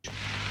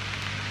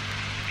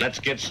Let's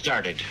get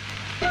started.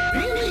 Now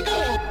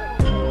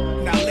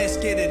let's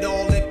get it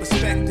all in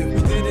perspective.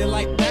 We did it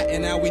like that,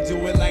 and now we do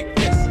it like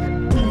this.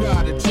 Do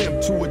not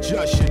attempt to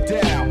adjust your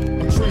dial.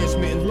 I'm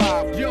transmitting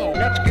live. Yo,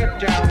 Let's get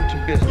down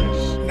to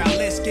business. Now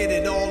let's get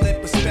it all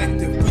in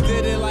perspective. We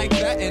did it like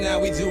that, and now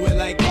we do it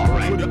like this. All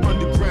right. for the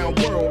underground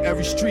world,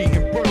 every street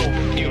and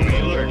borough. You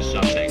may learn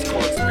something.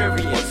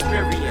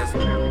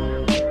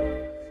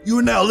 You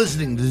are now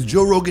listening to the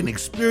Joe Rogan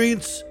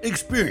Experience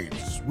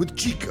with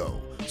Chico,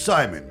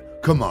 Simon,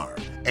 Kamar,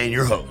 and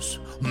your host,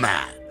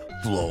 Matt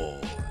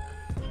Floyd.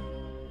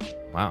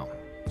 Wow.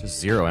 Just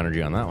zero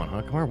energy on that one,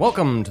 huh, Kamar?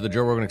 Welcome to the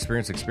Joe Rogan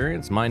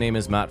Experience. My name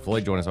is Matt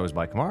Floyd. Joined us always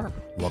by Kamar.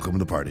 Welcome to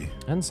the party.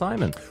 And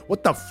Simon.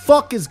 What the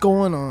fuck is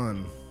going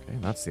on? Okay,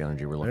 that's the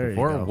energy we're There looking you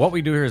for. go. What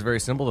we do here is very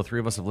simple. The three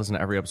of us have listened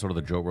to every episode of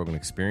the Joe Rogan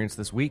Experience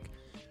this week.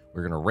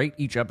 We're going to rate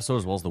each episode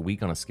as well as the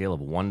week on a scale of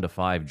 1 to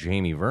 5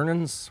 Jamie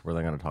Vernon's. We're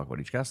then going to talk about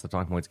each guest, the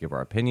talking points, give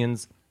our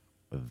opinions,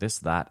 this,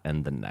 that,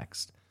 and the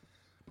next.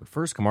 But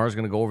first, Kamar's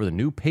going to go over the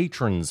new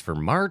patrons for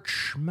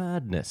March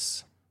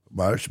Madness.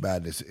 March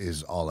Madness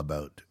is all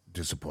about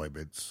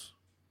disappointments,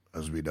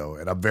 as we know.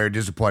 And I'm very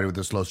disappointed with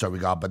the slow start we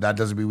got, but that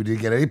doesn't mean we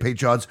didn't get any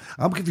Patreons.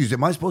 I'm confused.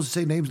 Am I supposed to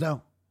say names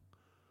now?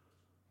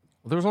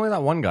 Well, there was only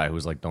that one guy who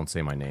was like, don't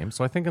say my name.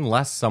 So I think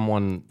unless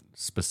someone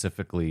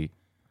specifically...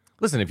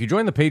 Listen, if you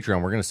join the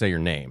Patreon, we're going to say your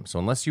name. So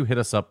unless you hit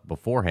us up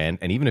beforehand,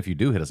 and even if you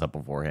do hit us up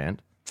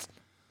beforehand,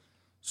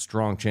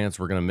 strong chance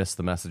we're going to miss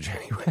the message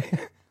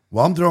anyway.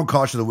 Well, I'm throwing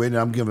caution to the wind,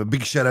 and I'm giving a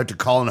big shout out to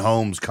Colin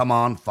Holmes. Come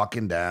on,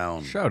 fucking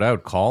down. Shout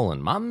out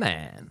Colin, my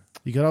man.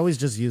 You could always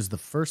just use the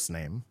first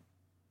name.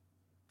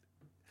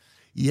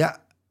 Yeah,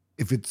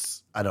 if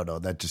it's, I don't know,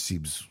 that just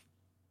seems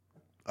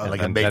like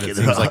a That bacon. it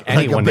seems like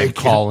anyone named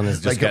Colin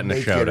is just getting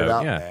a shout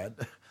out. Yeah.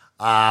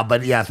 Man.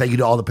 But yeah, thank you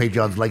to all the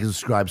Patreons. Like and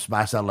subscribe,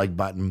 smash that like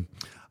button.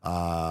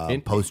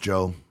 Post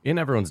Joe. In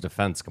everyone's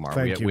defense, Kamar,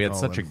 Thank you, we had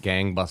Colin. such a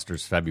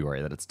gangbusters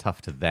February that it's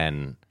tough to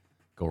then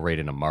go right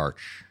into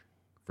March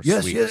for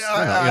Yes, sweeps. yes, You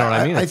know what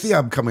I mean? I think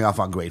I'm coming off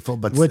ungrateful,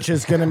 but Which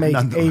is going to make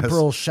nonetheless.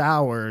 April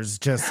showers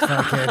just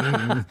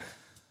fucking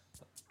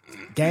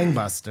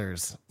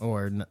gangbusters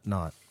or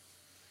not.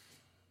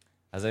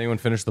 Has anyone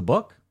finished the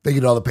book? Thank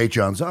you to all the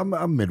Patreons.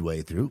 I'm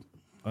midway through.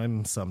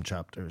 I'm some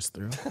chapters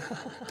through.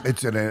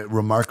 It's a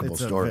remarkable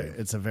It's story.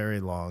 it's a very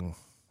long.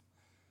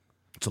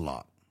 It's a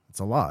lot. It's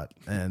a lot,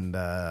 and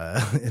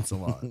it's a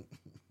lot.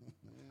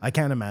 I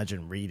can't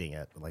imagine reading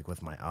it like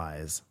with my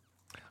eyes.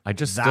 I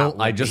just That still,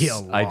 would I be just, a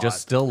I lot.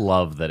 just still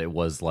love that it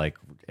was like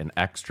an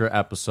extra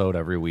episode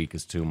every week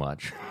is too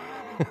much.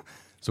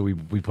 So we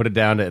put it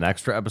down to an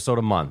extra episode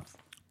a month,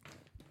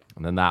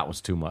 and then that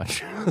was too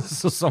much.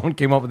 So someone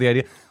came up with the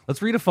idea: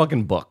 let's read a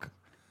fucking book.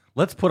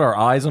 Let's put our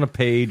eyes on a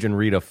page and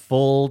read a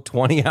full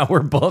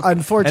 20-hour book.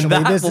 Unfortunately,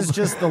 And that this will- is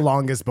just the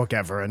longest book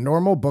ever. A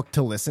normal book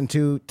to listen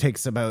to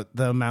takes about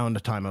the amount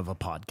of time of a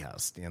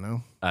podcast, you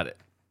know?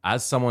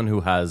 As someone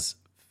who has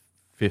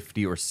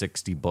 50 or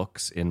 60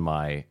 books in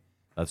my,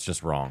 that's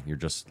just wrong. You're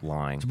just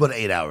lying. It's about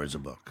 8 hours a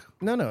book.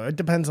 No, it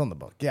depends on the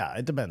book. Yeah,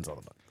 it depends on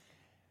the book.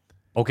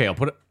 Okay, I'll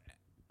put it.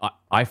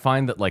 I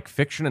find that like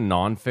fiction and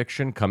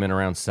nonfiction come in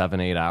around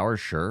 7-8 hours,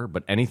 sure,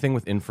 but anything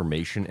with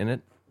information in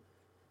it,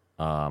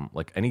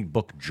 like any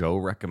book Joe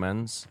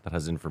recommends that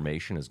has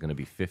information, is going to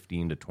be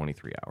 15 to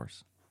 23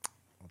 hours.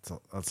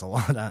 That's a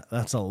lot.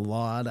 That's a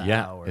lot of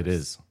Yeah, hours. it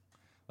is.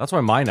 That's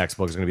why my next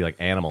book is going to be like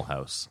Animal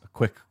House, a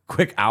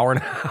quick hour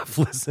and a half.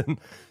 Listen,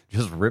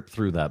 just rip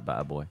through that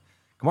bad boy.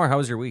 Kamar, how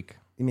was your week?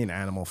 You mean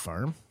Animal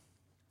Farm?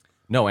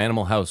 No,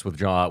 Animal House with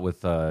John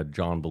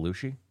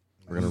Belushi.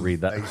 We're going to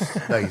read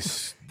that.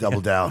 Nice.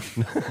 Double down.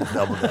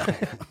 Double down.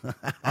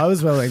 I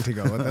was willing to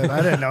go with it.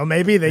 I didn't know.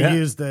 Maybe they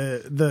used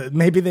the.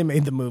 Maybe they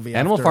made the movie.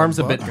 Animal after Farm's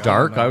a book. bit I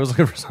dark. don't know. I was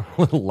looking for something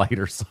a little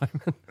lighter,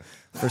 Simon.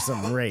 For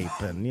some rape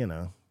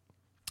and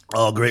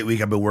Oh, great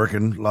week. I've been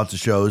working. Lots of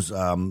shows.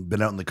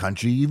 Been out in the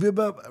country. You've been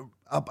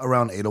up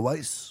around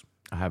Edelweiss,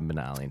 I haven't been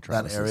to Alley and that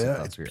Travis. area.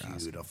 That's It's what you're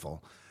asking.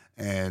 beautiful.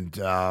 And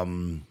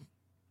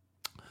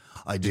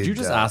I did. Did you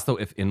just ask though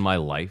if in my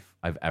life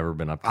I've ever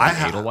been up to I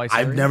the Edelweiss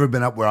I've area? never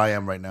been up where I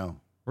am right now.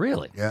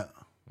 Really? Yeah.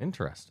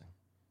 Interesting.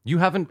 You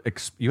haven't.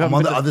 You I'm haven't on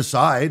been the to- other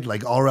side,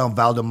 like all around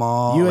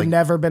Val-de-Mar. You like, had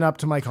never been up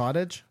to my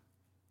cottage?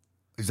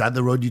 is that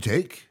the road you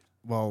take?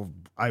 Well,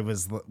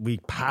 we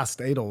passed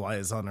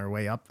Edelweiss on our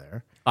way up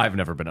there. I've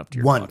never been up to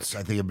your Once. cottage.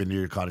 I think I've been to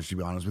your cottage, to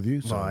be honest with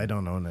you. So Well, I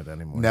don't own it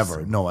anymore. never.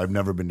 so- No, I've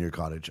never been to your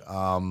cottage.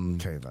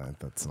 Okay,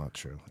 that's not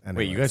true.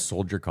 Wait, you Anyways. guys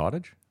sold your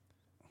cottage?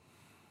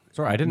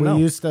 Sorry, I didn't We know.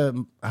 used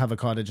to have a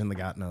cottage in the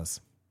Gatineaus.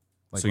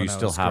 So you when I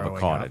still was have a growing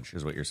up. cottage,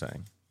 is what you're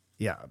saying?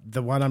 Yeah,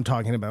 the one I'm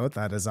talking about,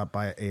 that is up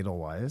by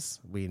Edelweiss.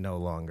 We no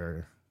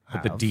longer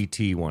But have. the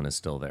DT one is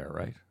still there,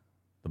 right?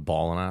 The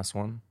ball and ass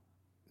one.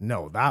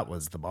 No, that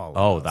was the ball.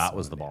 Oh, that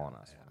was the ball and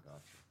ass one.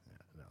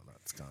 No,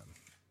 that's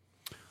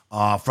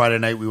gone. Friday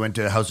night, we went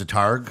to House of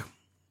Targ.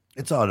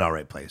 It's an all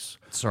right place.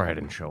 Sorry, I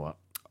didn't show up.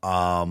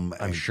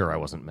 I'm sure I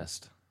wasn't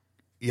missed.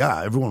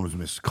 Yeah, everyone was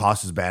missed.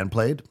 Costas band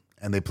played,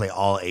 and they play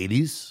all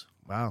 80s.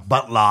 Wow.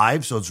 But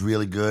live, so it's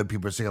really good.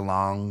 People are singing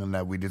along,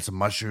 and we did some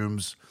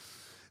mushrooms.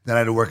 Then I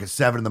had to work at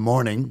 7 in the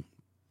morning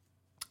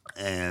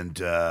and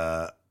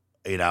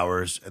 8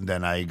 hours. And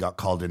then I got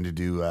called in to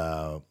do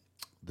the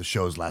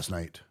shows last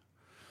night.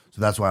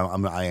 So that's why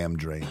I am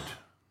drained.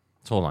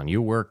 So hold on,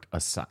 you work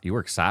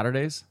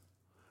Saturdays?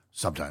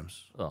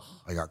 Sometimes. Ugh.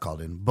 I got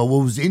called in. But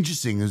what was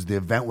interesting is the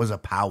event was a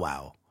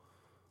powwow.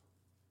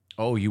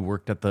 Oh, you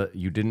worked at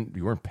you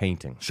weren't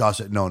painting. Shaw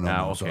said, no.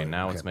 Okay, sorry.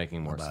 now it's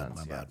making more sense.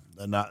 My Yeah.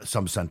 bad. Not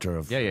some center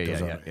of. Yeah.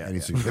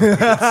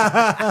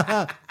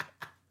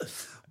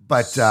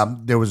 But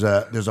there's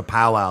a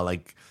powwow,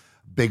 like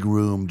big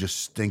room, just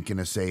stinking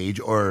of sage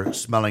or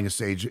smelling of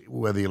sage,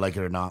 whether you like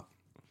it or not.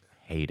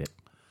 Hate it.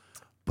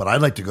 But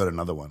I'd like to go to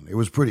another one. It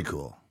was pretty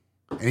cool.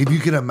 And if you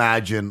can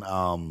imagine,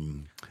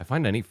 I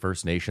find any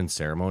First Nation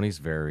ceremonies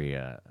very,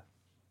 I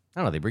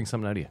don't know, they bring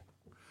something out of you.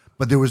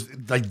 but there was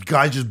like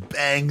guys just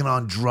banging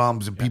on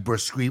drums and people are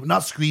screaming,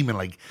 not screaming,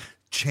 like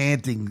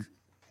chanting.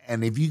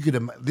 And if you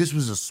could, this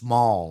was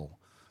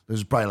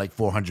there's probably like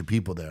 400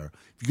 people there.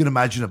 If you could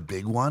imagine a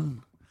big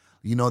one,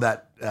 you know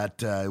that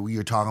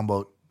you're talking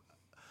about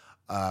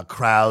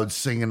crowds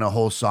singing a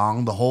whole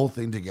song, the whole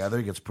thing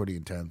together gets pretty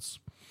intense.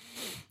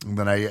 And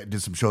then I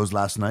did some shows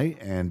last night,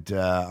 and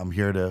I'm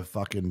here to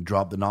fucking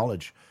drop the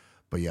knowledge.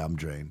 But yeah, I'm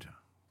drained.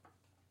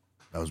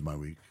 That was my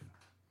week.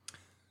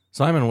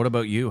 Simon, what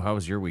about you? How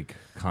was your week,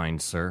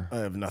 kind sir? I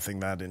have nothing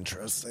that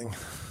interesting.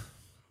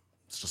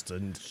 It's just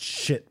a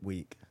shit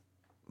week.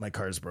 My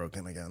car's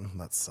broken again.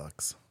 That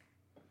sucks.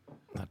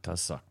 That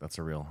does suck. That's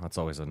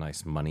always a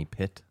nice money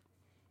pit.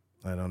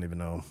 I don't even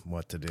know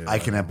what to do. I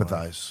can don't know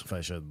empathize. if I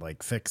should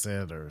like fix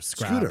it or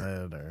scrap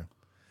Scooter. it or.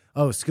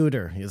 Oh,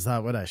 scooter. Is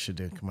that what I should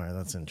do? Kumar,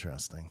 that's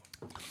interesting.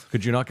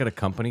 Could you not get a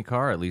company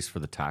car, at least for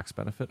the tax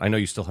benefit? I know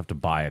you still have to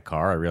buy a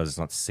car. I realize it's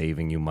not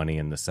saving you money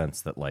in the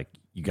sense that, like,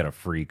 you get a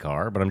free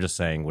car. But I'm just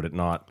saying, would it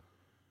not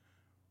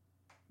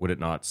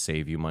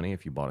save you money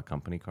if you bought a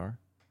company car?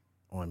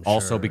 Oh, I'm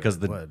Also, sure because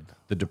it would.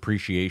 the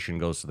depreciation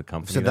goes to the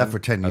company. said that then for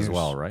 10 as years.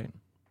 well, right?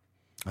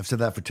 I've said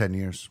that for 10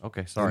 years.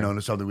 Okay, I sorry. know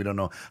something we don't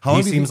know.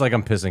 He seems like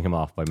I'm pissing him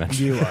off by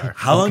mentioning. You are.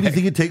 How long do you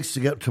think it takes to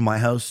get to my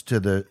house to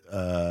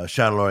the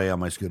Chateau Laurier on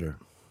my scooter?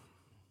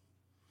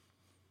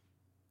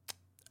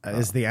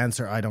 Is the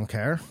answer I don't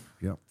care?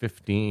 Yeah,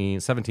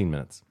 17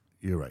 minutes.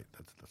 you're right.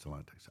 That's a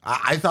lot it takes.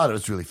 I thought it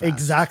was really fast.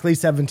 Exactly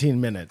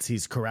 17 minutes.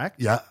 He's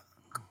correct. Yeah.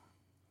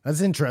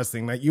 That's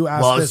interesting that you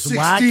asked Well, this it's 16.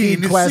 wacky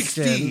It's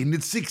question. 16.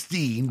 It's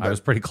 16. I But, was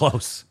pretty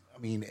close. I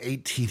mean,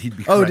 18, he'd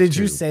be Oh, correct, did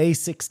you too. say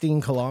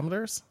 16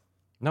 kilometers?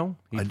 No?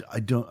 I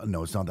don't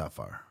know. It's not that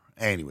far.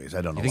 Anyways,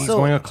 I don't know. You think why. he's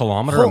going a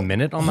kilometer a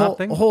minute on that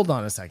thing? Hold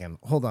on a second.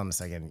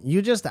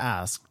 You just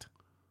asked,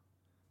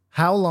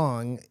 how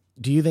long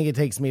do you think it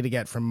takes me to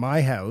get from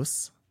my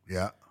house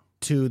Yeah,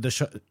 to the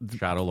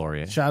Chateau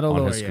Laurier. Chateau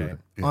on his Laurier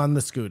scooter. on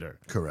the scooter?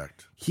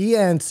 correct. He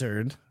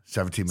answered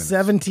 17 minutes.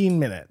 17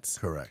 minutes.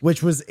 Correct.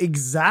 Which was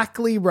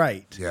exactly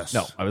right. Yes.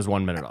 No, I was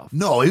 1 minute off.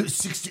 No, it was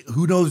 16.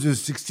 Who knows? It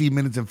was 16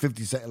 minutes and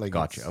 50 seconds. Like,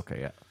 Gotcha.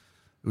 Okay, yeah.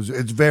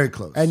 It's very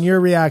close. And your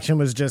reaction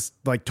was just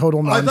like total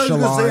I thought you were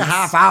nonchalance. going to say a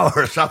half hour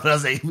or something. I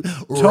was like,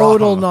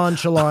 Total raw.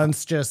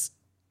 nonchalance, just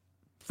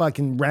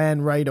fucking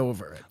ran right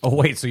over it. Oh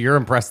wait, so you're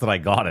impressed that I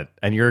got it,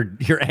 and you're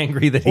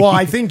angry that Well,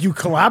 I think you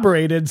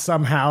collaborated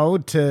somehow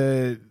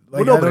to.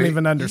 Like, Well, no, I don't but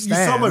even You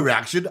understand. saw my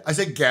reaction. I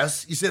said,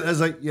 guess. You said, I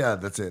was like, yeah,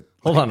 that's it.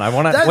 Hold on, I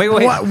want to That- wait.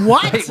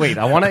 what? Wait.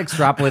 I want to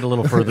extrapolate a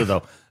little further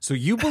though. So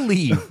you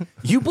believe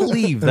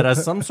that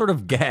as some sort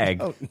of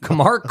gag,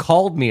 Kamar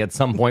called me at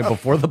some point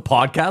before the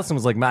podcast and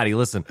was like, "Maddie,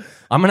 listen,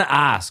 I'm going to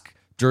ask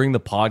during the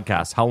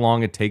podcast how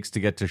long it takes to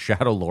get to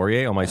Chateau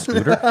Laurier on my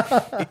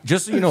scooter.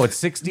 Just so you know, it's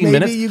 16 Maybe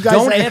minutes. you guys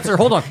Don't are- answer.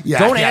 Hold on. Yeah,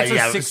 Don't yeah, answer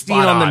yeah, 16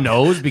 spot on the on.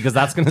 nose because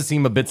that's going to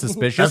seem a bit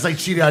suspicious. That's like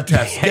cheating on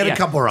tests. Get Yeah. a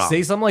couple wrong.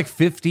 Say something like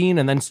 15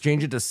 and then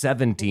change it to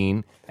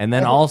 17, and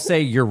then I'll say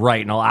you're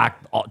right, and I'll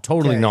act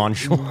totally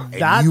nonchalant.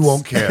 And you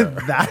won't care.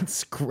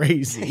 That's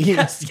crazy.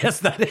 yes,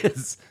 that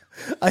is.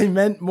 I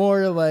meant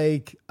more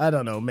like, I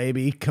don't know,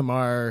 maybe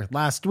Kamar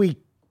last week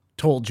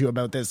told you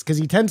about this because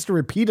he tends to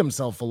repeat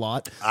himself a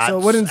lot. So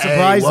it wouldn't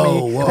surprise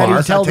me that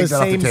Ours, he'd tell I take the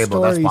that off same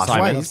table. That's story possible.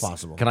 twice. That's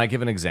possible. Can I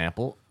give an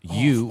example?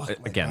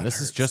 Again, this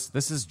is just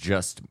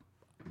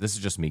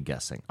me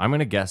guessing. I'm going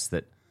to guess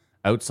that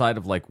outside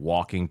of like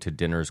walking to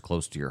dinners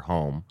close to your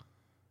home,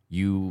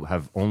 you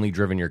have only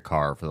driven your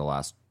car for the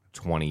last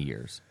 20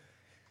 years.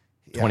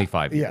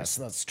 25 years. Yes,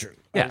 that's true.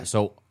 Yeah,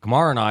 so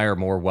Kamar and I are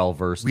more well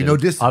versed We in know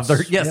distance.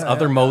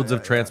 other modes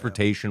of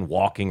transportation,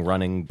 walking,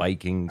 running,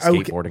 biking,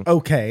 skateboarding.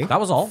 Okay. That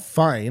was all.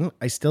 Fine.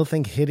 I still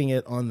think hitting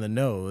it on the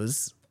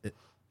nose, it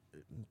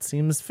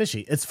seems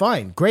fishy. It's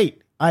fine.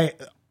 Great.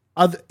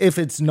 If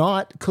it's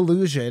not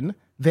collusion,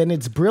 then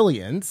it's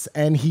brilliance,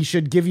 and he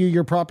should give you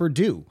your proper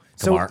due.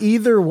 Kamar. So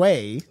either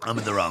way, I'm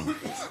in the wrong.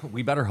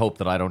 We better hope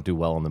that I don't do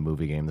well in the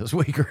movie game this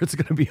week, or it's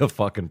going to be a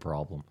fucking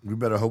problem. We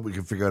better hope we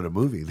can figure out a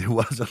movie. There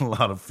wasn't a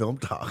lot of film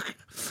talk.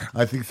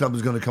 I think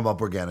something's going to come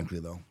up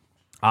organically, though.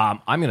 I'm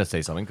going to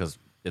say something because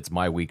it's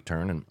my week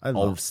turn, and I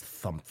love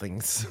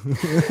somethings.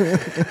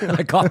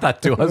 I got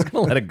that too. I was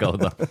going to let it go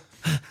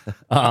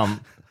though.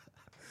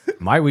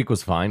 My week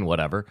was fine,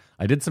 whatever.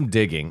 I did some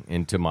digging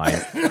into my...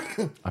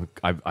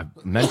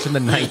 I've mentioned the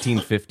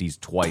 1950s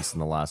twice in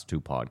the last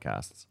 2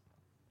 podcasts.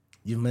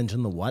 You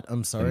mentioned the what?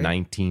 I'm The sorry.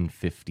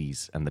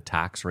 1950s and the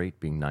tax rate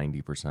being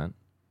 90%.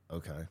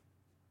 Okay.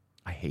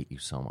 I hate you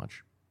so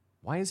much.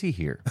 Why is he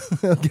here?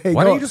 Okay.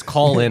 Why go- don't you just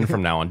call in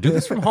from now on? Do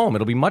this from home.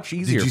 It'll be much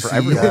easier Did you for see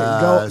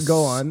everyone.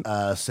 Go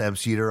on. Sam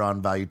Cedar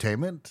on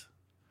Valuetainment?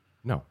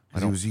 No, I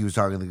He don't. was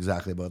talking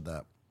exactly about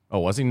that. Oh,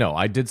 was he? No,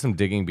 I did some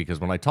digging because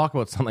when I talk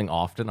about something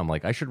often, I'm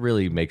like, I should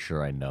really make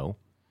sure I know.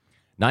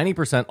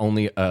 90%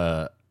 only,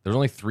 there's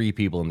only 3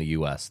 people in the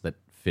U.S. that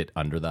fit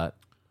under that.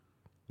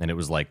 And it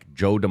was like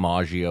Joe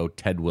DiMaggio,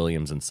 Ted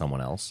Williams, and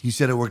someone else. He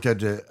said it worked out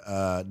to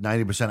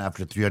 90%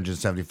 after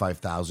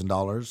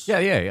 $375,000.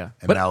 Yeah.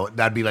 And But now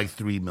that'd be like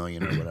 $3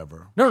 million or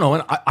whatever. no,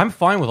 and I'm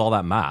fine with all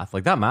that math.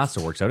 Like that math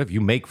still works out. If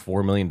you make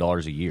 $4 million a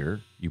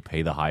year, you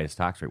pay the highest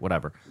tax rate,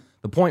 whatever.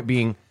 The point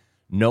being,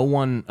 no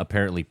one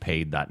apparently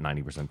paid that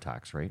 90%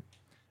 tax rate.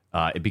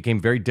 It became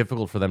very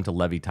difficult for them to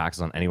levy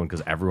taxes on anyone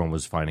because everyone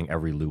was finding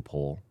every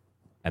loophole,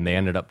 and they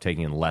ended up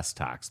taking in less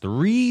tax. The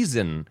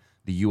reason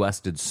the U.S.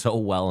 did so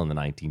well in the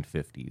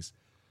 1950s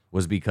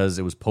was because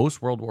it was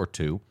post-World War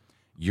II.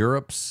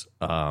 Europe's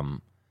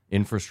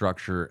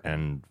infrastructure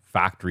and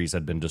factories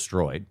had been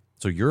destroyed.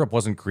 So Europe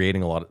wasn't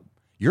creating a lot of...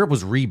 Europe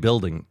was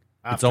rebuilding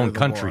its own the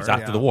countries war,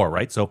 after yeah. the war,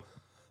 right? So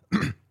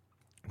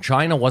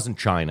China wasn't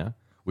China,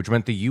 which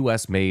meant the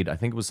U.S. made, I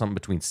think it was something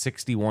between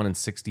 61 and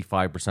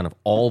 65% of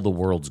all the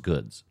world's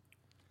goods.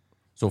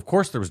 So, of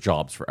course, there was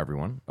jobs for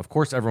everyone. Of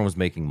course, everyone was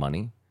making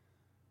money.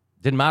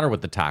 Didn't matter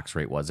what the tax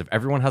rate was. If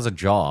everyone has a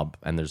job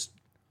and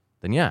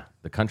then yeah,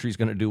 the country's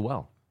going to do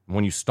well.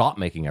 When you stop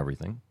making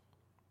everything,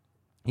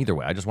 either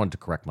way, I just wanted to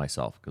correct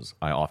myself because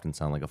I often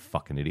sound like a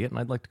fucking idiot, and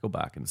I'd like to go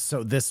back and...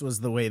 So this was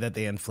the way that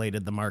they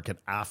inflated the market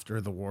after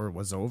the war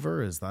was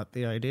over? Is that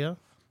the idea?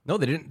 No,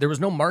 they didn't. There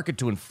was no market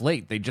to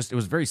inflate. It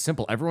was very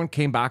simple. Everyone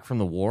came back from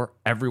the war.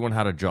 Everyone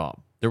had a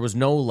job. There was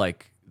no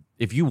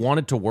if you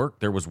wanted to work,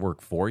 there was work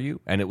for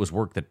you, and it was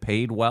work that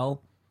paid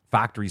well.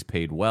 Factories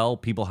paid well.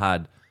 People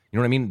had, you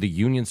know what I mean? The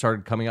union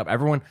started coming up.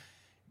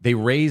 They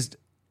raised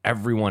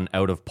everyone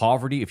out of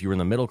poverty. If you were in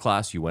the middle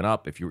class, you went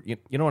up. If you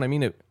know what I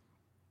mean?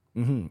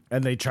 And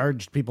they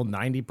charged people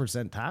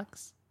 90%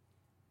 tax?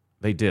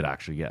 They did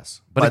actually, yes.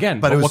 But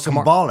again, but it was what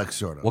symbolic,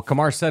 sort of. What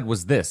Kamar said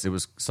was this. It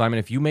was, Simon,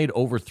 if you made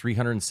over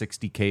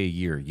 $360K a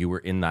year, you were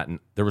in that.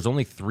 There was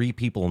only 3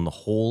 people in the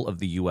whole of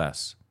the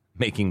U.S.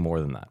 making more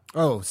than that.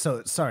 Oh,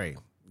 so sorry.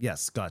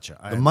 Yes, gotcha.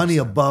 The money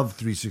above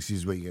 360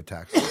 is what you get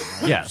taxed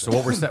on. Yeah. So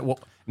what we're saying,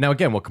 now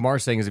again, what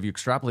Kamar's saying is if you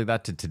extrapolate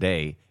that to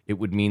today, it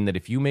would mean that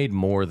if you made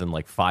more than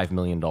like $5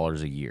 million a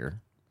year,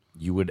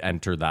 you would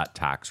enter that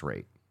tax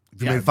rate.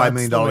 If you Yeah, made $5 that's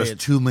million, the way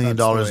 $2 million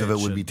that's the way of it it would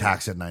be should be.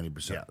 taxed at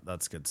 90%. Yeah,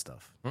 that's good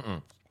stuff.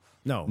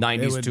 No,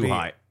 90 it is would too be-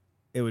 high.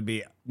 It would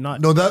be not.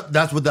 No,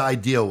 that's what the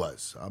idea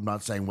was. I'm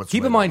not saying what's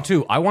Keep right in mind, or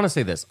too, I want to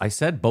say this. I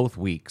said both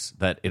weeks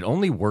that it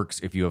only works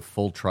if you have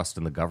full trust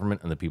in the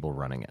government and the people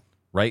running it,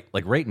 right?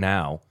 Like right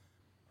now,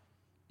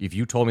 if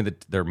you told me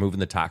that they're moving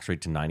the tax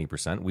rate to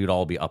 90%, we'd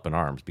all be up in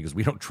arms because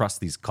we don't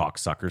trust these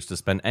cocksuckers to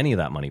spend any of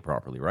that money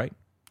properly, right? wrong.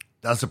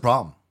 That's the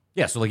problem.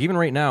 Yeah, so like even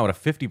right now at a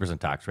 50%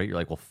 tax rate, you're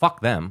like, well,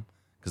 fuck them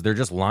because they're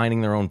just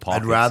lining their own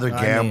pockets. I'd rather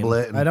I gamble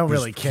mean, it and I don't just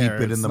really care. keep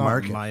it in It's the not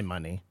market. my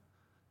money.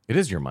 It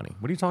is your money.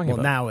 What are you talking Well,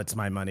 about? now it's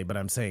my money, but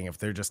I'm saying if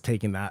they're just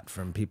taking that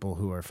from people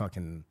who are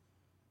fucking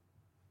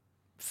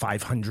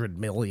 500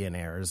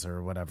 millionaires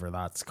or whatever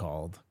that's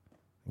called,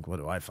 like, what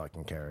do I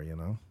fucking care, you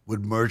know?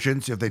 Would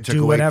merchants, if they took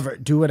Do away...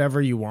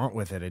 whatever you want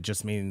with it. It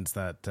just means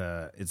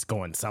that it's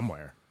going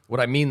somewhere. What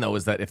I mean, though,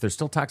 is that if they're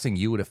still taxing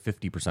you at a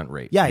 50%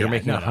 rate, Yeah, you're yeah,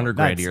 making no, $100 grand a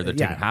that's- year, they're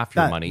yeah, taking half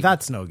your that- money.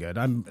 That's no good.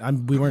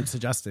 We weren't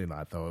suggesting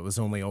that though. It was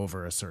only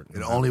over a certain. It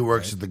amount, only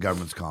works right? if the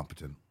government's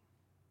competent.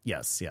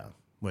 Yes, yeah,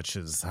 which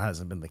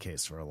hasn't been the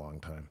case for a long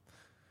time.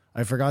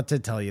 I forgot to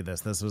tell you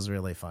this. This was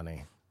really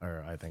funny,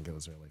 or I think it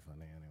was really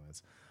funny.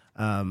 Anyways,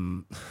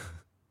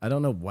 I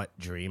don't know what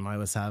dream I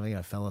was having.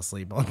 I fell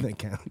asleep on the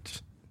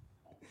couch,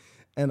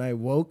 and I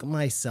woke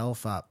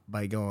myself up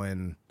by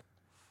going,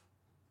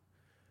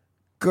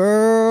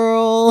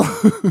 "Girl,"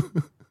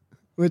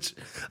 which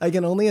I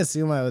can only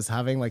assume I was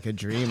having like a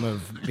dream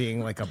of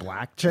being like a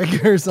black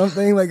chick or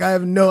something. Like I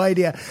have no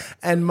idea.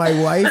 And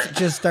my wife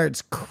just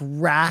starts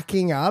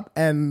cracking up,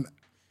 and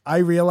I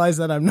realize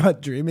that I'm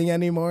not dreaming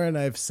anymore, and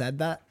I've said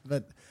that,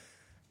 but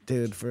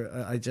dude,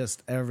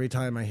 every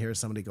time I hear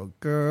somebody go,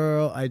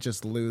 "Girl," I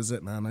just lose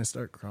it, man. I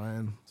start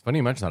crying. It's funny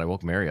you mentioned that. I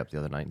woke Mary up the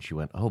other night and she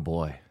went, oh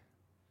boy.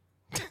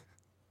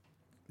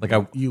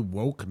 You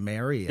woke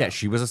Mary up. Yeah,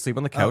 she was asleep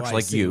on the couch I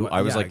like see. you.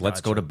 I was Yeah, like, let's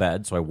go gotcha. to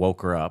bed. So I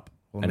woke her up.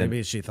 Well, and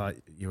maybe she thought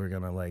you were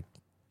gonna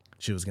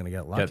she was gonna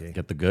get then lucky.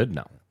 get the good.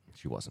 No,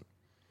 she wasn't.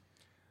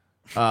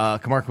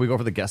 Kamar, can we go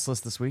over the guest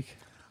list this week?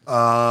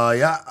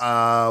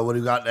 Yeah. What do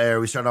we got there?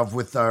 We start off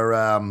with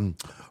our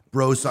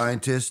bro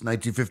scientist,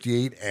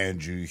 1958,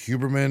 Andrew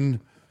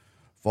Huberman,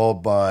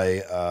 followed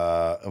by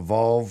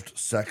evolved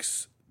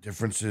sex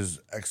differences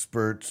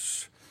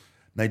experts,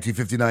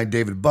 1959,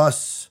 David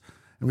Buss,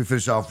 And we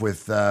finish off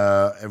with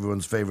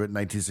everyone's favorite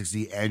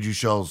 1960, Andrew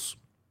Schulz,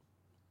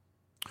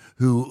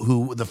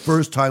 who the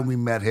first time we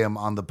met him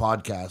on the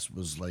podcast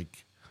was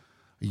like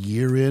a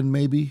year in,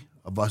 maybe,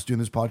 of us doing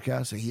this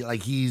podcast.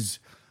 And he's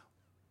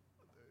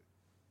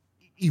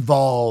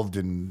evolved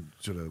and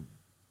sort of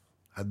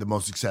had the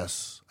most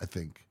success, I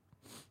think.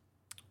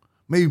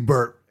 Maybe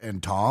Bert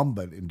and Tom,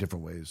 but in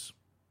different ways.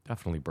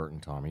 Definitely Bert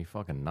and Tom. Are you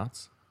fucking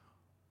nuts?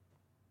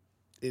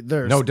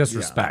 There's No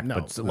disrespect, yeah,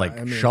 no, but like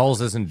I mean,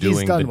 Schulz isn't he's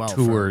doing done the well for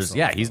tours. himself,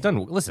 Yeah, he's though.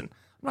 done. Listen,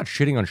 I'm not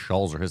shitting on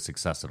Schulz or his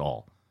success at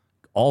all.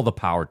 All the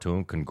power to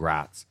him.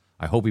 Congrats.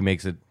 I hope he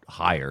makes it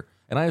higher,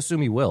 and I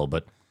assume he will.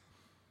 But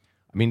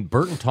I mean,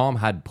 Bert and Tom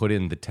had put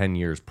in the 10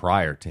 years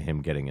prior to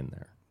him getting in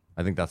there.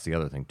 I think that's the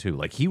other thing too.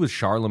 Like he was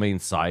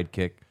Charlemagne's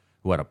sidekick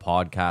who had a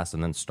podcast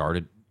and then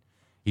started.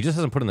 He just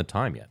hasn't put in the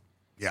time yet.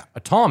 Yeah.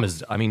 Tom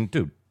is. I mean,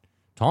 dude,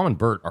 Tom and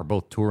Bert are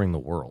both touring the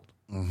world.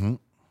 Mm-hmm.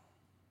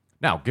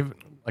 Now,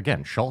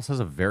 again, Schulz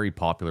has a very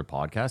popular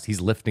podcast. He's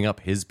lifting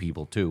up his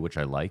people too, which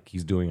I like.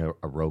 He's doing a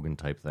Rogan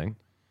type thing.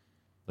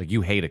 Like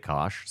you hate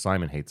Akash.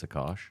 Simon hates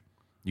Akash.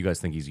 You guys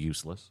think he's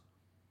useless.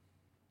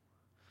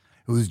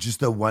 It was just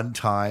the one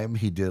time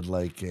he did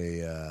like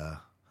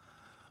a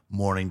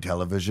morning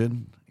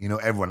television. You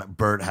know,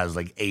 Bert has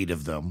like 8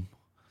 of them.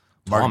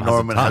 Mark Tom has a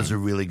Norman ton. has a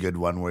really good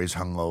one where he's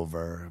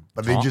hungover.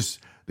 But they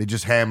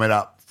just ham it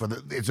up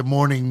it's a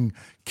morning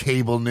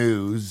cable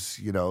news,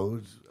 you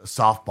know, a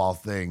softball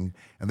thing,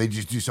 and they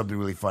just do something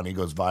really funny. It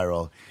goes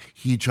viral.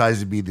 He tries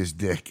to be this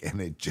dick,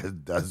 and it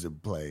just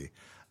doesn't play.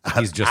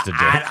 He's just a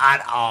dick.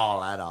 At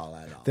all.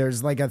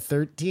 There's like a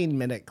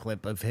 13-minute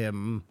clip of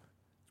him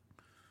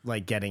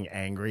like getting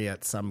angry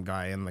at some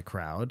guy in the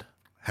crowd.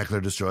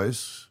 Heckler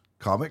Destroys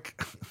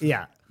comic.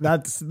 Yeah,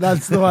 that's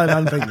the one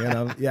I'm thinking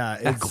of. Yeah,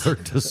 Heckler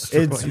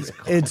Destroys.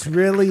 it's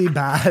really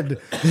bad.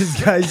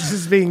 This guy's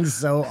just being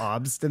so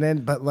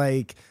obstinate, but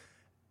like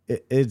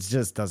it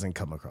just doesn't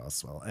come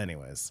across well.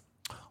 Anyways,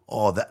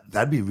 Oh,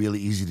 that'd be really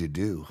easy to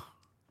do.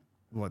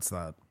 what's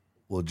that?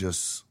 We'll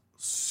just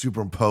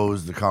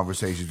superimpose the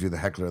conversation between the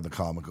heckler and the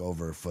comic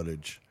over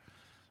footage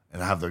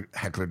and have the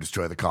heckler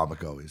destroy the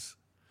comic always.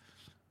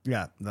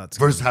 Yeah, that's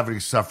Versus having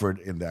suffered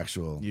in the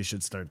actual, you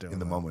should start doing in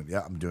the that. moment.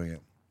 Yeah, I'm doing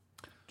it.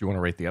 Do you want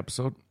to rate the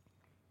episode?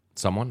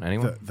 Someone?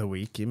 Anyone? The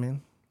week, you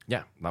mean?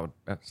 Yeah,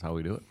 that's how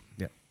we do it.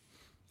 Yeah.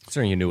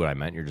 Considering you knew what I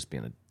meant, you're just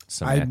being a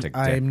semantic dick.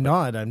 I'm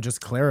not. I'm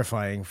just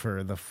clarifying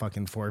for the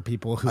fucking 4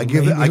 people who I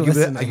give may be it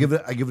listening.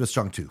 I give it a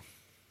strong 2.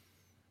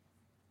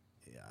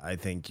 I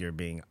think you're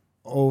being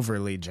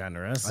overly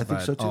generous. I think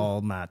but so, too.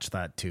 I'll match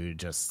that 2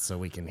 just so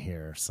we can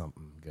hear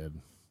something good.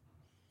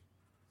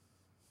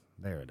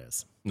 There it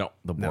is. No,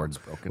 the board's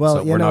broken, Well,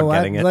 so you we're know not what?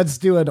 getting it. Let's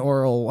do an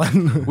oral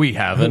one. We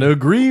have an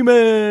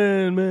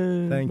agreement,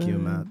 man. Thank you,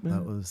 Matt.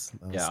 That was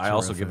Yeah, I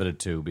also terrific. give it a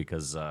 2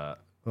 because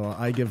Well,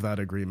 I give that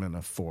agreement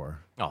a 4.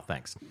 oh,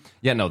 thanks.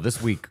 Yeah, no,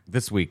 this week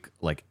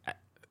like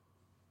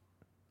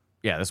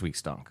yeah, this week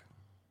stunk.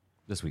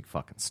 This week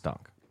fucking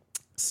stunk.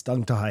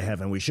 Stunk to high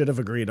heaven. We should have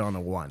agreed on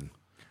a 1.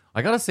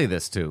 I got to say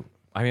this too.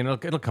 I mean,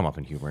 it'll come up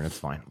in humor and it's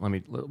fine.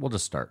 We'll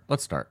just start.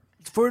 Let's start.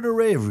 It's for an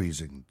array of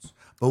reasons.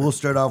 But we'll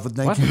start off with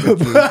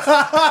 1958.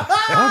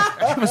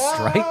 You have a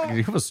strike?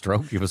 You have a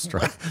stroke? You have a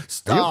stroke?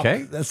 Stop. Are you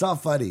okay? That's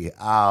not funny.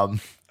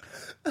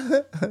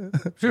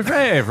 Your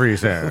favorite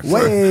reason.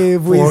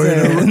 Wave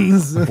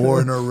reasons.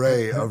 For an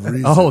array of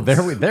reasons. Oh,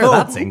 there.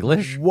 That's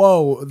English.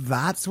 Whoa,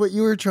 that's what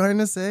you were trying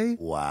to say?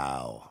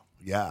 Wow.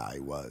 Yeah, I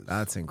was.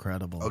 That's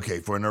incredible. Okay,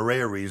 for an array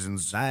of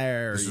reasons,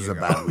 There this you is a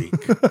go. bad week.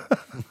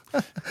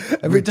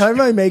 Every time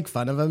I make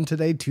fun of him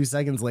today, 2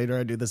 seconds later,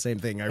 I do the same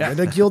thing. I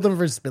ridiculed him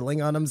for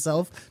spilling on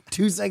himself.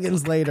 2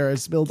 seconds later, I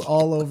spilled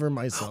all over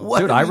myself.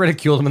 Dude, I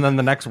ridiculed him, and then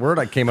the next word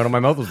I came out of my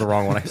mouth was the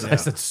wrong one. I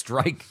said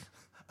strike.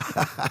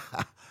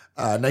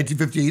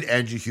 1958,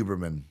 Andrew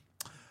Huberman.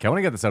 Okay, I want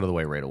to get this out of the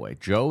way right away.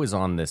 Joe is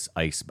on this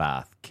ice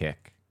bath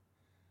kick.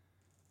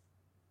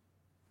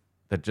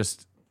 That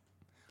just...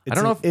 I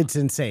don't know if... It's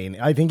insane.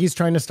 I think he's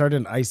trying to start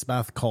an ice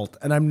bath cult,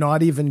 and I'm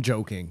not even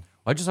joking.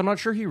 I'm not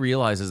sure he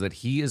realizes that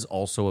he is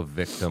also a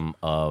victim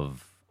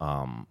of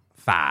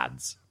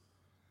fads.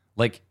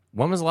 Like,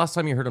 when was the last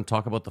time you heard him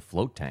talk about the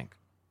float tank?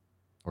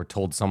 Or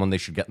told someone they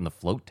should get in the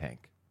float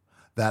tank?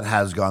 That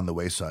has gone the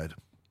wayside.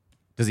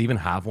 Does he even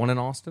have one in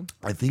Austin?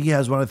 I think he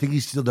has one. I think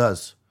he still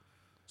does.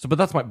 So,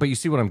 but you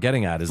see what I'm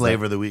getting at is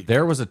Flavor that of the week.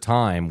 There was a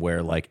time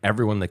where like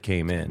everyone that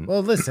came in.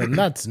 Well, listen,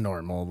 that's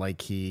normal.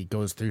 Like, he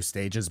goes through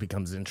stages,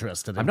 becomes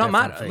interested in I'm not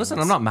different mad. things. Listen,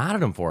 I'm not mad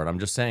at him for it. I'm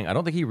just saying I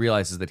don't think he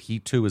realizes that he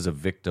too is a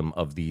victim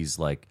of these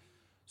like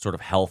sort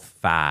of health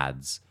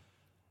fads.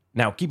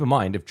 Now, keep in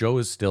mind, if Joe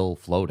is still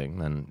floating,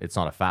 then it's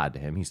not a fad to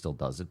him. He still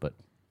does it, but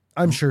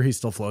I'm sure he's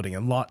still floating,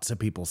 and lots of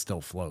people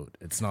still float.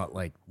 It's not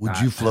like Would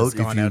that you float has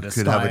gone if you out of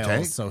could have a style,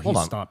 tank? So he hold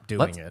on. stopped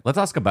doing it. Let's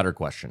ask a better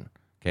question.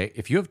 Okay,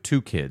 if you have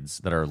 2 kids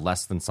that are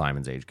less than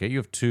Simon's age, okay, you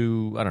have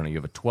 2, I don't know, you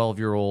have a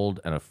 12-year-old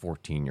and a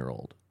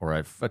 14-year-old, or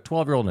a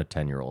 12-year-old and a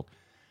 10-year-old.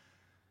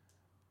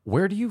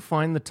 Where do you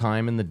find the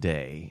time in the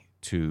day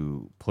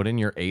to put in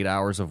your 8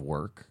 hours of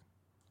work?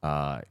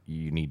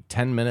 You need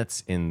 10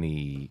 minutes in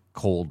the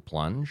cold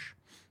plunge.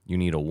 You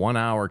need a 1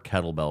 hour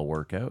kettlebell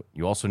workout.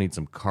 You also need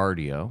some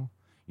cardio.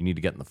 You need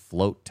to get in the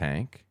float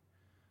tank.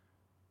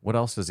 What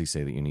else does he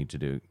say that you need to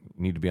do? You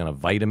need to be on a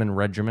vitamin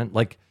regimen.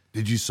 Like,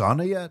 Did you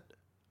sauna yet?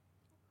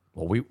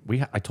 well,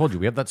 I told you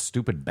we have that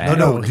stupid bag.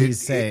 No, did- he's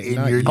saying- in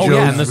not your you. Oh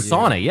yeah, in the Joe's-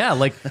 sauna. Yeah,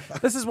 like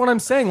this is what I'm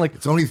saying. Like,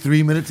 It's only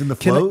 3 minutes in the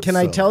float. Can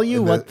I so- tell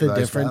you in what the ice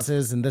difference bath.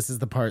 is? And this is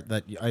the part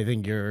that I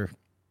think you're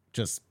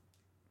just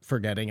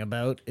forgetting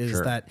about is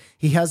Sure. that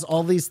he has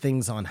all these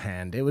things on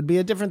hand. It would be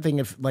a different thing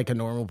if, like a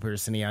normal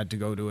person, he had to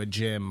go to a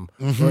gym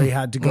or he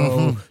had to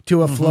go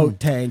to a float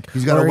tank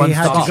He's got a or he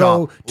had to one-stop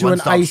go shop. to an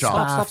One-stop ice shop.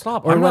 bath.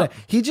 Stop. Or I'm what? not-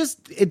 He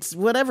just, it's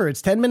whatever.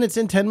 It's 10 minutes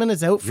in, 10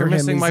 minutes out for You're him.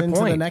 missing He's my into the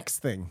point. next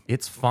thing.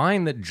 it's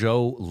fine that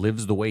Joe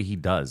lives the way he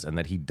does and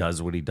that he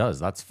does what he does.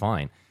 That's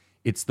fine.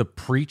 It's the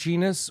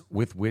preachiness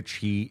with which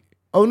he.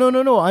 Oh,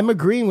 no. I'm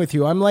agreeing with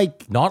you. I'm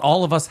like, Not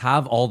all of us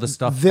have all this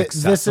stuff this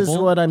is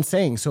accessible. what I'm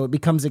saying. So it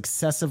becomes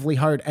excessively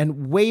hard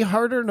and way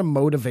harder to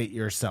motivate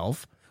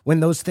yourself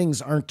when those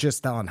things aren't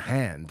just on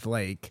hand.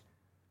 Like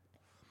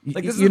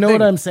Like, this is you the know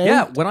thing. what I'm saying?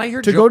 Yeah, when I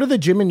hear to Joe- go to the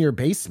gym in your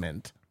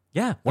basement.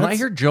 Yeah. When I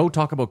hear Joe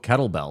talk about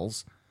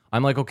kettlebells,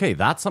 I'm like, okay,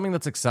 that's something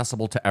that's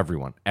accessible to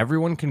everyone.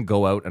 Everyone can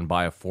go out and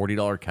buy a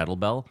 $40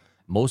 kettlebell.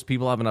 Most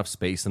people have enough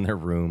space in their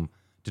room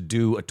to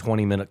do a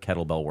 20-minute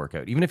kettlebell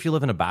workout. Even if you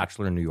live in a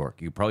bachelor in New York,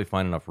 you could probably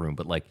find enough room.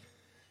 But like,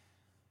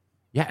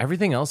 yeah,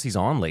 everything else he's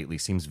on lately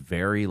seems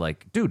very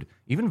like, dude,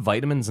 even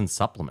vitamins and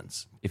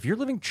supplements. If you're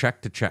living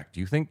check to check, do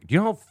you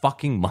know how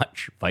fucking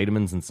much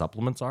vitamins and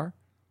supplements are?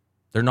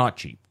 They're not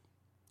cheap.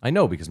 I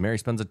know because Mary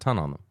spends a ton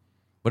on them.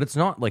 But it's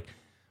not like,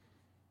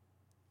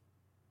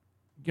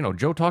 you know,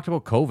 Joe talked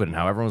about COVID and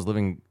how everyone was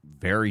living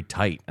very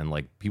tight and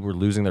like people were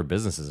losing their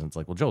businesses. And it's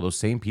like, well, Joe, those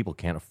same people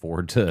can't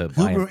afford to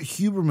buy.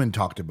 Huberman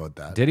talked about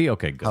that. Did he?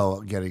 Okay, good. How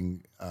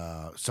getting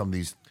some of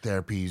these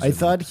therapies. I and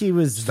thought he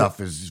was stuff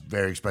is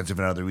very expensive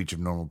and out of the reach of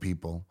normal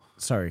people.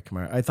 sorry,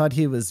 Kamar. I thought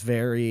he was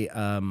very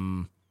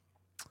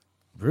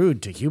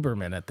rude to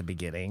Huberman at the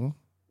beginning,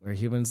 where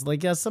Huberman's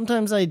like, yeah,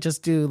 sometimes I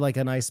just do like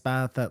an ice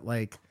bath at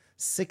like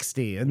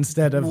 60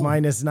 instead of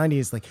minus 90.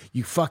 It's like,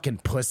 you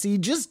fucking pussy,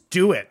 just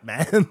do it,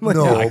 man. Like,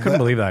 No, I couldn't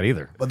believe that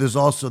either. But there's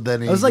also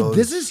then he I was like, goes-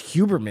 this is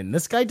Huberman.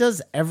 This guy does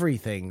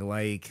everything.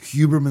 Like,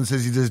 Huberman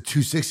says he does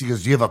 260. He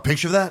goes, do you have a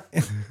picture of that?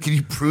 Can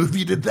you prove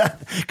you did that?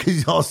 Because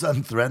he's all of a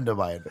sudden threatened to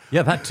buy it.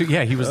 Yeah, that too.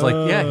 Yeah, he was like,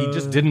 yeah, he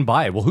just didn't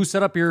buy it. Well, who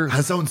set up your?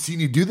 Has someone seen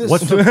you do this?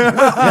 What's the?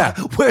 Yeah,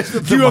 Where's the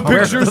you have thermometer?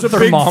 pictures the of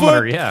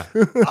thermometer.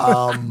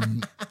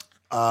 Bigfoot?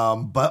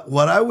 Yeah, But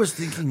what I was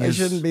thinking I is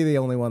shouldn't be the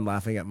only one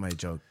laughing at my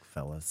joke,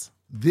 fellas.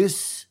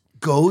 this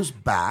goes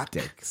back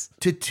Dicks.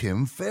 to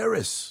Tim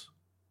Ferriss.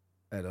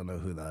 I don't know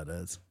who that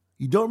is.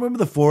 You don't remember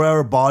the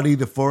 4-hour body,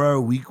 the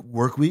 4-hour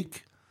work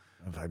week?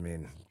 I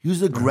mean, He was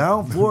the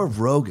ground floor of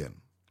Rogan.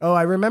 oh,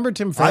 I remember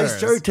Tim I Ferriss.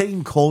 started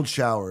taking cold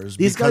showers.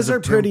 These because guys are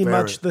of Tim pretty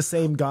Ferriss. much the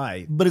same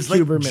guy. But it's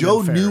like Huberman Joe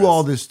and knew Ferriss.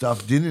 all this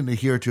stuff, didn't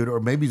adhere to it, or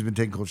maybe he's been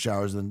taking cold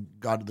showers and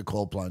got to the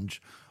cold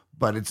plunge.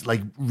 But it's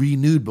like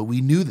renewed. But we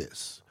knew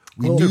this.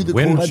 We Well, knew the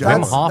Wim, cold but Wim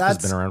showers. Hof has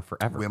that's- been around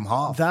forever. Wim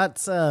Hof.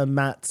 That's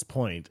Matt's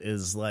point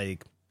is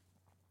like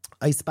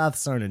ice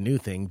baths aren't a new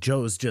thing.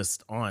 Joe's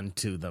just on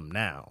to them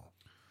now.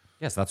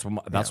 Yes, that's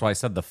why I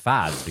said the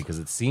fads because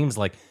it seems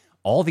like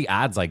all the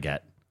ads I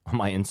get on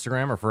my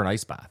Instagram are for an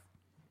ice bath.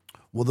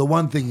 Well, the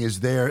one thing is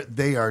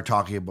they are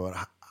talking about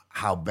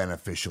how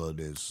beneficial it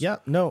is. Yeah,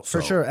 no,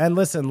 for So- sure. And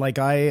listen, like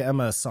I am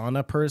a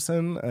sauna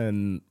person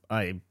and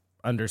I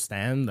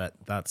understand that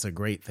that's a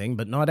great thing,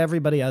 but not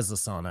everybody has a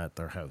sauna at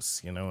their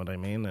house. You know what I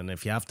mean? And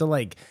if you have to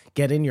like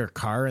get in your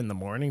car in the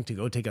morning to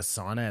go take a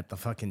sauna at the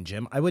fucking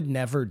gym, I would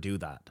never do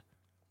that.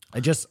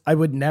 I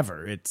would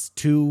never.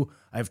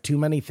 I have too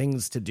many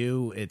things to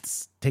do. It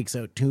takes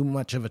out too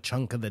much of a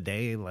chunk of the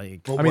day.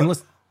 Like, But I mean, what-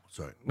 listen,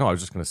 sorry. no, I was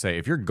just going to say,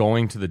 if you're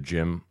going to the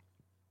gym,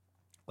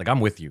 like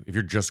I'm with you. If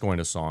you're just going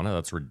to sauna,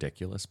 that's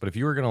ridiculous. But if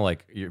you were going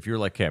to if you're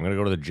like, okay, I'm going to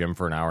go to the gym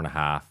for an hour and a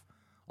half,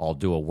 I'll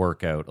do a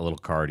workout, a little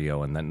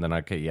cardio, and then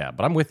okay, yeah.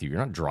 But I'm with you. You're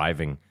not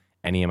driving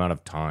any amount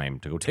of time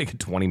to go take a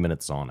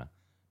 20-minute sauna.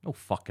 No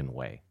fucking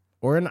way.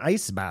 or an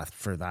ice bath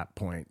for that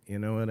point. You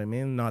know what I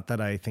mean? Not that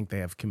I think they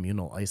have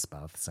communal ice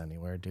baths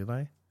anywhere, do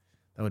they?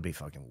 That would be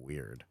fucking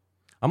weird.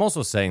 I'm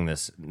also saying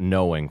this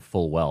knowing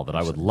full well that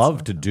I would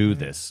love to do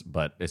this,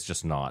 but it's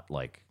just not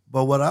like.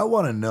 But what I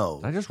want to know.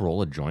 Did I just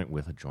roll a joint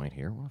with a joint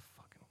here? What a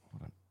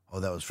fucking. Oh,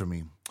 that was for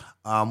me.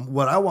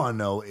 What I want to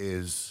know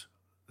is,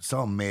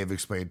 someone may have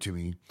explained to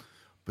me,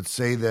 but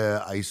say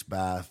the ice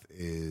bath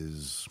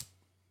is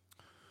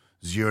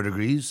 0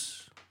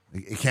 degrees.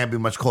 It can't be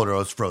much colder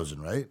or it's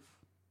frozen, right?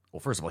 Well,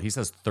 first of all, he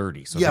says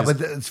 30. So Yeah, his-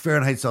 but it's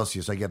Fahrenheit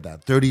Celsius. I get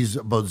that. 30 is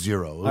about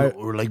 0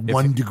 or like if-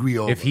 1 degree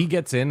over. if he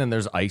gets in and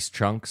there's ice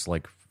chunks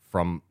like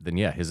from, then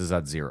yeah, his is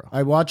at 0.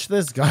 I watch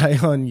this guy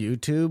on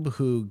YouTube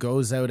who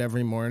goes out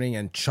every morning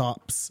and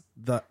chops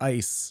the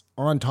ice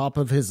on top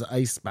of his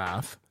ice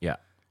bath Yeah.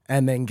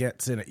 and then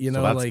gets in it. You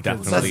know, that's like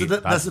definitely-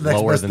 it's that's the next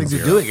lower best than thing to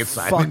 0. doing. It's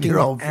Simon, fucking you're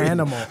all free.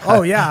 animal.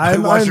 Oh yeah, I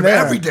I'm watch I'm him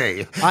there. every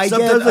day. I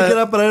Sometimes get, I get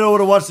up and I don't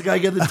want to watch the guy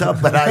get in the tub,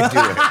 but I do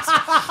it.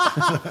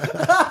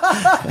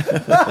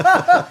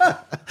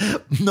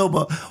 No,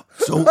 but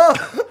So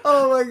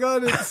Oh my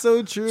god, it's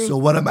so true. So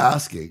what I'm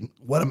asking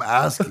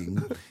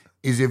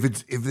is if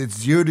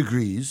it's 0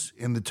 degrees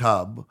in the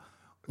tub,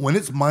 when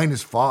it's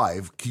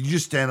 -5, can you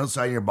just stand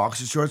outside in your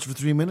boxer shorts for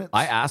 3 minutes?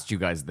 I asked you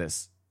guys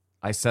this.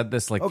 I said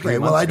this like 3 Okay,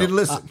 months well I ago. didn't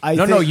listen.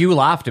 No, you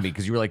laughed at me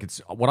because you were like, "It's."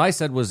 What I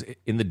said was,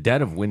 in the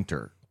dead of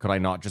winter, could I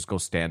not just go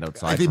stand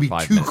outside I think for it'd be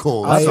 5 too minutes?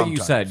 cold That's what you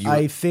sometimes. said.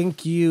 I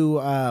think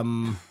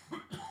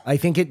I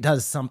think it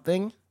does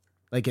something.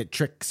 Like it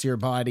tricks your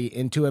body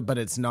into it, but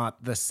it's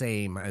not the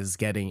same as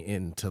getting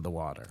into the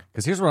water.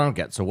 Because here's what I don't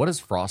get. So what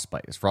is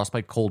frostbite? Is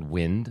frostbite cold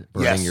wind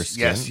burning Yes, your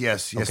skin?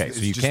 yes. Okay, It's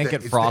so you just can't the- get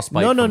it's the-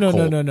 frostbite. No.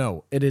 from cold.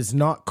 No. It is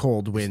not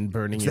cold wind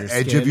burning It's your the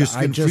edge skin. of your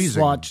skin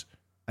freezing.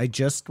 I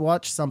just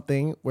watched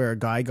something where a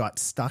guy got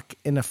stuck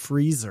in a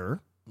freezer,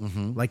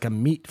 like a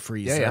meat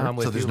freezer. Yeah, I'm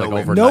with So you. there's Like no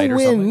wind. no overnight or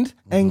something? wind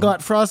and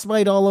got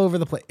frostbite all over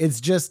the place.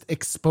 It's just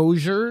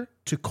exposure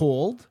to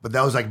cold, But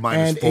that was like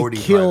and -40. it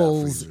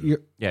kills your. your.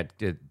 Yeah,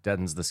 it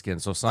deadens the skin.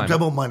 So I'm Simon,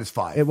 talking about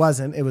 -5. It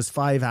wasn't. It was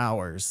 5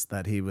 hours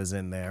that he was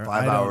in there.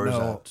 5 I don't hours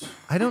know. at-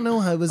 I don't know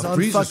how it was A on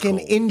freezer's fucking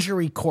cold.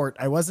 injury court.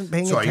 I wasn't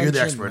paying Sorry, attention. you're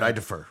the expert. I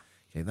defer.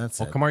 Okay, that's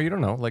well, it. Kamar, you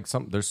don't know. Like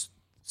there's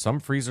some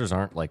freezers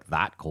aren't like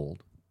that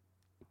cold.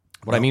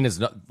 What I mean is,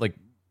 not like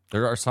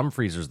there are some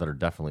freezers that are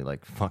definitely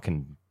like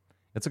fucking.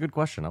 It's a good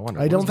question. I wonder.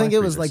 I what don't does my think it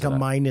was freezer like a sit at?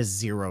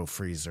 -0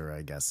 freezer,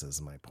 I guess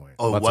is my point.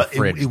 Oh, What's a what?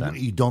 fridge, then?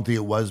 You don't think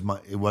it was?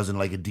 It wasn't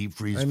like a deep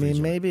freeze. I mean,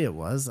 freezer? maybe it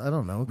was. I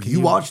don't know. Can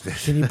You watched it.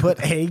 Can you put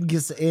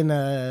eggs in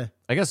a?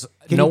 I guess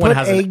Can no you one put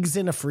has. eggs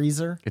in a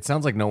freezer? It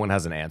sounds like no one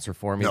has an answer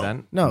for me. No.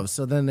 Then No.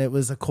 So then it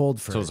was a cold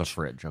fridge. so it was a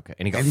fridge. Okay,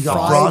 and he got, And he got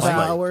frost. Five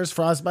frostbite. hours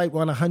frostbite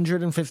won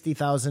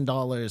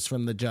 $150,000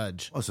 from the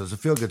judge. Oh, so it's a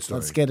feel good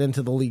story. Let's get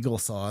into the legal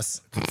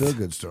sauce. It's a feel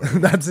good story.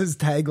 That's his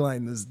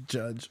tagline. This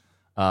judge.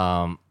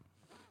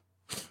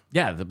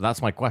 Yeah,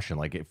 that's my question.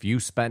 Like, if you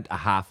spent a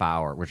half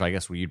hour, which I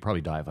guess you'd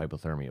probably die of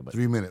hypothermia, but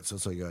 3 minutes.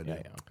 That's all you gotta do. yeah,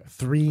 okay.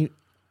 Three.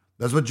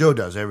 That's what Joe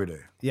does every day.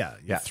 Yeah,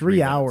 Yeah, 3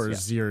 3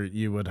 hours. minutes,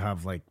 You would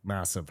have like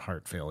massive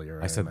heart failure.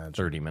 I said imagine.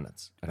 30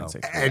 minutes. I didn't say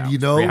 3 And hours. you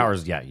know- 3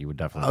 hours. Yeah, you would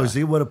definitely. I was die.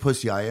 thinking what a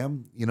pussy I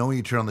am. You know when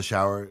you turn on the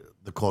shower,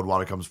 the cold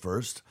water comes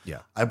first? Yeah.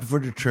 I prefer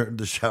to turn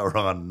the shower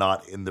on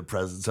not in the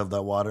presence of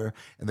that water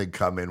and then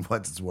come in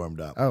once it's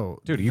warmed up. Oh,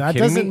 Dude, are you that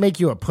kidding doesn't me? make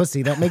you a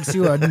pussy. That makes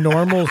you a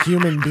normal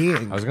human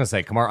being. I was gonna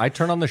say, Kamar, I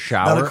turn on the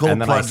shower Not a cold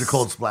and then plunge I or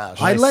cold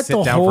splash. I let sit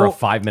the down for a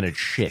whole- 5-minute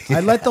shit. I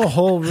let the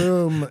whole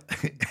room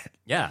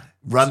yeah,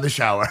 Run the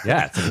shower.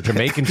 yeah, it's a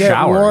Jamaican get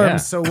shower. warm. Yeah.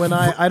 So when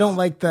I don't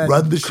like that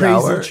Run the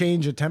shower. crazy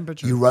change of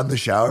temperature. You run the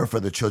shower for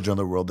the children of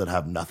the world that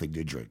have nothing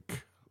to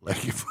drink.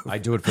 Like if, I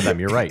do it for them.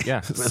 You're right. Yeah.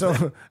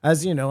 So,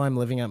 as you know, I'm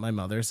living at my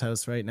mother's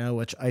house right now,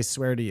 which I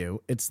swear to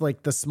you, it's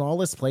like the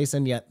smallest place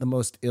and yet the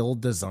most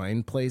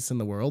ill-designed place in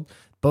the world.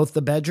 Both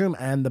the bedroom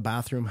and the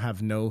bathroom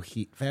have no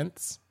heat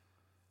vents.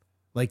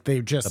 Like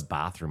they're just The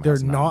bathroom. they're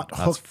has none. not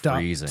That's hooked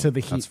freezing. up to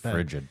the heat That's vent.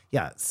 frigid.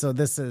 Yeah, so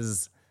this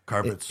is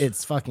Carpets.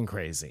 It's fucking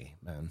crazy,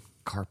 man.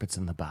 Carpets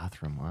in the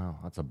bathroom. Wow,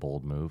 that's a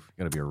bold move.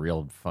 You got to be a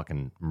real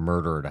fucking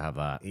murderer to have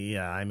that.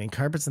 Yeah, I mean,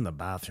 carpets in the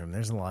bathroom.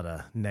 There's a lot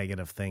of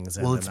negative things.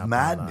 well, ending it's up on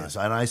madness.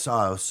 that. And I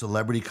saw a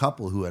celebrity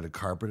couple who had a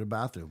carpeted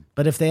bathroom.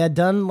 But if they had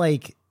done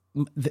like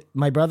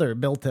my brother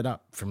built it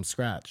up from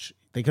scratch,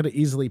 they could have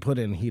easily put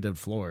in heated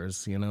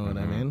floors. You know what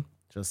I mean?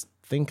 Just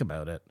think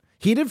about it.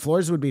 Heated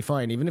floors would be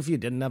fine, even if you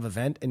didn't have a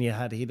vent and you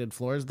had heated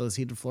floors. Those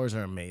heated floors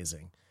are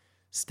amazing.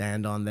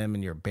 Stand on them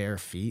in your bare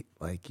feet,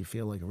 like you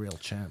feel like a real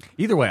champ.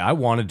 Either way, I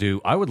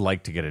would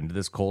like to get into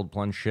this cold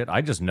plunge shit.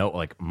 I just know,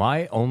 like,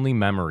 my only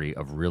memory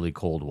of really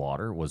cold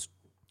water was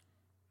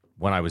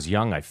when I was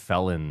young. I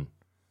fell in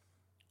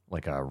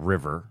like a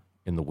river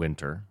in the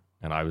winter,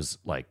 and I was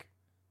like,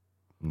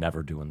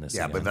 never doing this.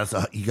 Yeah, again.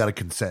 but you got to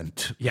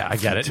consent. yeah, I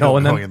get it. to No,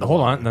 and going then in the hold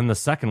water. on. And then the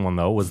second one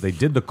though was they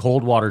did the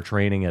cold water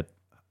training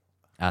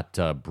at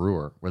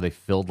Brewer, where they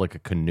filled like a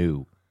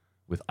canoe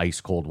with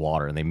ice cold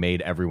water, and they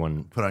made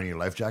everyone Put on your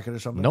life jacket or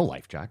something? no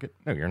life jacket.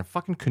 No, you're in a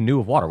fucking canoe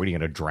of water. What are you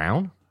gonna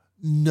drown?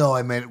 No,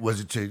 I meant, was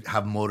it to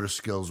have motor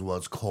skills while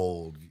it's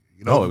cold?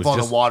 You No, know, it if was on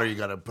just- the water, you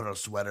got to put on a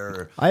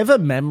sweater. I have a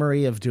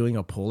memory of doing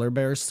a polar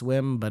bear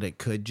swim, but it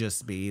could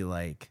just be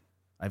like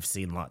I've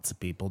seen lots of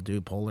people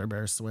do polar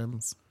bear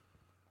swims.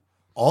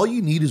 All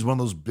you need is one of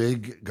those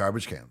big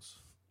garbage cans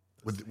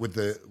with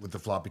the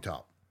floppy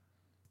top.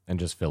 And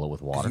just fill it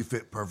with 'Cause water. you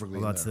fit perfectly.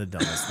 Well, in that's there. the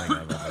dumbest thing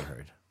I've ever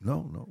heard.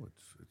 No,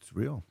 it's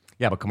real.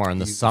 Yeah, but come on, in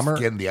the It's summer,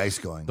 getting the ice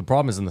going. the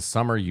problem is in the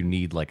summer you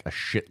need like a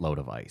shitload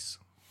of ice.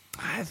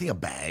 I think a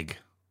bag.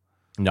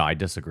 No, I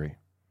disagree.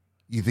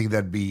 You think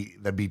that'd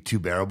be too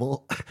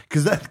bearable?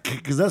 Because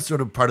that's sort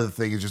of part of the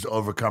thing is just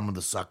overcoming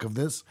the suck of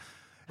this.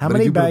 How But if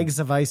many you put- bags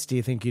of ice do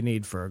you think you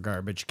need for a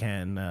garbage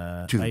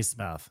can 2. ice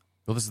bath?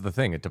 Well, this is the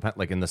thing. It depends.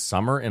 Like in the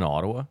summer in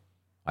Ottawa,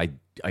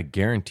 I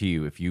guarantee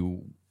you, if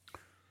you,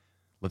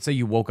 let's say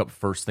you woke up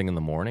first thing in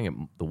the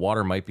morning, the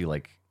water might be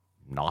like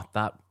not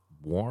that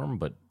warm,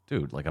 but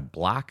dude, like a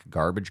black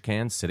garbage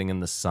can sitting in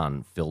the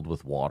sun filled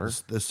with water.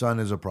 The sun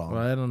is a problem.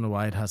 Well, I don't know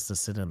why it has to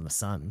sit in the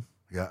sun.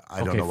 Yeah, I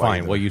don't Okay, know why.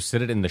 fine. Well, you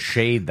sit it in the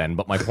shade then.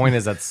 But my point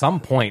is, at some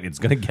point, it's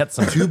going to get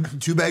some.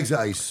 two bags of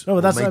ice. No,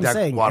 will that's make what I'm that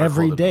saying. water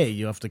Every cold day enough.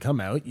 you have to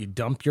come out, you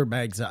dump your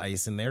bags of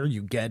ice in there,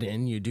 you get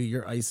in, you do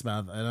your ice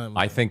bath.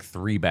 I think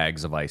 3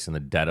 bags of ice in the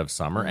dead of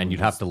summer, and you'd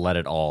have to let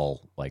it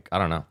all, like, I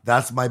don't know.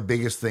 That's my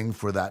biggest thing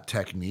for that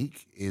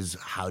technique is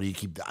how do you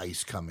keep the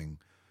ice coming?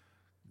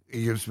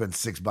 You're gonna spend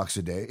 $6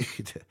 a day.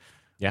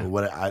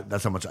 Yeah.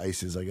 That's how much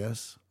ice is, I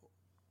guess.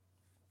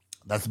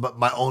 That's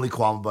my only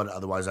qualm about it.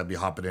 Otherwise, I'd be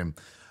hopping in.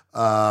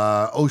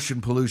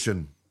 Ocean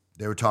pollution.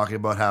 They were talking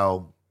about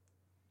how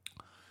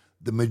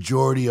the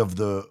majority of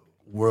the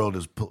world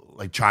is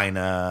like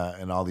China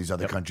and all these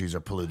other countries are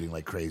polluting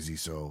like crazy.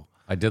 So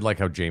I did like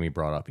how Jamie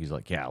brought up. He's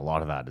like, yeah, a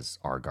lot of that is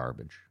our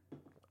garbage.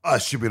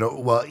 should be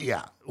well,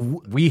 yeah.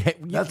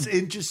 That's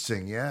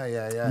interesting.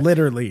 Yeah.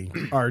 literally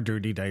our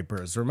dirty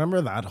diapers.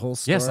 Remember that whole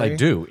story? Yes, I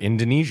do.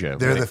 Indonesia.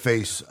 They're right? the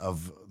face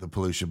of the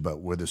pollution,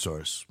 but we're the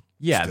source.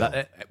 Yeah.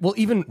 Still. Well,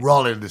 even We're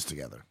all in this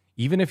together.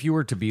 if you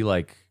were to be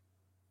like,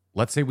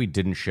 let's say we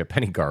didn't ship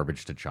any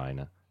garbage to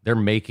China, they're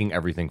making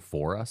everything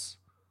for us.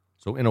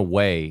 So in a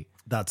way,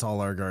 That's all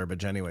our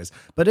garbage anyways.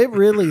 But it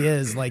really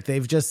is like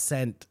they've just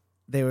sent,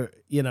 they were,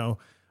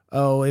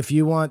 oh, if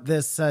you want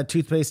this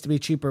toothpaste to be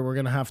cheaper, we're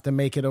going to have to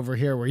make it over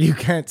here where you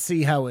can't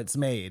see how it's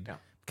made. Yeah.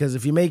 Because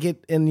if you make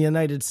it in the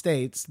United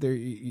States, there,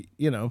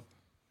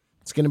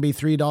 it's going to be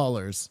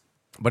 $3.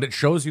 but it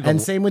shows you the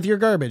And same with your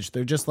garbage.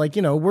 They're just like,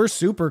 we're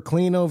super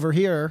clean over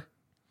here.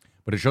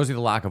 But it shows you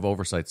the lack of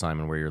oversight,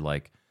 Simon, where you're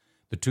like,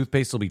 the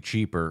toothpaste will be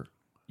cheaper.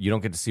 You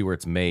don't get to see where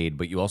it's made,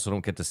 but you also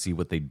don't get to see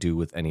what they do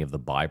with any of the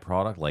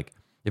byproduct. Like,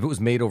 if it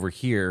was made over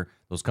here,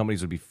 those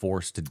companies would be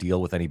forced to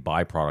deal with any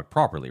byproduct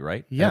properly,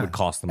 right? And Yeah. it would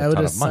cost them a out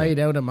ton of of money. sight,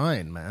 out of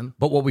mind, man.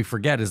 But what we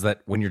forget is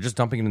that when you're just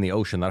dumping it in the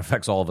ocean, that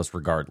affects all of us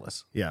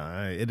regardless.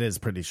 Yeah, it is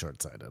pretty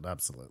short-sighted.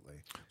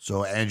 Absolutely.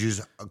 So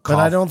Andrew's But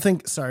I don't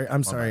think,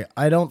 I'm sorry.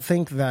 I don't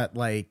think that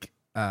like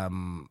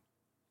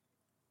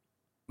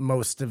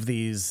most of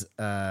these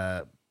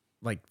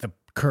like the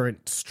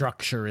current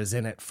structure is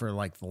in it for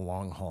like the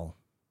long haul.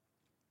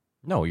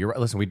 No, you're right.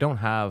 Listen, we don't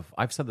have,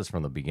 I've said this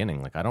from the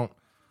beginning. Like,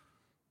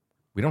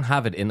 we don't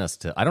have it in us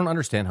to, I don't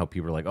understand how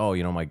people are like, oh,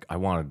 I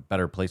want a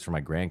better place for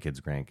my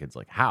grandkids.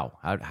 Like, how?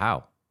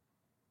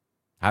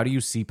 How do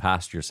you see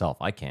past yourself?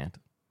 I can't.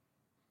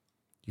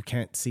 You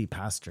can't see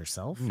past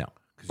yourself? No.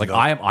 Like,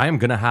 I am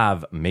going to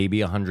have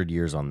maybe 100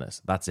 years on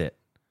this. That's it.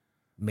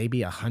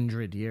 Maybe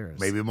 100 years.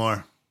 maybe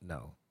more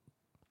No.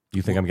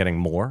 You think I'm getting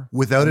more?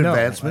 without No,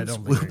 advancements. I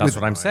don't think That's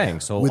what I'm saying.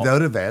 So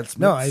Without advancements.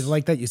 No, I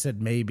like that you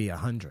said maybe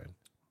 100.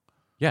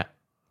 yeah.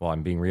 Well,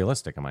 I'm being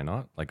realistic, am I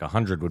not? Like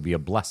 100 would be a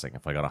blessing.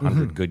 If I got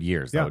 100 good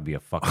years, that would be a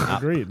fucking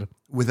Agreed.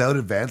 Without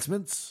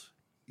advancements,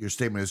 your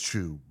statement is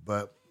true.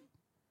 But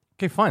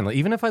Okay, fine. Like,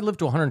 even if I live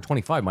to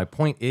 125, my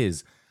point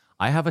is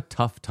I have a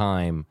tough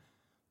time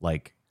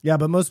like Yeah,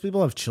 but most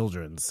people have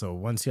children, so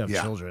once you have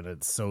Yeah. children,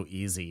 it's so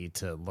easy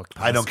to look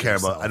past I don't care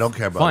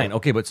about. fine,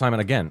 okay, but Simon,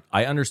 again,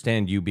 I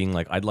understand you being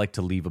like, I'd like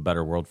to leave a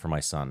better world for my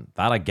son.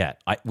 That I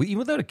get. Even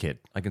without a kid,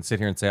 I can sit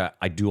here and say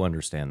I do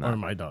understand that. Or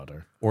my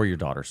daughter. Or your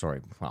daughter,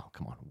 sorry. Well,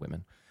 come on,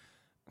 women.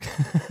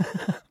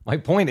 My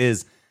point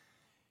is,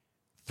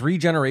 3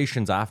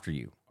 generations after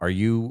you, are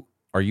you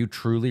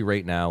truly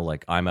right now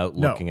like I'm out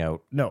looking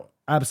out? No,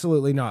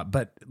 absolutely not.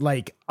 But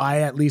like, I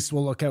at least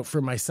will look out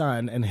for my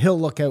son, and he'll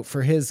look out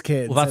for his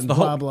kids. Well, that's and the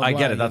blah, hope. blah, I blah,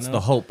 get it. you That's know? the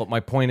hope. But my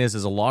point is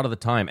a lot of the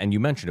time, and you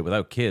mentioned it,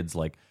 without kids,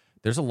 like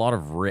there's a lot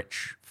of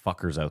rich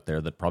fuckers out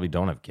there that probably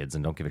don't have kids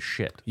and don't give a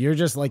shit. You're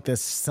just like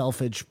this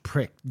selfish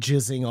prick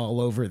jizzing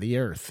all over the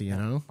earth, you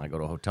know? I go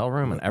to a hotel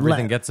room and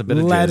everything gets a bit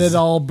of Let jizz. it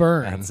all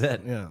burn. That's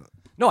it. Yeah.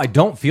 No, I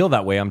don't feel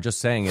that way. I'm just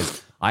saying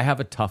is I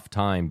have a tough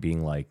time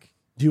being like,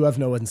 You have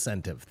no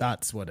incentive.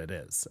 That's what it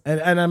is.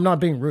 And I'm not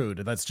being rude.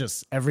 That's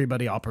just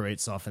everybody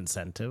operates off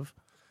incentive,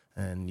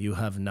 and you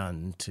have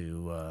none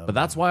to but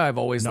that's why I've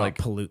always not like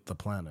pollute the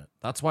planet.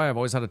 that's why I've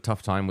always had a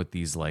tough time with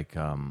these like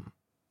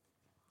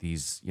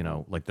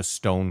like the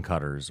stone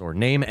cutters, or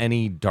name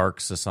any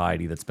dark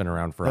society that's been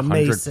around for The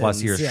 100 plus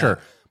Masons, years. yeah. Sure.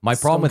 My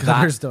problem with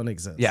Stonecutters that don't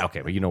exist. Yeah, okay,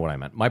 but you know what I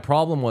meant. My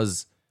problem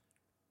was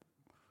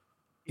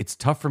it's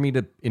tough for me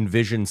to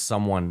envision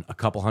someone a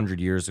couple hundred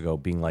years ago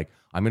being like,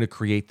 I'm going to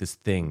create this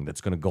thing that's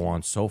going to go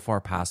on so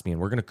far past me and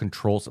we're going to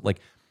control. Like,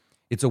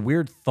 it's a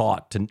weird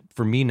thought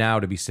for me now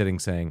to be sitting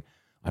saying,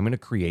 I'm going to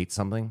create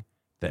something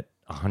that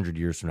 100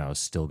 years from now is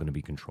still going to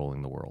be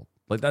controlling the world.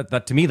 Like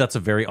that to me, that's a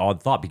very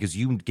odd thought because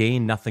you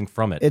gain nothing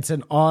from it. It's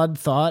an odd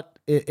thought.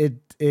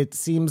 It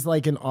seems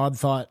like an odd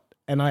thought,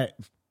 and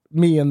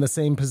me in the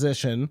same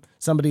position,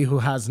 somebody who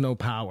has no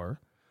power.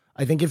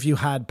 I think if you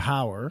had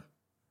power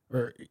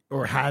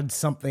or had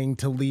something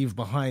to leave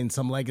behind,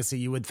 some legacy,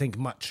 you would think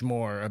much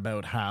more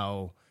about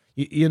how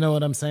you know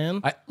what I'm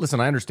saying? Listen,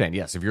 I understand.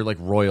 Yes, if you're like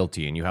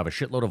royalty and you have a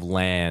shitload of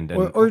land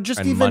and or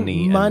just and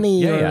even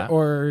money,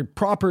 or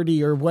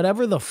property or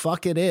whatever the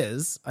fuck it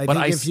is. I But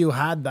think I if s- you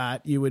had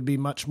that, you would be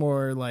much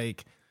more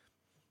like,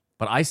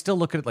 But I still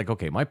look at it like,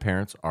 okay, my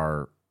parents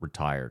are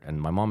retired,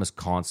 and my mom is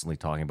constantly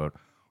talking about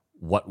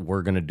what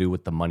we're going to do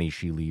with the money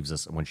she leaves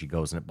us when she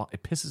goes. And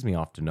it pisses me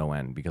off to no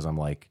end because I'm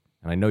like,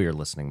 and I know you're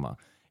listening, Ma.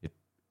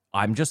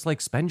 I'm just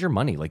like, spend your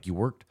money. Like I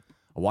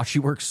watched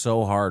you work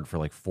so hard for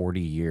like 40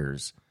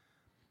 years.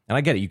 And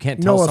I get it. You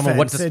can't tell No someone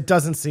offense, what to... it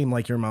doesn't seem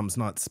like your mom's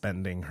not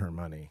spending her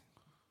money.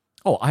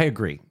 Oh, I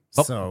agree.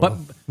 But, So but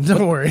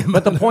don't worry.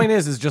 But the point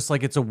is just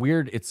like, it's a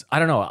weird, I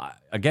don't know.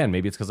 Again,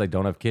 maybe it's because I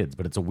don't have kids,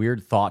 but it's a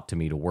weird thought to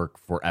me to work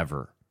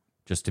forever.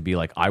 Just to be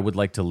like, I would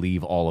like to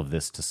leave all of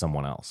this to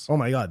someone else. Oh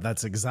my God,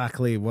 that's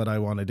exactly what I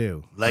want to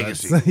do.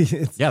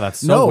 Legacy. Yeah, that's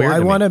so no, weird. I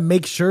to want me. to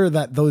make sure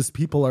that those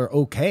people are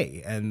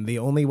okay. And the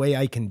only way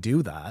I can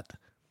do that,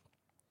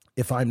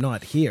 if I'm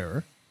not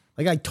here,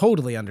 like I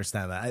totally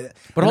understand that.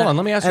 But hold on,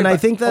 let me ask you And I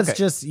about- think that's okay.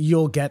 just,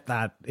 you'll get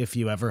that if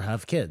you ever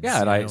have kids.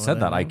 Yeah, and You I know said what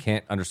that. I mean?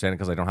 can't understand it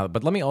because I don't have it.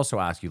 But let me also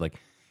ask you, like,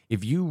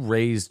 if you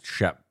raised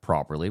Shep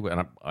properly,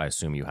 and I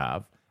assume you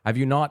have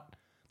you not,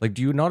 like,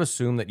 do you not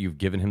assume that you've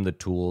given him the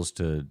tools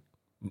to...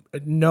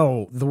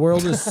 No, the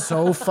world is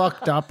so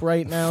fucked up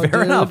right now, Fair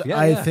dude. enough. Yeah,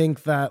 I yeah.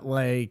 think that,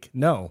 like,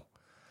 no.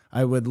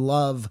 I would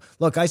love...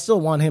 Look, I still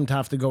want him to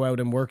have to go out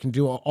and work and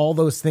do all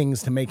those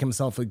things to make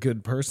himself a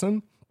good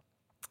person.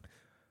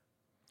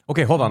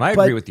 Okay, hold on. I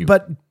agree with you.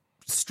 But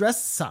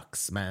stress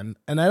sucks, man.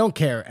 And I don't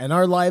care. And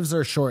our lives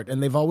are short.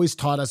 And they've always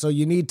taught us,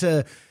 you need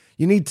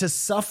to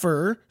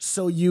suffer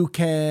so you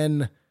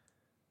can...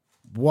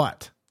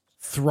 What?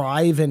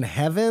 Thrive in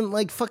heaven?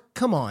 Like, fuck,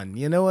 come on.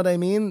 You know what I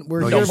mean?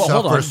 We're No, here you but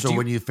hold suffer, on. so Do you-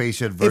 when you face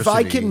adversity, if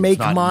I can make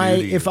it's not new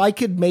to you. if I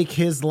could make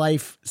his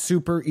life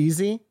super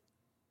easy,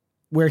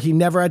 where he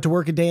never had to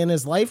work a day in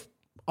his life,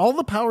 all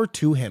the power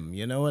to him.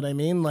 You know what I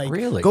mean? Like,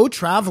 Really? go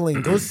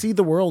traveling, go see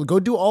the world, go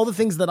do all the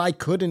things that I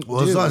couldn't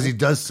Well, do. as long as he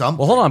does something.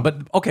 Well, hold on,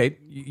 but okay,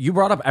 you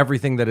brought up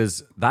everything that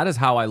is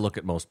how I look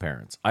at most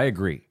parents. I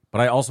agree,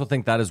 but I also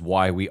think that is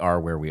why we are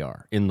where we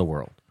are in the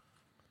world.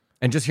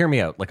 And just hear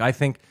me out. Like I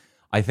think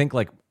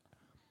like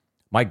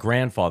my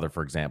grandfather,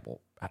 for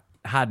example,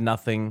 had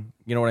nothing,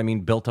 you know what I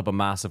mean, built up a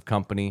massive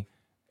company,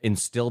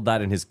 instilled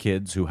that in his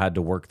kids who had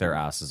to work their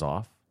asses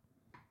off.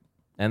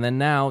 And then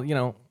now, you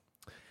know,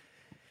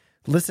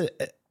 Listen,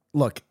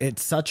 look,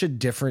 it's such a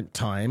different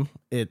time.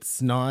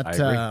 It's not. I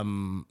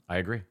agree. I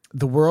agree.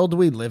 The world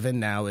we live in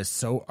now is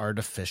so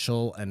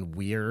artificial and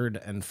weird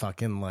and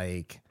fucking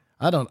like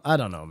I don't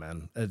know,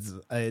 man. It's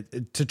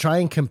to try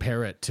and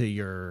compare it to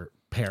your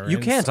parents. You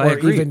can't, or I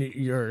agree. even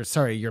your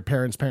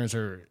parents,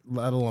 or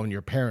let alone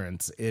your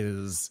parents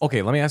is.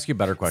 Okay, let me ask you a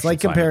better It's question.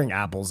 like Simon. comparing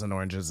apples and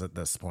oranges at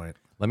this point.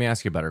 Let me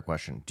ask you a better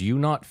question. Do you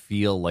not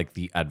feel like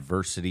the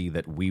adversity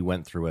that we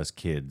went through as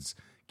kids,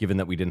 given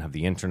that we didn't have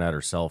the internet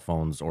or cell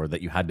phones, or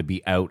that you had to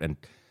be out, and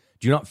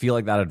do you not feel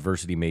like that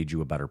adversity made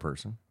you a better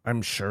person?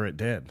 I'm sure it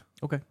did.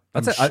 Okay,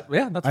 that's it. That's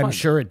fine. I'm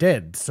sure it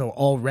did. So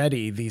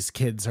already these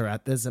kids are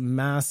at this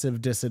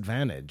massive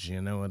disadvantage.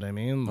 You know what I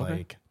mean?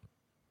 Like,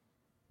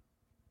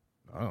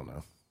 I don't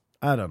know.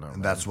 And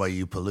man. that's why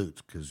you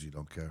pollute, because you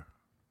don't care.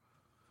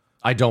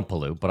 I don't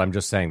pollute, but I'm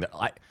just saying that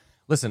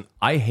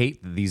I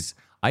hate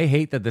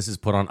that this is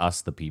put on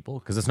us, the people,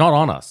 because it's not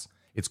on us.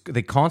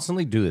 They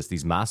constantly do this.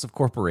 These massive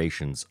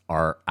corporations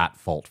are at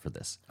fault for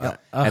this,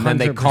 and then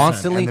they 100%.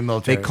 constantly And the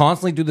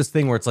military. do this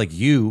thing where it's like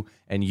you,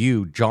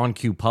 John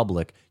Q.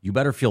 Public, you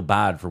better feel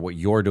bad for what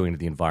you're doing to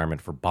the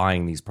environment for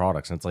buying these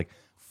products, and it's like,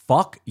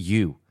 fuck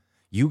you,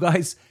 you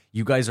guys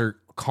are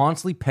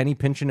constantly penny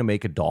pinching to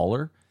make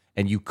 $1,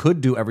 and you could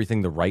do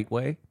everything the right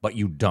way, but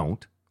you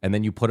don't, and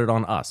then you put it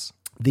on us.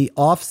 The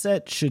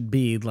offset should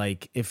be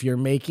like if you're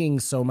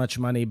making so much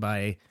money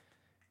by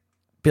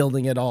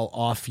building it all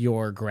off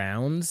your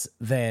grounds,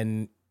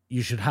 then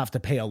you should have to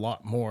pay a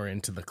lot more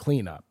into the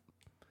cleanup.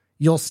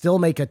 You'll still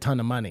make a ton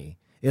of money.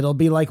 It'll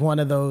be like one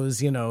of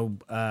those, we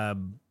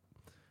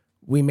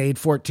made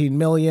 14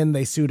 million,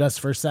 they sued us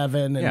for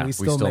 7, and we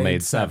still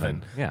made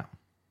 7. Yeah.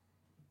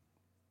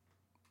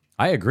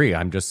 I agree.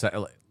 I'm just saying,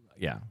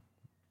 yeah.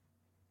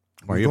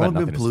 Or We've you've had only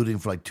been nothing to polluting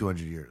for like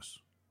 200 years,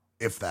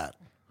 if that.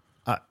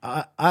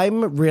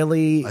 I'm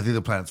really... I think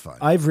the planet's fine.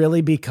 I've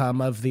really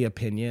become of the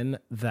opinion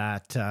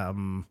that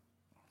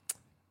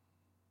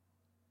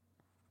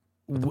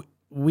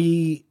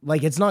we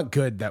like it's not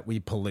good that we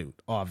pollute,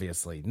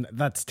 obviously.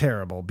 That's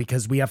terrible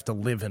because we have to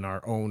live in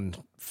our own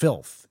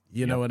filth.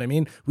 You know what I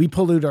mean? We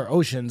pollute our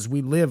oceans.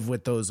 We live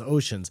with those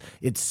oceans.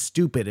 It's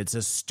stupid. It's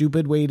a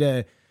stupid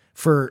way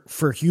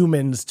for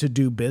humans to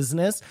do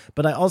business.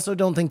 But I also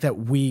don't think that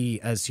we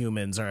as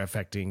humans are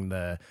affecting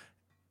the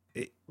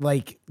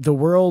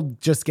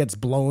world just gets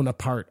blown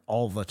apart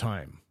all the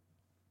time.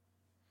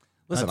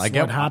 Listen, That's I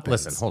get what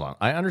happens. Listen, hold on.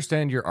 I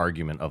understand your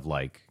argument of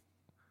like,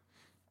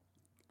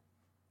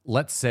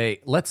 let's say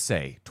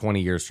 20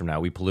 years from now,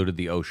 we polluted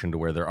the ocean to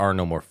where there are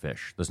no more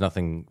fish. There's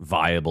nothing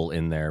viable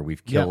in there.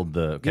 We've killed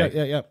the...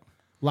 Okay. Yeah.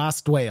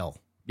 Last whale.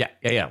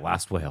 Yeah.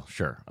 Last whale.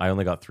 Sure. I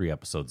only got 3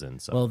 episodes in.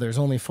 So. Well, there's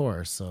only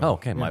 4. So. Oh,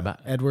 okay, my bad.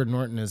 Edward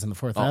Norton is in the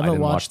 4th. Oh, I haven't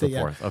didn't watch watched the it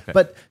yet. 4th. Okay.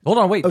 But hold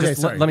on, wait. Okay,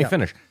 Just sorry, let me yeah.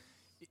 finish.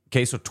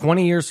 Okay, so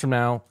 20 years from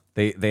now,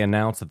 they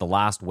announce that the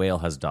last whale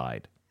has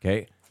died.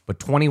 Okay, but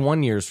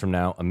 21 years from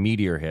now, a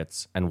meteor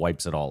hits and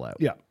wipes it all out.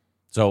 Yeah.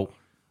 So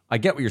I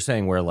get what you're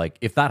saying. Where like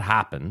if that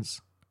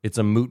happens, it's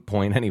a moot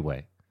point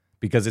anyway,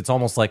 because it's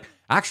almost like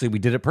actually we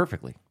did it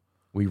perfectly.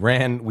 We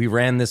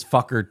ran this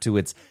fucker to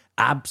its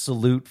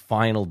absolute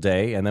final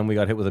day, and then we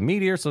got hit with a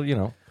meteor.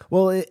 So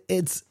Well,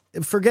 it's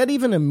forget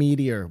even a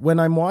meteor. When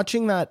I'm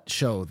watching that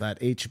show, that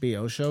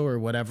HBO show or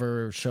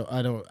whatever show,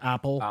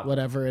 Apple,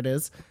 whatever it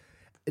is,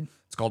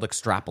 it's called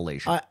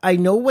extrapolation. I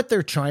know what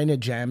they're trying to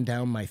jam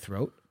down my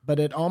throat, but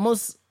it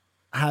almost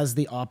has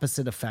the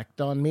opposite effect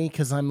on me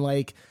because I'm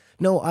like,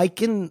 no,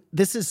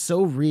 this is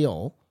so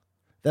real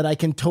that I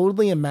can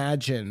totally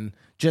imagine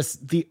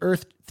just the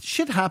earth.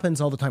 Shit happens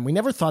all the time. We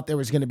never thought there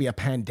was going to be a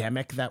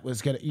pandemic that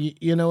was going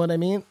to, you know what I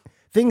mean?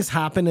 Things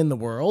happen in the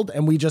world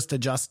and we just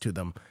adjust to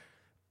them.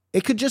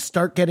 It could just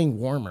start getting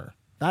warmer.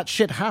 That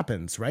shit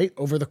happens, right?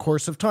 Over the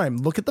course of time.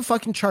 Look at the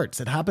fucking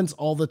charts. It happens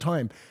all the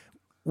time.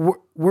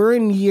 We're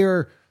in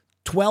year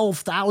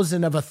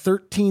 12,000 of a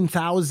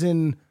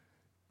 13,000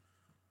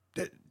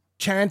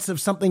 chance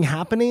of something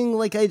happening.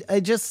 Like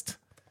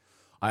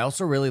I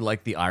also really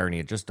like the irony.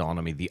 It just dawned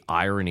on me, the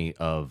irony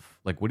of,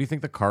 like, what do you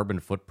think the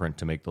carbon footprint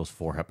to make those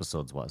 4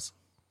 episodes was?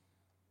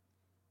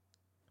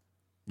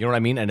 You know what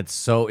I mean? And it's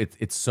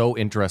so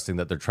interesting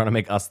that they're trying to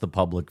make us, the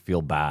public,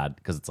 feel bad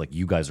because it's like,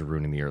 you guys are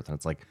ruining the earth. And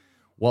it's like,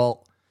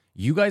 well,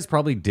 you guys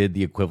probably did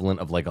the equivalent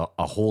of like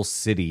a whole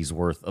city's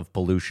worth of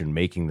pollution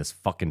making this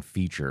fucking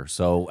feature.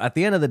 So at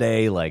the end of the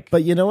day, like...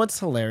 But you know what's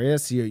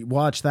hilarious? You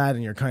watch that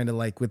and you're kind of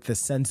like with this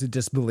sense of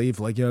disbelief,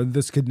 like,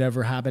 this could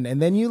never happen. And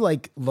then you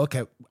like look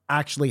at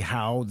actually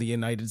how the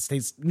United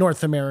States,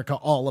 North America,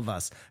 all of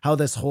us, how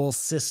this whole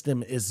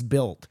system is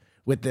built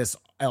with this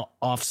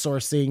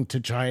off-sourcing to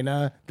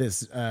China,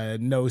 this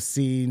no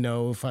see,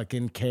 no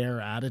fucking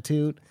care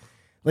attitude.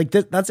 Like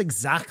that's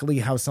exactly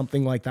how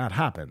something like that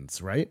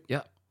happens, right?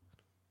 Yeah.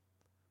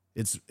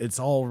 It's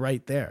all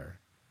right there.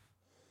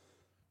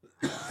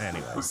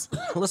 Anyways.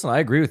 Listen, I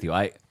agree with you.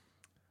 I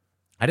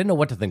didn't know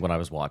what to think when I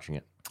was watching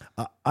it.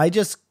 I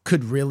just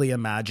could really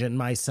imagine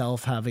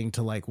myself having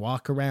to like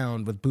walk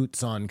around with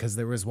boots on because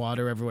there was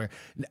water everywhere.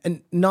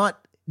 And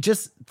not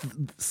just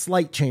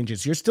slight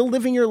changes. You're still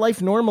living your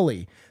life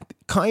normally.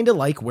 Kind of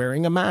like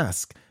wearing a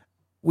mask.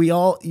 We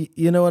all,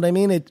 you know what I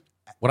mean?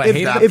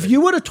 If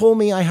you would have told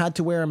me I had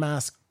to wear a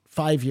mask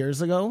 5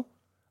 years ago,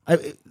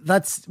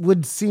 that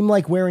would seem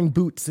like wearing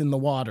boots in the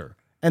water.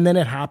 And then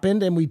it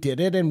happened and we did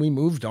it and we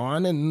moved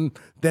on and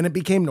then it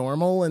became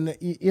normal. And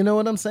you know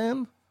what I'm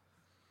saying?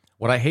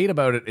 What I hate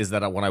about it is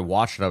that when I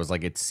watched it, I was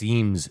like, it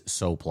seems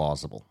so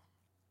plausible.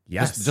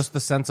 Yes. Just the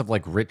sense of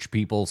like rich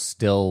people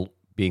still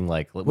being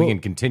like, we can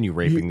continue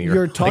raping the earth.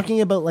 You're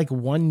talking about like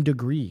 1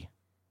 degree.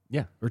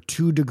 Yeah. Or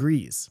 2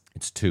 degrees.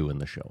 It's 2 in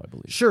the show, I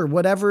believe. Sure.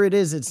 Whatever it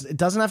is, it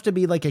doesn't have to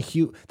be like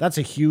that's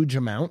a huge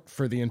amount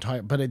for the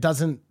entire, but it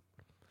doesn't.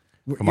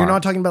 You're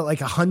not talking about like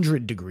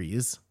 100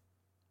 degrees.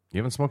 You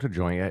haven't smoked a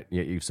joint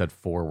yet you've said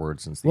 4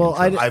 words since the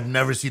intro. I've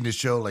never seen the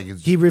show. Like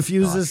he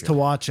refuses to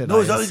watch it. No,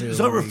 it's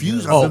not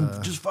refuse.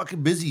 I'm just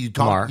fucking busy. You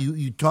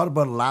talked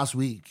about it last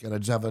week, and I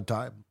just haven't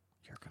time.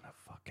 You're gonna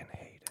fucking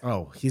hate it.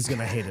 Oh, he's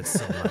gonna hate it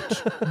so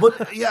much.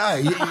 But yeah,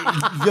 you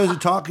guys are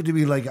talking to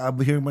me like I'm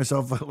hearing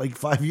myself like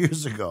 5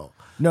 years ago.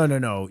 No.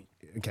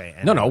 Okay.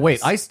 Anyways. No. Wait.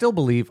 I still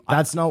believe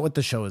that's not what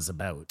the show is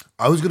about.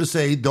 I was gonna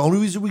say the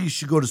only reason we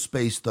should go to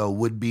space though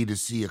would be to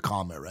see a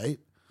comet, right?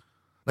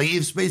 Like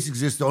if space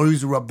exists, the only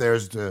reason we're up there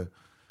is to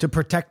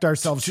protect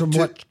ourselves from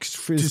what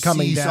is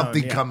coming see down.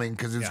 Something coming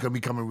because it's going to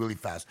be coming really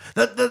fast.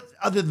 That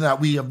other than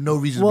that, we have no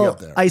reason to be up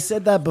there. I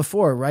said that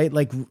before, right?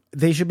 Like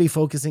they should be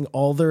focusing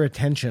all their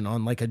attention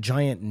on like a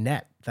giant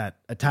net that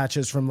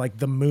attaches from like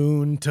the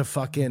moon to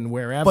fucking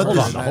wherever. But hold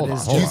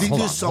on. Do you think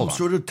there's some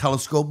sort of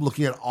telescope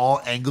looking at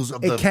all angles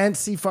of it can't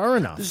see far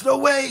enough. There's no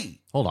way.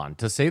 Hold on.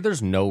 To say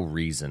there's no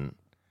reason,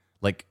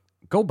 like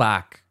go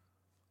back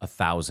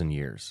 1,000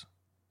 years.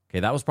 Okay,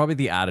 that was probably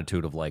the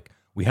attitude of like,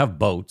 we have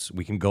boats,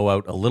 we can go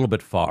out a little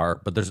bit far,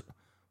 but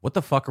what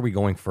the fuck are we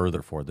going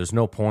further for? There's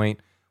no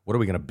point. What are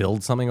we going to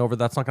build something over?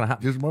 That's not going to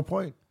happen. There's more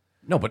point.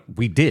 No, but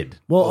we did.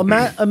 Well,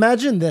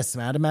 imagine this,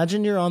 Matt.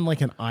 Imagine you're on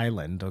like an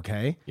island,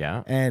 okay?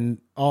 Yeah.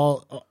 And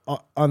all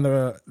on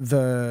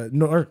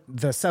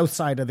the south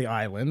side of the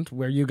island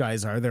where you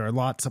guys are, there are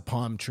lots of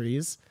palm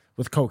trees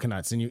with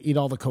coconuts, and you eat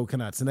all the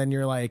coconuts, and then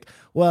you're like,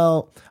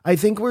 well, I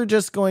think we're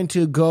just going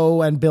to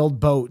go and build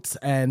boats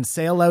and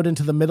sail out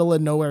into the middle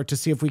of nowhere to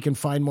see if we can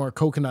find more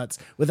coconuts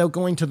without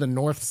going to the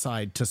north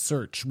side to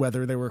search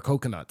whether there were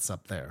coconuts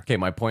up there. Okay,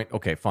 my point.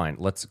 Okay, fine.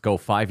 Let's go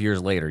 5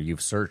 years later.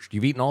 You've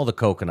eaten all the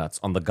coconuts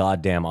on the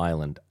goddamn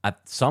island.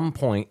 At some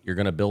point, you're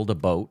going to build a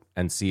boat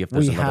and see if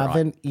there's we another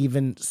haven't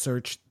even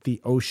searched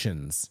the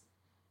oceans.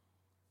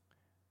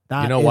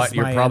 That you know what?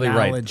 You're probably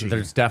analogy. right.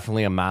 There's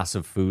definitely a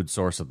massive food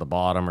source at the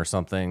bottom or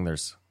something.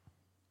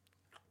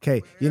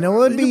 Okay, you know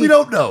what would be? We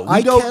don't know.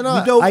 We don't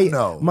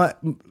know.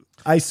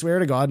 I swear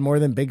to God, more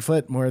than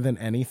Bigfoot, more than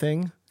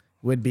anything,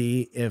 would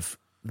be if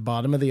the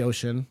bottom of the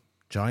ocean,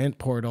 giant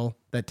portal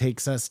that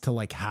takes us to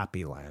like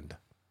Happy Land.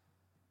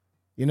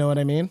 You know what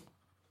I mean?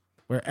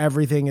 Where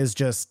everything is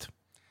just.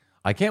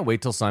 I can't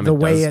wait till Simon the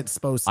way does- it's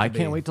supposed to I be.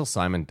 can't wait till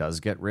Simon does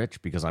get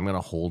rich because I'm going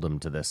to hold him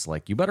to this.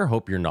 Like, you better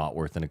hope you're not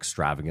worth an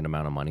extravagant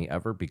amount of money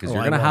ever because Oh,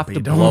 you're I going to won't have be. to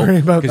Don't blow worry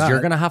about because you're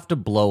that. going to have to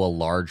blow a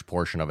large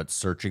portion of it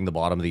searching the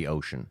bottom of the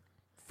ocean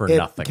for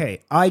nothing.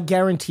 Okay, I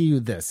guarantee you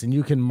this, and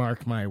you can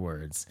mark my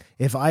words.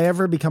 If I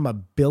ever become a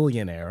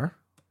billionaire,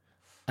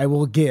 I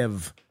will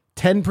give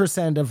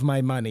 10% of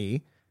my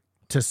money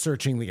to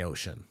searching the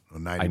ocean.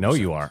 90%. I know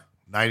you are.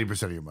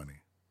 90% of your money.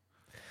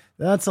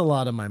 That's a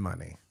lot of my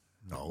money.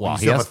 No, Well, you he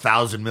still have has-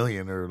 1,000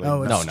 million or like.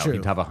 Oh, No, That's no, true.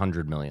 he'd have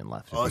 100 million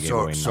left. If Oh, he gave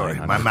away sorry.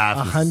 900. My math.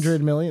 is-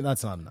 100 million?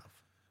 That's not enough.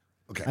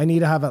 Okay. I need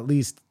to have at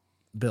least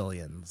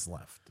billions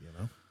left, you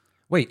know?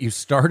 Wait, you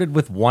started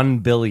with 1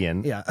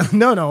 billion. Yeah.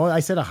 No,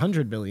 I said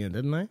 100 billion,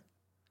 didn't I?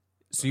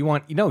 So you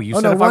want, you Oh,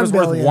 said no, if I was 1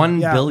 worth billion. 1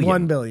 Yeah, billion.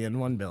 1 billion,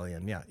 1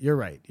 billion. Yeah, you're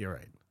right.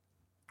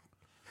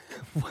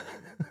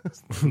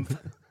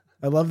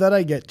 I love that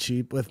I get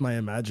cheap with my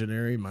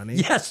imaginary money.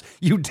 Yes,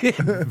 you did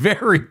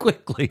very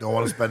quickly. Don't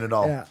want to spend it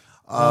all. Yeah.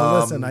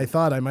 Listen, I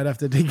thought I might have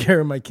to take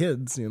care of my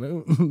kids, you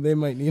know? They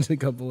might need a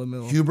couple of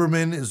mil.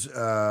 Huberman is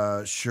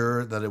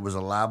sure that it was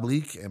a lab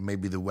leak and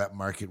maybe the wet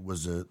market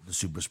was the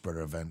super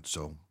spreader event.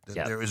 So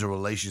Yeah. there is a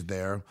relation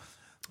there.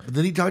 But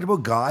then he talked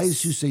about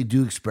guys who say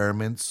do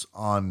experiments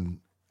on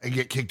and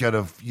get kicked out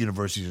of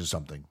universities or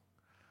something.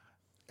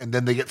 And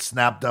then they get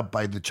snapped up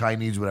by the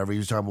Chinese, whatever. He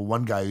was talking about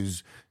one guy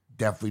who's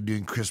definitely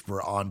doing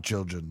CRISPR on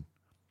children.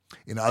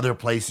 In other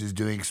places,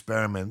 doing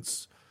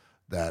experiments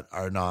that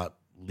are not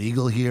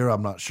legal here.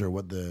 I'm not sure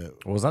what the...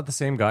 Was that the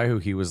same guy who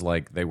he was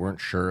like, they weren't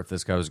sure if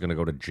this guy was going to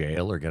go to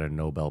jail or get a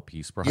Nobel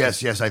Peace Prize?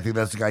 Yes, I think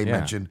that's the guy you Yeah.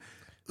 mentioned.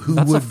 Who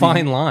That's a would be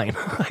fine line.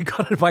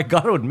 I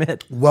got to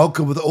admit.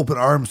 welcome with open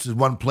arms to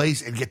one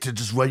place and get to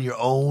just run your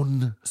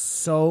own...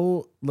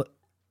 So,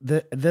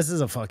 this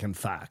is a fucking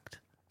fact.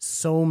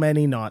 So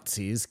many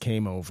Nazis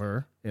came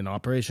over in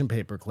Operation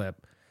Paperclip.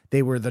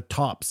 They were the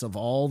tops of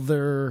all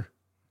their...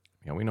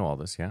 Yeah, we know all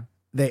this, yeah.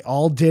 They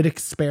all did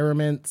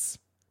experiments.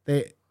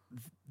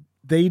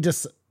 They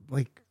just,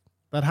 like,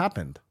 that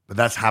happened. But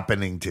that's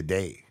happening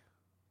today.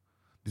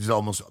 These are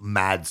almost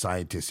mad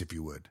scientists, if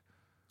you would.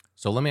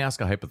 So let me ask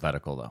a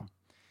hypothetical, though.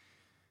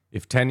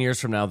 If 10 years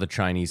from now the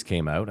Chinese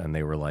came out and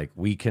they were like,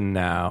 we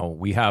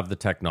have the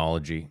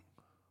technology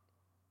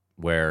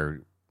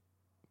where,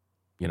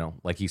 you know,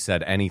 like he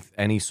said,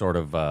 any sort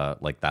of,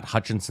 like that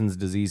Hutchinson's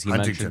disease he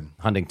mentioned.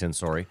 Huntington,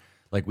 sorry.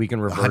 Like we can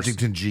The reverse.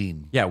 Huntington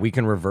gene. Yeah, we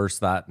can reverse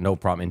that. No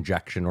problem.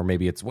 Injection, or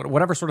maybe it's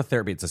whatever sort of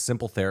therapy. It's a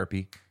simple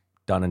therapy,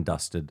 done and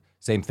dusted.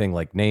 Same thing,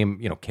 like name,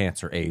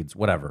 cancer, AIDS,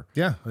 whatever.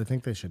 Yeah, I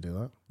think they should do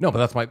that. No, but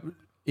that's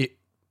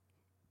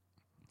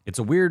it's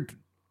a weird,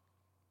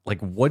 like,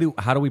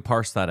 how do we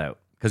parse that out?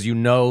 Because you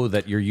know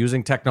that you're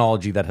using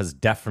technology that has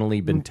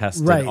definitely been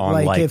tested Right,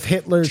 on, like if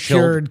Hitler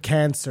children. cured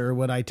cancer,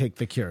 would I take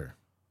the cure?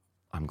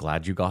 I'm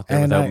glad you got there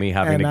without me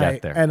having to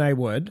get there. And I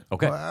would.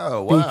 Okay.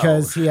 Wow.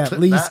 Because he at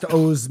least That-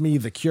 owes me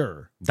the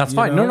cure. That's you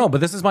fine. know? No, but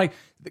this is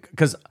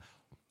because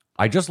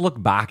I just look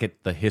back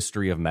at the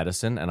history of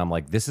medicine and I'm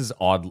like, this is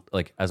odd.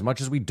 Like, as much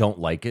as we don't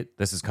like it,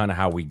 this is kind of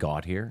how we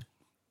got here.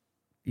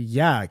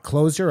 Yeah,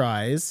 close your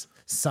eyes,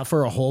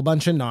 suffer a whole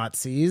bunch of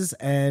Nazis,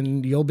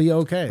 and you'll be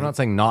okay. I'm not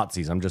saying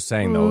Nazis. I'm just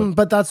saying, though,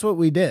 But that's what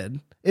we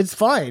did. It's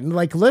fine.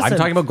 Like, listen. I'm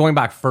talking about going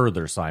back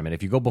further, Simon.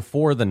 If you go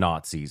before the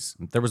Nazis,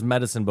 there was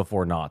medicine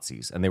before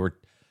Nazis, and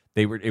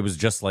it was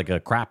just like a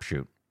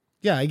crapshoot.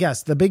 Yeah, I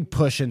guess the big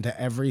push into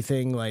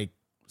everything like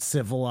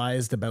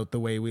civilized about the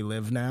way we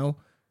live now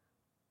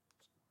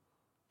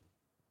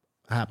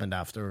happened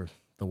after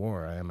the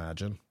war, I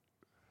imagine.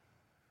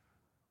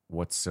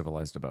 What's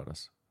civilized about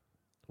us?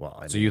 Well,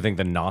 I So you think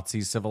the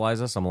Nazis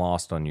civilize us? I'm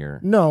lost on your...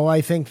 No,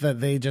 I think that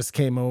they just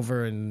came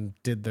over and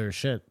did their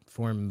shit,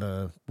 formed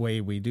the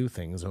way we do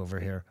things over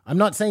here. I'm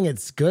not saying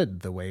it's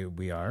good the way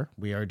we are.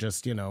 We are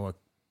just, a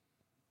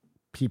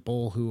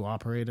people who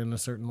operate in a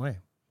certain way.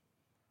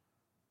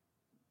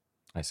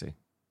 I see.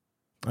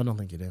 I don't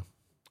think you do.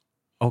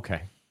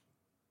 Okay.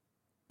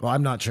 Well,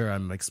 I'm not sure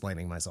I'm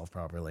explaining myself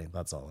properly.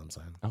 That's all I'm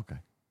saying. Okay.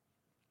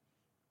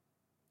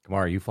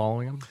 Kamar, are you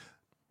following him?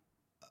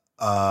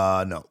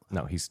 No.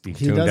 No, he tuned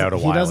doesn't- out a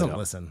while He doesn't ago.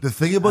 listen. The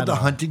thing about At the all.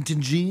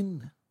 Huntington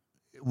gene,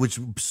 which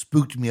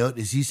spooked me out,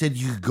 is he said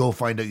you could go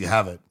find out you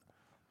have it.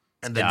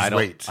 And then Yeah, just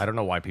wait. I don't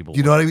know why people... Do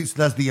you know what I mean?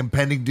 So that's the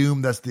impending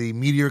doom. That's the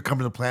meteor coming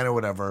to the planet or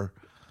whatever.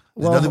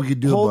 There's Well, nothing we can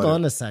do hold about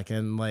on it. a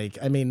second. Like,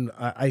 I mean,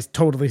 I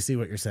totally see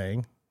what you're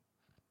saying.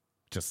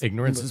 Just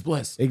Ignorance is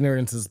bliss.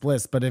 ignorance is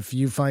bliss. But if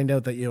you find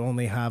out that you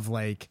only have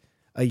like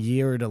a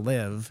year to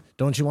live,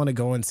 don't you want to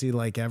go and see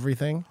like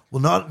everything?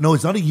 Well, no,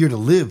 it's not a year to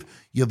live.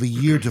 You have a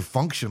year to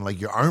function. Like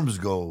your arms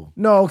go.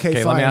 No, okay,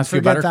 Okay, fine. let me ask you a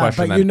Forget better that.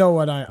 question But then. you know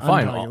what I'm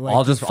Fine, telling you. I'll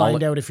Like, you just-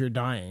 find out if you're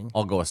dying.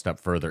 I'll go a step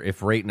further.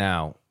 If right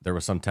now there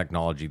was some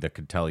technology that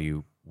could tell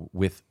you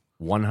with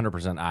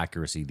 100%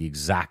 accuracy the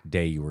exact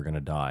day you were going to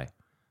die,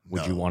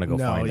 would you want to go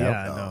No, find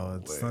yeah, out? no,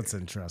 that's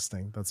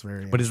interesting. That's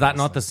very. But is that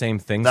not the same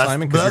thing, That's,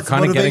 Simon? Because you're that's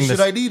kind of getting motivation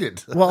this. I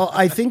needed. Well,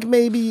 I think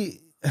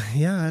maybe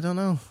Yeah, I don't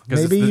know.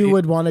 'Cause Maybe it's you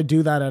would want to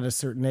do that at a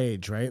certain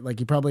age, right? Like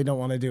you probably don't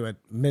want to do it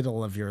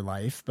middle of your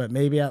life, but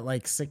maybe at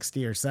like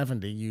 60 or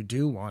 70, you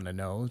do want to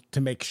know to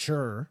make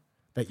sure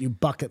that you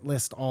bucket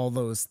list all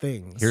those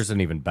things. Here's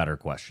an even better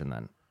question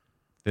then.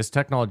 This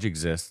technology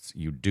exists,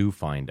 you do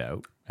find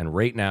out, and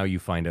right now you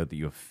find out that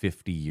you have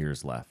 50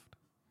 years left.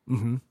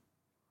 Mm-hmm.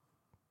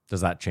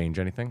 Does that change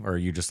anything? Or are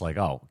you just like,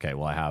 oh, okay,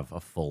 well, I have a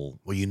full...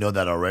 Well, you know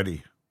that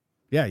already.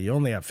 Yeah, you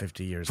only have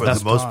 50 years. For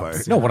the most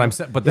part. No, what I'm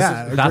saying, but this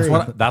Yeah, is, that's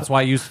agreed. that's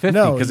why I used 50,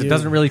 No, because it you-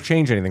 doesn't really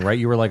change anything, right?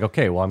 You were like,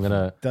 okay, well, I'm going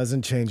to...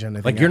 Doesn't change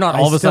anything. Like, you're not I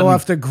all of a still sudden-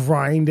 have to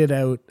grind it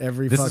out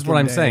every This fucking is what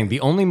I'm day. saying. The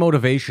only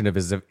motivation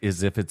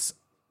is if it's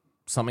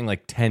something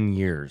like 10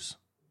 years.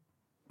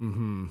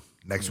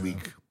 Next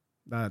week.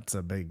 That's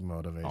a big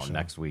motivation. Oh,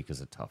 next week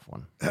is a tough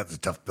one. That's a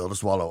tough pill to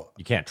swallow.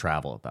 You can't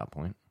travel at that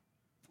point.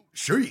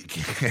 Sure you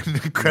can.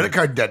 Credit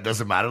card debt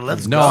doesn't matter.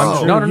 Let's No, go. I'm-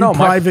 Sure, no, no, you no.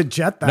 private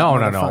jet that No.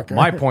 motherfucker.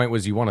 My point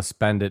was you want to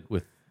spend it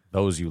with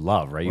those you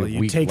love, right? Well, have a you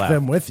week take left.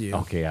 them with you.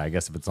 Okay, yeah, I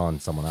guess if it's on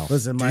someone else.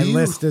 Listen, my you-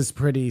 list is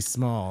pretty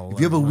small. If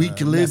you have a of, week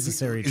to live,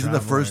 necessary isn't the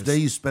first day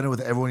travelers. you spend it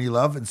with everyone you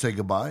love and say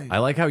goodbye? I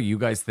like how you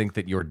guys think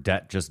that your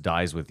debt just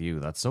dies with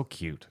you. That's so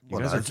cute. You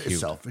Well, guys no, are it's cute.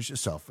 selfish.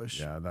 It's selfish.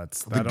 Yeah,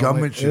 that's The that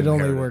government should It only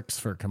inherit it. works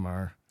for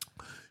Kamar.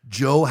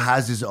 Joe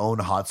has his own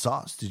hot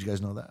sauce. Did you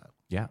guys know that?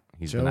 Yeah,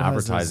 he's Joe been has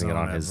his advertising it own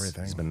on his.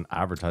 everything. He's been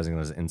advertising on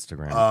his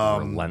Instagram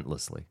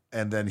relentlessly.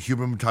 And then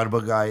Huberman talked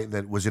about a guy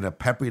that was in a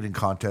pepper eating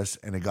contest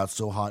and it got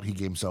so hot he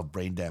gave himself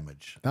brain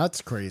damage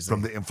That's crazy.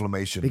 from the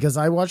inflammation. Because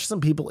I watched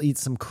some people eat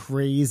some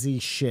crazy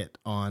shit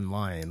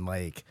online,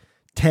 like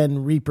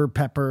 10 Reaper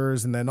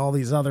peppers and then all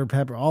these other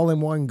pepper all in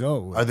one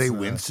go. Are they It's,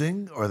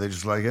 wincing or are they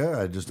just like, yeah,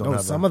 I just don't No,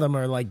 have some of them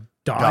are like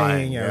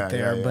dying out yeah,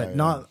 there, yeah, but yeah.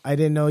 not. I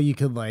didn't know you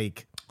could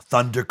like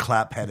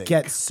thunderclap headache?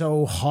 get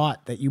so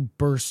hot that you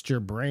burst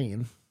your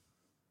brain.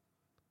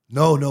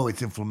 No,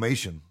 it's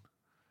inflammation.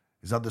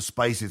 It's not the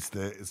spice, it's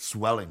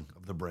swelling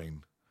of the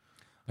brain.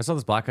 I saw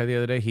this black guy the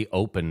other day. He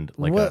opened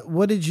like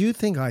What did you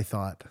think I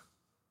thought?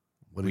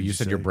 What Well, did you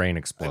said your say? brain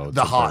explodes.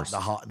 The it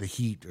bursts. the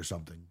heat or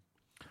something.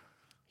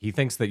 He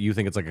thinks that you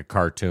think it's like a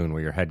cartoon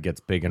where your head gets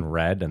big and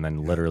red and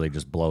then literally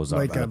just blows up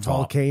Like at a the top.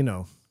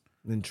 volcano.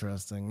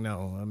 Interesting.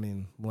 No, I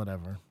mean,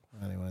 whatever.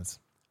 Anyways.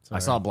 I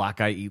saw a black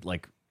guy eat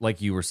like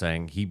you were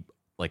saying. He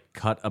like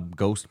cut a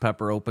ghost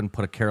pepper open,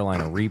 put a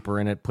Carolina Reaper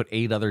in it, put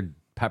 8 other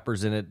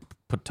peppers in it,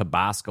 put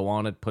Tabasco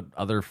on it, put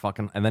other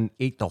fucking, and then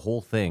ate the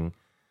whole thing.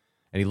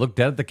 And he looked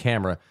dead at the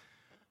camera.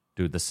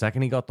 Dude, the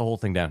second he got the whole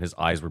thing down, his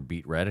eyes were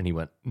beet red, and he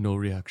went, no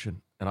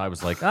reaction. And I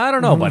was like, I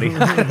don't know, buddy.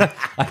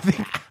 I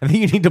think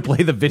you need to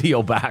play the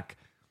video back.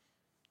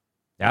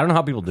 Yeah, I don't know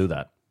how people do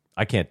that.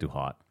 I can't do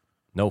hot.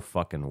 No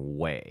fucking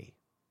way.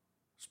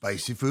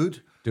 Spicy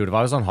food? Dude, if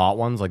I was on hot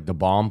ones, like the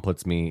bomb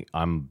puts me,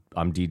 I'm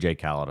DJ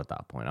Khaled at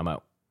that point. I'm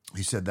out.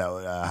 He said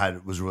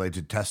that was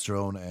related to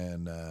testosterone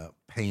and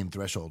pain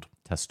threshold.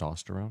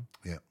 Testosterone?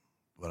 Yeah.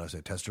 What did I say?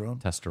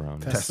 Testosterone?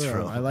 Testosterone.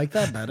 Testosterone. I like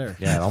that better.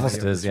 Yeah, it almost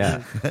is,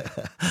 yeah.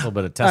 A little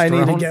bit of testosterone. I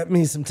need to get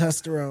me some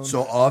testosterone.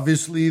 So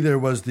obviously there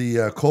was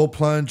the cold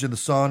plunge and the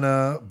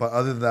sauna, but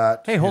other than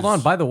that, Hey, hold on.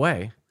 By the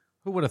way,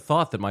 who would have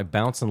thought that my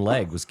bouncing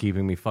leg was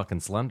keeping me fucking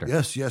slender?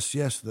 yes.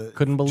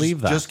 Couldn't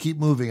believe that. Just keep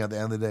moving at the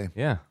end of the day.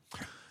 Yeah.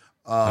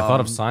 I thought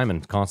of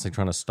Simon constantly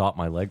trying to stop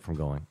my leg from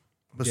going.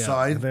 yeah,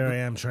 Besides, there I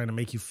am trying to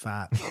make you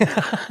fat.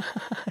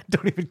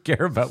 Don't even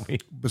care about me.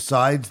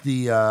 besides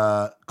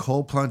the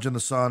cold plunge and the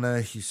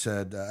sauna, he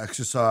said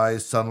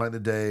exercise, sunlight in the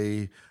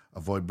day,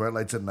 avoid bright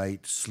lights at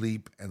night,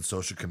 sleep, and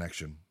social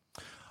connection.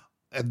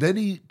 And then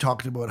he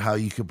talked about how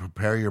you can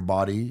prepare your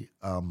body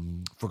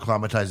for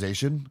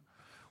climatization,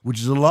 which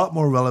is a lot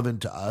more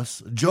relevant to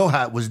us. Joe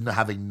was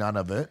having none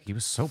of it. He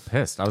was so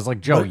pissed. I was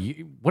like, Joe, But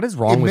what is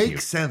wrong It with you?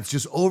 makes sense.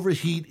 Just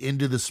overheat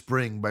into the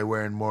spring by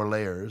wearing more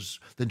layers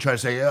than try to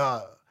say,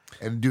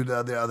 and do the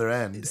other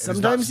end. And it's not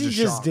Sometimes such he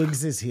a just shock. digs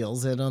his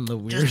heels in on the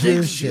Just weirdest digs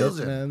his shit, heels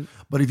in. man.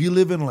 But if you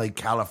live in like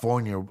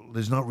California,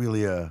 there's not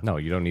really a No,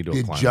 you don't need to the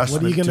acclimatize.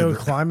 adjustment What are you going to to the-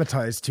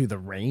 acclimatize to? The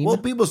rain? Well,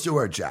 people still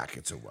wear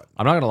jackets or what.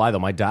 I'm not going to lie, though.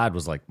 My dad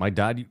was like,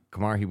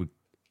 Kamar, he would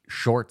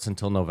shorts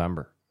until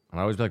November. And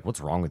I always be like,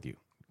 what's wrong with you?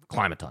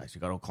 Acclimatize.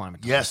 You got to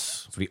acclimatize.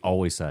 Yes, That's what he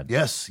always said.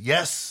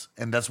 yes,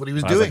 and that's what he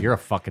was I was doing. like, you're a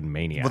fucking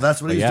maniac. Well,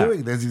 that's what But he's yeah.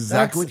 doing. That's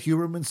exactly what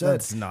Huberman said.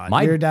 That's not.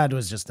 My- Your dad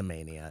was just a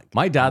maniac.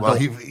 My dad, Well, though,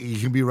 he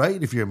can be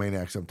right if you're a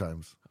maniac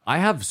sometimes. I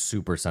have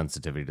super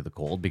sensitivity to the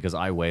cold because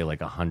I weigh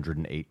like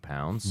 108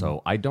 pounds.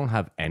 So I don't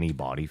have any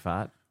body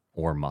fat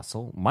or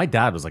muscle. My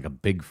dad was like a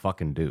big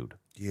fucking dude.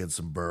 He had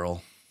some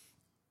burl.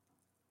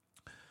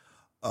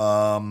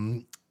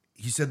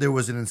 He said there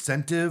was an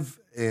incentive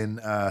in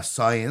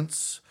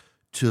science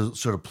to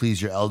sort of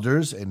please your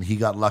elders, and he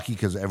got lucky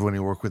because everyone he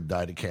worked with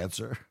died of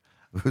cancer.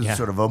 It was Yeah.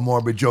 sort of a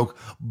morbid joke,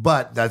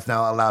 but that's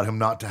now allowed him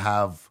not to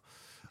have.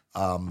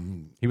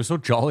 He was so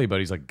jolly, but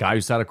he's like, guy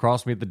who sat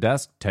across me at the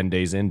desk, 10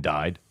 days in,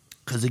 died.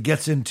 Because it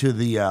gets into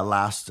the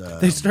last.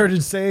 They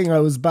started saying I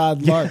was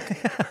bad luck.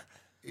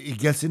 It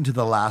gets into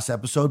the last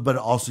episode, but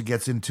it also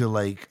gets into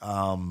like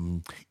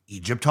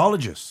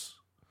Egyptologists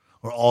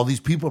or all these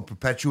people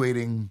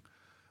perpetuating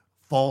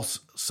false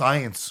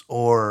science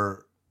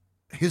or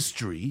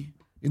history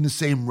in the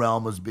same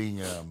realm as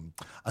being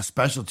a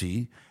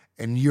specialty,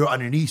 and you're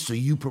underneath, so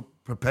you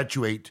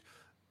perpetuate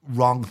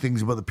wrong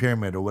things about the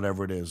pyramid or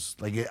whatever it is,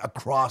 like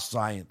across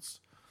science.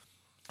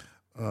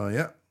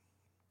 Yeah.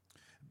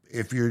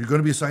 If you're going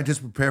to be a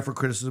scientist, prepare for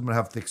criticism and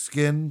have thick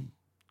skin,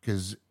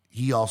 because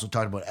he also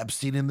talked about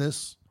Epstein in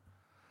this,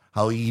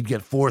 how he'd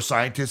get 4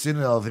 scientists in,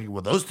 and I'll think,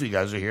 well, those 3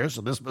 guys are here,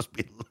 so this must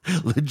be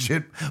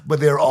legit. But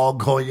they're all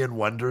going in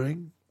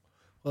wondering.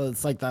 Well,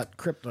 it's like that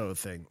crypto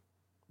thing.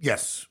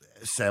 Yes,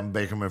 Sam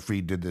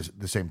Bankman-Fried did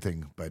the same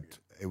thing, but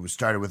it was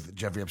started with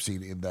Jeffrey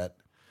Epstein in that.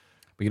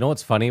 But you know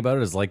what's funny about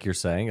it is, like you're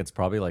saying, it's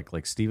probably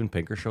like Steven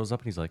Pinker shows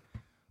up and he's like,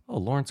 "Oh,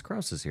 Lawrence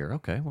Krauss is here.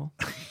 Okay, well,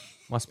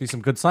 must be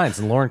some good science."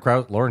 And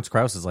Lawrence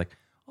Krauss is like,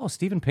 "Oh,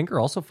 Steven Pinker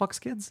also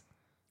fucks kids."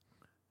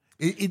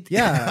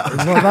 Yeah,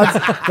 well,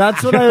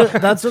 that's what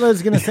I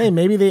was gonna say.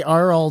 Maybe they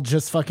are all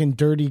just fucking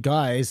dirty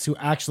guys who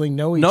actually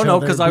know each other. No,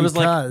 because I was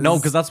like, no,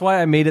 because that's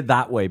why I made it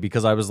that way.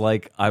 Because I was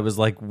like,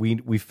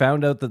 we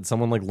found out that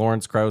someone like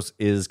Lawrence Krauss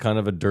is kind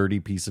of a dirty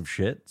piece of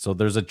shit. So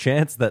there's a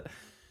chance that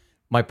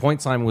my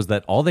point, Simon, was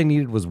that all they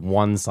needed was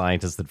one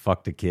scientist that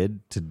fucked a kid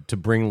to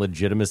bring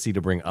legitimacy,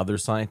 to bring other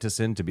scientists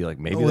in, to be like,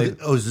 maybe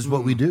is this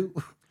what we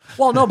do?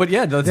 Well, no, but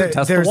yeah, let's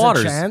test the there's a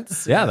waters.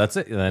 chance? Yeah, that's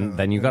it.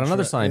 Then you got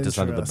another scientist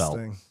under the belt.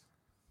 Interesting.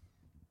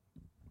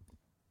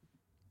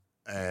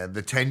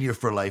 The tenure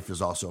for life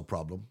is also a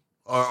problem,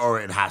 or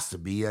it has to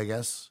be, I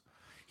guess.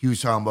 He was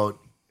talking about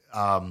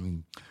I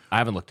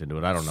haven't looked into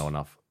it. I don't know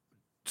enough.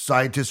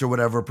 scientists or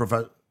whatever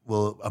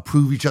will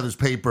approve each other's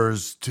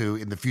papers to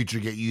in the future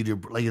get you to,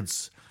 like,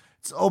 it's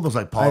almost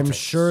like politics. I'm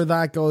sure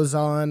that goes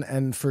on,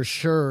 and for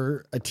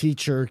sure, a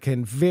teacher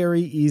can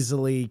very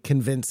easily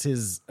convince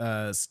his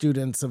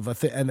students of a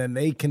thing, and then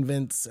they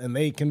convince, and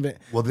they convince.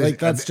 Well, like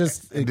that's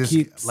just and it this,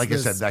 keeps. like I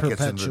said, this that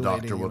gets into the perpetuating,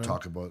 doctor. We'll you know?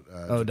 talk about.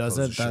 Oh, to does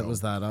close it? the That show.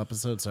 was that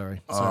episode.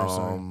 Sorry.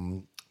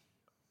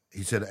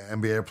 He said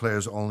NBA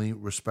players only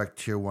respect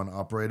tier 1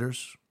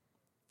 operators.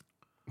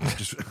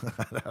 Just,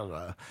 I don't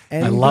know.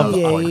 NBA I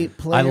love-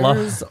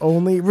 players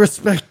only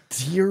respect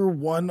tier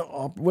 1.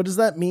 What does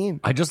that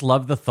mean? I just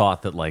love the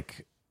thought that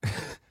like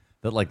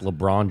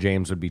LeBron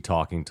James would be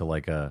talking to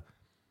like a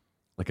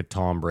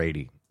Tom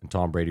Brady, and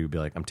Tom Brady would be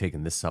like, "I'm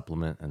taking this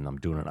supplement and I'm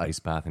doing an ice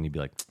bath," and he'd be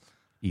like,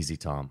 "Easy,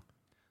 Tom.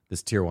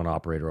 This tier 1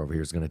 operator over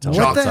here is going to tell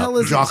What me the hell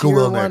is a Jocko tier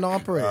Willink. 1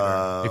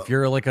 operator? if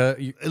you're like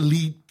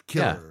Elite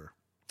killer.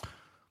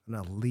 An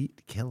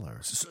elite killer.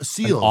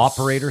 SEALs. an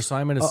operator,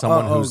 Simon, is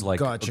someone who's like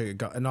gotcha,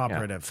 an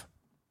operative.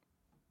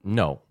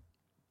 no."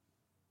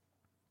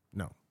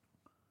 No,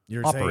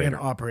 you're saying an Operator.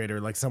 operator,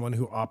 like someone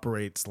who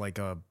operates like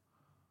a.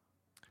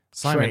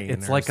 Simon, train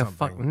it's or like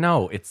something.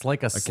 it's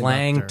like a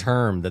slang conductor.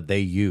 term that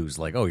they use.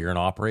 Like, "Oh, you're an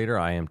operator.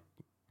 I am."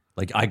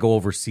 Like, I go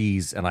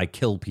overseas and I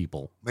kill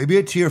people. Maybe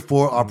a tier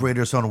 4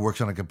 operator is someone who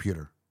works on a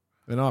computer.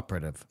 An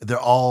operative. They're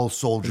all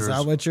soldiers. Is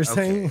that what you're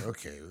saying?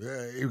 Okay,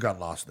 you got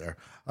lost there.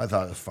 I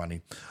thought it was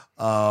funny.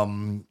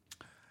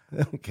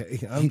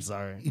 Okay, I'm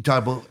sorry. You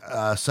talk about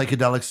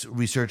psychedelics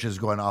research is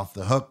going off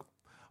the hook,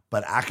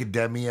 but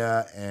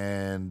academia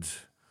and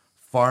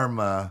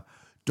pharma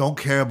don't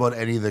care about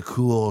any of the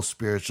cool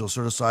spiritual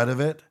sort of side of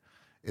it.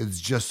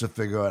 It's just to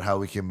figure out how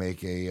we can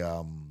make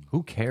a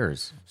Who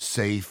cares?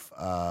 safe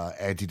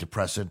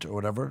antidepressant or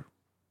whatever.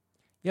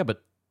 Yeah,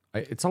 but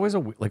it's always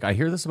like I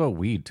hear this about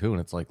weed too, and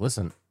it's like,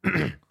 listen,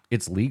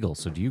 it's legal,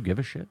 so do you give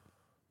a shit?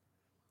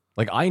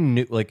 Like, I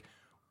knew, like,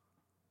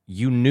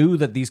 you knew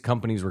that these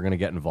companies were going to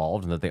get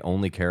involved and that they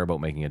only care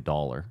about making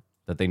 $1,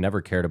 that they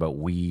never cared about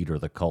weed or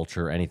the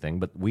culture or anything,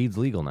 but weed's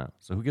legal now,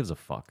 so who gives a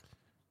fuck?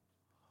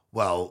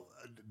 Well,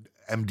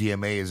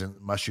 MDMA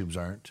isn't, mushrooms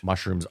aren't.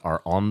 Mushrooms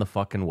are on the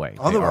fucking way.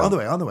 On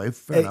the way.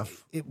 Fair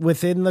enough.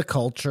 Within the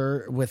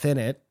culture, within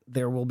it,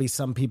 there will be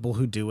some people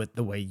who do it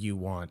the way you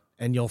want,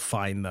 and you'll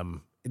find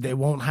them. They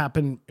won't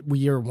happen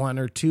year 1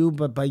 or 2,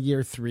 but by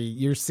year 3,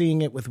 you're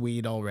seeing it with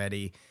weed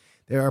already.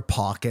 There are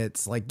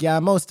pockets. Like, yeah,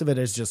 most of it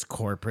is just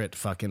corporate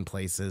fucking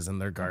places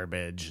and they're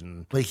garbage.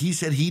 And But he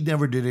said he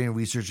never did any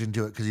research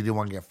into it because he didn't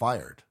want to get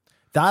fired.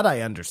 that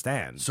I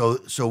understand. So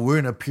we're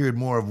in a period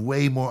of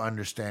way more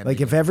understanding.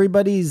 Like, if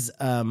everybody's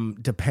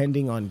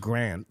depending on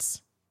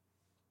grants,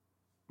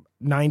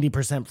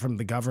 90% from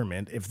the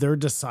government, if they're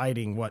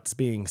deciding what's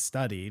being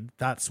studied,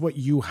 that's what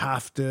you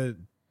have to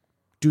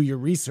do your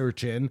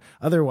research in.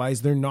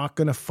 Otherwise, they're not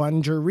going to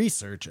fund your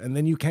research, and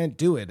then you can't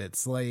do it.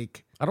 It's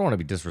like, I don't want to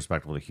be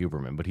disrespectful to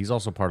Huberman, but he's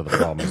also part of the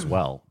problem as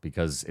well,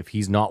 because if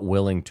he's not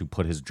willing to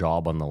put his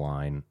job on the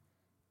line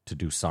to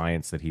do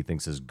science that he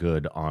thinks is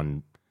good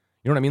on,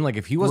 you know what I mean? Like,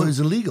 if he well, wasn't, it's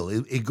illegal.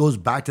 It goes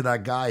back to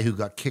that guy who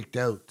got kicked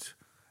out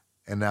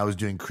and now is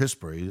doing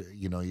CRISPR.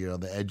 You're on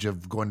the edge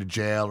of going to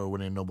jail or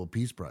winning a Nobel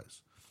Peace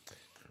Prize.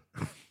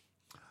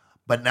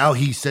 But now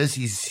he says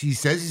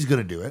he's going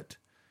to do it.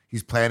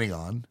 He's planning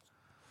on.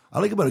 I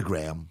like about a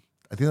gram.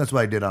 I think that's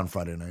what I did on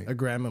Friday night. a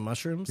gram of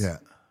mushrooms? Yeah.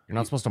 you're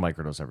not supposed to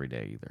microdose every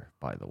day either,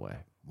 by the way.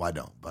 Why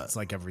don't? But It's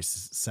like every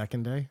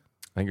second day.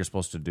 I think you're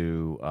supposed to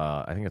do,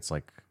 I think it's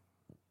like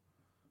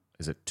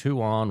is it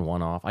 2 on,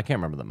 1 off? I can't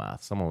remember the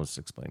math. Someone was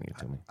explaining it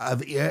to me.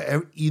 Have either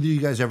of you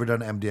guys ever done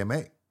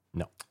MDMA?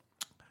 No.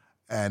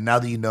 And now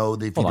that you know,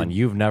 Hold on.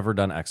 You've never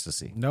done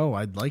ecstasy. No,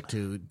 I'd like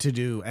to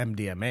do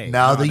MDMA.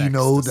 now not that you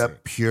know ecstasy.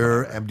 that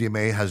pure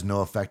MDMA has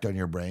no effect on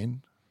your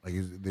brain, like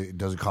it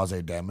doesn't cause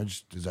any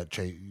damage, does that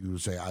change? You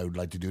would say I would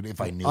like to do it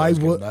if I knew I was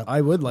getting that?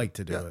 I would like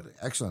to do it.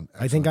 Excellent.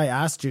 I think I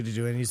asked you to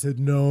do it, and you said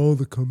no.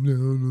 The come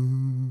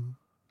down.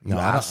 you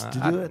asked to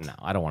do it. No,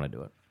 I don't want to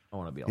do it. I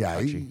want to be all Yeah,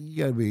 touchy.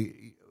 you gotta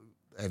be.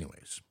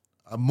 Anyways,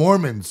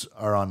 Mormons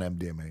are on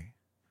MDMA.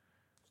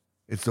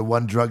 It's the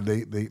one drug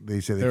they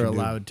say They're can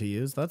allowed to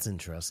use. That's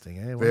interesting.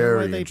 Eh? Why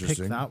Very they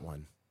interesting. pick that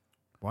one?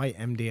 Why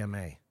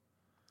MDMA?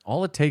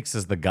 All it takes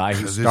is the guy who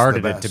 'Cause it's the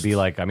started it to best. be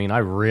like, I mean, I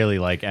really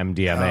like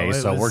MDMA, Oh, it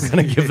so was- we're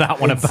going to give that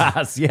one a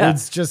pass. Yeah.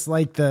 It's just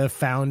like the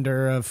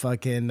founder of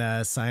fucking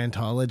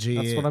Scientology.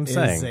 That's what I'm is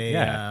saying. A,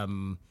 Yeah.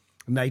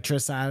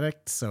 nitrous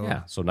addict. So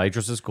Yeah. So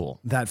nitrous is cool.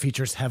 that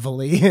features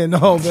heavily in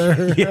all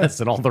their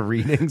Yes. And all the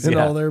readings. in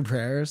Yeah. all their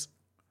prayers.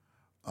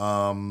 do.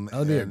 That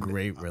would be a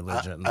great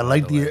religion. I by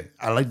like way.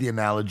 I like the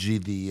analogy.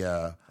 The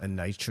a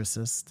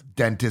nitricist.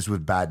 dentist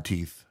with bad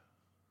teeth.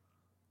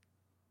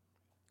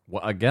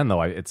 Well, again,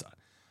 though, it's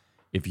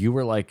if you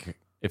were like,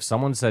 if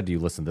someone said to you,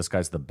 listen, this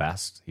guy's the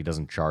best, he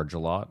doesn't charge a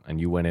lot, and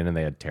you went in and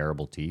they had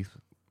terrible teeth.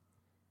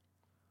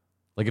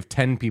 Like if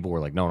 10 people were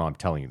like, no, I'm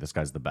telling you, this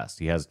guy's the best.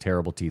 He has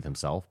terrible teeth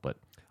himself, but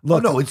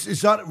Look, No,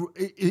 it's not.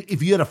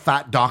 If you had a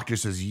fat doctor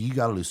says you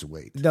got to lose some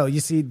weight, No, you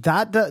see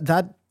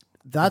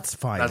that's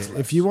fine. That's less.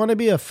 If you want to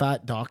be a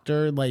fat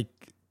doctor, like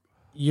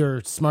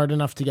you're smart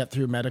enough to get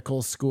through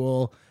medical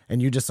school and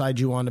you decide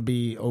you want to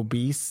be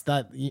obese,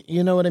 that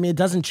you know what I mean? It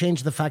doesn't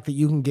change the fact that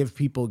you can give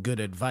people good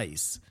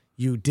advice.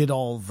 You did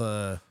all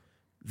the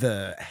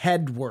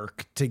head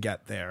work to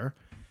get there.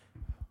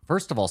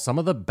 first of all, some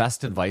of the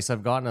best advice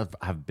I've gotten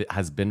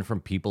has been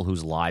from people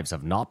whose lives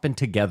have not been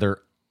together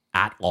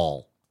at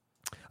all.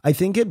 I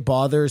think it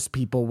bothers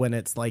people when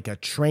it's like a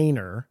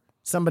trainer,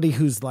 somebody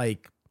who's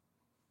like,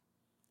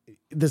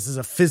 this is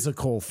a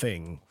physical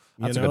thing.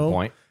 That's a know? good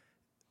point.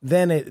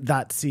 Then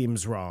that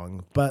seems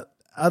wrong. But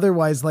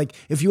otherwise, like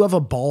if you have a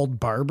bald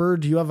barber,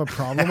 do you have a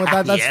problem with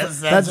that?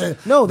 Yes, that's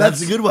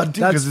a good one,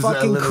 too, 'cause it's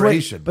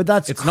alliteration. But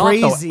that's It's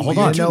crazy. not, though. Hold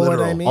on. You know Too what I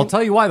literal. mean? I'll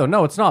tell you why, though.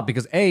 No, it's not,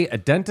 because A, a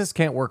dentist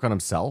can't work on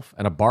himself,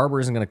 and a barber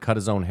isn't going to cut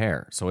his own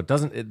hair. So it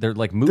doesn't, they're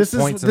like moot this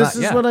points.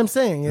 is what I'm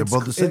saying. It's,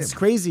 both the same. it's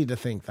crazy to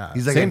think that.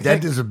 he's like Same a thing.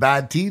 dentist with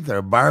bad teeth or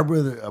a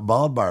barber, a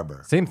bald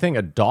barber. Same thing,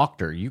 a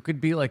doctor. You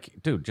could be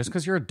like, dude, just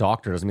because you're a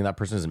doctor doesn't mean that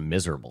person isn't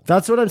miserable.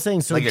 That's what I'm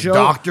saying. So Like a Joe,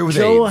 doctor with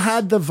Joe AIDS.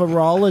 had the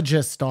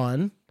virologist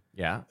on,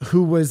 Yeah.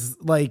 who was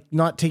like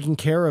not taking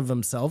care of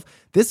himself.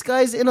 This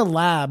guy's in a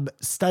lab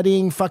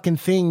studying fucking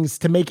things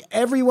to make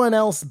everyone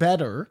else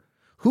better.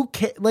 Who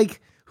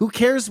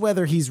cares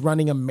whether he's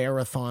running a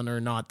marathon or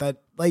not?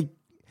 That like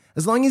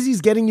as long as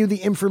he's getting you the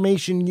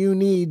information you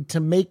need to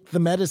make the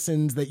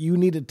medicines that you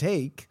need to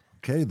take.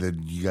 Okay,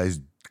 then you guys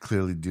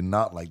clearly do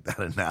not like that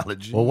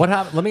analogy. Well, what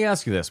happened? Let me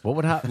ask you this: what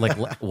would happen? Like,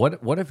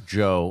 what if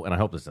Joe? And I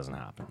hope this doesn't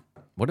happen.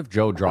 What if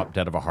Joe dropped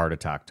dead of a heart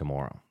attack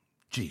tomorrow?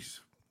 Jeez,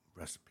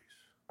 recipes.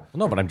 Well,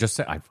 no, but I'm just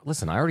saying.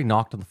 Listen, I already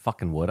knocked on the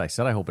fucking wood. I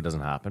said I hope it doesn't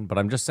happen, but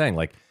I'm just saying.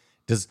 Like,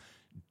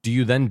 do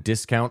you then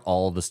discount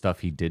all of the stuff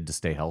he did to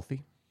stay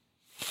healthy?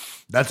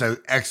 That's an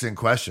excellent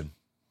question.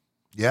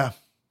 Yeah.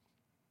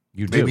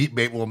 You do.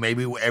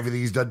 Maybe everything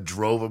he's done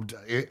drove him to.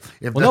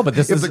 If Well, no, but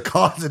this if is- the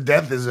cause of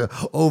death is an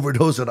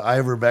overdose on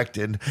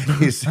ivermectin,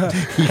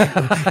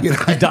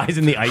 he dies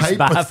in the ice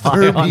bath.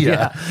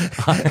 hypothermia,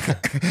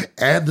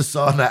 and the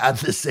sauna at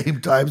the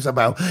same time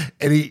somehow,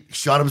 and he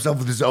shot himself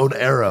with his own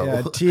arrow.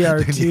 Yeah,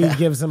 TRT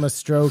gives him a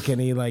stroke and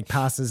he like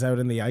passes out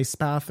in the ice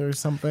bath or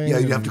something. Yeah,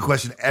 you have to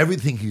question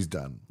everything he's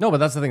done. No, but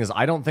that's the thing is,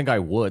 I don't think I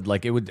would.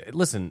 Like, it would.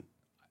 Listen,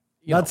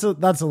 you know,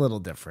 That's a little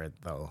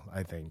different though,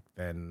 I think,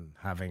 than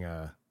having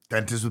a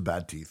Dentist with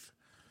bad teeth.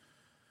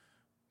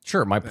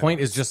 sure. My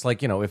point is just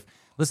like,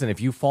 if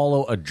you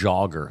follow a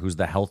jogger who's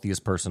the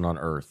healthiest person on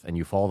earth, and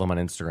you follow them on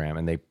Instagram,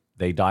 and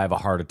they die of a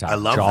heart attack I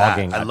love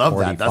jogging. that. I at love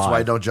that. That's 45. why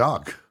I don't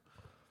jog.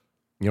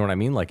 You know what I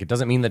mean? Like, it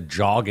doesn't mean that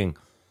jogging.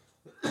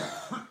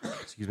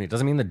 Excuse me. It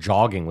doesn't mean that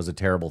jogging was a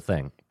terrible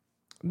thing.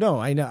 No,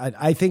 I know.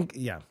 I think,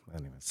 yeah.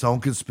 Anyways.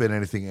 Someone can spin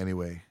anything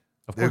anyway.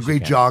 Of They're a course you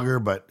great can.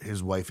 jogger, but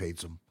his wife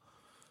hates him.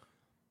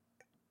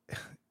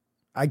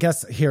 I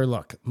guess here,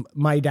 look,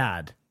 my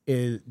dad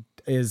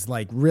is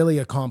like really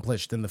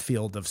accomplished in the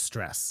field of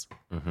stress.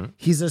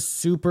 He's a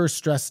super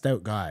stressed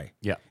out guy.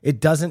 Yeah. It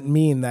doesn't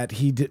mean that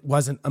he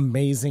wasn't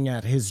amazing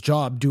at his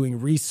job doing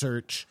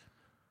research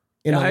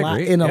in Yeah, I a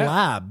agree. in a Yeah.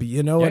 lab.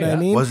 You know what yeah. I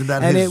mean? Wasn't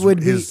that and his- it would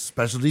be, his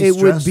specialty, It would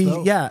stress, be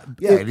though? yeah.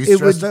 Yeah, and he's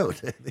stressed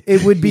out.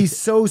 It would be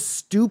so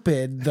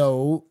stupid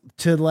though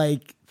to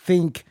like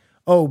think,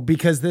 oh,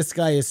 because this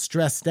guy is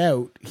stressed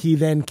out, he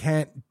then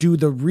can't do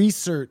the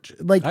research.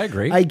 Like I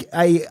agree.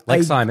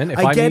 I Simon, if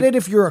I I get meet- it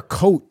if you're a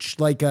coach,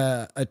 like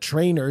a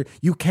trainer,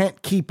 you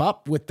can't keep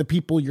up with the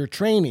people you're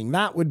training.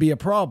 That would be a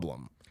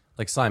problem.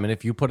 Like, Simon,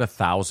 if you put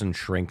 1,000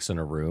 shrinks in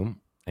a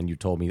room and you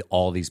told me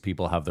all these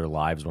people have their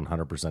lives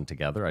 100%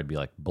 together, I'd be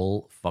like,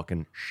 bull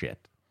fucking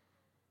shit.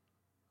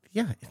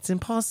 Yeah, it's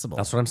impossible.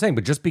 That's what I'm saying.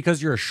 But just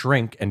because you're a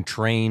shrink and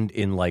trained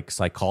in like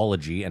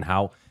psychology and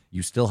how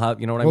you still have,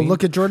 you know what I Well, mean?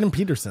 look at Jordan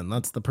Peterson.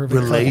 That's the perfect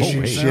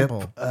Relationship.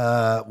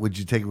 example. Would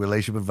you take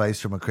relationship advice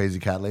from a crazy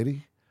cat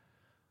lady?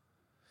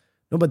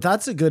 No, but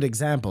that's a good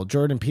example.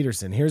 Jordan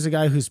Peterson. Here's a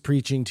guy who's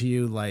preaching to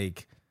you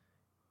like,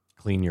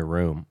 Clean your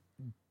room.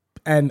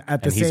 and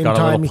at the And he's same got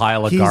a little time,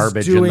 pile of he's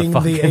garbage in the doing the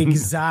fucking-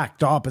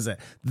 exact opposite.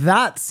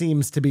 That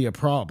seems to be a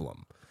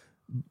problem.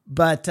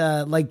 But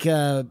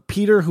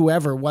Peter,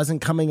 whoever,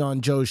 wasn't coming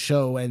on Joe's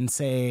show and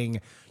saying,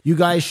 you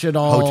guys should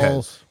all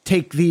Hotels.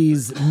 take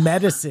these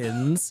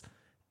medicines.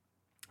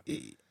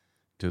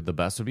 Dude, the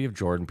best would be if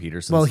Jordan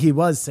Peterson's Well, he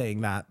was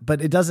saying that,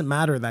 but it doesn't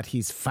matter that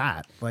he's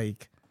fat.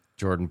 Like,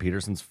 Jordan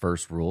Peterson's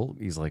first rule,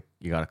 he's like,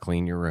 you got to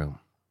clean your room.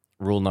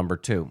 Rule number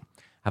 2,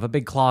 have a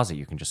big closet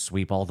you can just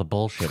sweep all the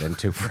bullshit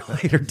into for a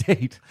later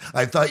date.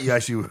 I thought you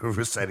actually were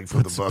reciting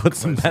from the book. Put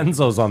some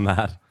benzos on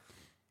that.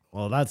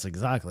 well, that's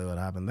exactly what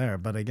happened there.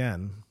 But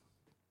again,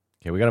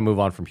 Okay, we got to move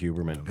on from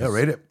Huberman. Yeah,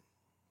 rate it.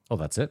 Oh,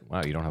 that's it?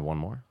 Wow, you don't have one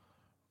more?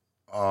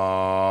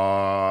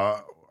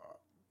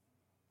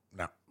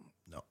 No.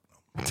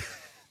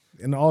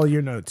 in all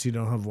your notes, you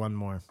don't have one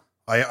more.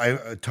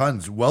 I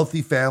tons.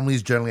 Wealthy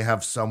families generally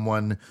have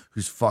someone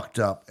who's fucked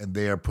up, and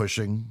they are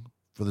pushing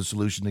for the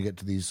solution to get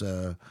to these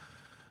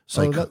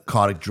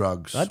psychotic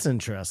drugs. That's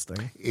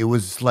interesting. It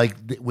was like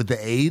with the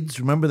AIDS.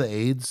 Remember the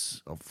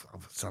AIDS? Oh, I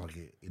sound like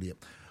an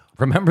idiot.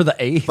 Remember the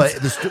AIDS? But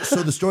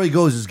so the story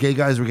goes is gay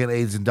guys were getting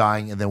AIDS and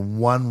dying, and then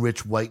one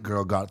rich white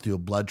girl got through a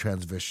blood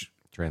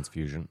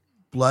transfusion,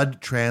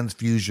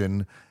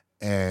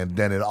 and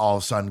then it all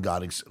of a sudden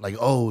got like,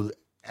 oh,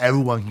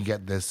 everyone can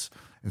get this,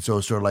 and so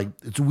it's sort of like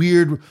it's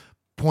weird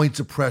points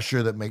of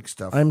pressure that make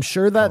stuff. I'm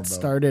sure come that about.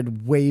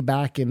 started way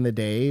back in the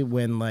day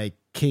when like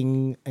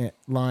king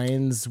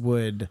lions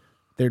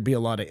there'd be a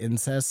lot of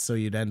incest, so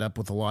you'd end up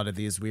with a lot of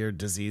these weird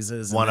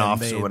diseases. One-offs or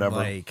and then they'd, whatever.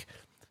 Like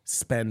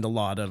spend a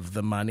lot of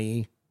the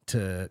money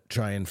to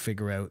try and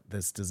figure out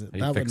this disease. You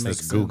That fix would make this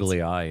sense.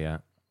 googly eye, yeah.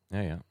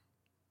 Yeah.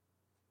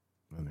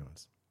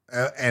 Anyways.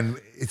 And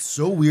it's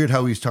so weird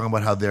how he's talking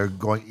about how they're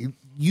going.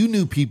 You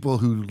knew people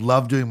who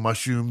love doing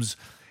mushrooms,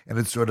 and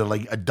it's sort of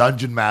like a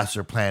dungeon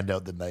master planned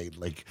out the night,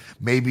 like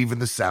maybe even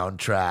the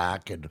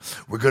soundtrack. And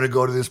we're going to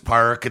go to this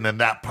park and then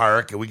that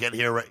park, and we get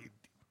here right.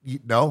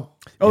 No?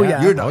 Oh,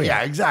 yeah. You're no. Oh,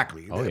 yeah. Yeah,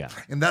 exactly. Oh, yeah.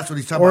 And that's what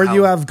he's talking Or about.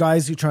 you how have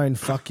guys who try and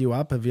fuck you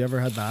up. Have you ever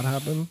had that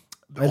happen?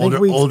 I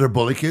older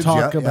bully kids.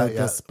 talked Yeah, about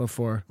yeah. this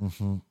before.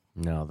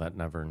 No, that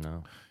never,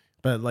 no.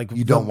 But like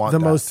You don't want the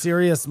that. most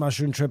serious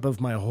mushroom trip of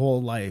my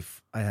whole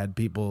life. I had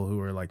people who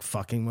were like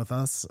fucking with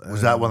us.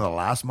 Was that one of the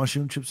last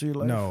mushroom trips of your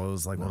life? No, it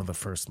was like one of the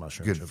first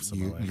mushroom Good. trips of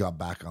my You life. got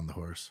back on the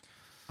horse.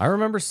 I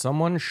remember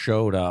someone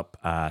showed up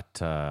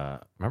at,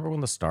 remember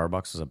when the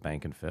Starbucks was at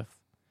Bank and Fifth?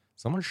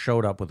 Someone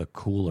showed up with a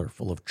cooler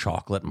full of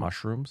chocolate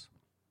mushrooms.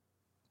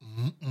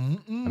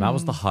 And that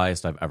was the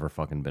highest I've ever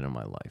fucking been in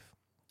my life.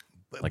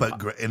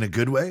 But in a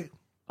good way?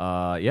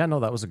 Yeah, no,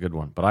 that was a good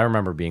one. But I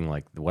remember being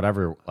like,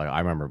 whatever, like, I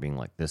remember being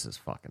like, this is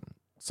fucking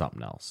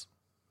something else.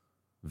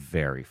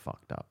 Very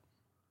fucked up.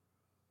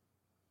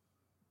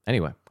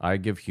 Anyway, I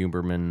give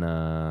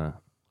Huberman,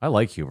 I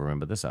like Huberman,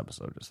 but this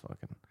episode just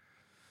fucking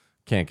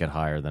can't get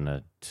higher than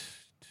a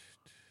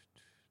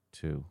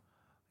 2.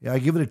 Yeah, I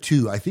give it a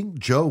 2. I think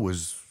Joe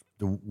was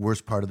the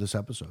worst part of this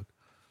episode.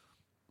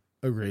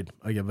 Agreed.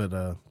 I give it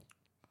a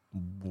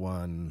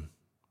 1.5.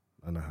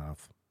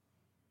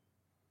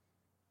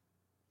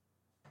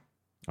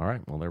 All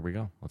right, well, there we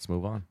go. Let's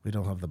move on. We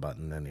don't have the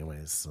button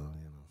anyways, so you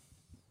know.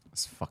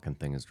 This fucking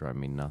thing is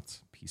driving me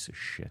nuts. Piece of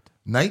shit.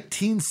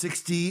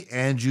 1960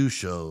 Andrew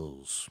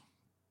Schultz.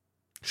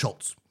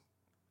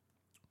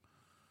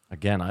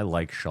 Again, I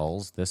like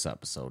Schulz. This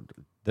episode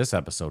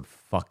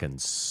fucking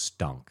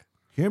stunk.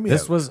 Hear me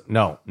This out. was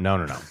no.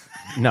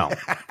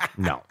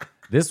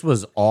 This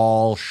was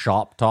all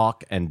shop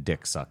talk and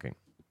dick sucking.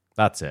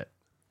 That's it.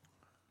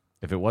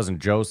 If it wasn't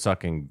Joe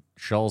sucking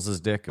Schulz's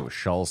dick, it was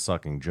Schulz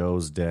sucking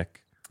Joe's dick.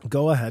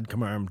 Go ahead,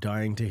 Kamar. I'm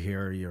dying to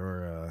hear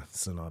your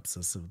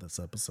synopsis of this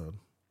episode.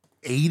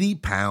 80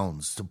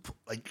 pounds to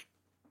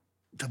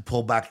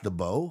pull back the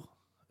bow.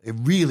 It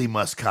really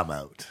must come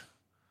out.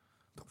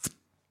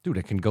 Dude,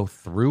 it can go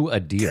through a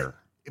deer.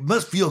 It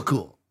must feel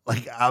cool.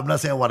 Like, I'm not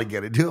saying I want to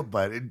get into it,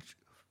 but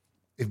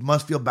it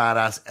must feel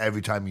badass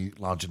every time you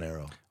launch an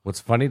arrow.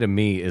 What's funny to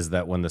me is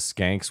that when the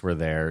skanks were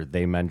there,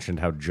 they mentioned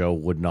how Joe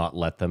would not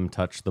let them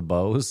touch the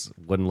bows,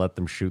 wouldn't let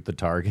them shoot the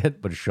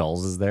target, but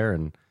Schulz is there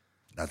and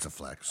That's a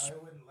flex.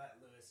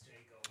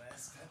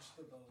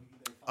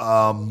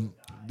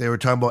 They were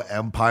talking about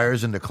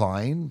empires in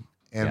decline,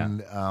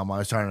 and I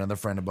was talking to another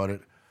friend about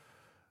it.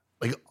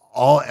 Like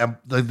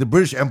the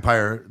British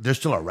Empire, they're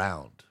still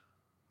around,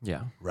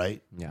 yeah.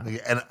 right? Yeah.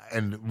 Like,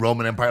 and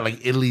Roman Empire,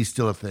 like Italy's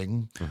still a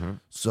thing.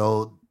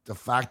 So the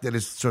fact that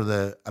it's sort of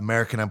the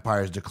American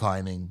Empire is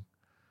declining,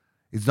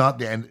 it's not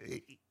the end.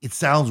 It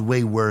sounds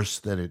way worse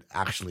than it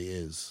actually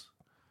is.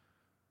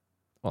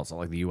 Well, it's not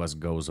like the U.S.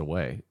 goes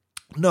away.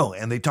 No,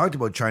 and they talked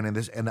about China in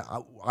this, and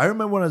I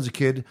remember when I was a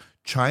kid,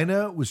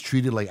 China was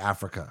treated like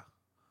Africa.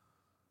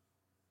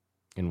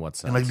 In what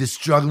sense? And like this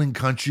struggling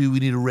country, we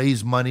need to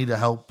raise money to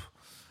help.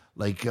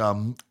 Like,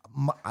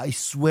 I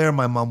swear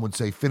my mom would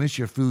say, finish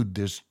your food.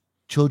 There's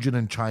children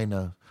in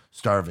China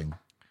starving.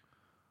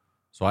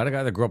 So I had a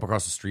guy that grew up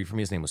across the street from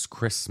me. His name was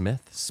Chris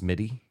Smith,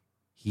 Smitty.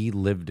 He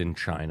lived in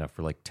China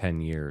for like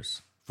 10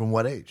 years. From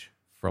what age?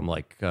 From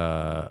like,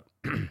 I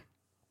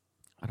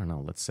don't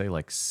know, let's say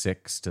like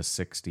 6 to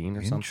 16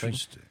 or something.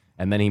 Interesting.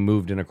 And then he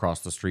moved in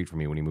across the street from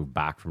me when he moved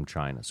back from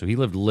China. So he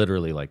lived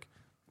literally like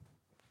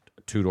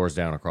 2 doors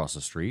down across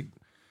the street.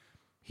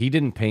 He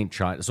didn't paint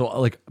China. So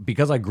like,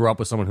 because I grew up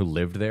with someone who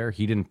lived there,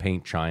 he didn't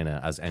paint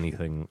China as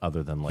anything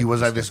other than like... He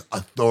was like this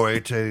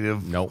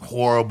authoritative, Nope.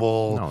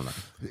 horrible. No.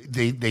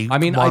 They I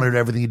mean, monitored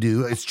everything you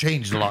do. It's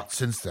changed a lot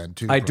since then,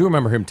 too. I do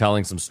remember him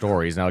telling some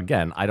stories. Now,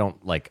 again, I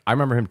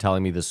remember him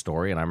telling me this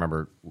story, and I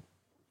remember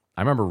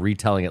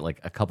retelling it like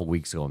a couple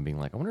weeks ago and being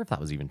like, I wonder if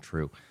that was even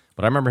true.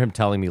 But I remember him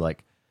telling me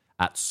like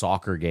at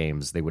soccer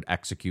games, they would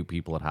execute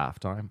people at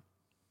halftime.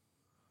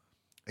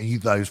 And you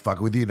thought he was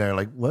fucking with you, and they're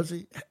like, was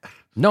he?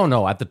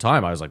 No. At the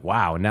time, I was like,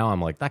 wow. And now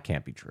I'm like, that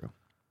can't be true.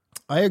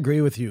 I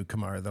agree with you,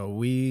 Kamar, though.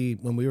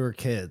 When we were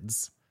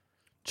kids,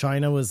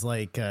 China was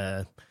like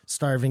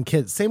starving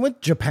kids. Same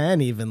with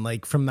Japan, even,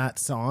 like from that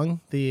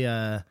song,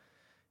 the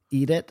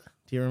Eat It.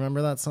 Do you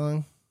remember that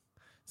song?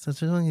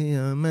 Such a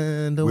young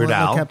man, don't Weird want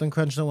Al. no Captain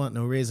Crunch, don't want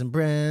no Raisin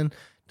Bran.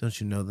 Don't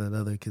you know that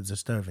other kids are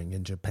starving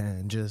in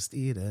Japan? Just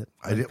eat it.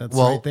 I did- That's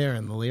well, right there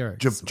in the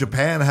lyrics.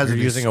 Japan has You're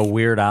an using a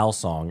Weird Al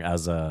song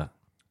as a...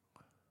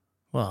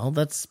 Well,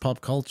 that's pop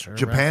culture.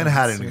 Japan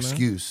had reference, an you know?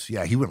 excuse.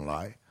 Yeah, he wouldn't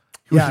lie.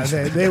 Yeah,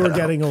 they were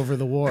getting over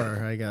the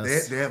war, I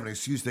guess. They have an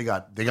excuse. They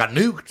got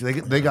nuked.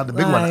 They got the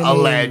big one I mean,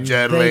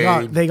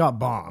 allegedly. They got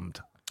bombed.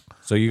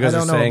 So you guys I are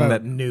don't know saying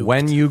about that nuked.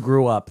 when you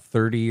grew up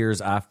 30 years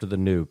after the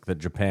nuke, that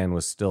Japan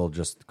was still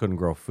just couldn't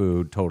grow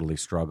food, totally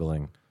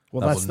struggling.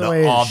 Well, That's that's the no-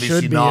 way it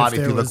obviously should be not if if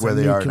there you look was where a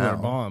they are nuclear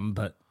now. bomb,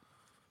 but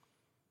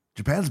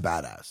Japan's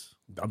badass.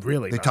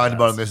 really They badass. talked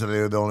about this that they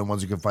were the only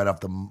ones who could fight off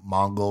the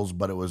Mongols,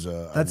 but it was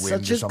a That's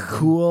wind such or a something.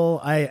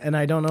 cool.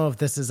 I don't know if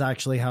this is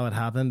actually how it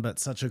happened, but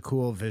such a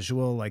cool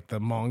visual, like the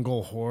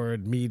Mongol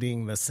horde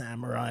meeting the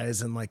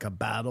samurais in like a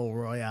battle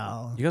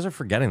royale. You guys are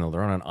forgetting, though,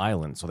 they're on an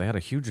island, so they had a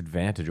huge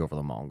advantage over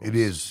the Mongols. It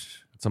is.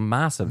 It's a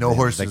massive No advantage.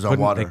 horses They on couldn't-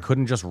 water. They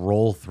couldn't just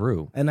roll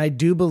through. And I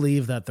do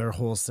believe that their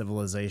whole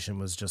civilization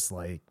was just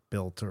like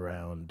built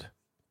around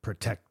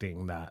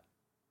protecting that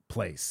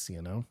place.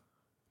 You know?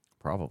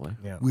 Probably.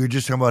 Yeah. We were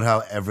just talking about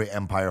how every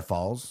empire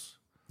falls.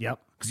 Yep.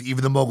 Because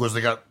even the Mongols, they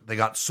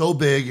got so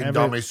big and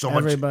dominated so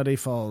much. Everybody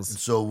falls.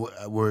 So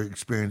we're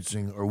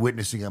experiencing or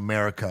witnessing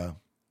America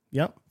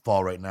Yep.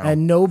 fall right now.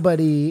 And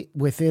nobody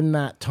within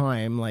that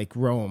time, like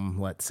Rome,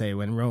 let's say,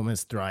 when Rome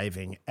is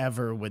thriving,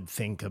 ever would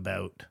think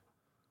about.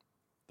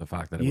 The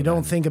fact that it You would don't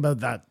end. think about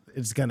that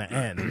it's going to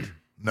end.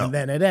 No. And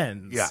then it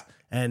ends. Yeah.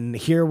 And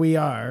here we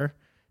are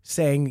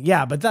saying,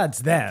 yeah, but that's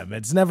them.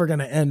 It's never going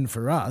to end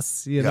for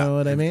us. You know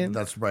what I mean?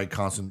 That's right.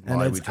 Constant. And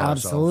why it's we tell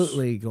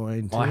absolutely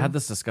going to. Well, I had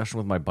this discussion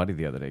with my buddy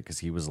the other day because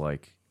he was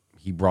like,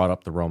 he brought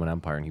up the Roman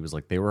Empire and he was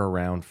like, they were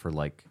around for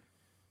like,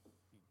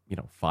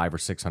 500 or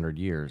 600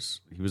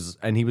 years. He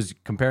was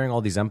comparing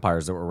all these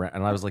empires that were around,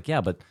 and I was like,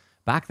 yeah, but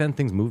back then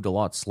things moved a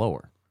lot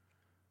slower.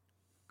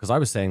 Because I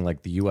was saying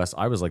like the U.S.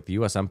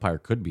 empire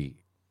could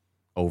be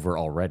over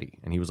already,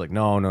 and he was like,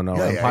 no,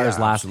 empires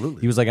last.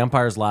 absolutely. He was like,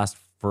 empires last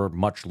for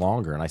much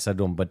longer, and I said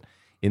to him, but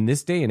in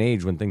this day and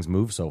age when things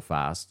move so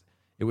fast,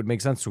 it would make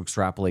sense to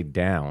extrapolate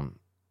down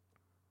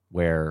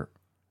where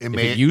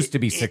it used to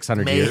be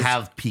 600 it may years.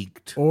 have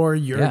peaked. Or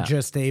you're Yeah.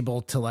 just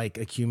able to like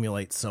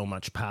accumulate so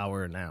much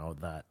power now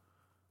that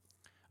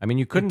I mean,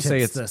 you couldn't say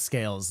tips it's. the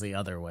scales the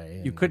other way.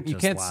 and You couldn't- it you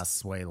just can't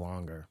lasts way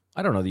longer.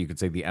 I don't know that you could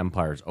say the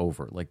empire's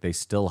over. Like they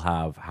still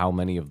have how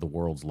many of the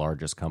world's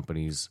largest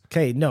companies?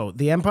 Okay, no,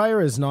 the empire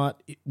is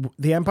not.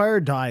 The empire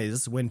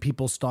dies when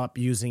people stop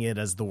using it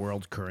as the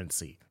world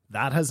currency.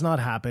 That has not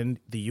happened.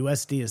 The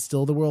USD is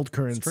still the world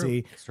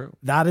currency. It's true.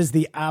 That is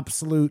the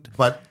absolute.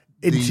 But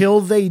Until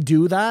they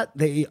do that,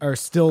 they are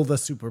still the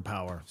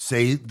superpower.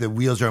 say the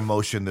wheels are in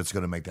motion, that's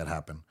going to make that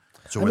happen.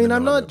 So I we're in mean, the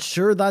I'm middle of not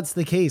sure that's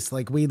the case.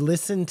 Like, we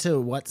listened to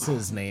what's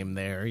his name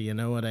there. You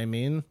know what I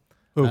mean?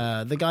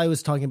 The guy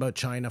was talking about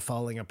China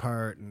falling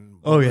apart and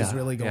what was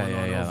really going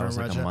on that over was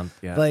in like a Russia. month,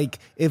 yeah. Like,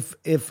 if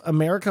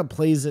America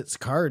plays its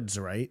cards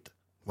right,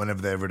 When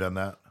have they ever done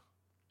that?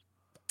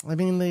 I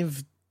mean,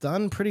 they've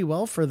done pretty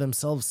well for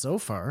themselves so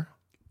far.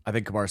 I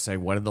think Kamar's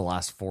saying, when in the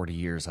last 40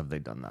 years have they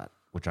done that?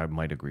 Which I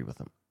might agree with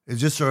him. It's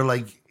just sort of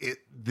like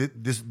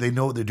this. They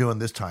know what they're doing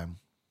this time.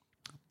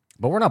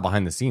 But we're not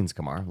behind the scenes,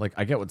 Kamar. Like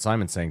I get what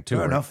Simon's saying too.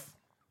 Fair right? enough.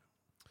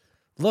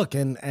 Look,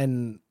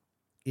 and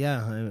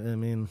yeah, I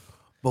mean,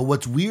 But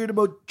what's weird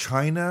about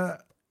China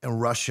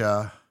and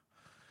Russia?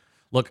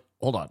 Look,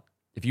 hold on.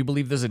 If you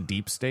believe there's a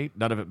deep state,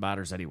 none of it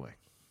matters anyway.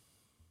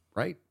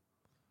 Right?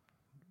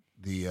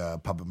 The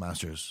puppet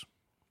masters.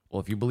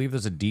 Well, if you believe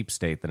there's a deep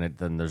state,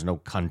 then there's no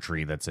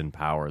country that's in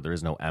power. There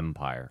is no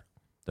empire.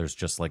 There's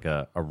just like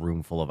a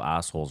room full of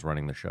assholes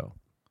running the show.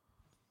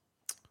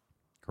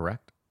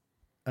 Correct?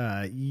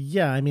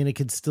 Yeah, I mean, it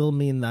could still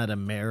mean that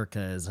America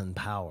is in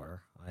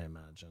power, I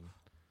imagine.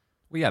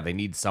 Well, yeah, they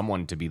need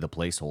someone to be the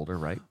placeholder,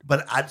 right?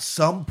 But at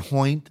some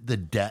point, the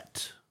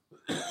debt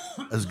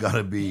has got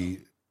to be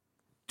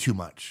too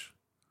much.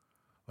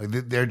 Like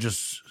they're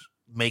just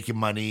making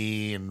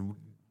money and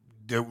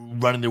they're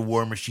running their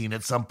war machine.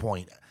 At some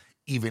point,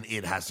 even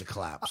it has to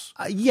collapse.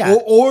 Yeah.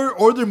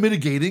 or they're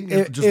mitigating.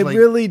 It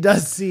really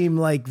does seem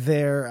like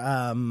they're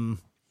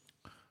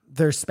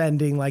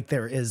spending like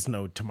there is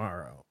no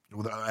tomorrow.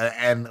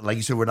 And like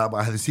you said, we're not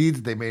behind the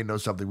scenes. They may know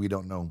something we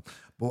don't know.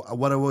 But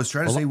what I was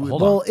trying to say,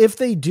 hold well, if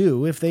they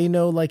do, if they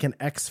know like an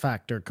X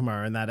factor,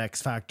 Kamar, and that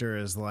X factor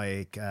is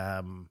like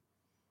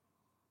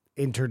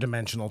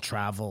interdimensional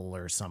travel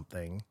or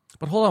something.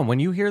 But hold on, when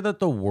you hear that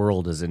the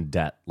world is in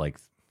debt, like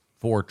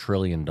 $4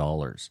 trillion,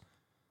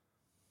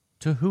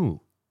 to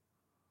who?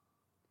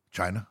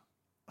 China.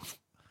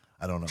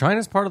 I don't know.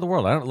 China's part of the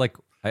world. I don't like.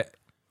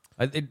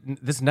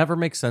 This never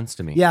makes sense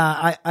to me.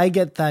 Yeah, I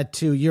get that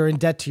too. You're in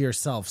debt to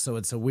yourself, so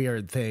it's a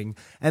weird thing.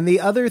 And the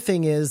other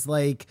thing is,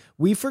 like,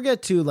 we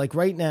forget to, like,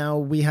 right now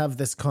we have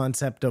this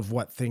concept of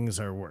what things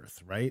are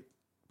worth, right?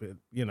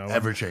 You know,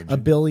 Ever changing.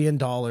 $1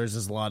 billion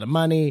is a lot of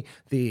money.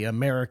 The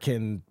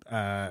American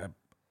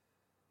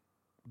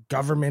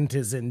government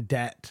is in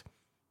debt.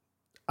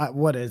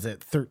 What is it?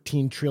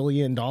 $13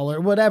 trillion,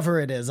 whatever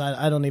it is.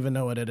 I don't even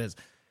know what it is.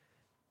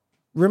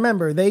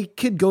 Remember, they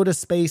could go to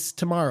space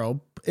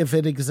tomorrow if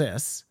it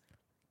exists,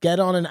 get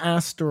on an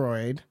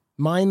asteroid,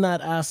 mine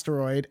that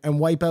asteroid, and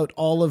wipe out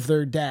all of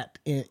their debt.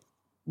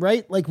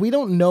 Right? Like, we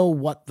don't know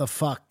what the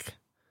fuck.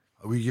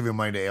 Are we giving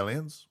money to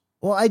aliens?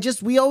 Well,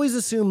 we always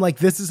assume, like,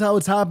 this is how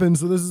it's happened,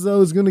 so this is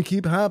how it's going to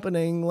keep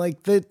happening.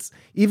 Like, that's,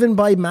 even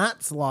by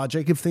Matt's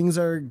logic, if things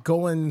are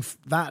going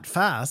that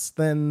fast,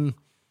 then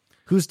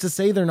who's to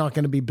say they're not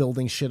going to be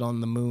building shit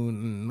on the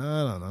moon?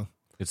 I don't know.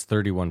 It's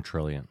 31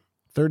 trillion.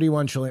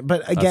 31 trillion.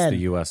 But again, the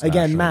US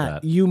again, national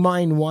Matt, debt. you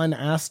mine one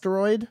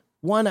asteroid,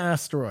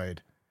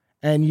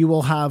 and you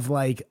will have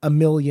like $1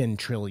 million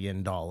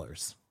trillion.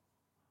 But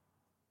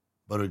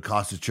it would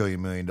cost $1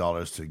 million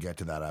to get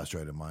to that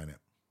asteroid and mine it.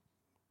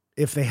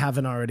 If they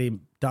haven't already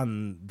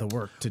done the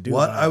work to do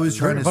What that. I was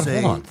trying to But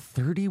say, hold on,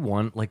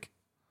 31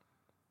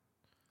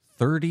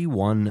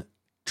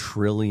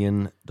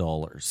 trillion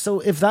dollars.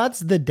 So if that's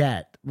the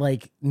debt,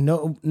 like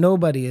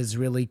nobody is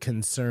really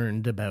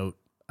concerned about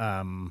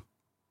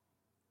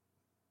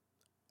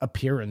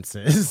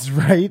appearances,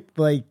 right?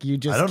 Like you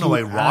just I don't know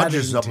why keep Rogers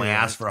is adding up my to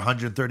ass it. for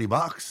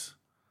 $130.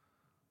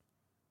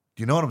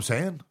 Do you know what I'm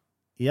saying?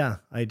 Yeah,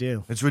 I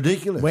do. It's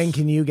ridiculous. When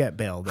can you get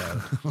bailed out?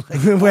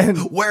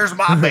 Where's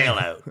my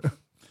bailout?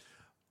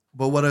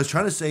 But what I was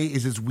trying to say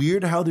is it's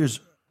weird how there's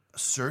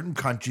certain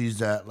countries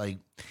that like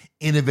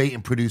innovate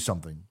and produce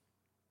something.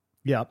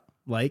 Yep.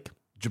 Like,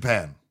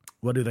 Japan,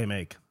 what do they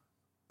make?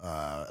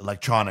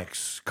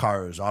 electronics,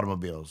 cars,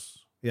 automobiles.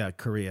 Yeah,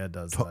 Korea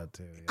does that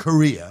too. Yeah.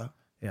 Korea,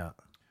 Yeah.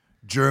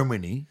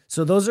 Germany.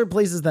 So those are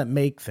places that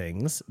make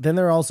things. Then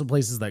there are also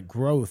places that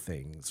grow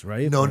things,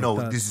 right? No, Like no,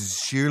 that- this is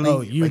sheerly.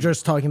 Oh, you're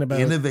just talking about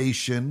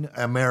innovation.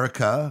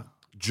 America,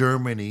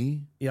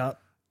 Germany, Yeah.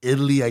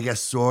 Italy. I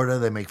guess sorta.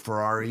 They make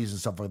Ferraris and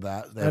stuff like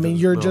that. They I have mean, a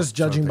you're little just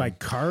judging by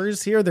something.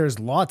 cars here. There's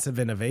lots of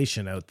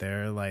innovation out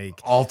there,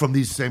 like all from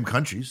these same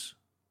countries.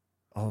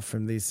 all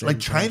from these. Same Like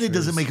China countries.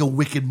 doesn't make a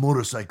wicked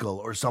motorcycle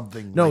or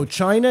something. No, Like,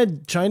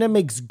 China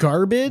makes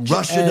garbage.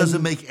 Russia and-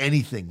 doesn't make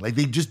anything. Like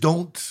they just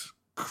don't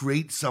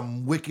create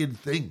some wicked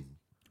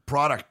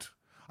product.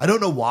 I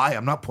don't know why.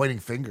 I'm not pointing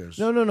fingers.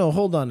 No.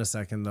 Hold on a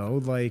second,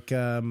 though. Like,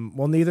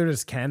 well, neither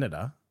does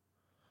Canada.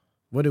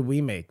 What did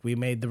we make? We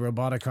made the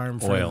robotic arm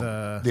for Oil.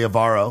 the. The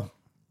Avaro,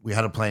 we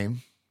had a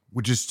plane,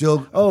 which is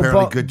still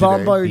apparently good today.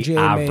 Bombardier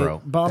The made,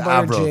 Avro.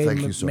 Bombardier The Avro,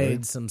 thank you, sorry.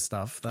 made some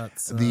stuff.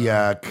 That's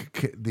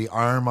The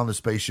arm on the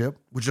spaceship,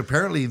 which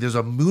apparently there's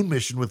a moon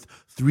mission with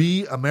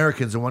 3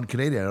 Americans and 1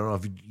 Canadian. I don't know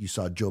if you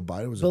saw Joe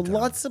Biden was. but in town.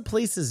 lots of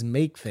places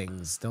make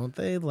things, don't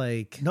they?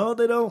 Like, No,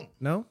 they don't.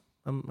 no,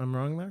 I'm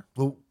wrong there.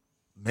 Well,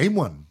 name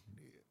one.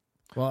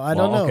 Well, I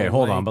don't know. Okay,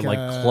 hold on. But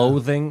like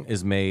clothing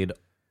is made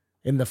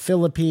in the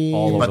Philippines,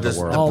 All over But the this,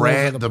 world. the all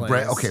brand, over the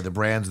brand. place. Okay, the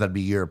brands that'd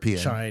be European,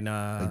 China,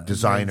 like brands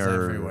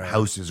designer everywhere.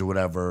 houses or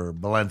whatever,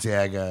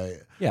 Balenciaga.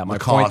 Yeah, my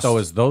Lacoste. point though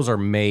is those are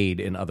made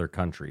in other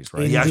countries,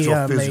 right? The actual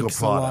India physical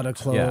makes a lot of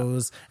product. Yeah.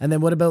 clothes, and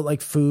then what about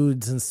like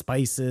foods and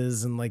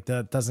spices and like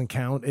that doesn't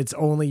count? It's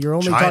only you're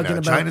only China. talking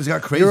about China's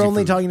got crazy You're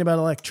only food. talking about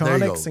There you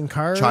electronics go. and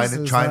cars.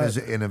 China's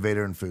an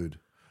innovator in food.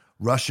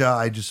 Russia,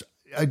 I just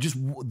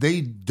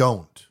they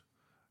don't,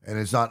 and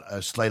it's not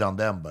a slight on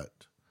them, but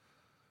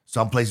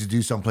some places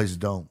do, some places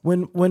don't.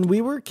 when we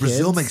were kids.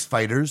 Brazil makes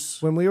fighters.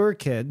 when we were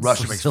kids.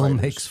 Russia makes Brazil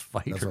fighters. makes That's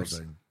what I'm fighters.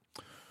 saying.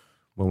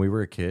 When we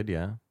were a kid,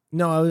 yeah.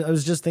 No, I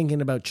was just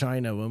thinking about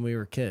China when we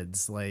were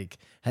kids. Like,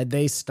 had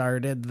they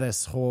started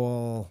this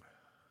whole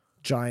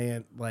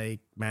giant like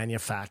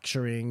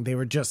manufacturing? They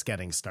were just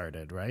getting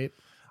started, right?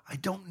 I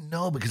don't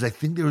know because I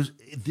think there was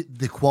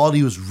the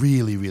quality was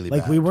really, really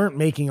Like bad. we weren't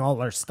making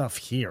all our stuff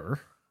here.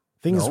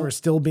 Things No. were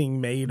still being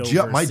made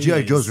overseas. My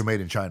GI Joes were made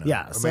in China.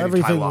 Yeah, Or so made in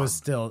everything Taiwan. was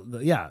still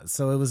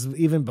so it was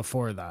even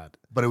before that.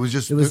 But it was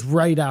just It was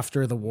right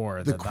after the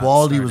war. the that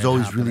quality started was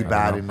always happening. really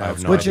bad know. in I have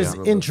that, no Which idea. is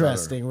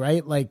interesting,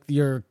 right? Like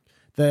the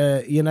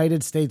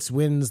United States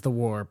wins the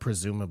war,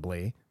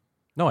 presumably.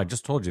 No, I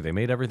just told you they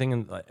made everything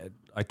in.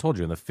 I told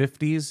you in the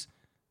 50s,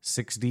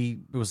 60.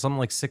 It was something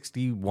like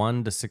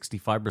 61 to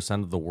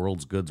 65% of the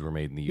world's goods were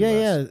made in the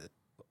U.S. Yeah.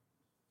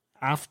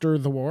 After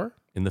the war?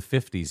 In the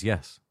 50s,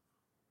 yes.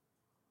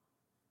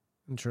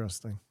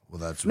 Interesting. Well,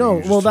 that's No,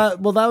 what you well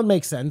just- that would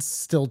make sense.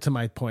 Still, to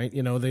my point,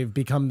 they've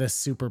become this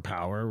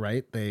superpower,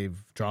 right? They've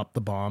dropped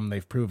the bomb.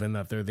 They've proven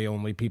that they're the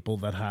only people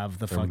that have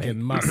the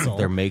fucking muscle.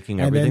 they're making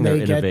and everything. then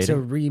They're they get to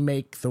innovating.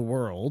 remake the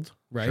world,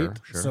 right?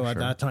 Sure, so at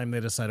sure. that time, they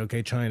decide,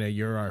 okay, China,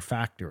 you're our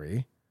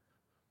factory.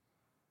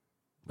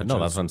 But no,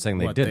 which that's is what I'm saying.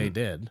 They what didn't. they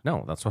did.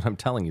 No, that's what I'm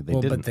telling you. They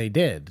Well, didn't. but they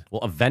did.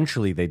 Well,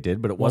 eventually they did,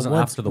 but it wasn't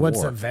Well, after the what's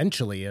war.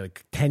 eventually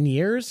 10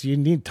 years? You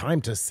need time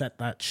to set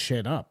that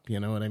shit up. You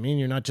know what I mean?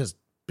 You're not just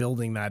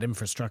building that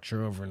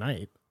infrastructure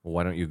overnight. Well,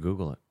 why don't you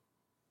Google it?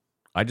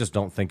 I just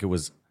don't think it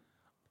was.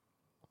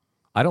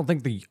 I don't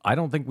think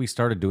we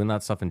started doing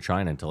that stuff in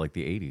China until like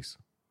the 80s,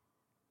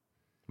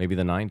 maybe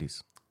the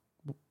 90s.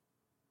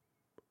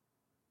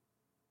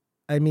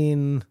 I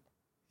mean,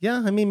 yeah,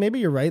 maybe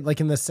you're right. Like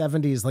in the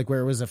 70s, like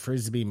where was a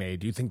Frisbee made?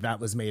 Do you think that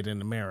was made in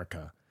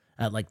America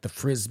at like the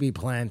Frisbee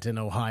plant in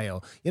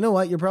Ohio? You know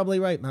what? You're probably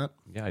right, Matt.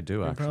 Yeah, I do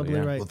You're actually. probably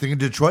yeah. right. Well, think of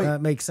Detroit.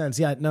 That makes sense.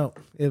 Yeah, no,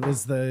 it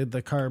was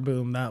the car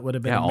boom. That would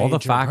have been Yeah, a all the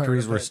major part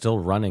factories of were it. still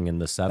running in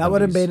the 70s. That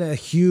would have been a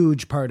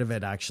huge part of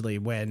it actually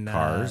when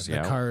Cars, the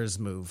yeah. cars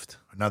moved.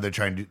 Now they're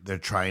trying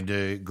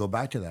to go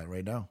back to that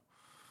right now.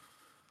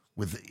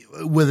 With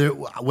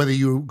whether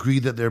you agree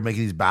that they're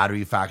making these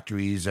battery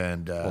factories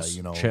and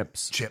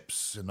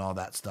chips and all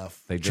that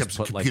stuff, They just chips,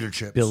 put computer like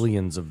chips.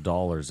 billions of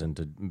dollars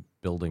into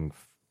building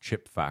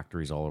chip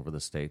factories all over the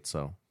state.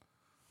 So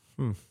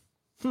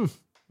Very It's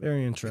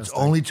interesting.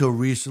 only till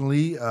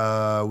recently we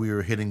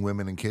were hitting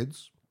women and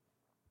kids.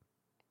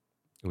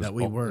 it was That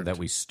we weren't. that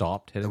we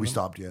stopped hitting. That we them?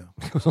 stopped. Yeah,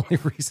 It was only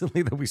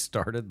recently that we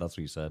started. That's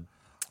what you said.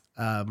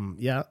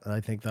 Yeah, I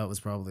think that was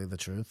probably the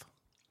truth.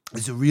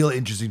 it's a real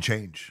interesting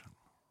change.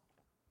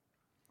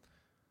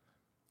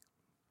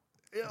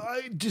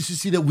 Just to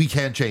see that we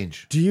can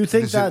change. Do you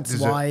think There's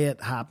that's a- why it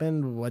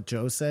happened, what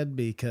Joe said?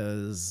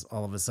 Because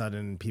all of a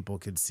sudden people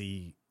could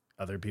see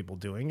other people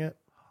doing it?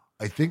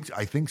 I think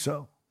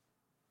so.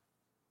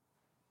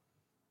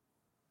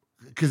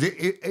 Because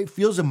it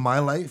feels in my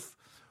life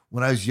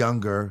when I was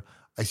younger,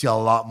 I see a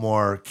lot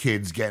more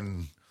kids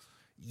getting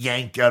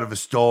yanked out of a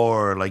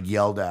store or like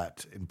yelled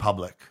at in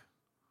public.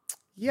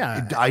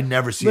 Yeah. I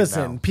never see it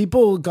Listen, now.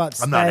 people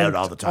got I'm not out spanked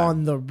all the time.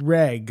 on the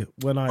reg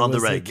when I On the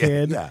was reg, a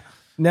kid. yeah.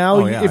 Now,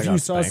 Oh, yeah, I if you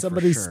got saw spanked for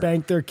somebody sure.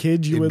 spank their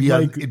kid, you It'd would be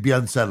like it'd be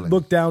unsettling.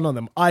 look down on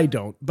them. I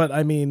don't, but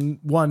I mean,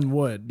 one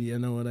would. You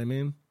know what I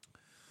mean?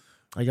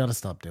 I got to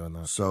stop doing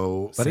that.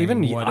 So, But Saying,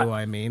 even what do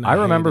I mean? I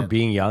hate remember it.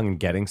 being young and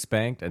getting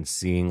spanked and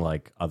seeing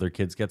like other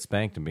kids get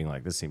spanked and being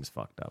like, "This seems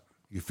fucked up."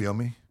 you feel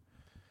me?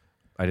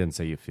 I didn't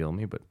say you feel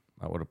me, but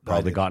I would have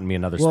probably did. gotten me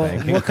another Well,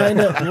 spanking. what kind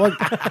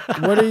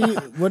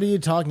of what are you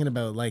talking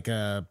about? Like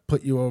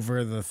put you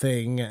over the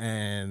thing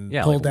and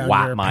Yeah, pull like down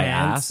whap your my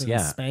pants ass. and Yeah,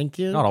 spank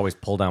you? Not always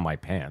pull down my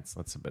pants.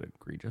 That's a bit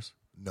egregious.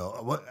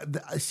 No.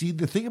 See,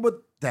 the thing about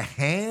the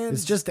hand,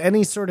 It's just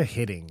any sort of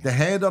hitting. the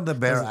hand on the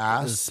bare is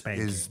ass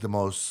spanking. is the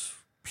most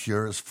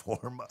purest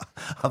form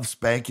of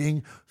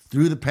spanking.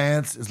 Through the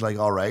pants is like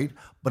all right,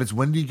 but it's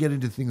when you get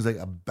into things like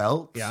a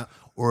belt, Yeah.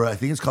 or I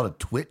think it's called a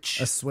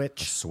twitch. A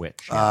switch.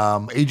 Switch.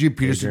 Adrian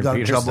Peterson Adrian got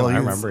in Peterson, trouble. I He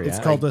was- remember, It's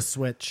yeah. called a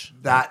switch.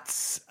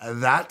 That's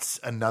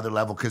another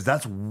level because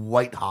that's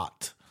white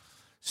hot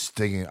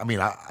stinging. I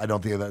mean, I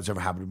don't think that's ever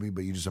happened to me,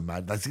 but you just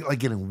imagine that's like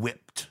getting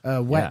whipped.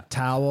 A wet Yeah.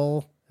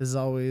 towel is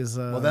always.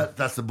 Well,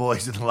 that's the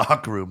boys in the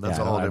locker room. That's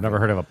Yeah, a whole I've different. never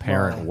heard of a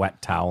parent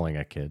wet toweling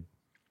a kid.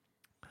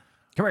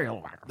 Come here, you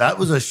little- That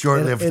was a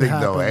short-lived It thing,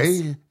 though,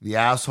 happens. eh? The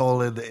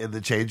asshole in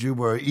the change room,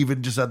 or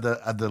even just at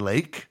the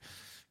lake,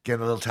 get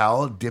a little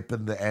towel, dip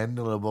in the end,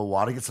 a little bit of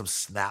water, get some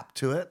snap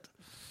to it.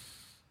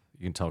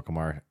 You can tell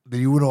Kamar.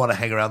 Then you wouldn't want to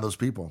hang around those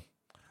people.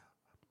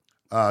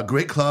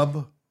 Great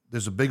club.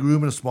 There's a big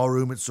room and a small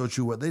room. It's so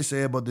true what they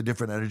say about the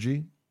different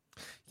energy.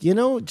 You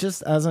know,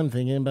 just as I'm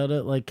thinking about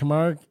it, like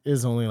Kamar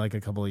is only like a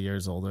couple of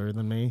years older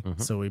than me,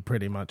 so we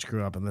pretty much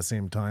grew up in the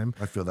same time.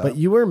 I feel that. But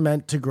you were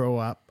meant to grow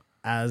up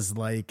as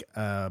like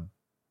a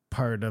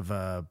part of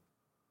a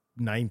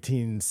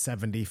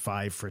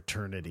 1975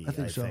 fraternity. I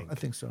think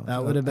so.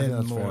 That would have I think been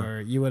that's fair.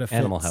 more. You would have fit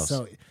Animal House.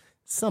 So,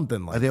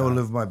 something like I think I that. would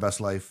live my best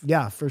life.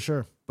 Yeah, for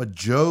sure. But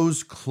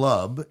Joe's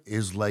club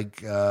is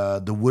like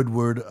the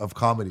Woodward of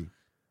comedy.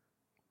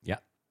 Yeah,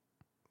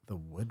 The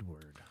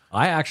Woodward.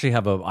 I actually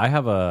have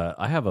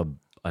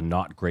a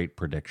not great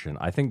prediction.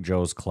 I think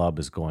Joe's club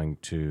is going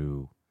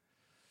to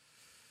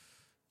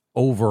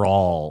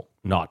overall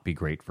not be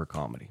great for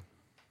comedy.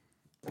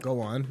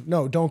 Go on.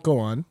 No, don't go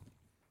on.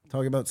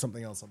 Talk about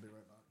something else. I'll be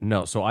right back.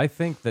 No, so I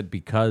think that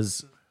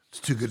because It's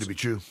too good to be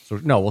true.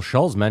 So no, well,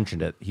 Schulz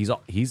mentioned it. He's I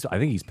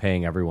think he's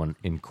paying everyone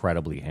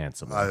incredibly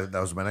handsomely.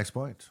 That was my next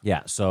point.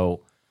 Yeah,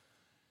 so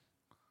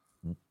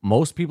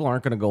most people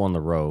aren't going to go on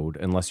the road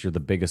unless you're the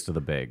biggest of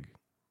the big.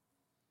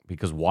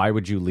 Because why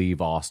would you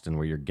leave Austin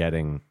where you're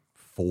getting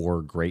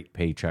 4 great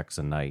paychecks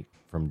a night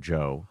from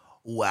Joe?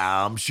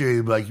 Wow, I'm sure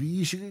you'd be like,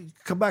 you should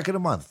come back in a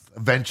month.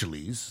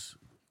 Eventually.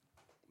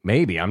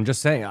 Maybe. I'm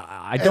just saying.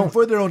 I And don't.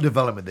 for their own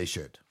development, they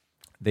should.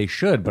 They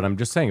should, but I'm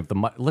just saying. If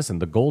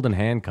the golden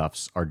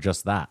handcuffs are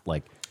just that.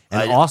 Like,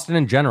 and Yeah. Austin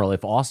in general.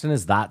 If Austin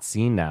is that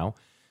scene now,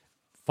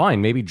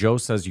 fine. Maybe Joe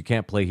says you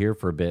can't play here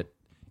for a bit.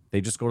 They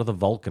just go to the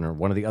Vulcan or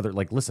one of the other.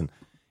 Like, listen,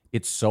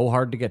 it's so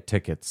hard to get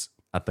tickets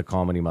at the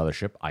Comedy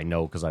Mothership. I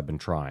know because I've been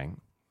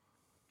trying.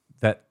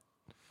 That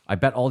I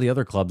bet all the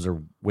other clubs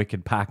are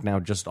wicked packed now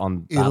just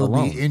on that It'll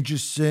alone. be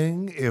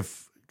interesting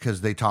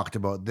because they talked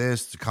about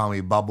this, the comedy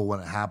bubble when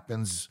it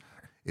happens.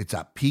 It's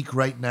at peak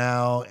right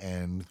now,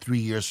 and 3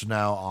 years from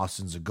now,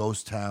 Austin's a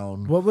ghost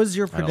town. What was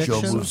your Joe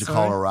prediction? moves to Sorry?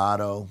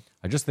 Colorado.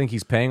 I just think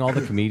he's paying all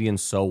the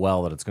comedians so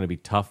well that it's going to be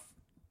tough.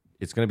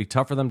 It's going to be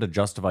tough for them to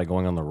justify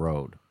going on the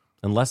road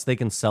unless they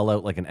can sell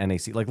out like an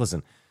NAC. Like,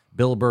 listen,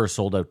 Bill Burr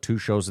sold out 2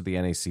 shows at the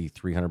NAC,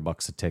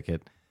 $300 a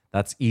ticket.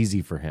 That's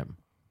easy for him.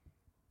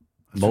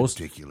 That's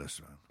ridiculous,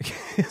 man.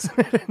 Isn't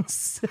it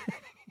insane?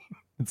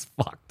 It's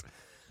fucked.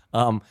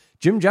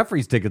 Jim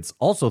Jeffries tickets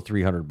also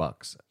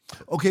 $300.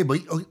 Okay, but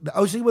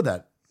I was thinking about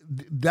that.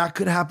 That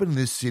could happen in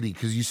this city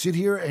because you sit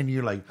here and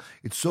you're like,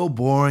 it's so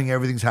boring,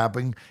 everything's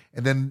happening,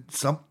 and then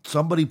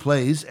somebody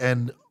plays,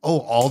 and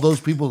all those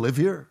people live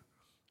here,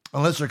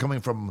 unless they're coming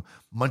from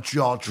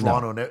Montreal,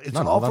 Toronto, and it's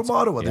No, all that's- from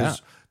Ottawa. yeah.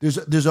 There's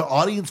an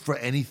audience for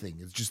anything.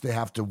 It's just they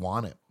have to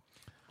want it.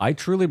 I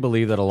truly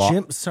believe that a lot.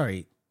 Jim,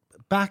 sorry,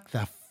 back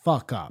the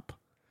fuck up.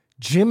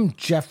 Jim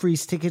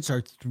Jeffries tickets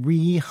are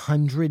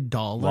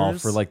 $300. Well,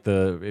 for like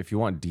if you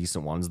want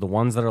decent ones, the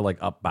ones that are like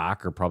up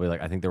back are probably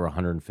like, I think they were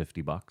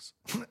 $150.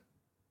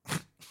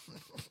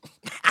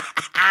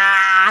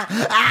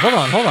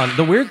 Hold on.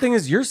 The weird thing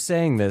is you're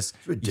saying this.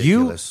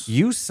 ridiculous.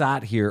 You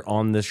sat here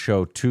on this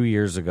show 2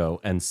 years ago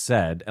and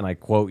said, and I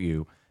quote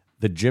you,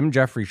 the Jim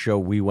Jeffries show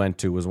we went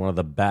to was one of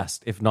the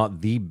best, if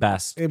not the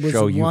best it was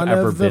show you've one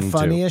ever of the been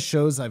funniest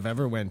shows I've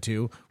ever went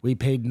to. We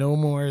paid no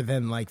more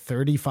than like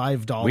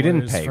 $35. to. We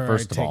didn't pay, for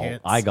first of our all.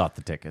 tickets. I got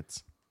the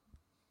tickets.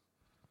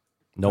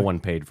 No one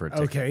paid for a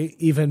ticket. Okay,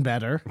 even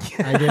better.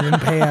 I didn't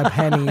pay a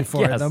penny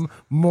for Yes. them.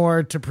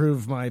 More to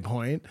prove my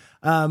point.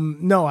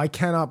 No, I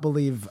cannot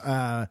believe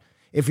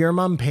if your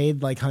mom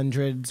paid like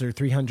hundreds or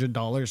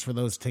 $300 for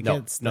those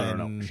tickets. No,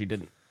 then she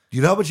didn't. Do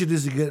you know how much it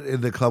is to get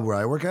in the club where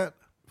I work at?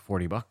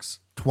 $40.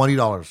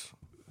 $20.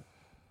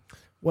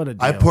 What a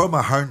deal. I pour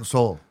my heart and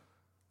soul.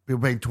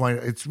 People paying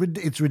 $20. It's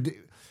ridiculous.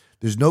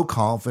 There's no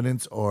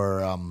confidence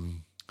or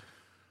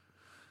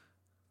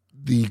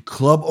the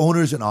club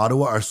owners in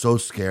Ottawa are so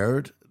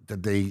scared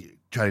that they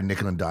try to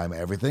nickel and dime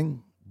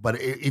everything. But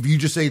if you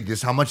just say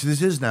this, how much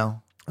this is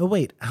now, Oh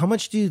wait, how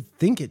much do you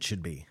think it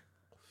should be?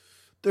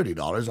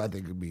 $30, I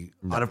think would be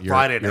on a You're-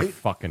 Friday You're night.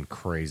 fucking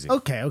crazy.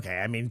 Okay.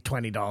 I mean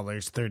 $20,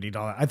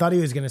 $30. I thought he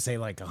was gonna say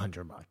like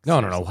 $100.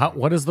 No.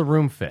 What does the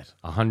room fit?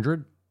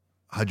 100?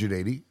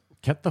 180.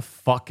 Get the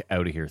fuck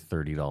out of here,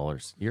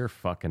 $30. You're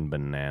fucking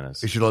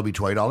bananas. It should only be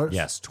 $20.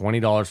 Yes,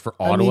 $20 for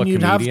I Ottawa mean,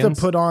 you'd comedians. have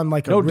to put on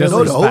like a No really,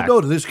 disrespect.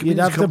 No. This you'd comedians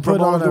have to come from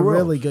put all on over a the world.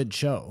 really good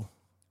show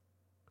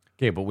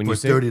Okay, but when for you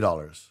say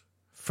 $30,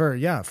 for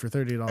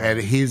 $30. and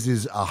his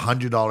is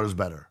 $100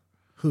 better.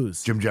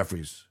 Who's? Jim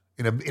Jeffries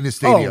in a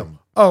stadium.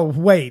 Oh,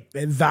 wait,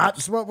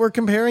 that's what we're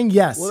comparing?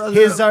 Yes, Well,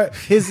 his is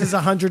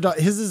 $100.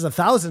 His is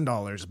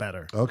 $1,000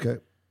 better. Okay.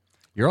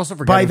 you're also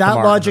forgetting By that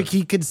Kamar, logic,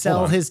 he could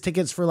sell on. his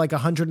tickets for like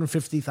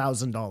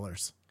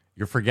 $150,000.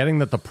 You're forgetting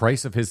that the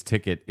price of his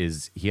ticket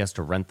is he has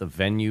to rent the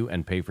venue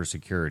and pay for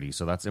security.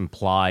 So that's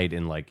implied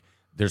in like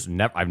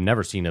I've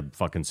never seen a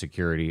fucking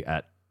security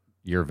at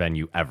your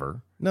venue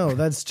ever. No,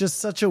 that's just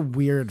such a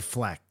weird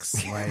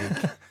flex. Like,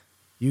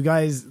 you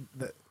guys,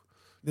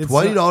 it's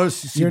 $20 not-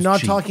 seems You're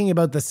not cheap. talking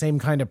about the same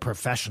kind of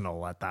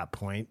professional at that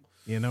point.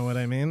 You know what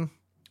I mean?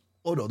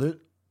 Oh, no.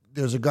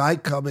 There's a guy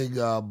coming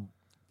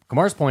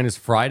Kamar's point is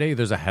Friday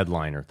there's a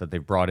headliner that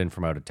they've brought in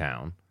from out of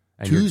town.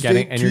 And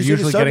Tuesday you're to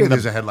usually Sunday getting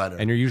there's a headliner.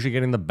 And you're usually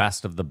getting the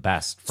best of the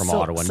best from So-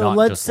 Ottawa, So not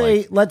let's just say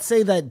like let's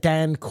say that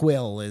Dan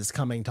Quill is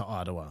coming to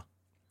Ottawa.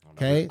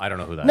 Okay, I don't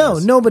know who that No,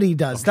 is. nobody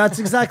does. That's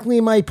exactly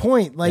my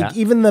point. Like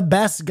Yeah. even the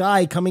best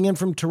guy coming in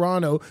from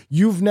Toronto,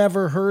 you've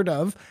never heard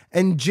of,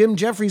 and Jim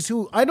Jeffries,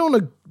 who I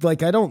don't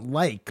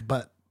like,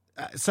 but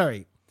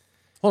sorry,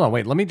 Hold on,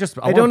 wait. Let me just.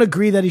 I don't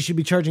agree that he should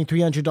be charging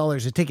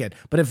 $300 a ticket.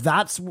 But if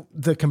that's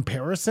the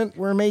comparison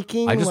we're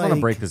making, I just want to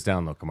like- break this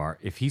down though, Kamar.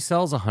 If he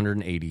sells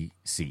 180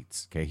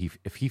 seats, okay,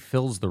 if he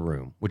fills the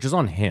room, which is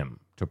on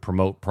him to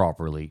promote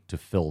properly to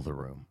fill the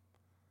room,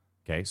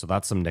 okay, so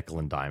that's some nickel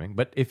and diming.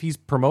 But if he's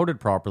promoted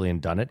properly and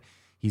done it,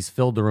 he's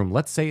filled the room.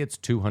 Let's say it's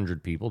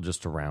 200 people,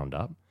 just to round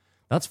up.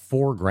 That's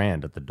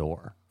 $4,000 at the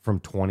door from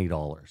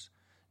 $20.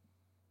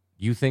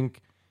 You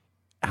think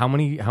how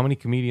many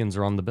comedians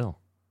are on the bill?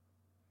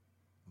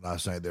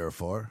 last night. There were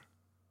 4.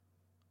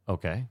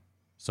 Okay,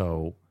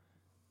 So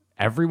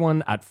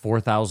everyone at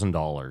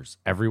 $4,000,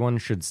 everyone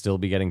should still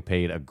be getting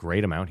paid a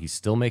great amount. He's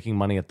still making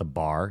money at the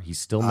bar. He's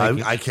still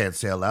making. I can't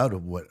say aloud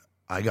of what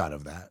I got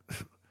of that.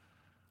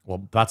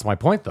 Well, that's my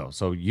point, though.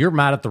 So you're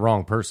mad at the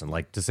wrong person.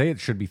 Like, to say it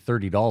should be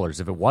 $30,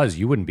 if it was,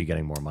 you wouldn't be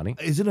getting more money.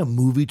 Isn't a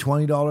movie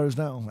 $20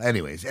 now?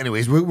 Anyways,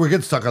 we're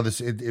getting stuck on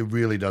this. It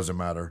really doesn't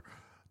matter.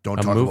 Don't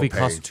A talk movie about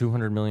pay. costs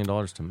 $200 million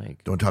to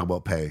make. Don't talk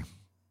about pay.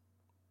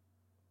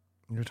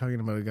 You're talking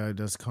about a guy who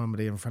does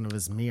comedy in front of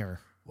his mirror.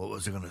 What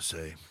was I going to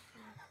say?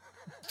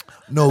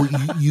 No,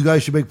 you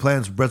guys should make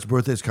plans. Brett's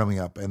birthday is coming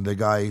up, and the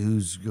guy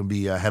who's going to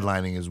be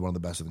headlining is one of the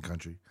best in the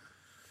country.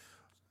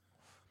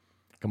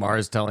 Kamar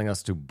is telling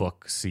us to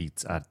book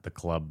seats at the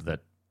club that,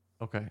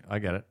 okay, I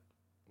get it.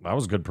 That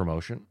was good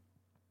promotion.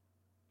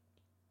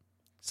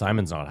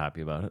 Simon's not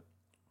happy about it.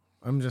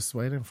 I'm just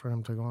waiting for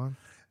him to go on.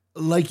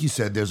 Like you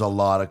said, there's a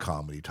lot of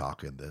comedy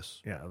talk in this.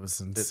 Yeah, it was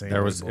insane.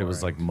 It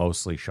was like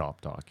mostly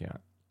shop talk, yeah.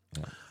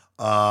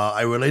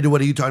 I relate to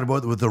what you talked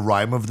about with the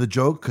rhyme of the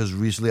joke, because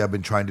recently I've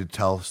been trying to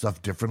tell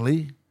stuff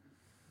differently.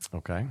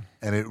 Okay.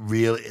 And it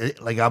really,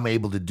 like, I'm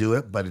able to do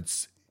it, but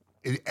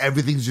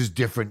everything's just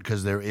different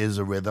because there is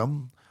a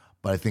rhythm.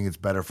 But I think it's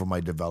better for my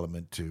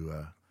development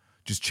to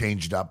just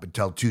change it up and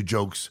tell two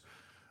jokes.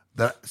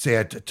 That say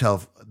I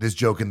tell this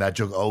joke and that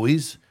joke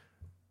always,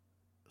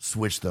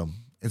 switch them.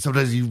 And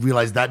sometimes you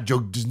realize that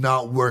joke does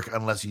not work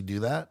unless you do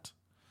that.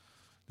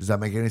 Does that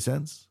make any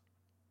sense?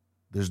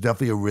 There's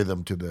definitely a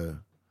rhythm to the...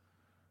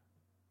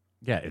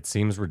 Yeah, it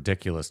seems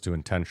ridiculous to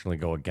intentionally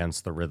go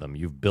against the rhythm.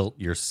 You've built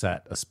your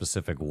set a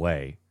specific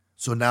way.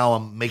 So now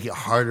I'm making it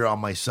harder on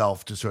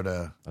myself to sort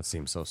of That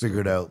seems so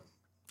figure it stupid. out.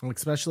 Well,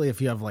 especially if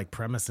you have like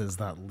premises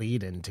that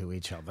lead into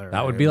each other.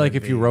 That would be like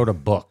if you wrote a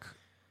book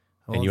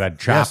and you had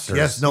chapters.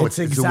 Yes, no, it's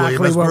it's exactly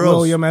William S. what Burroughs.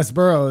 William S.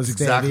 Burroughs It's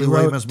did. exactly He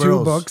William wrote S. Burroughs.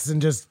 2 books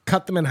and just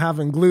cut them in half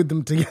and glued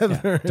them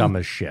together. Dumb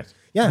as shit.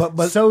 Yeah,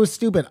 But- so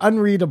stupid,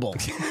 unreadable.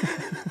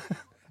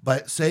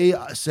 But say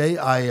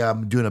I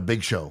am doing a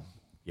big show.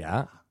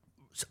 Yeah.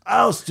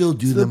 I'll still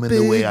do them in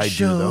the way I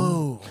do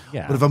them.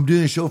 Yeah. But if I'm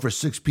doing a show for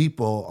 6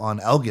 people on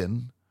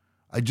Elgin,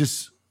 I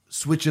just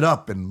switch it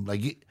up and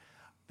like...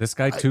 This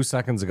guy 2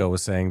 seconds ago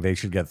was saying they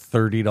should get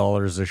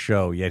 $30 a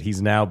show, yet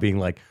he's now being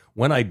like,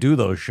 when I do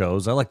those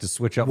shows, I like to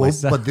switch up my Well,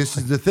 set. but this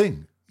is the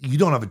thing. You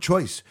don't have a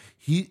choice.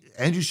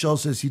 Andrew Schell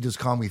says he does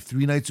comedy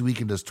 3 nights a week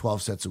and does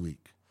 12 sets a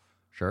week.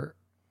 Sure.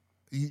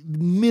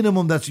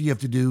 Minimum, that's what you have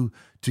to do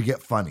to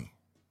get funny.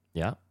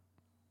 Yeah.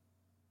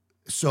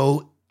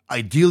 So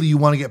ideally, you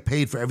want to get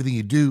paid for everything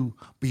you do,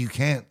 but you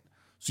can't.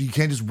 So you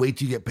can't just wait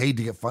till you get paid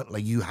to get fun.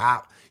 Like you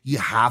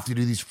have to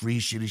do these free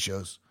shitty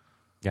shows,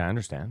 Yeah, I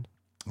understand.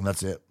 and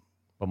that's it.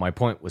 But my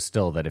point was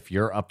still that if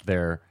you're up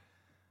there,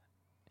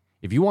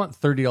 if you want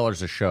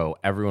 $30 a show,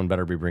 everyone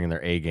better be bringing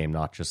their A game,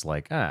 not just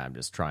like, I'm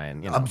just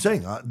trying. You know. I'm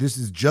saying this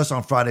is just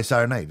on Friday,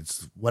 Saturday night.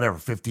 It's whatever,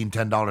 $15,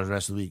 $10 the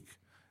rest of the week.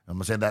 I'm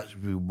gonna say that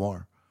should be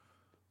more.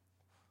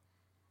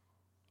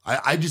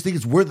 I just think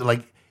it's worth it.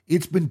 Like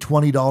it's been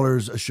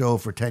 $20 a show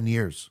for 10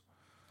 years.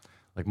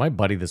 Like my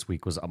buddy this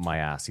week was up my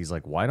ass. He's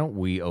like, why don't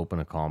we open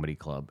a comedy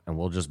club and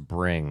we'll just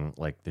bring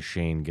like the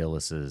Shane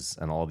Gillises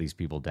and all these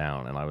people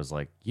down? And I was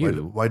like,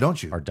 Why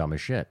don't you? are dumb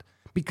as shit.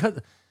 Because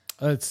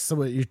That's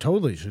what you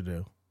totally should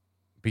do.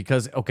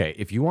 okay,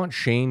 if you want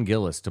Shane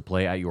Gillis to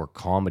play at your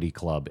comedy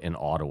club in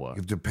Ottawa, You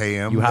have to pay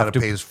him. you You have got to to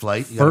pay his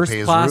flight. You got to first pay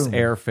his class room.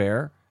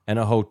 airfare and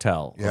a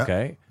hotel. Yeah,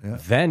 Okay, yeah.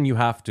 then you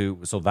have to.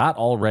 So that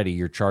already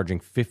you're charging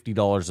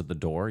 $50 at the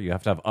door. You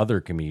have to have other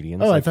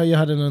comedians. Oh, I like- thought you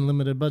had an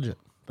unlimited budget.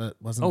 That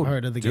wasn't Oh,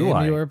 part of the do game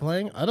I? you were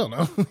playing. I don't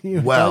know. You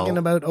were Well, talking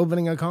about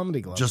opening a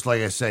comedy club. Just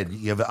like I said,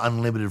 you have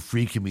unlimited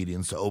free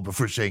comedians to open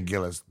for Shane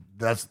Gillis.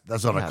 That's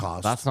not a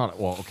cost. That's not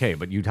well. Okay,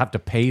 but you'd have to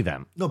pay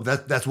them. no,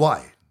 but that's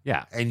why.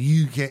 Yeah. And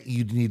you can't.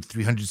 You need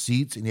 300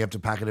 seats, and you have to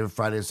pack it every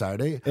Friday and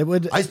Saturday. It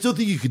would- I still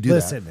think you could do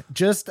Listen, that.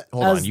 just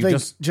Hold as on, you the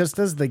just- just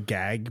as the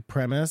gag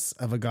premise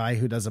of a guy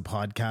who does a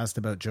podcast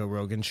about Joe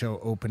Rogan show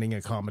opening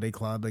a comedy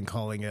club and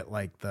calling it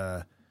like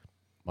the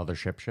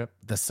Mothership ship.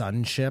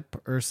 Sun Ship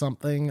or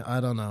something. I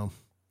don't know.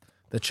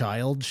 The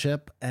Child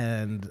Ship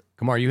and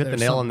Kamar, you hit the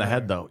There's nail on the something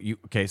head, though.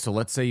 Okay, so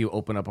let's say you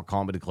open up a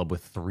comedy club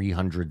with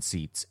 300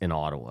 seats in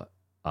Ottawa.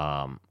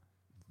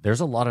 There's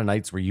a lot of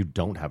nights where you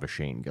don't have a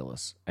Shane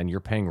Gillis, and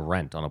you're paying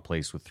rent on a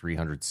place with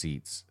 300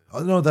 seats. Oh,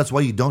 no, that's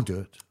why you don't do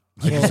it.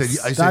 I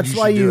said that's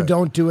why should do you it.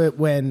 don't do it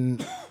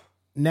when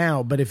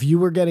now. But if you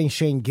were getting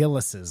Shane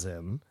Gillis's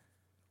in,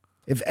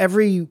 if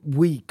every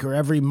week or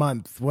every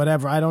month,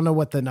 whatever, I don't know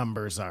what the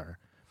numbers are,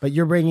 but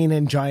you're bringing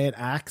in giant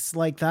acts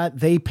like that,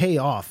 they pay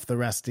off the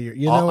rest of your.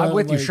 You know, I'm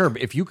with you, like- sure.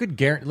 But if you could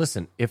guarantee,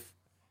 listen, if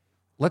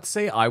let's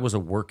say I was a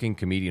working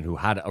comedian who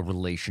had a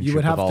relationship would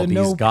with have all to these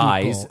know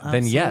guys, people.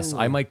 then yes,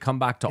 Absolutely. I might come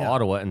back to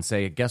Ottawa and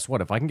say, guess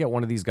what? If I can get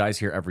one of these guys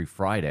here every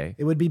Friday,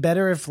 It would be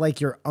better if like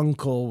your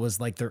uncle was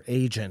like their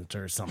agent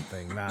or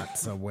something.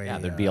 That's a way. yeah,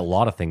 there'd be a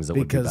lot of things that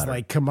would be because better.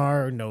 like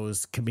Kamar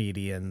knows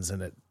comedians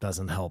and it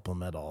doesn't help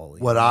him at all.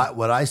 What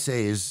I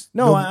say is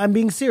No, I'm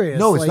being serious.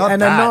 No, it's like, not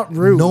and that. I'm not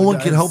rude. No one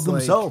can It's help like-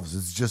 themselves.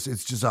 It's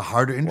just a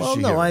harder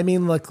industry. Well, no, here. I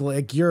mean, look,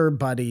 like your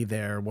buddy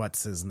there.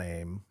 What's his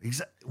name?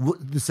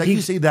 The second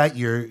you say that,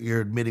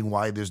 you're admitting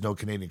why there's no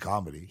Canadian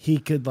comedy. He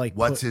could like.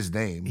 What's put- his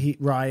name?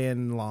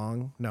 Ryan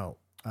Long. No.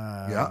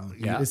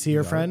 Yeah. Is he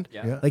your friend?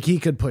 Yeah. Like he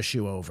could push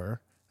you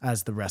over,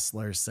 as the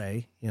wrestlers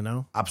say. You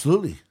know.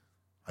 Absolutely.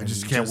 I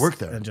just can't work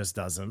there. And just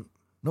doesn't.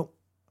 No.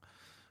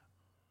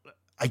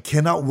 I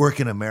cannot work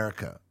in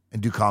America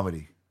and do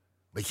comedy.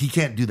 Like he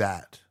can't do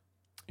that.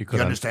 you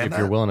could understand if that?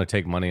 you're willing to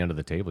take money under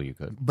the table, you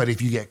could. But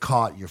if you get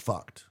caught, you're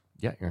fucked.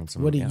 Yeah, you're in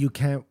some. What do yeah. you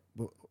can't?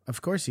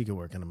 Of course, you can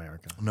work in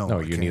America. No, No,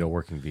 I you can't. need a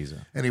working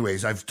visa.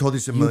 Anyways, I've told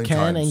this a You million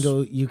can times. and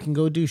go. You can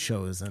go do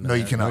shows. And No,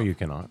 you cannot. No, you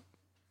cannot.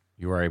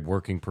 You are a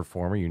working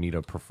performer. You need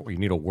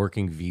a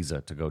working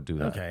visa to go do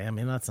that. Okay, I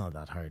mean that's not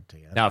that hard to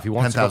get. Now, if you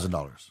want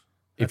 $10,000.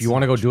 if you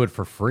want to go do it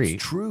for free,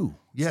 True.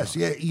 Yes.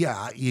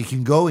 Yeah. You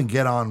can go and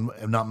get on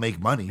and not make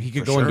money. he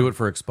could go and do it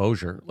for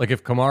exposure. Like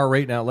if Kamar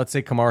right now, let's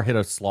say Kamar hit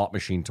a slot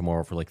machine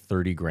tomorrow for like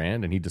 30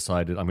 grand and he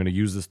decided I'm going to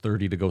use this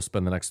 30 to go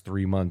spend the next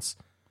 3 months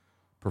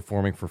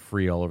performing for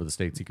free all over the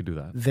States. He could do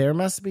that. There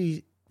must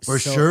be For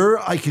sure,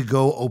 I could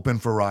go open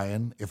for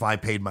Ryan if I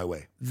paid my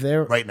way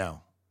There, right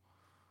now.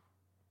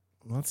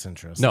 That's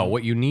interesting. No,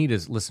 what you need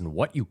is, listen,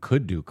 what you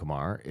could do,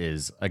 Kamar,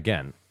 is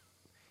again,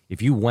 if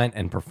you went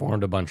and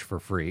performed a bunch for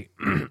free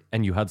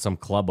and you had some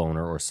club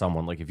owner or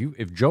someone, like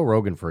if Joe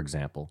Rogan, for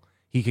example,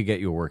 he could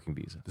get you a working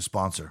visa. The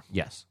sponsor.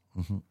 Yes.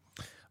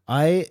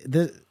 I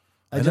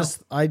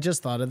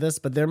just thought of this,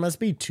 but there must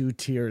be 2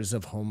 tiers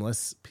of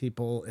homeless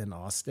people in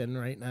Austin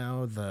right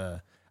now.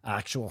 The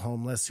actual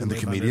homeless who And the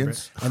live under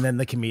comedians? and then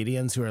the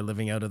comedians who are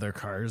living out of their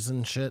cars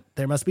and shit.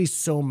 There must be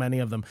so many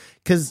of them.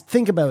 Because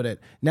think about it.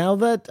 Now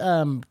that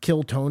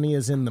Kill Tony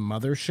is in the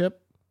mothership,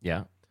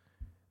 Yeah.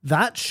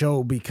 that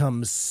show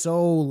becomes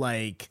so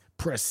like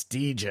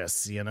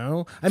prestigious, you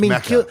know? I mean,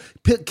 Mecca.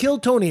 Kill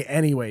Tony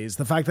anyways.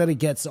 The fact that it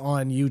gets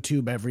on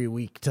YouTube every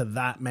week to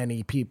that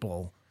many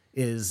people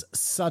is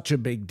such a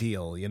big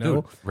deal, you know?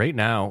 Dude, right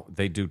now,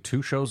 they do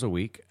 2 shows a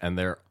week and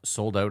they're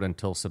sold out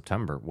until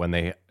September when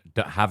they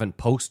haven't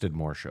posted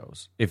more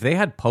shows. If they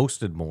had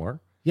posted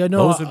more, Yeah,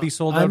 no, those would be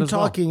sold out I'm as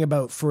well. talking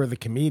about for the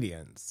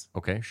comedians.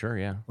 Okay, sure,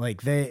 yeah.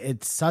 Like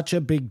it's such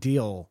a big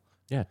deal.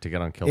 Yeah, to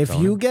get on Kill If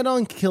Tony. you get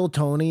on Kill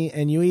Tony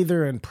and you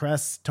either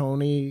impress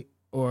Tony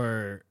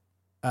or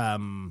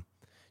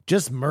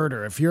just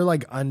murder, if you're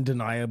like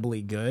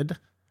undeniably good,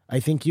 I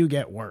think you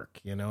get work.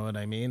 You know what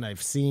I mean?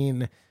 I've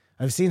seen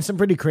some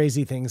pretty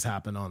crazy things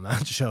happen on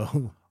that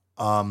show.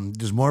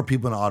 There's more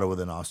people in Ottawa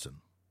than Austin.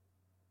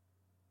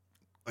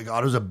 Like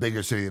Ottawa's a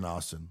bigger city than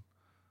Austin.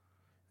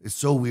 It's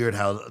so weird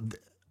how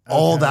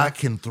all that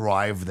can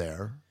thrive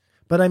there.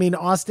 But I mean,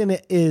 Austin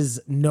is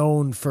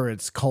known for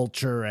its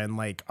culture and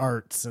like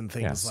arts and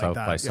things Yeah, like South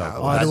that. by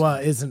Southwest. Ottawa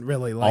isn't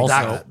really like Also-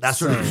 that. That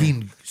sort of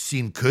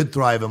scene could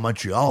thrive in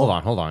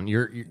Montreal. Hold on.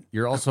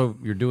 You're also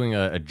doing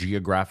a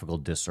geographical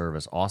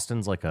disservice.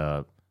 Austin's like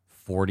a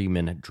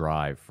 40-minute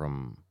drive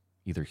from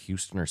either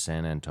Houston or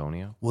San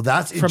Antonio. Well,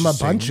 that's from a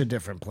interesting. bunch of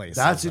different places.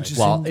 That's like-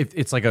 interesting. Well,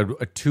 it's like a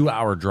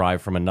 2-hour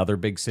drive from another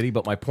big city.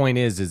 But my point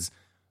is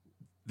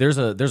there's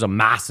a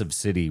massive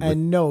city. With,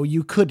 And no,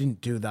 you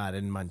couldn't do that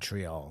in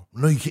Montreal.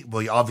 No, you can't.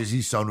 Well,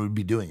 obviously, someone would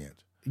be doing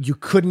it. You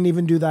couldn't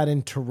even do that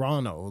in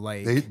Toronto.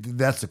 Like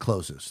That's the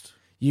closest.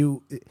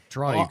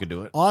 Toronto, you could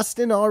do it.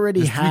 Austin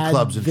already There's 3 had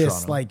clubs in this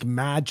Toronto. like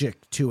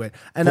magic to it.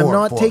 And I'm Four,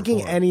 not four,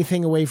 taking four.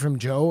 anything away from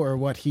Joe or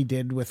what he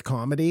did with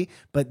comedy,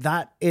 but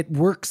that it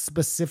works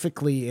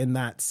specifically in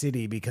that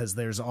city because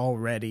there's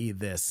already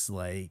this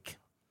like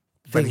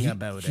But thing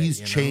about it. he's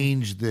you know?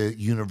 changed the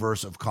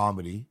universe of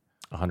comedy,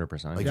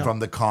 100%. like from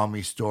the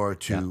Comedy Store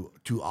to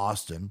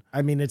Austin.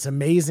 I mean, it's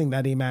amazing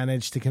that he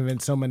managed to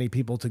convince so many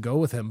people to go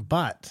with him,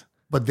 but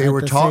But they At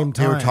were the talking.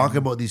 same They were time- talking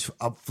about these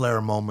up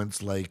flare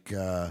moments like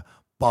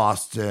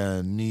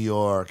Boston, New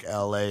York,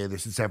 L.A.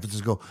 This in San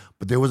Francisco.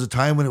 But there was a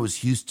time when it was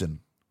Houston,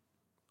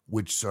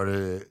 which sort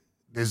of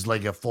is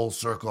like a full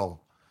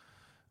circle.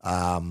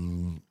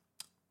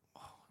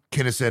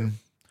 Kinnison,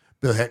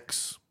 Bill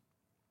Hicks,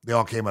 they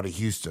all came out of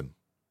Houston.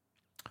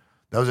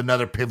 That was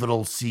another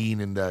pivotal scene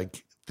in the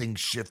things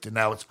shifted.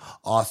 Now it's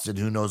Austin.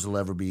 Who knows? It'll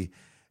ever be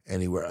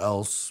anywhere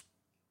else.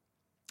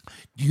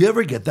 Do you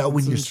ever get that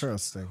when it's you're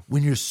interesting.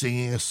 when you're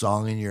singing a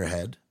song in your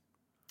head?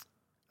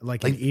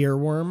 Like an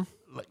earworm.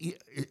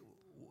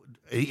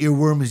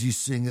 Earworm is you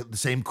sing the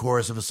same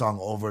chorus of a song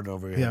over and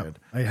over in your Yeah, head.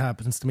 it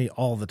happens to me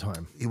all the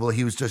time. Well,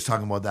 he was just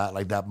talking about that,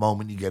 like that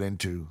moment you get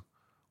into.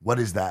 What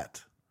is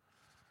that?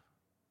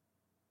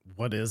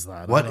 What is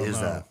that? What I don't is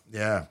know. that?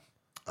 Yeah.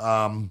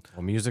 Well,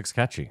 music's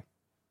catchy.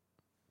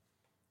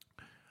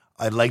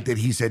 I like that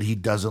he said he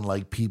doesn't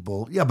like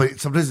people. Yeah, but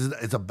sometimes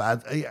it's a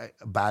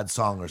bad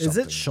song or something. Is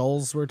it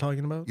Scholes we're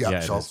talking about? Yeah,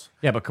 it Schultz. is.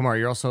 Yeah, but Kumar,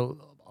 you're also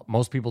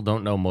most people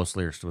don't know most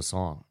lyrics to a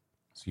song,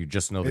 so you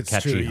just know the It's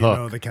catchy true, you hook.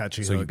 know the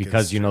catchy so hook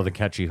because is you know true. the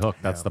catchy hook,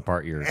 that's the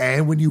part you're.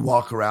 And when you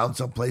walk around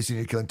someplace and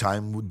you're killing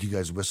time, do you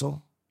guys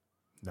whistle?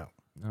 No.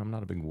 No, I'm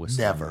not a big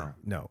whistler. Never.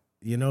 No.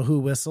 You know who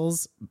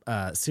whistles?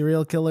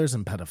 Serial killers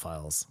and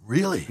pedophiles.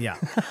 Really? Yeah.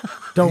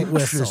 Don't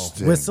whistle.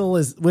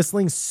 Interesting.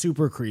 Whistling's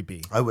super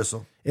creepy. I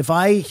whistle. If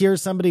I hear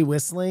somebody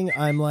whistling,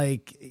 I'm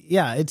like,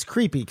 yeah, it's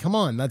creepy. Come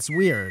on, that's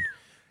weird.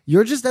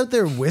 You're just out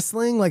there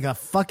whistling like a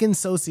fucking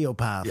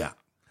sociopath.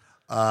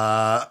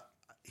 Yeah.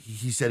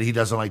 He said he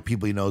doesn't like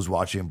people he knows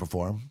watching him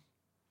perform.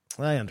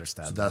 I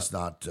understand. So that's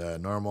not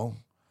normal.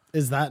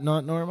 Is that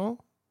not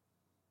normal?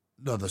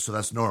 No, so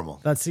that's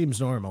normal. That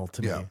seems normal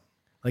to Yeah. me.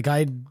 Like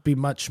I'd be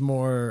much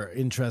more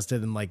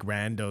interested in like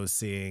randos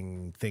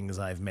seeing things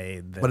I've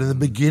made. Than, But in the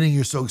beginning,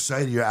 you're so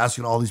excited. You're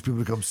asking all these people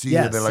to come see you.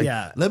 Yes, And they're like,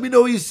 yeah. let me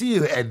know when you see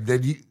you. And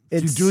then you're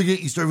It's- doing it.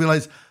 You start to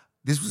realize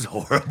this was a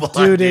horrible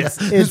Dude, idea. it's-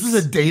 This was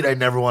a date I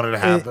never wanted to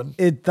happen.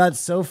 That's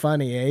so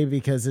funny, eh?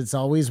 Because it's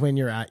always when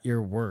you're at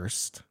your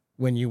worst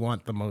when you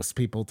want the most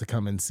people to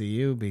come and see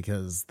you,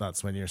 because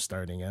that's when you're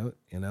starting out,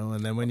 you know?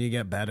 And then when you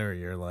get better,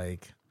 you're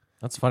like,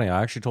 That's funny.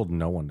 I actually told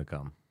no one to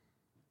come.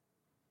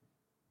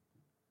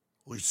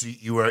 Well, see,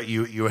 you were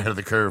ahead of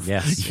the curve.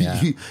 Yes,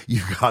 yeah.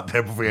 you got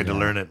there before you had to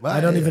learn it. I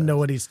don't even know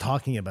what he's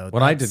talking about.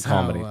 When I That's did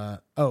comedy.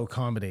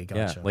 Comedy.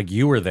 Yeah, Gotcha. like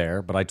you were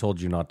there, but I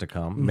told you not to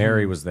come.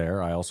 Mary was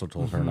there. I also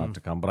told her not to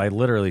come. But I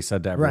literally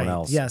said to everyone right.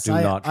 else, Yes, do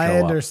not show I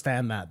up.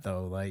 understand that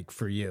though. Like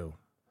for you,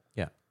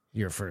 Yeah,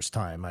 your first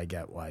time, I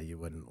get why you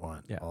wouldn't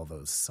want Yeah. all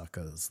those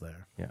suckers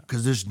there.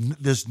 Because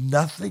there's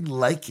nothing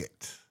like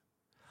it.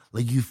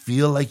 Like you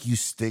feel like you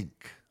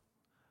stink.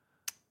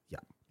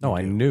 no,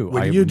 I knew.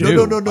 When I you do-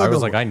 knew. no, I was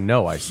no. like, I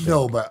know I stink.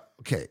 No, but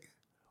okay.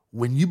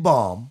 When you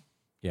bomb,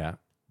 Yeah,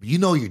 you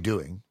know what you're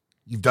doing.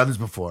 You've done this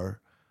before.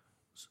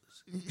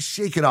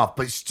 Shake it off,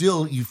 but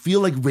still you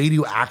feel like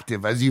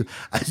radioactive as you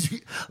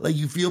like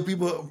you feel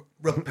people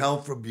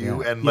repel from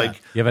you and like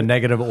you have a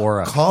negative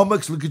aura.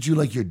 comics look at you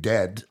like you're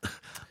dead.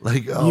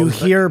 Like You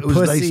hear it was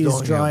nice pussies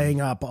knowing you.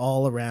 drying up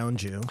all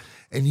around you.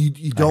 and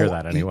you don't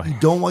that anyway. you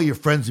don't want your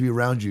friends to be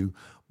around you.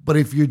 But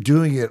if you're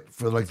doing it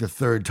for like the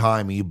third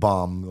time and you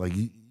bomb, like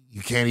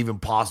you can't even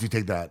possibly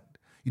take that.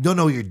 You don't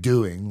know what you're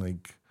doing.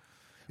 Like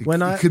it,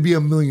 When it could be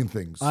a million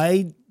things.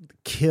 I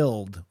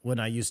killed when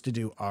I used to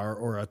do our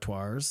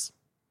oratoires.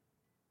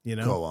 You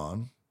know, Go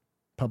on.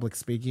 public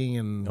speaking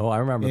and Oh, I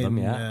remember them,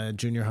 yeah.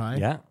 junior high.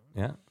 Yeah.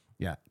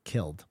 Yeah,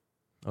 killed.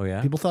 Oh,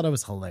 yeah. People thought I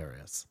was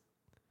hilarious.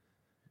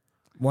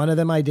 One of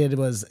them I did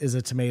was, is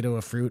a tomato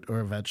a fruit or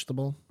a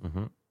vegetable?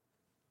 Mm-hmm.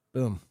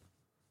 Boom.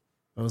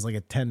 That was like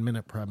a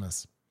 10-minute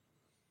premise.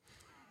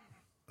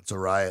 It's a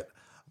riot.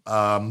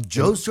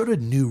 Joe's sort of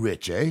new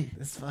rich, eh?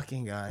 This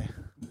fucking guy.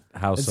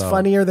 How It's so?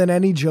 funnier than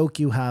any joke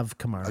you have,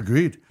 Kamar.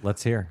 Agreed.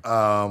 Let's hear.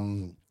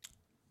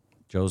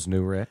 Joe's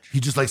new rich. He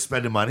just likes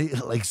spending money.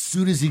 Like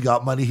soon as he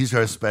got money, he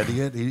started spending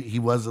it. He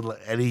wasn't,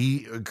 and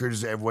he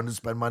encourages everyone to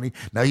spend money.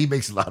 Now he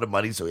makes a lot of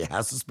money, so he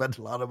has to spend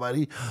a lot of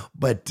money.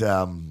 But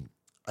I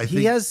think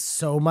He has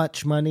so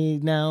much money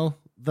now,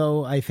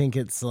 though. I think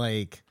it's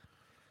like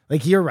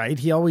you're right.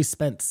 He always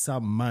spent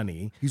some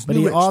money, He's but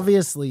new he rich.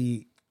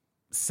 obviously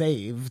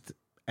saved.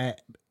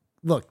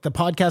 Look, the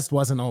podcast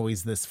wasn't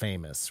always this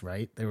famous,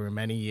 right? There were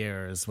many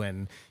years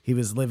when he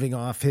was living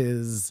off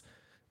his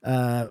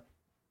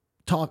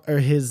talk or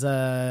his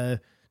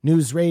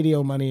news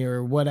radio money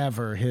or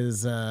whatever.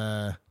 His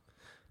Fear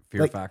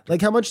like, Factor.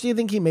 Like, how much do you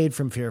think he made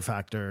from Fear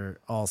Factor,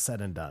 all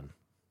said and done?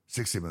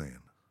 60 million.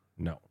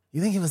 no.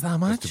 You think it was that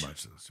much? That's too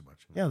much. That's too much.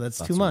 Yeah, that's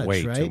too That's much,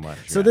 way too right?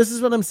 much, So yeah. this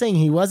is what I'm saying.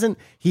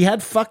 He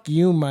had fuck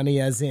you money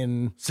as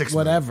in 6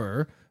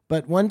 whatever.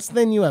 But once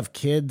then you have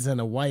kids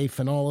and a wife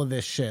and all of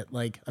this shit,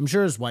 like I'm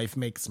sure his wife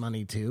makes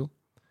money too.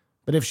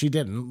 But if she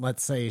didn't,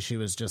 let's say she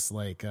was just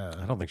like,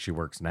 I don't think she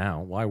works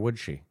now. Why would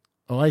she?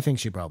 oh, I think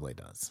she probably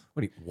does.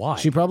 Why?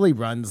 She probably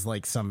runs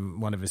like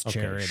one of his Okay,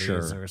 charities sure,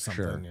 or something,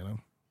 sure. you know?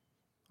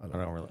 I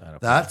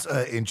don't That's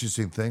an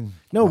interesting thing.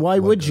 No, why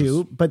What would does-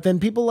 you? But then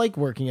people like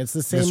working. It's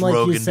the same Miss like you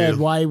Rogan said, do.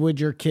 why would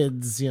your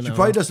kids, you know? She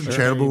probably does some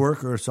charitable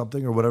work or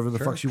something or whatever the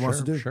fuck she wants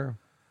to do. Sure.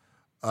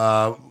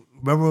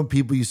 Remember when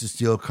people used to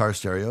steal car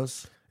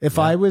stereos? If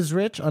I was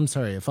rich,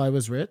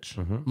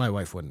 Mm-hmm. my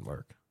wife wouldn't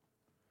work.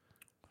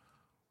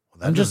 Well,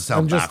 that I'm doesn't just- sound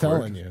I'm just backward.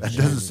 telling you. That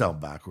doesn't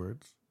sound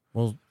backwards.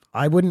 Well,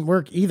 I wouldn't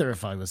work either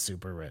if I was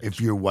super rich. If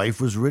your wife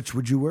was rich,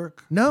 would you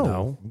work?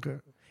 no. Okay.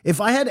 If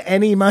I had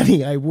any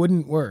money, I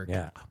wouldn't work.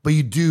 Yeah. But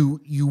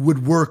you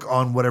would work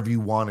on whatever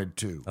you wanted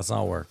to. That's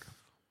not work.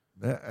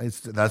 Yeah,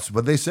 that's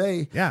what they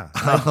say. Yeah.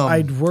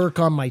 I'd work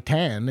on my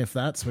tan, if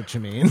that's what you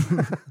mean.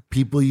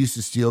 People used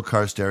to steal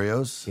car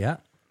stereos. Yeah.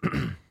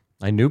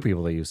 I knew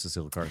people that used to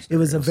steal car stereos. It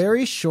was a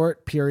very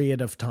short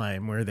period of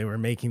time where they were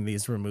making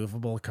these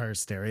removable car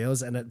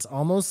stereos, and it's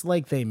almost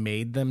like they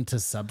made them to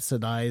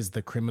subsidize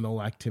the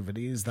criminal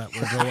activities that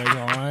were going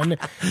on.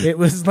 It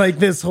was like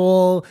this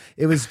whole,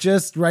 it was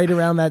just right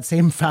around that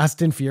same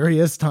Fast and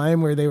Furious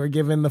time where they were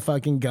giving the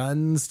fucking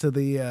guns to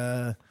the...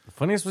 The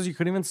funniest was you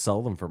couldn't even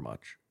sell them for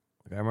much.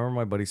 Like, I remember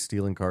my buddy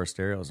stealing car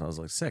stereos, and I was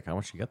like, sick, how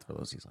much did you get for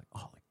those? He's like,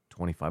 oh,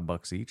 like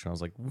 $25 each. And I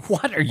was like,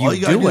 what are you All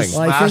you gotta do doing? is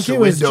Well, I smash think a it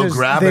was window, just,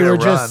 grab they it, were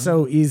and just run.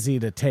 so easy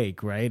to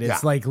take, right? It's Yeah.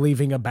 like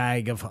leaving a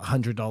bag of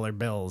 $100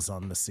 bills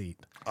on the seat.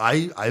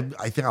 I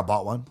think I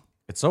bought one.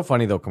 It's so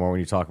funny though, Kamar, when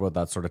you talk about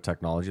that sort of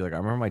technology. Like I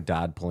remember my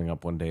dad pulling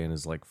up one day in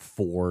his like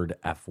Ford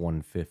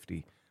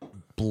F-150,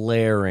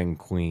 blaring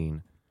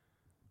Queen,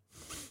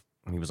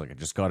 and he was like, "I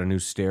just got a new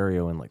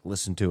stereo and like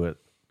listen to it."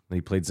 And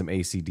he played some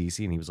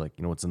AC/DC, and he was like,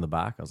 "You know what's in the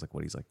back?" I was like,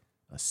 "What?" He's like,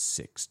 "A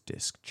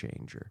 6-disc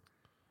changer."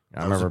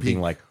 And I was remember a being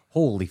peak. like,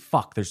 "Holy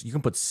fuck! You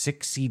can put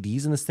 6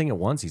 CDs in this thing at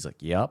once." He's like,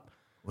 "Yep."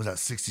 Was that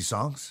 60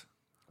 songs?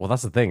 Well,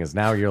 that's the thing is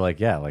now you're like,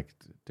 yeah, like,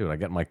 dude, I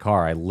get in my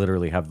car, I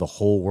literally have the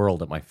whole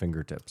world at my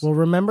fingertips. Well,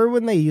 remember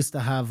when they used to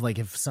have, like,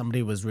 if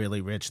somebody was really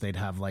rich, they'd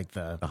have like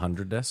the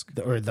 100 disc.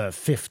 or the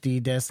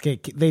 50 disc.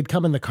 They'd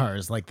come in the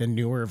cars, like the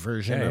newer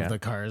version Yeah, of yeah. the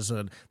cars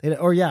would,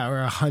 or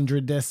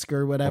 100 disc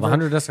or whatever. Well, the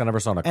 100 disc I never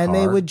saw in a car. and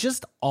they would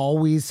just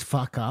always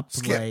fuck up.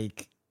 Skip.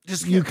 Like,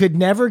 Just you could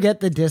never get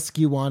the disc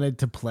you wanted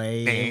to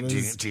play. It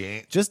was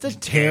just a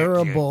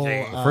terrible.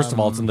 First of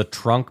all, it's in the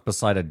trunk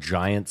beside a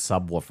giant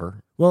subwoofer.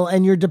 Well,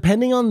 and you're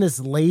depending on this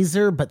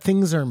laser, but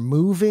things are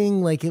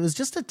moving. Like, it was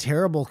just a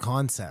terrible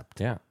concept.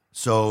 Yeah.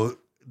 So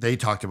they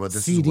talked about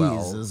this CDs as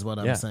well. is what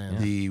I'm Yeah, saying.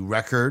 The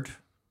record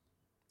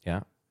Yeah.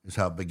 is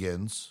how it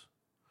begins.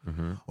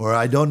 Mm-hmm. Or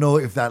I don't know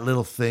if that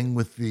little thing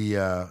with the,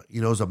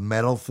 it's a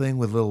metal thing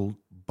with little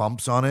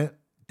bumps on it.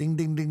 Ding,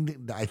 ding, ding,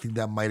 ding. I think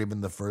that might have been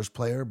the first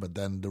player, but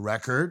then the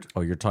record.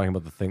 Oh, you're talking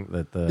about the thing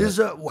that the. This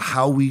is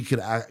how we could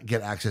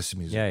get access to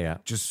music. Yeah, yeah.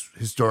 Just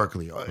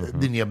historically.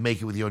 Then you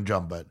make it with your own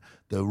drum. But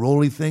the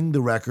Rolly thing, the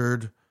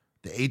record,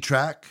 the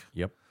 8-track,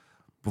 Yep.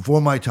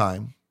 before my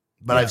time.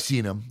 But I've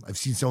seen them. I've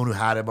seen someone who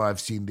had it, but I've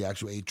seen the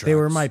actual 8-track. They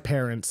were my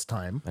parents'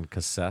 time. And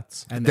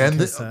cassettes. And Then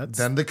the- cassettes.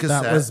 then the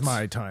That was cassettes.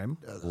 my time.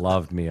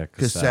 Loved me a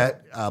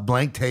cassette.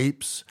 blank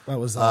tapes, That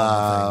was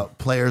all the thing.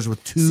 players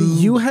with two.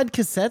 See, you had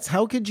cassettes?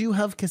 How could you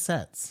have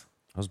cassettes?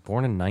 I was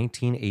born in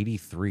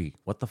 1983.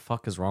 What the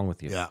fuck is wrong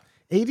with you? Yeah.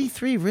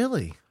 83,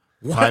 really?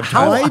 Prime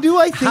How- time. Why do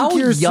I think how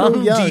you're young so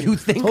do young? you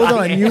think Hold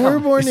I on, you am? were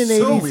born in It's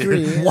so 83.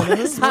 weird. and What I is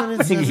was born in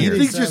happening here? He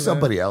thinks you're 77.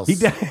 somebody else.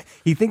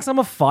 He thinks I'm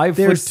a 5'2",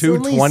 There's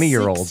only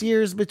 20-year-old. 6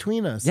 years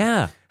between us.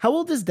 Yeah. How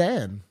old is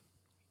Dan?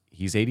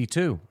 He's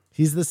 82.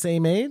 He's the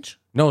same age?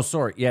 No,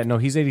 sorry. Yeah, no,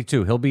 he's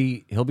 82. He'll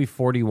be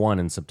 41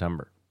 in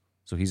September.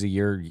 So he's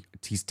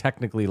he's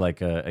technically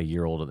like a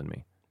year older than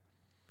me.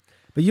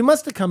 But you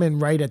must have come in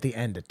right at the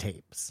end of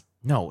tapes.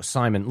 No,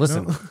 Simon,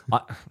 listen.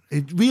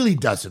 It really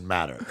doesn't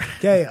matter.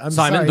 Okay, I'm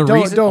Simon, sorry. the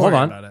Don't reason worry hold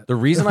about on. it. The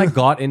reason I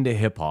got into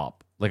hip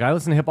hop, like I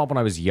listened to hip hop when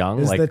I was young,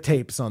 Is like the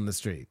tapes on the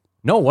street.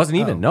 no, it wasn't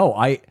even. Oh.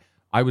 No,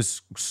 I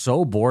was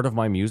so bored of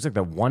my music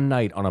that one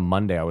night on a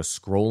Monday I was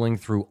scrolling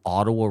through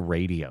Ottawa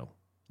radio.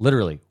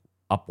 Literally,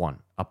 up one,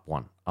 up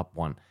one, up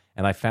one.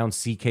 And I found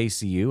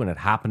CKCU, and it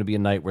happened to be a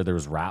night where there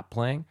was rap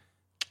playing.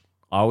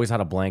 I always had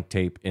a blank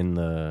tape in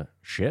the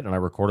shit, and I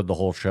recorded the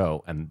whole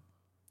show. And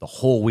the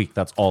whole week,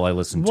 that's all I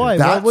listened Why?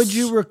 to. What would That's-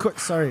 you record?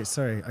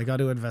 Sorry. I got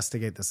to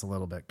investigate this a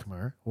little bit,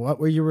 Kamar. What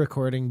were you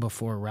recording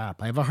before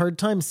rap? I have a hard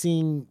time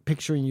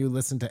picturing you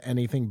listen to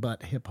anything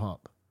but hip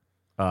hop.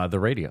 The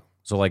radio.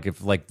 So like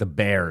if like the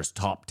Bears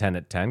top 10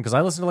 at 10, because I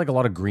listened to like a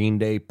lot of Green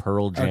Day,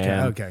 Pearl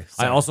Jam. Okay, I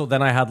sorry. also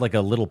then I had like a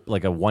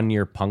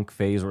 1-year punk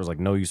phase where it was like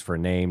no use for a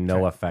name,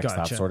 no effects,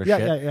 Gotcha. that sort of Yeah,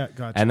 shit. yeah,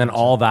 gotcha, And then gotcha.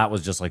 all that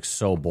was just like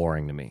so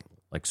boring to me,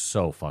 like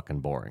so fucking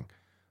boring.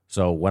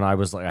 So when I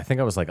was like, I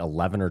think I was like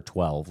 11 or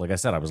 12. Like I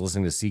said, I was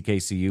listening to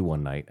CKCU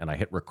one night and I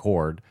hit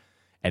record,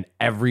 and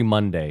every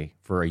Monday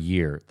for a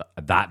year,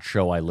 that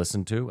show I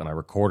listened to and I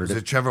recorded Is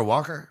it. it Trevor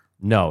Walker?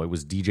 No, it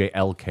was DJ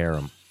L.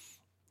 Karam.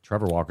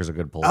 Trevor Walker's a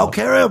good pull. I'll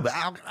carry him.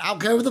 I'll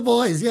carry the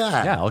boys.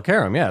 Yeah. Yeah, I'll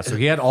carry him. Yeah. So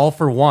he had All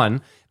for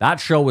One. That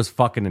show was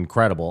fucking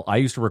incredible. I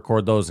used to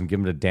record those and give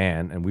them to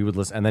Dan, and we would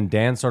listen. And then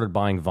Dan started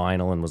buying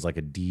vinyl and was like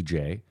a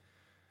DJ.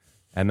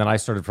 And then I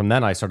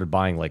started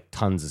buying like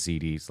tons of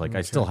CDs. Like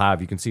I still have.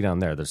 You can see down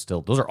there. Those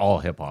are all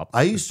hip hop.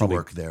 I used to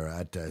work there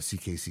at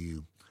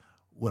CKCU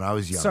when I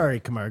was young. Sorry,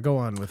 Kamar. Go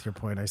on with your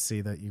point. I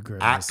see that you grew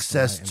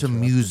Access to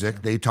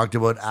music. They talked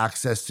about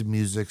access to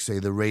music, say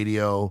the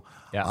radio.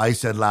 Yeah. I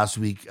said last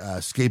week,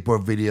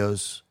 skateboard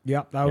videos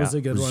Yep, that was Yeah.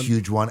 a good was one. a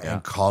huge one,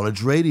 and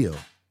college radio.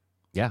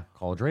 Yeah,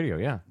 college radio.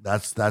 Yeah.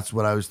 That's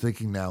what I was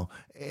thinking now.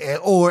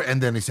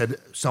 And then he said,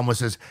 someone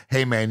says,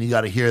 "Hey man, you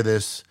got to hear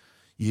this."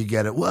 You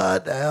get it.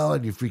 What the hell?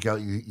 And you freak out.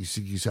 You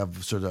see you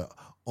have sort of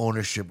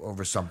ownership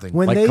over something.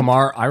 When Like they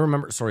Kamar, I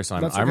remember. Sorry,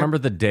 Simon. That's I okay. remember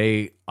the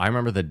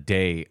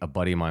day a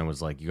buddy of mine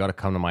was like, "You got to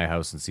come to my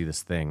house and see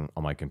this thing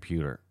on my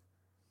computer,"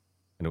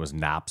 and it was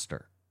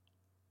Napster,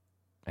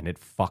 and it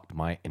fucked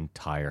my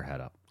entire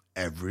head up.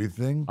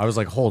 everything. I was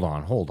like, hold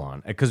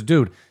on. Because,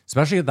 dude,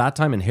 especially at that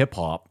time in hip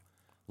hop,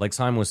 like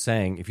Simon was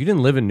saying, if you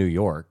didn't live in New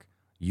York,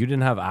 you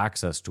didn't have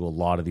access to a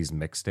lot of these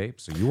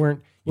mixtapes. So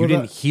you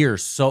didn't hear,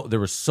 there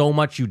was so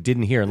much you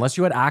didn't hear unless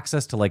you had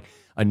access to like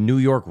a New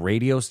York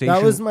radio station.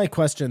 That was my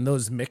question.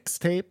 Those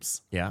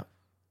mixtapes, yeah.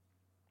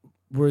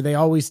 were they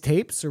always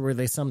tapes or were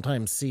they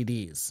sometimes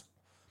CDs?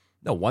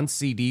 No, once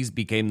CDs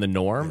became the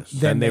norm, Then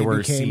then they they were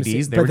became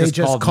CDs. They but were they just,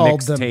 just called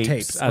called them mixtapes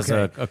tapes. as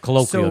Okay. a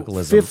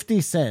colloquialism. So 50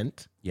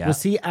 Cent, Yeah.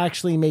 was he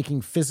actually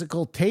making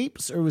physical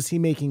tapes or was he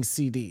making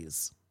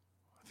CDs?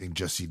 I think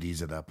just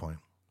CDs at that point.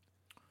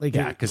 Like,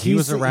 Yeah, because he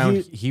was around.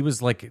 He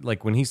was like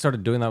when he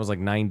started doing that was like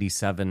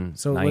 97,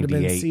 so it would have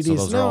been 98. CDs. So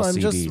those are No, all I'm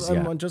CDs. just,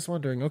 I'm just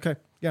wondering. Okay,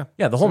 yeah.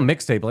 Yeah, the whole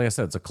mixtape, like I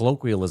said, it's a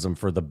colloquialism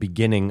for the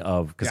beginning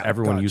of because Yeah,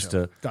 everyone gotcha. used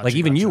to Gotcha, like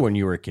even you gotcha. when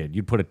you were a kid,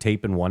 you'd put a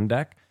tape in one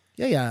deck.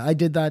 Yeah, I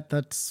did that.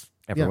 That's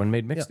Everyone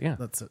made mix. Yeah.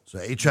 that's it. So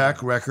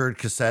 8-track, record,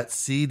 cassette,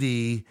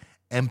 CD,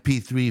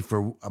 MP3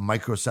 for a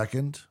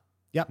microsecond.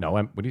 No,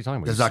 what are you talking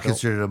about? That's You not still-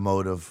 considered a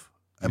mode of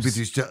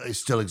MP3. It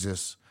still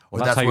exists. Well,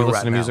 But that's how you where we're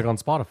listen at to music now. on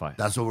Spotify.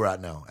 That's what we're at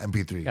now.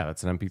 MP3. Yeah,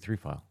 that's an MP3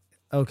 file.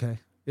 Okay,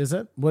 is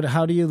it? What?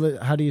 How do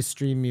you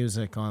stream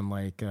music on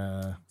like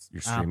You're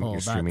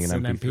Apple? streaming That's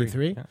an an MP3.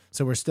 MP3. Yeah.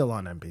 So we're still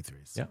on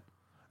MP3s. Yeah.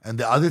 And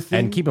the other thing,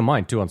 And keep in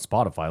mind too on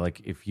Spotify,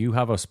 like if you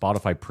have a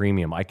Spotify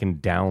Premium, I can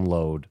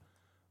download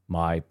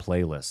my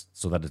playlist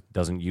so that it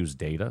doesn't use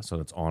data, so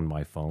it's on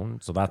my phone.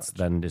 So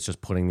then it's just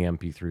putting the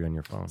MP3 on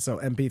your phone. So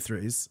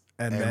MP3s,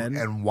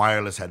 and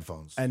wireless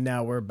headphones. and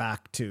now we're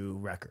back to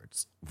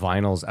records.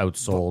 Vinyl's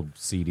outsold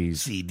CDs,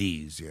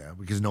 CDs, yeah,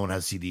 because no one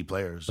has CD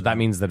players. but that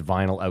means that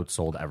vinyl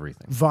outsold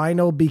everything.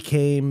 Vinyl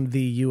became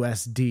the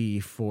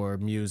USD for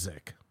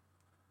music.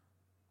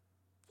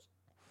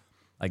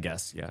 I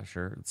guess, yeah,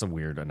 sure. It's a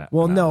weird.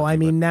 Well, no, analogy, I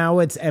mean now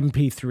it's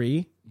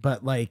MP3,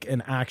 but like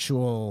an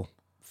actual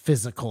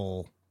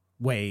physical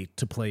way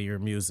to play your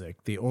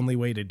music. The only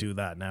way to do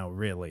that now,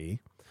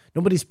 really.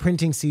 Nobody's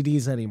printing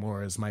CDs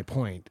anymore, is my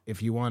point.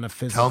 If you want a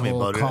physical me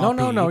about it.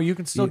 copy, no. You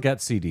can still get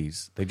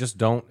CDs. They just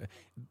don't.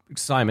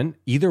 Simon,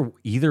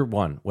 either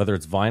one, whether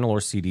it's vinyl or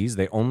CDs,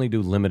 they only do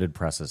limited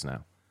presses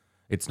now.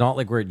 It's not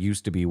like where it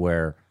used to be,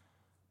 where,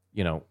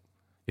 you know,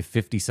 if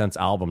 50 Cent's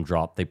album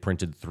dropped, they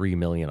printed 3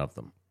 million of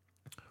them.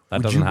 That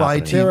would doesn't you buy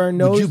happen anymore. There are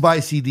no- Would you buy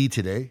CD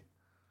today?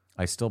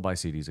 I still buy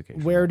CDs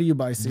occasionally. Where do you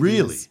buy CDs?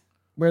 Really?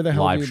 Where the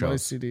hell Live do you buy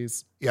shows.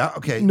 CDs? Yeah,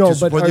 okay. No, to but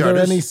support are the there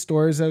artist. any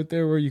stores out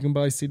there where you can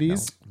buy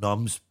CDs?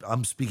 No,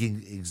 I'm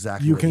speaking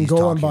exactly. You what can he's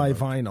go and talking buy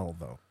about. vinyl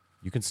though.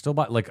 You can still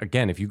buy, like,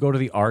 again, if you go to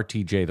the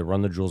RTJ, the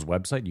Run the Jewels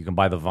website, you can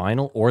buy the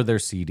vinyl or their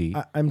CD.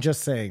 I'm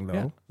just saying though,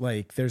 Yeah.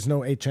 like there's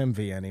no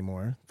HMV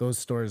anymore. Those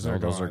stores are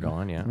those gone. are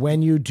gone, yeah.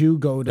 When you do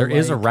go to There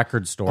is a like,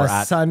 record store a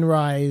at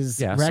Sunrise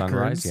Yeah, Records,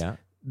 Sunrise, yeah.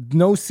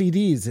 no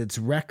CDs, it's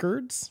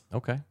records.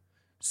 Okay.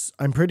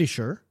 I'm pretty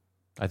sure.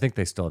 I think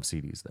they still have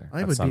CDs there.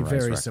 I at would Sunrise be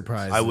very Records.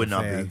 surprised. I would if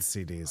not they be. had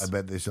CDs. I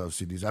bet they still have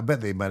CDs. I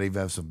bet they might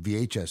even have some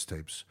VHS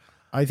tapes.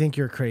 I think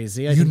you're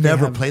crazy. I You think they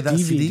never have play that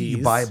CD. You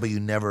DVDs. buy it, but you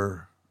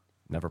never.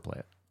 Never play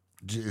it.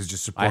 It's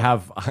just support. I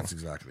have. That's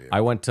exactly it. I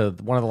went to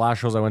one of the last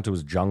shows I went to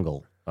was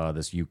Jungle,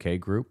 this UK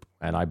group,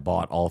 and I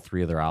bought all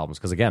 3 of their albums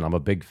because again, I'm a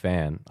big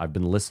fan. I've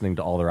been listening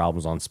to all their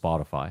albums on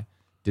Spotify.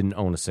 Didn't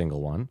own a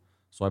single one,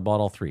 so I bought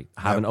all 3.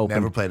 Haven't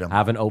opened. Never played them.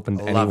 Haven't opened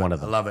I any love one it.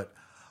 of them. I love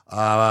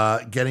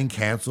it. Getting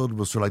canceled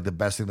was sort of like the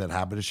best thing that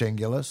happened to Shane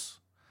Gillis.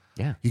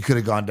 Yeah, He could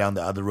have gone down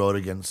the other road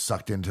again,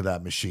 sucked into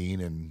that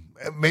machine, and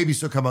maybe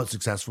still come out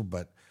successful.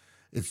 But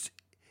it's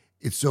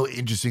so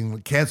interesting.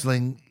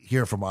 Canceling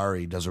here from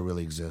Ari doesn't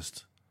really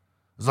exist.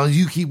 As long as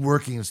you keep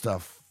working and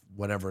stuff,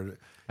 whatever.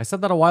 I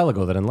said that a while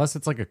ago that unless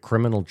it's like a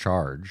criminal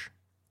charge,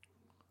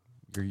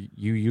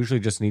 you usually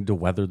just need to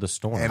weather the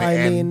storm. And, I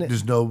and mean,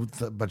 there's no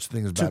much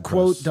thing as To bad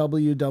quote press.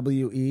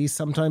 WWE,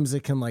 sometimes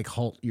it can like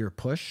halt your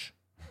push.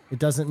 It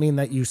doesn't mean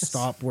that you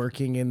stop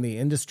working in the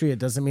industry. It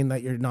doesn't mean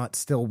that you're not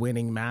still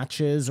winning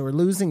matches or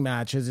losing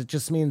matches. It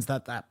just means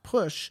that that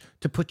push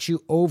to put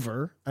you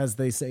over, as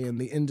they say in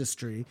the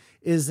industry,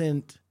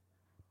 isn't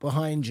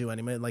behind you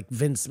anymore. Like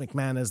Vince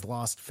McMahon has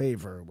lost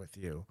favor with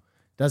you.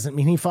 Doesn't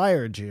mean he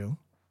fired you.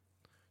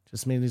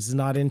 Just means he's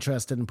not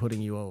interested in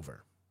putting you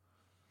over.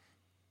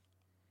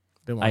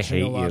 Been I watching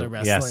hate a lot you. of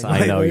wrestling Yes,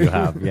 I know lately. you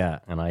have. Yeah,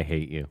 and I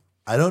hate you.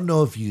 I don't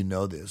know if you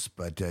know this,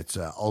 but it's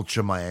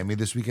Ultra Miami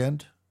this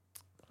weekend.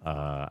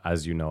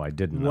 As you know, I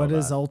didn't know What that.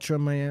 is Ultra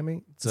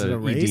Miami? It's Is it an a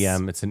race?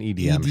 EDM. It's an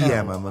EDM.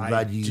 EDM. Oh, I'm I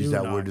glad you do used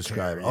that not word to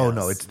describe care, it. Oh, yes.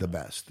 no, it's the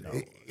best.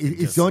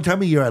 It's the only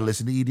time of year I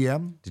listen to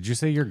EDM Did you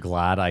say you're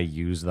glad I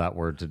used that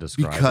word to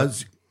describe it?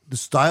 because the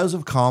styles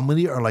of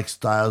comedy are like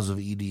styles of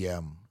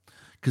EDM.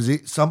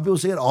 Because some people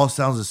say it all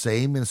sounds the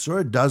same, and it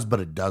sort of does, but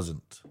it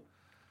doesn't.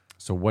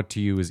 So what to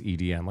you is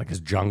EDM? Like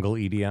is jungle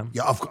EDM?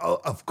 Yeah,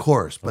 of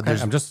course. But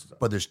Okay,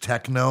 there's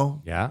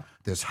techno. Yeah.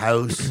 There's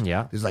house.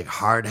 Yeah. There's like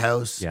hard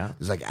house. Yeah.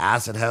 There's like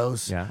acid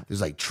house. Yeah.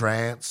 There's like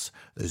trance.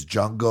 There's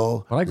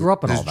jungle. But I grew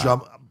up in there's all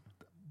that.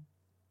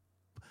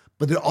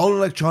 But they're all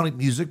electronic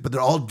music, but they're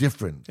all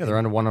different. Yeah, they're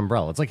under one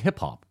umbrella. It's like hip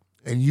hop.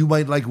 And you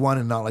might like one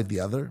and not like the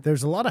other.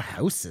 There's a lot of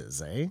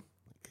houses, eh?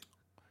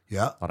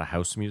 Yeah. A lot of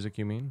house music,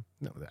 you mean?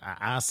 No, the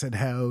Acid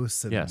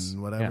House and Yes.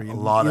 whatever. Yeah. You, A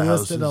lot you of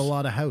listed a houses.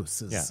 lot of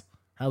houses. Yeah.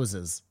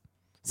 Houses.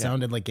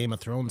 Sounded like Game of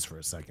Thrones for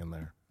a second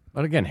there.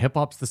 But again, hip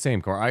hop's the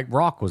same.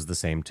 Rock was the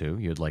same too.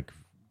 You had like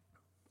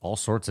all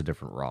sorts of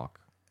different rock.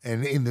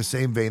 And in the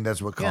same vein,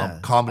 that's what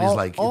comedy's all,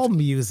 like. All It's-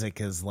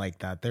 music is like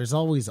that. There's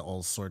always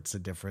all sorts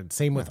of different.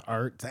 Same with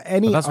art.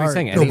 Any But that's what I'm art.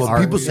 saying, no, any but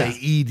art- people say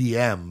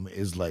EDM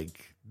is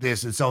like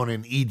this, and someone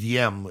in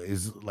EDM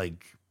is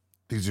like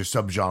these are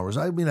subgenres.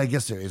 I mean, I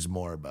guess there is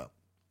more about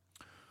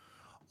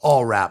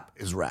all rap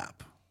is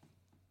rap.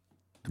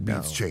 The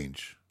beats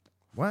change.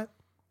 What?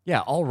 Yeah,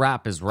 all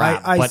rap is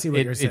rap. I but see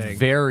what you're it saying.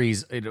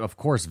 varies. It of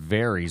course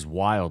varies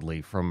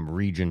wildly from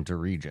region to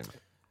region.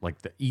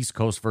 Like the East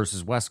Coast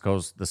versus West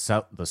Coast, the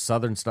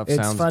southern stuff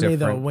It's sounds funny different.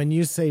 though. When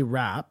you say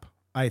rap,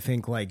 I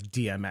think like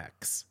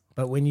DMX.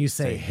 But when you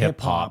say hip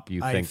hop,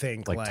 you I think,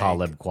 think like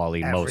Talib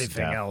Kweli, Mos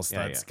everything Def. else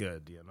Yeah, that's yeah.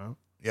 good. You know.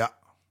 Yeah.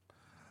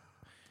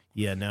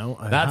 Yeah. No.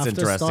 I That's have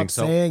to interesting. stop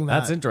So saying that.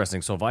 that's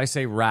interesting. So if I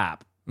say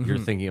rap, you're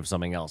thinking of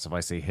something else. If I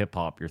say hip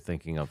hop, you're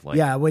thinking of like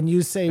Yeah, when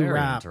you say Very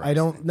rap, I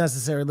don't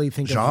necessarily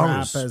think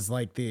Genres. of rap as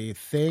like the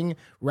thing.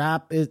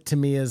 Rap to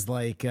me is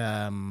like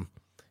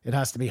it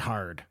has to be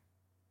hard.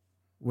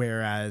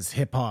 Whereas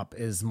hip hop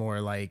is more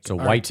like so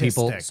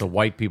artistic.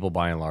 white people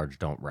by and large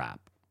don't rap.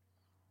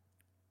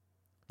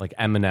 Like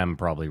Eminem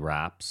probably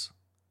raps.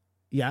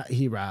 Yeah,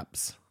 he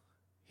raps.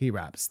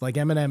 Like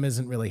Eminem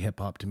isn't really hip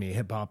hop to me.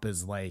 Hip hop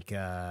is like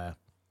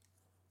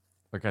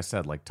Like I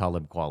said, like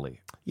Talib Kweli,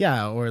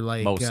 yeah, or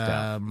like Mos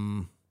Def.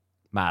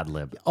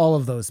 Madlib, all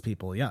of those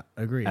people. Yeah,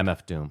 agreed.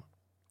 MF Doom.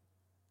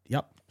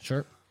 Yep,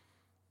 sure.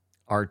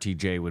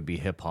 RTJ would be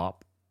hip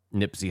hop.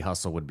 Nipsey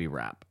Hussle would be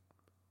rap.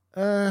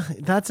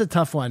 That's a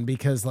tough one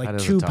because like That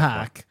is a tough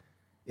Tupac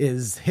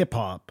is hip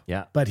hop.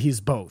 Yeah. but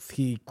he's both.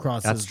 He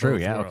crosses. That's true.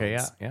 both Yeah. Okay.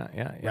 worlds. Yeah.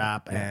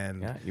 Rap yeah,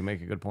 and- yeah. You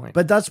make a good point.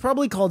 But that's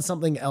probably called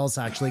something else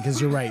actually, because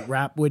you're right.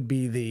 Rap would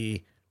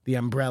be the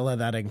umbrella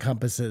that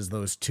encompasses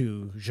those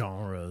two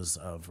genres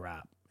of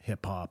rap,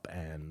 hip hop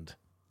and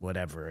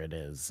whatever it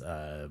is.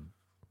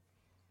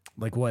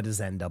 Like what is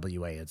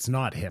NWA? It's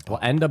not hip well,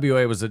 hop.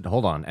 NWA was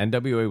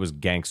NWA was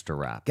gangster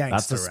rap. That's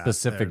Gangster a rap,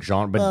 specific there.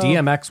 genre. But Well,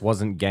 DMX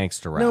wasn't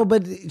gangster rap. No,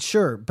 but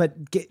sure, but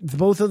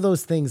both of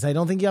those things, I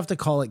don't think you have to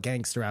call it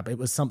gangster rap. It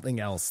was something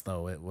else,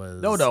 though. It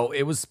was no.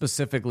 It was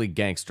specifically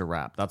gangster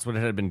rap. That's what it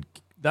had been.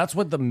 That's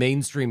what the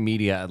mainstream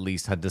media at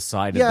least had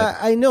decided. Yeah, that,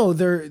 I know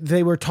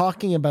they were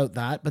talking about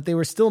that, but they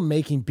were still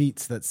making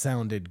beats that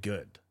sounded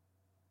good.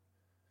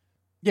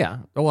 yeah.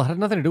 Well, it had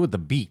nothing to do with the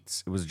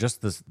beats. It was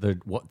just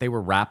what they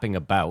were rapping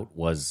about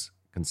was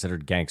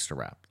considered gangster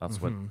rap.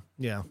 That's what.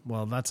 Yeah,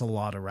 well, that's a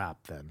lot of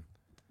rap then.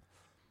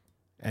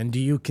 And do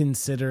you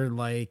consider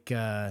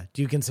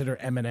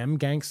Eminem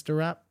gangster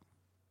rap?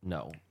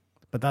 No,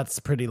 But that's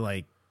pretty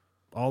like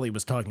all he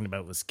was talking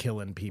about was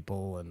killing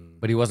people and.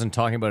 but he wasn't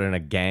talking about it in a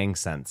gang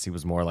sense. He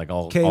was more like,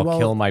 I'll well,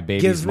 kill my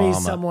baby's give me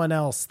mama. someone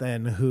else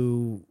then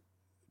who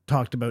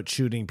talked about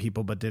shooting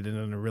people but did it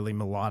in a really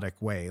melodic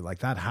way. Like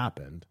that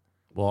happened.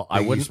 Well,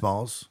 I Biggie wouldn't.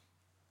 Smalls,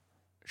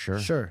 Sure.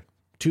 Sure.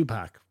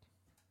 Tupac.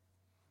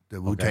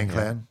 the Wu-Tang yeah.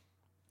 Clan.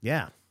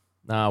 Yeah.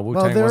 Nah,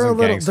 Wu-Tang they're wasn't a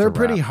little- gangster they're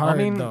pretty rap. hard, I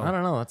mean, though. I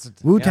don't know. That's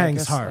Wu-Tang's I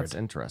guess hard. That's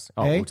interesting.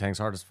 Oh, Eh? Wu-Tang's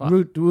hard as fuck.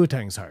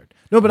 Wu-Tang's hard.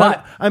 No,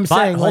 but I'm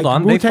saying hold like,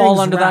 on. They fall Wu-Tang's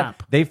under rap.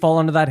 that. They fall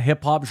under that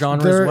hip hop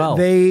genre They're, as well.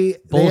 They are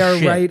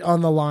Bullshit. right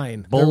on the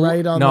line. They're Bull-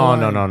 right on No, the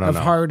no, line no, of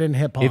no. hard and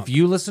hip hop. If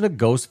you listen to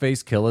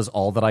Ghostface Killer's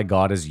 "All That I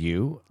Got Is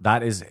You,"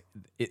 that is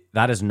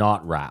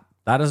not rap.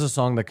 That is a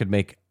song that could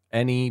make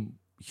any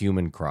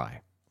human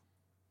cry.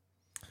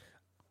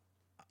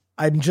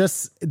 I'm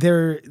just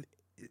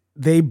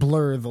they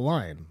blur the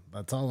line.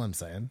 That's all I'm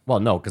saying.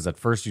 Well, no, because at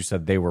first you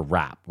said they were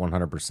rap,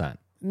 100%.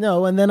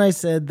 No, and then I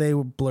said they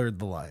blurred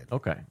the line.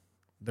 Okay.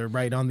 They're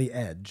right on the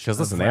edge. Because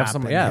of listen, they have rap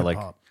some, and yeah, hip like,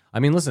 hop. I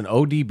mean, listen,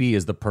 ODB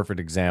is the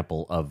perfect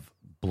example of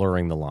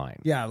blurring the line.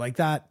 Yeah, like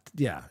that.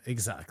 Yeah,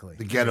 exactly.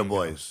 The Ghetto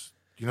Boys.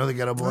 You know the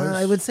Ghetto Boys?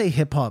 I would say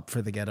hip hop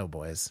for the Ghetto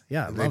Boys.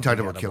 Yeah, I They love talked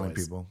the about Ghetto killing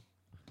Boys. people.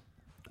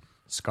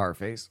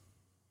 Scarface,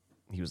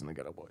 he was in the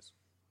Ghetto Boys.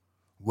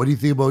 What do you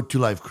think about Two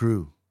Life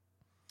Crew?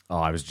 Oh,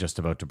 I was just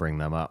about to bring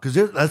them up.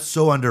 Because that's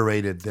so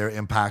underrated. Their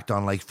impact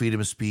on like freedom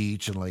of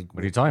speech and like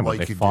What are you talking what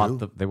about? you They could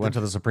do. they went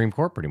to the Supreme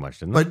Court pretty much,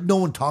 didn't they? But no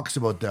one talks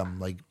about them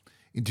like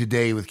in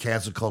today with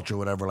cancel culture, or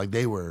whatever. Like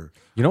they were.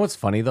 You know what's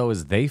funny though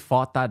is they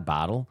fought that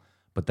battle,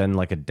 but then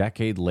like a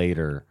decade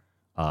later,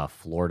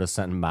 Florida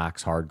sent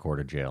Max Hardcore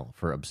to jail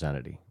for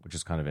obscenity, which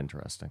is kind of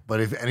interesting.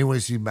 But if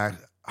anyone's seen Mac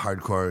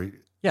Hardcore,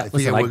 Yeah, think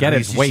listen, I would get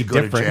agree it's he way should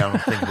go different. to jail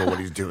and think about what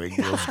he's doing.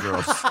 Those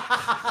girls.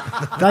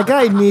 That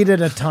guy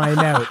needed a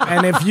timeout.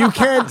 And if you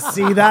can't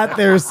see that,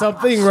 there's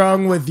something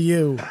wrong with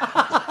you.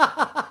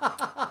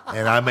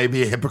 And I may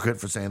be a hypocrite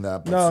for saying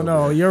that. But No, so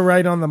no, be it. you're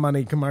right on the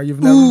money, Kamar.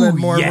 You've never been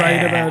more yeah.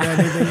 right about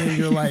anything in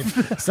your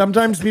life.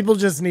 Sometimes people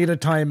just need a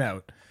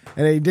timeout.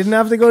 And he didn't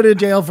have to go to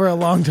jail for a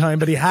long time,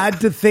 but he had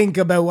to think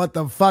about what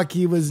the fuck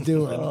he was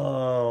doing.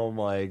 Oh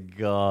my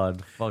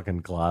god, fucking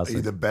You're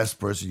classic. the best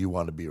person you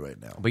want to be right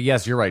now. But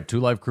yes, you're right. Two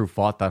Live Crew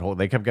fought that whole.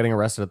 They kept getting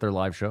arrested at their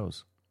live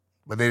shows.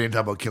 But they didn't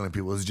talk about killing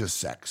people. It was just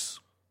sex.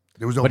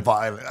 There was no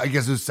violence. I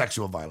guess it was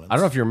sexual violence. I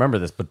don't know if you remember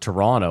this, but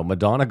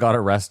Madonna got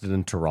arrested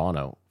in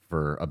Toronto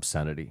for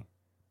obscenity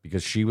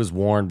because she was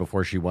warned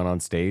before she went on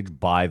stage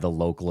by the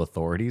local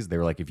authorities. They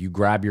were like, if you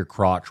grab your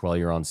crotch while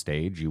you're on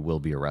stage, you will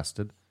be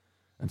arrested.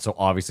 And so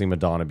obviously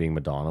Madonna, being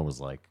Madonna, was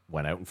like,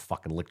 went out and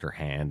fucking licked her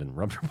hand and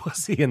rubbed her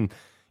pussy. And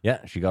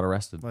yeah, she got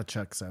arrested. That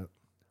checks out.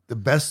 The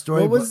best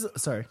story.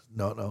 Sorry.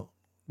 No.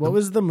 What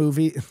was the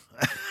movie?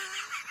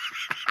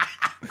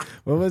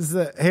 What was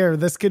the here?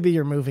 This could be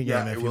your movie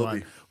game if you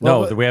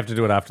want. We have to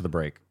do it after the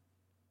break.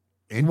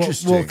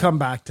 Interesting. We'll come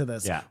back to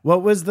this. Yeah.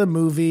 What was the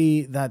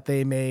movie that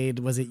they made?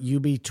 Was it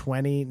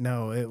UB20?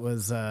 No, it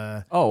was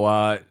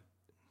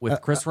with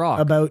Chris Rock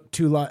about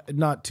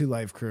not Two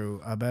Live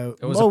Crew. About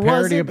it was a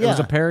parody. It was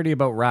a parody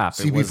about rap.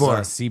 CB4. It was,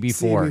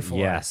 CB4.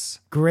 Yes.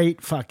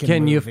 Great fucking.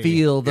 Can movie. you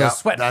feel the Yeah,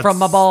 sweat that's- from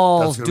my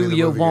balls? that's gonna Do be the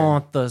you movie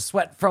want the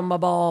sweat from my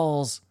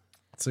balls?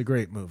 It's a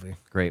great movie.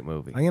 Great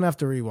movie. I'm gonna have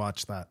to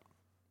rewatch that.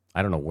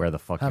 I don't know where the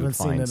fuck you Haven't would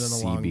seen find it in a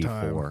long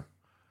CB4.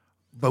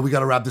 But we got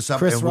to wrap this up.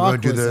 Chris and we're Rock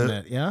going to do was in the.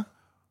 it. Yeah.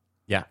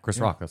 Yeah, Chris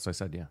Rock. That's what I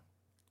said. Yeah.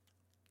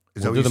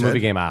 Is We'll that do what the you movie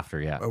said? game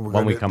after. Yeah, We're when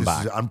gonna we do- come this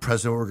back. is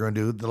unprecedented. What we're going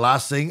to do. The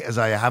last thing is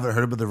I haven't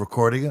heard about the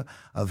recording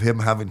of him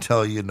having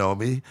tell you know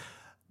me.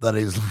 That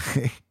is,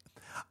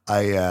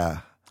 I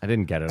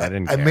didn't get it. I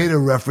didn't. I care. made a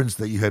reference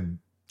that you had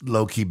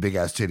low key big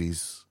ass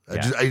titties.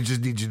 Yeah. I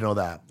just need you to know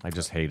that. I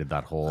just hated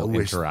that whole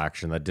wish-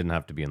 interaction that didn't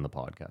have to be in the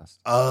podcast.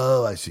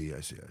 Oh, I see.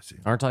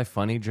 Aren't I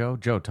funny, Joe?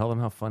 Joe, tell them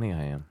how funny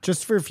I am.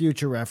 Just for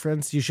future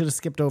reference, you should have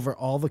skipped over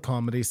all the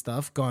comedy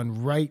stuff,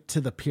 gone right to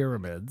the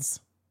pyramids.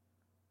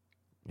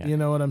 Yeah. You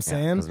know what I'm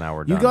saying? 'cause now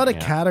we're you done, got to yeah.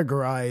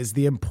 categorize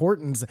the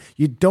importance.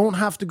 You don't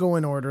have to go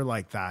in order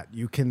like that.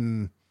 You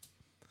can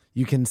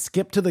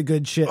skip to the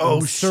good shit Oh,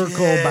 and circle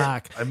shit.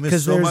 back I missed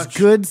because so there's much.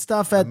 good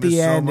stuff at the missed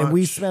so end, and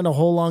we much. spent a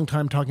whole long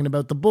time talking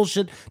about the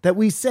bullshit that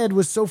we said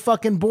was so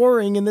fucking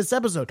boring in this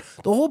episode.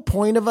 The whole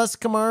point of us,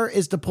 Kamar,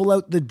 is to pull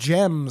out the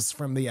gems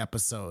from the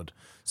episode.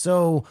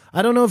 So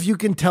I don't know if you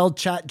can tell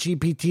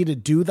ChatGPT to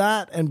do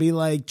that and be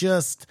like,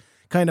 just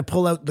kind of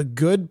pull out the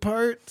good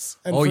parts.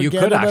 And Oh, you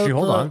forget could about actually.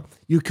 Hold the- on.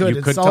 You could. You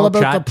It's could all tell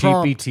about the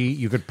prompt. ChatGPT.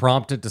 You could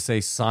prompt it to say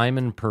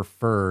Simon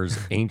prefers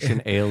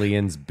ancient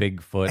aliens,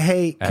 Bigfoot,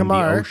 Hey, and the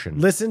Kamar, ocean.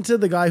 listen to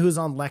the guy who's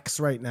on Lex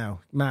right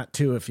now, Matt,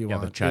 too, if you Yeah,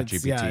 the want.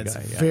 ChatGPT it's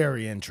guy, yeah.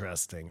 very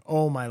interesting.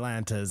 Oh, my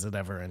Lanta, is it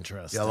ever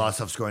interesting? Yeah, a lot of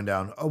stuff's going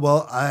down. Oh,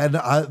 well, I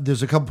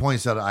there's a couple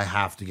points that I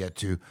have to get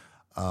to,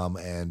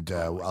 and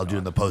I'll do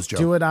in the post, Joe.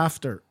 Do it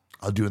after.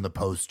 I'll do in the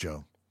post,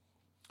 Joe.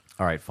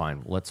 All right,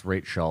 fine. Let's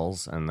rate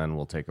Shulls, and then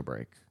we'll take a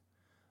break.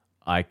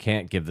 I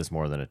can't give this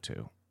more than a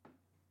 2.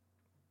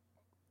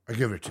 I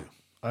give it a 2.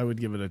 I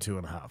would give it a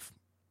 2.5.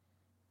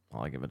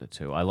 I'll give it a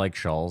 2. I like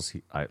Shulls.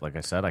 Like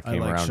I said, I came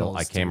like around. Shulls,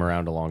 I came too.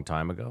 around a long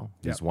time ago.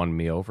 He's won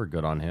me over.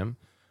 Good on him.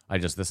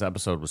 This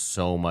episode was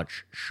so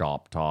much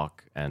shop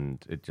talk,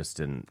 and it just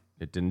didn't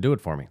do it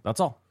for me.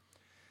 That's all.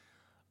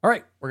 All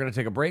right, we're gonna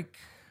take a break.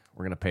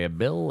 We're gonna pay a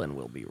bill, and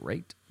we'll be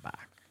right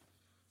back.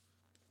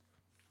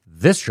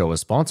 This show is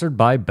sponsored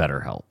by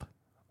BetterHelp.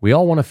 We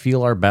all want to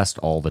feel our best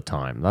all the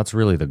time. That's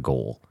really the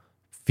goal.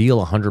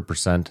 Feel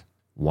 100%,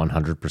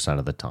 100%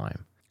 of the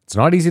time. It's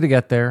not easy to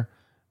get there,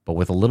 but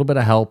with a little bit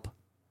of help,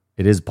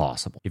 it is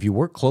possible. If you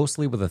work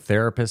closely with a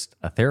therapist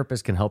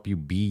can help you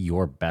be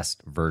your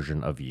best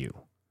version of you.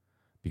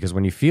 Because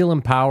when you feel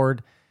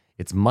empowered,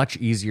 it's much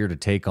easier to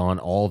take on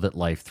all that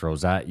life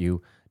throws at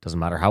you. It doesn't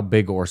matter how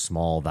big or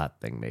small that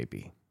thing may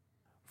be.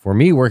 For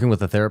me, working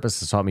with a therapist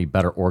has taught me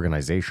better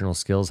organizational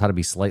skills, how to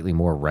be slightly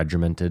more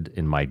regimented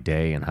in my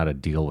day and how to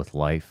deal with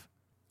life.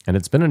 And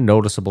it's been a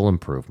noticeable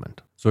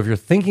improvement. So if you're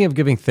thinking of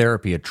giving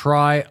therapy a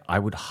try, I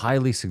would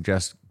highly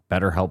suggest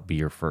BetterHelp be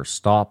your first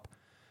stop.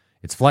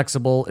 It's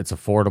flexible, it's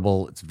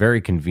affordable, it's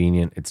very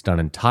convenient, it's done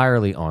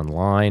entirely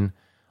online.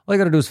 All you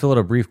got to do is fill out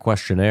a brief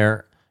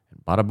questionnaire,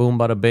 and bada boom,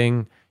 bada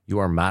bing, you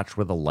are matched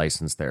with a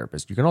licensed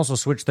therapist. You can also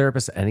switch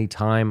therapists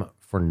anytime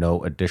for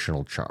no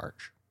additional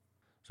charge.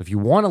 So if you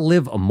want to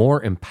live a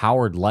more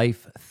empowered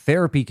life,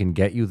 therapy can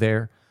get you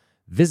there.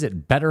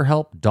 Visit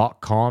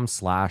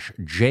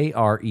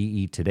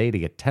betterhelp.com/JREE today to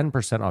get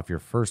 10% off your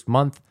first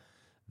month.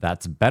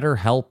 That's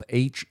BetterHelp,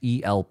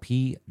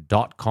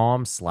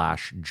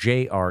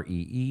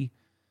 HELP.com/JREE.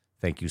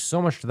 Thank you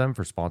so much to them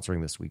for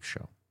sponsoring this week's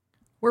show.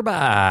 We're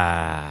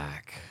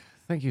back.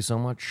 Thank you so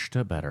much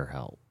to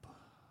BetterHelp.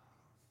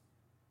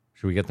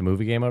 Should we get the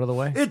movie game out of the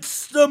way?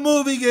 It's the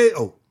movie game.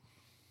 Oh,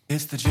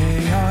 It's the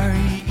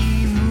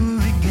JREE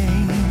movie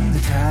game. The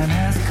time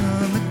has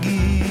come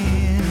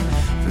again.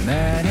 For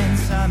Matt and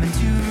Simon,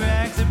 2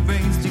 racks of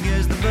brains to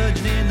guess the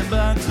budget in the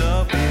box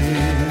office.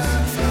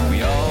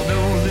 We all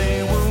know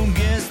they won't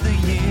guess the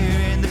year,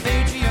 and the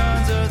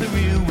Patreons are the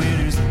real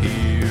winners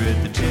here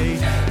at the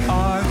JREE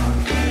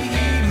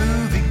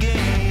movie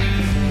game.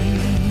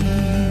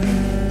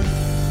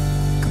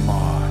 Come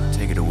on,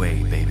 take it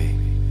away, baby.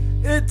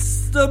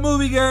 it's the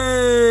movie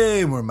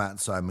game where Matt and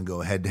Simon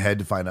go head to head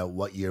to find out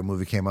what year a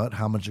movie came out,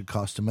 how much it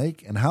cost to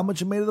make, and how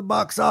much it made at the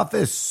box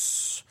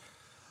office.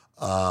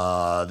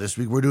 This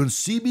week we're doing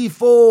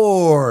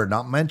CB4,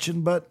 not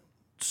mentioned, but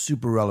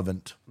super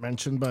relevant.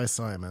 Mentioned by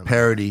Simon.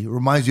 Parody.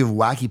 Reminds you of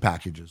Wacky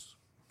Packages.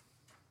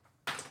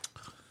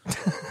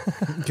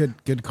 Good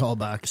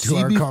callback to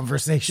our CB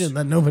conversation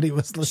that nobody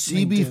was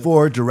listening to.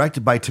 CB4,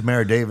 directed by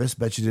Tamara Davis.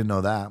 Bet you didn't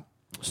know that.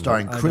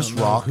 Starring I Chris don't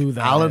know Rock, who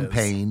that Alan is.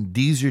 Payne,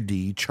 Deezer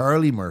D,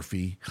 Charlie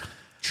Murphy,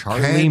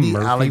 Charlie Candy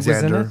Murphy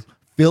Alexander, was in it?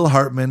 Phil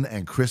Hartman,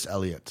 and Chris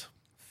Elliott.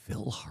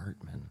 Phil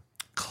Hartman.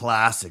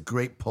 Classic.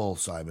 Great pull,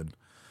 Simon.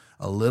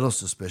 A little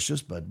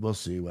suspicious, but we'll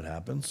see what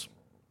happens.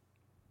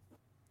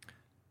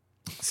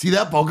 See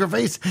that poker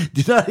face?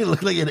 Did not he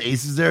look like an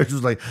aces there? She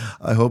was like,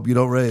 I hope you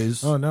don't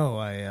raise. Oh no,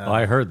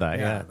 I heard that.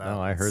 Yeah, no,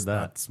 I heard that.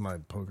 That's my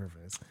poker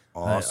face.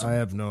 Awesome. I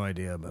have no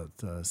idea about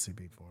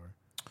CB4.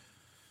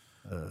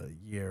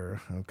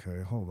 Year.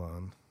 Okay, hold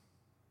on.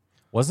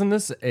 Wasn't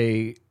this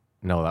a...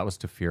 No, that was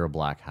To Fear a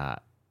Black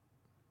Hat.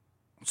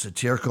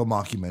 Satirical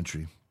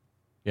mockumentary.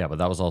 Yeah, but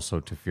that was also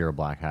To Fear a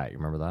Black Hat. You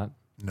remember that?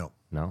 No.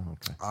 No?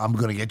 Okay. I'm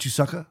going to get you,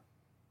 sucker.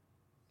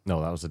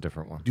 No, that was a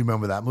different one. Do you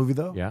remember that movie,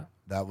 though? Yeah.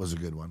 That was a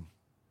good one.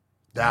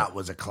 That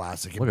was a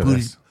classic. Look at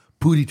this.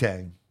 Pootie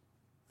Tang.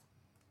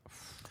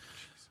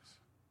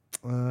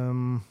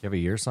 You have a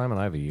year, Simon?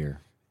 I have a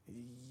year.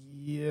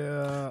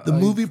 Yeah. The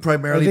movie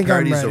primarily think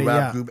I'm parodies the ready,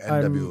 rap yeah. group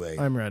NWA.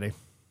 I'm ready. It's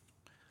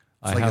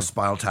I like a have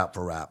Spinal Tap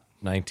for rap.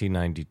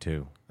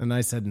 1992. And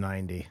I said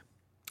 90.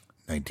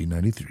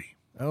 1993.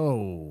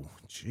 Oh,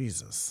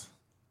 Jesus.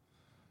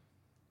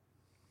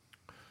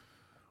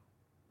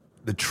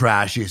 The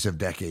trashiest of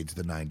decades,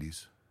 the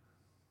 90s.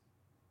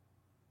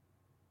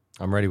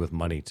 I'm ready with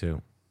money,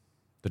 too.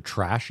 The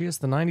trashiest?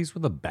 The 90s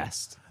were the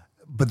best.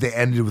 But they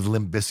ended with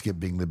Limp Bizkit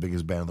being the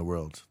biggest band in the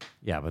world.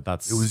 Yeah, but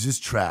that's... It was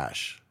just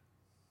trash.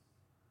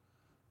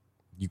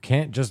 You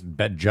can't just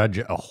judge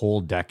a whole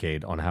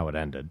decade on how it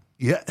ended.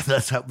 Yeah,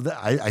 that's how.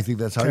 I think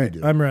that's how you Okay, do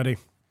it. I'm ready.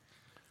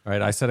 All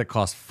right, I said it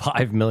cost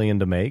 $5 million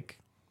to make,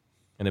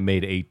 and it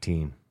made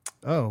 18.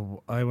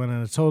 Oh, I went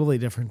in a totally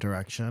different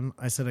direction.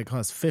 I said it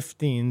cost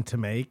 15 to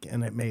make,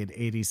 and it made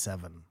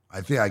 87.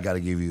 I think I got to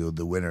give you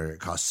the winner. It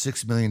cost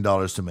 $6 million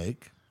to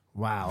make.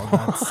 Wow,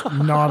 that's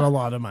not a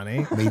lot of money.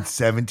 Made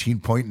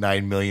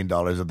 $17.9 million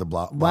at the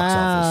box office.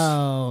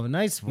 Wow,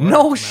 nice work.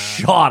 No man.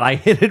 shot. I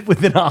hit it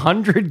within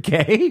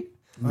 100K.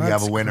 We have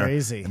That's a winner.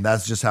 crazy. And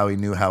that's just how he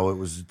knew how it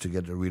was to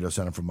get to Rito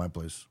Center from my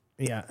place.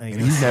 Yeah, I And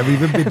guess, he's never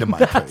even been to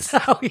my place.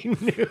 How he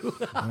knew.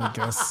 I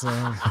guess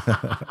so.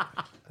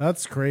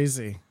 That's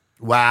crazy.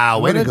 Wow,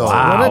 way to go.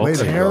 Wow. Way What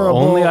to a go. terrible,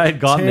 Only I had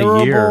gotten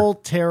a year.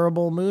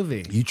 terrible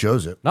movie. You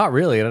chose it. Not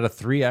really. It had a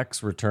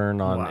 3x return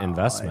on Wow,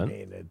 investment. I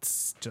mean,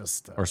 it's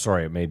just Or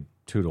sorry, it made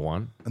 2 to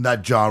 1. And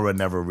that genre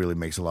never really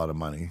makes a lot of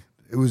money.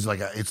 It's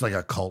like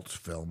a cult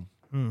film.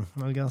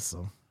 I guess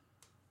so.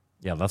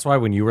 Yeah, that's why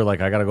when you were like,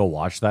 I got to go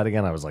watch that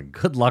again, I was like,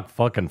 good luck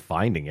fucking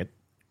finding it.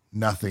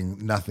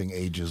 Nothing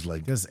ages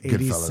like Because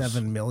Goodfellas.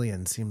 87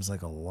 million seems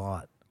like a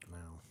lot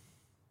now.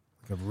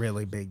 Like a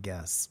really big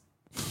guess.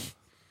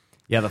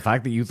 Yeah, the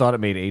fact that you thought it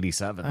made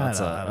 87, that's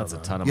I don't a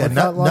know. ton of Yeah, money.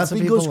 thought lots of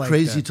nothing people goes liked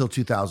crazy it. till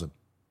 2000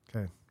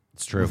 Okay.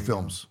 It's true. with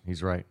films.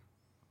 He's right.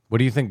 What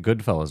do you think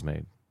Goodfellas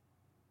made?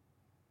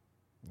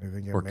 I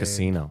think it Or made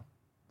Casino?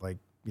 like,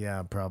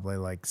 yeah, probably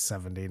like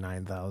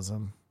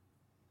 79,000.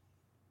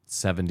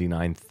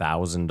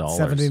 $79,000.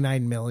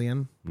 79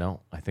 million.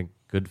 No, I think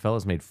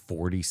Goodfellas made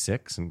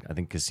 46, and I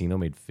think Casino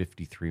made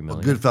 53 Well,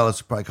 million.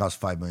 Goodfellas probably cost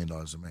 $5 million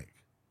to make.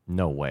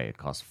 No way, it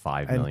cost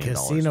 $5 And million.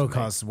 Casino to make.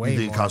 costs way You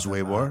think more. it costs than way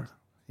that. more?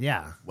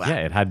 Yeah. Wow. Yeah,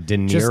 it had De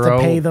Niro, Just to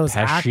pay those Pesci.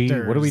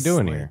 actors. What are we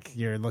doing here? like,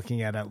 You're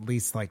looking at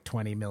least like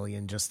 20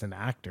 million just in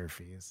actor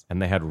fees.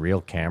 And they had real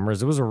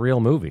cameras. It was a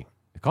real movie.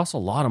 It costs a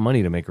lot of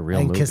money to make a real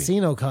and movie.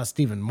 Casino cost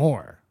even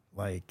more.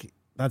 Like,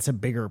 that's a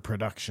bigger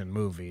production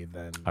movie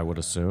than I would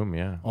assume,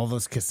 yeah. all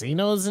those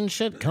casinos and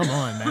shit. Come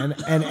on, man.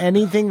 And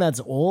anything that's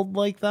old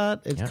like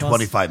that, it costs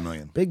 $25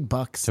 million. big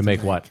bucks To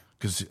make what?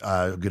 Because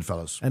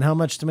Goodfellas. And how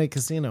much to make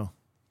Casino?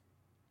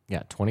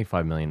 Yeah,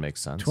 25 million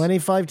makes sense.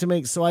 25 to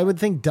make. So I would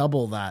think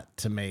double that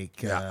to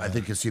make Yeah, I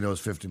think Casino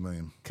is $50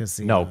 million.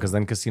 Casino. No, because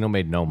then Casino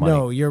made no money.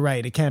 No, you're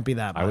right. It can't be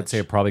that much. I would say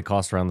it probably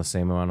cost around the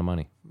same amount of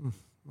money.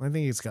 I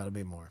think it's got to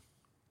be more.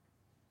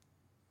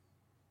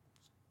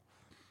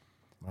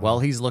 While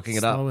he's looking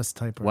it up, Slowest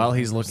typer while I've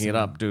he's ever looking it seen.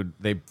 up, dude,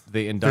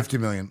 they induct $50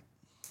 million.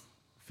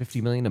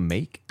 50 million to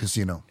make.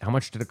 Casino. How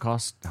much did it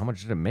cost? How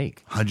much did it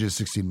make?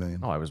 $116 million.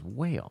 Oh, I was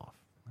way off.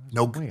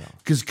 No, way off.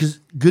 because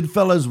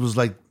Goodfellas was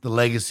like the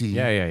legacy.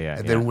 Yeah.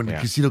 And then when yeah.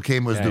 Casino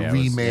came, it was the Yeah,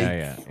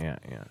 remake.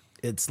 yeah.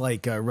 It's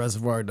like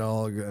Reservoir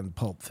Dog and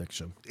Pulp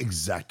Fiction.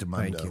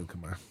 Exactamundo. Thank you,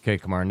 Kumar. Okay,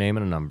 Kumar, name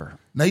and a number.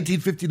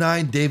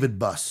 1959, David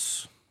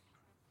Buss.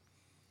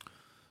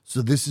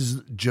 So this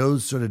is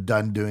Joe's sort of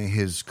done doing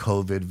his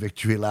COVID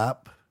victory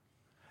lap.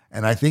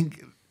 And I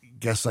think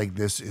guests like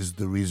this is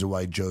the reason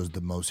why Joe's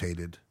the most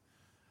hated.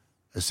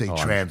 I say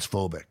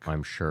transphobic.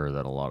 I'm sure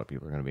that a lot of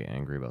people are going to be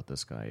angry about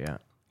this guy.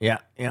 Yeah.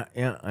 I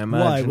Why?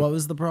 imagine. What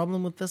was the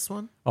problem with this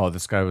one? Oh,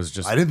 this guy was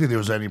just I didn't think there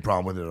was any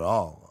problem with it at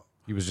all.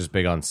 he was just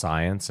big on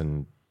science,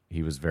 and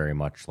he was very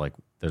much like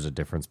there's a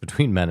difference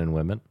between men and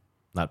women.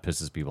 That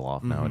pisses people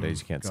off nowadays.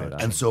 You can't say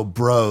that. And so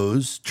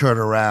bros turn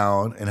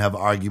around and have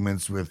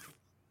arguments with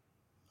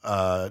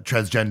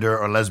transgender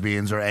or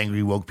lesbians or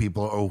angry woke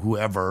people or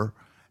whoever,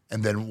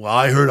 and then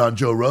I heard on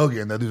Joe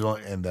Rogan that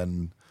and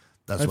then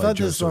that's I why thought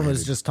Joe's this so one was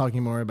hated. just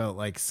talking more about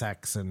like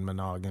sex and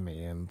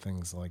monogamy and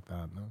things like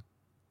that. No?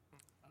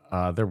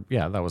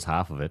 That was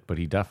half of it, but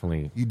he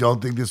definitely. You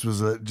don't think this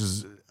was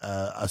just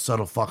a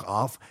subtle fuck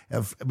off?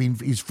 I mean,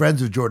 he's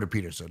friends with Jordan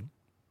Peterson.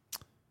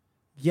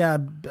 Yeah.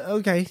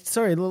 Okay.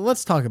 Sorry.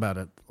 Let's talk about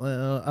it.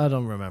 I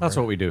don't remember. That's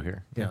what we do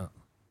here. Yeah.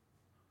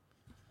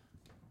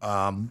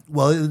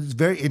 Well, it's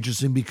very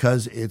interesting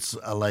because it's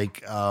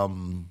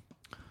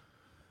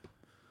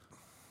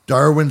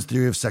Darwin's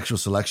theory of sexual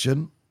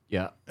selection,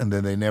 Yeah. and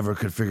then they never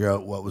could figure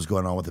out what was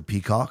going on with the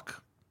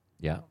peacock.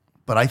 Yeah.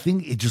 But I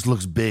think it just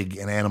looks big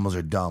and animals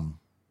are dumb.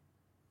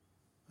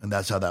 And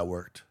that's how that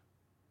worked.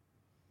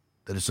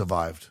 That it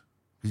survived.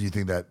 Because you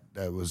think that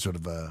was sort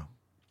of a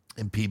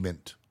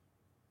impediment.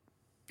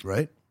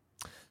 Right?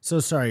 So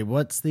sorry,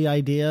 what's the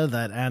idea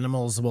that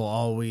animals will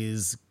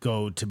always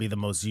go to be the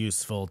most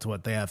useful to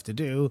what they have to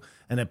do,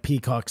 and a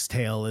peacock's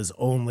tail is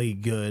only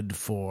good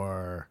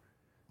for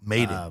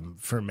Mating.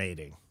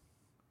 mating?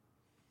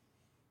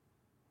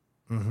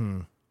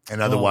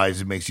 And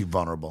otherwise it makes you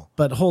vulnerable.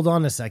 But hold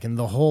on a second.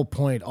 The whole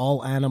point,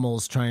 all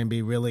animals try and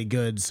be really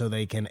good so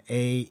they can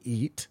A,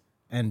 eat,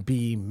 and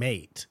B,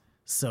 mate.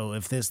 So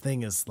if this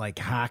thing is like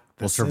hacked,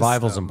 the Well,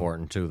 survival's system-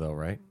 important too, though,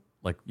 right?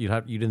 Like you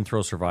didn't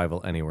throw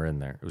survival anywhere in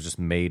there. It was just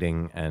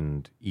mating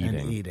and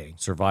eating. eating.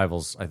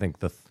 Survival's, I think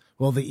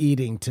Well, the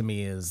eating to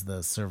me is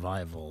the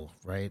survival,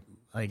 right?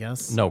 I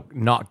guess. no,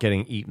 not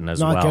getting eaten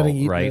as Not well, getting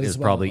eaten right? as Is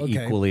well, probably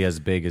okay. equally as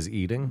big as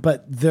eating.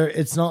 But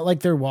it's not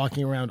like they're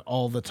walking around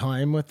all the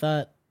time with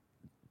that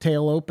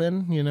tail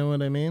open. You know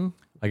what I mean?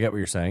 I get what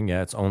you're saying.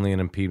 Yeah, it's only an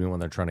impediment when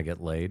they're trying to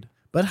get laid.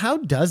 But how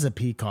does a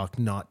peacock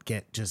not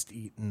get just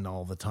eaten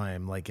all the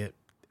time? Like it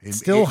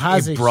still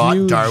has it a brought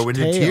huge Darwin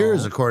tail. to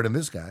tears, according to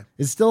this guy.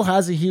 It still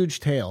has a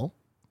huge tail.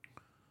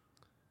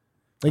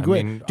 Like, I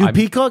wait, mean, do I'm-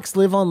 peacocks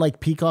live on like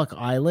Peacock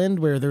Island,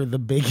 where they're the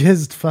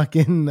biggest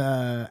fucking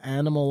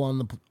animal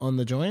on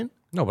the joint?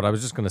 No, but I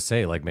was just going to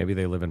say, like, maybe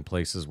they live in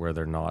places where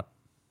they're not,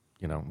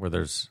 where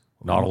there's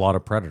not a lot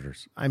of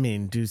predators. I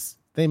mean,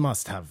 they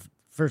must have.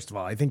 First of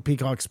all, I think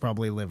peacocks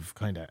probably live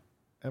kind of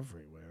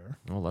everywhere.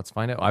 Well, let's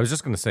find out. I was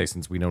just going to say,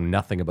 since we know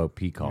nothing about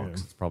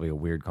peacocks, it's probably a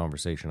weird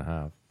conversation to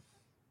have.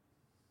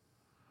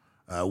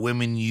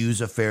 Women use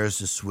affairs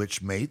to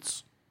switch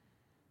mates.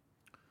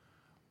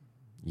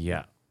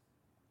 Yeah.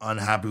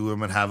 Unhappy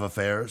women have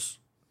affairs.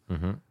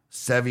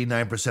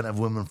 79% of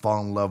women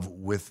fall in love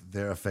with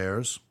their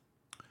affairs.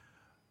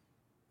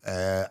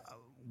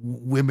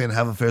 Women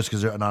have affairs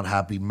because they're not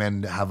happy.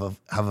 Men have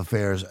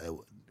affairs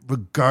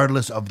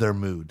regardless of their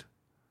mood.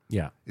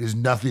 Yeah. It has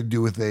nothing to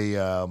do with a.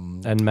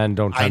 And men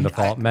don't tend to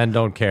fall. Men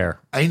don't care.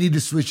 I need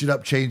to switch it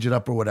up, change it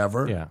up, or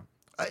whatever. Yeah.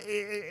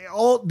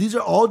 These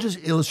are all just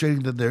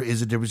illustrating that there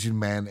is a difference between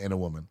man and a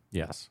woman.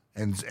 Yes.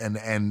 And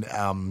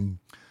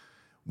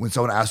when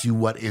someone asks you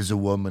what is a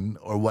woman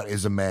or what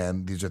is a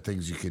man, these are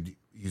things you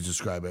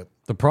describe it.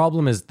 The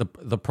problem is the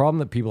problem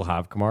that people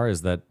have, Kamar,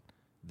 is that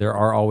there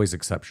are always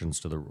exceptions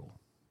to the rule.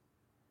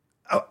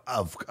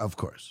 Of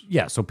course.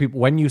 Yeah, so people,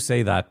 when you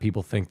say that,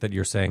 people think that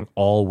you're saying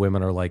all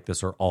women are like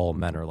this or all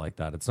men are like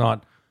that. It's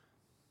not.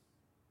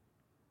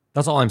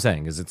 That's all I'm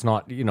saying is it's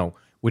not,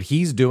 what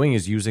he's doing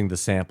is using the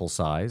sample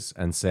size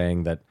and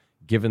saying that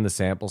given the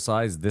sample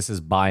size, this is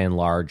by and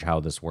large how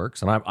this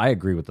works. And I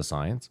agree with the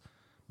science,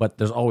 but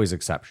there's always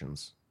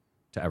exceptions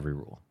to every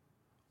rule.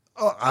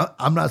 Oh,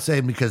 I'm not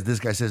saying because this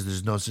guy says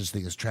there's no such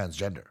thing as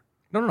transgender.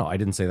 No, I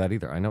didn't say that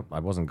either. I know I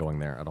wasn't going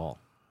there at all.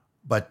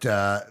 But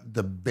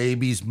the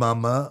baby's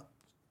mama,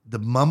 the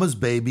mama's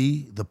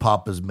baby, the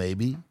papa's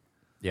maybe.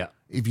 Yeah.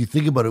 If you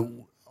think about it,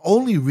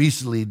 only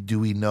recently do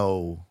we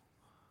know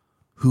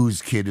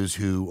whose kid is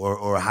who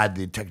or had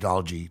the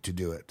technology to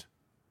do it.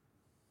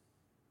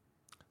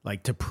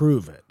 Like to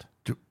prove it.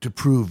 To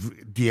prove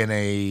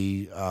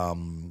DNA.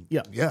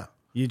 Yeah. Yeah.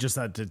 You just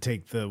had to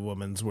take the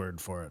woman's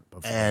word for it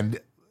before.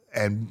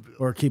 And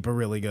Or keep a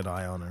really good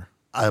eye on her.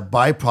 a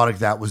byproduct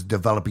that was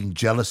developing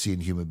jealousy in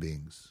human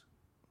beings.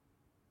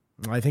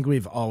 I think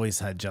we've always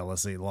had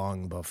jealousy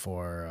long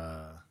before.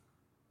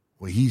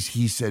 Well, he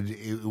said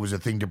it was a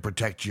thing to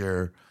protect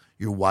your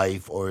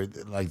wife or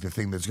like the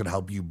thing that's going to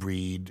help you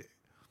breed.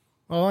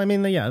 Well, I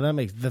mean, yeah, that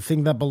makes the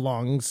thing that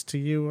belongs to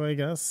you, I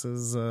guess,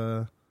 is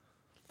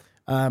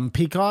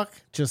peacock.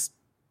 Just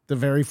the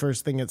very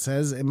first thing it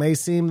says. It may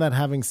seem that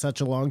having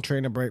such a long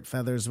train of bright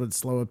feathers would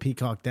slow a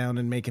peacock down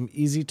and make him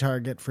easy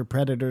target for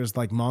predators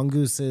like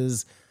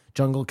mongooses,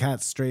 jungle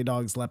cats, stray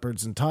dogs,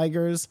 leopards, and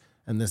tigers.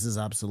 And this is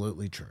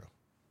absolutely true.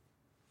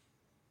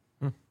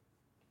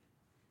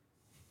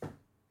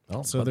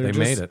 Well, So but they're they just,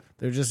 made it.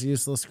 They're just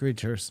useless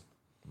creatures.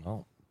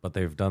 Well, but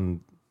they're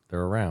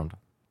around.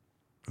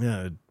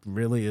 Yeah, it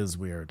really is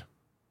weird.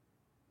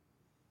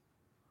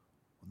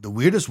 The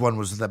weirdest one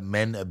was that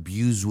men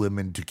abuse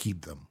women to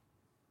keep them,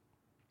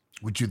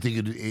 which you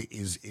think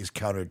is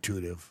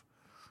counterintuitive.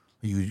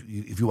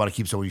 If you want to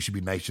keep someone, you should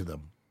be nice to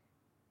them.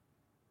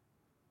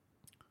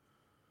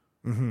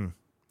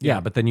 Yeah,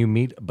 but then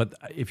but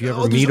if you ever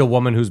Oh, there's meet a a-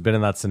 woman who's been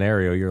in that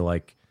scenario, you're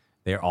like,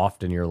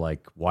 you're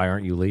like, why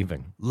aren't you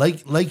leaving?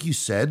 Like you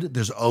said,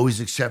 there's always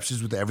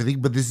exceptions with everything,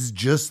 but this is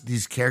just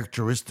these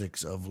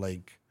characteristics of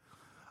like,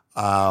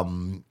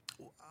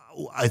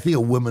 I think a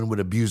woman would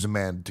abuse a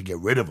man to get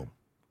rid of him.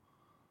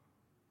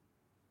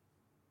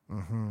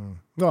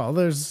 Well,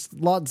 there's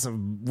lots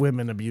of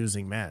women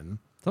abusing men.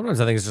 Sometimes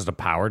I think it's just a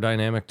power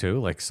dynamic too.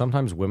 Like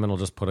sometimes women will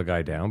just put a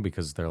guy down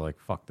because they're like,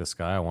 fuck this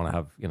guy. I want to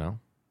have,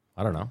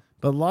 I don't know.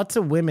 But lots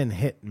of women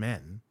hit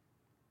men.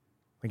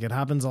 Like it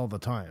happens all the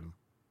time.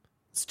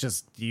 It's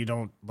just you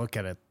don't look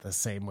at it the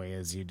same way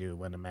as you do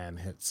when a man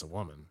hits a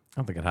woman.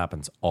 I don't think it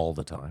happens all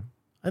the time.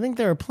 I think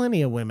there are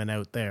plenty of women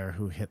out there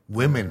who hit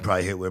Women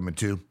probably hit women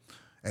too.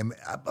 And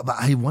but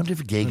I wonder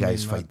if gay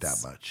guys fight that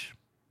that's- much.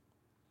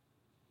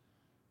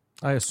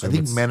 I I assume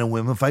think it's- men and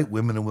women fight,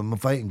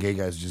 and gay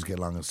guys just get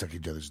along and suck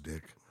each other's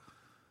dick.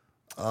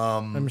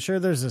 I'm sure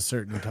there's a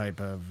certain type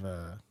of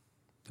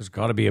there's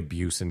got to be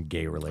abuse in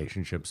gay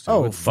relationships too,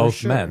 oh, with for both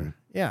sure. men.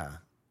 Yeah.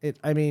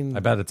 I mean,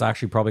 I bet it's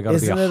actually probably got to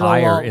be isn't a it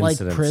higher a lot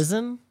incidence. like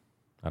prison?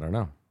 I don't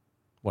know.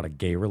 What, a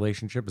gay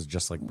relationship is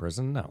just like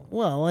prison? No.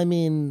 Well, I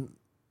mean,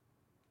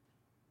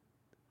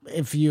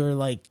 if you're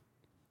like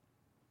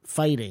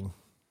fighting,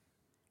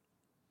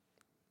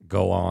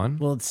 Go on.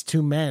 well, it's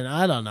two men.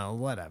 I don't know.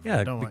 Whatever.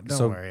 Yeah. Don't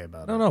so- worry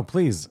about No, it. no,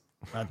 please.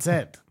 That's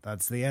it.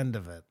 That's the end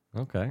of it.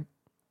 Okay.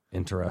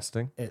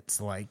 Interesting.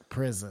 It's like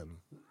prison,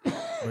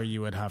 where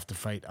you would have to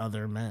fight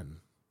other men.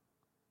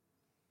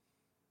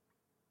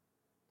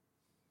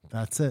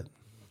 That's it.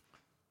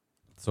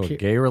 So a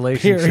gay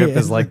relationship period.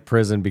 is like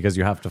prison because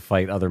you have to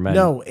fight other men.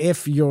 No,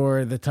 if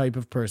you're the type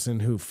of person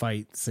who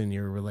fights in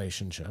your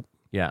relationship,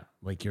 Yeah.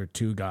 like you're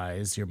two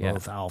guys, you're Yeah.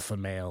 both alpha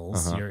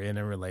males, Uh-huh. you're in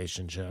a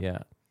relationship,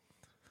 Yeah.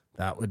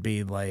 that would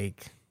be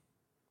like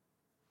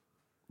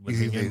You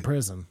think living in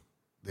prison.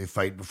 They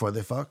fight before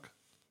they fuck.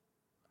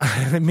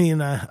 I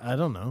mean, I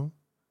don't know.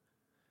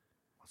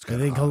 It's I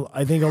kinda think hot.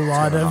 I think a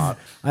lot kinda of hot.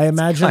 I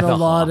imagine a kinda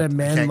lot hot. of I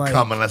men can't like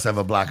come unless I have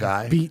a black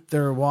eye. beat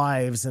their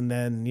wives and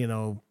then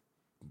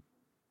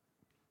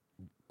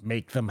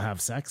make them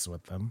have sex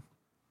with them.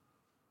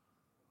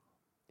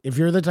 If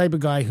you're the type of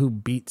guy who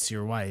beats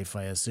your wife,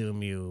 I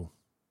assume you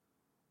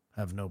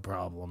have no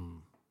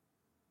problem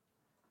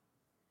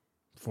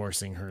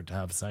forcing her to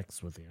have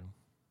sex with you.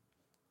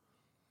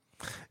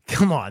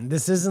 Come on,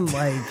 this isn't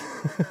like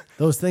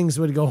those things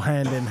would go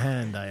hand in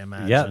hand, I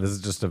imagine. Yeah, this is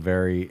just a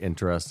very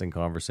interesting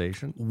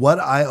conversation. What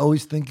I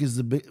always think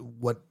is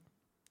what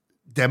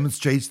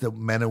demonstrates that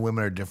men and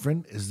women are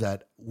different is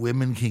that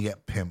women can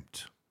get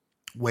pimped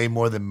way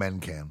more than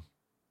men can.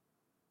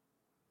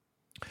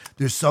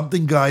 There's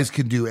something guys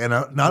can do, and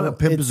not a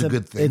pimp is a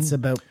good thing. It's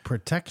about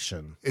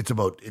protection. It's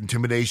about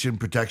intimidation,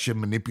 protection,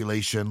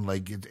 manipulation.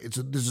 Like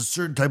there's a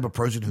certain type of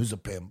person who's a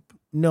pimp.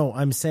 No,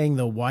 I'm saying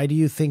though, why do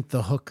you think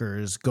the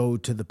hookers go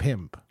to the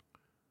pimp?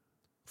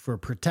 For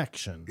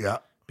protection. Yeah,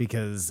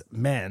 Because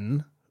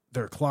men,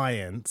 their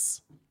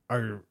clients,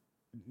 are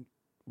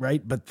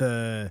right, but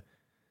the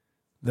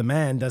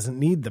man doesn't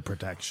need the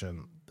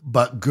protection.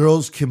 but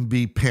girls can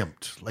be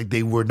pimped. Like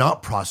they were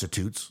not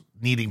prostitutes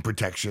needing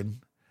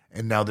protection,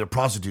 and now they're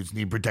prostitutes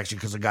need protection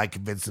because a guy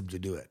convinced them to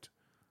do it.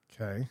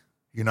 Okay.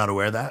 You're not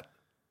aware of that?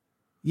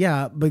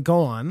 Yeah, but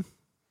go on.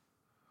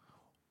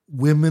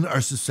 Women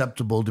are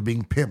susceptible to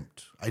being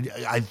pimped. I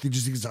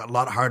just think it's a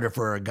lot harder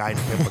for a guy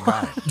to pimp a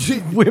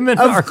guy. Women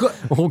are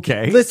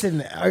okay.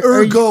 Listen,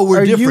 Ergo,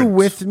 we're are you different.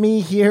 with me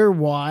here?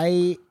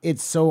 Why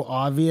it's so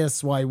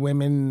obvious why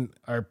women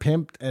are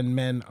pimped and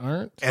men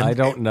aren't? I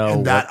don't know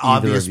And that what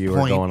either obvious of you are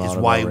point going is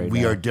on why about right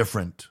we now. are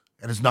different,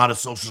 and it's not a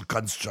social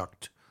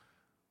construct.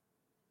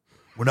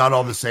 We're not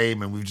all the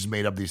same, and we've just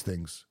made up these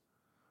things,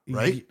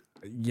 right?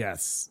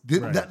 Yes.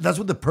 That's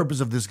what the purpose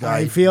of this guy.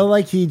 I feel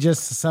like he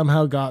just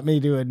somehow got me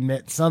to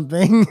admit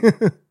something.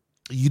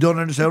 You don't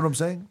understand what I'm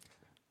saying.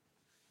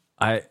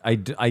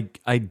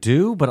 I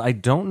do, but I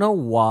don't know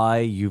why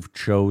you've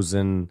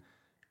chosen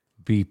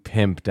be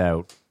pimped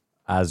out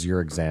as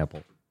your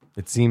example.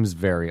 It seems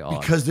very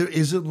odd. Because there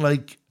isn't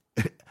like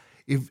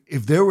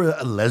if there were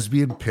a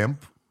lesbian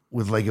pimp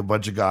with like a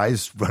bunch of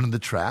guys running the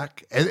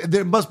track, and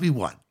there must be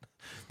one.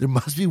 There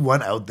must be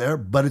one out there,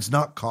 but it's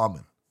not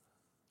common.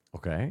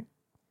 Okay.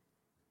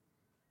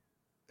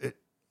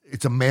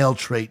 It's a male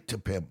trait to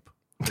pimp.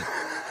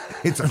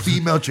 It's a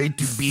female trait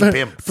to be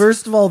pimped.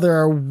 First of all, there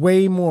are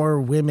way more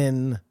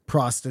women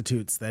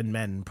prostitutes than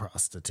men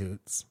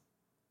prostitutes.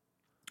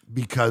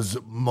 Because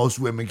most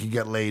women can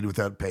get laid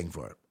without paying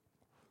for it.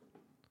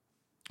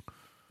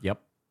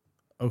 Yep.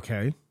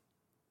 Okay.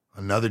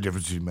 Another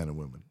difference between men and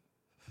women.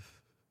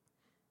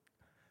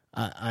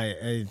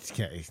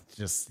 Okay.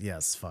 Just,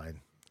 yes, fine.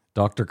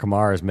 Dr.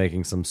 Kamar is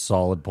making some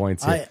solid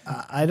points here.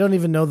 I don't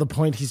even know the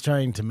point he's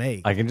trying to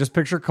make. I can just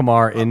picture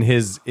Kamar in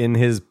his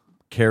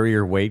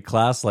carrier weight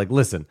class. Like,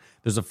 listen,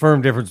 there's a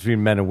firm difference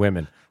between men and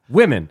women.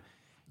 Women,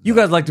 you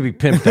guys like to be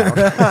pimped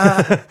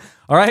out.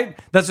 All right?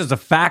 That's just a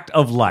fact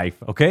of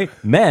life, okay?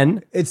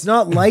 Men, It's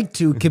not like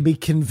to can be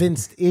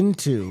convinced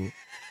into.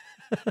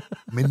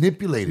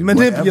 Manipulated.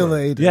 whatever.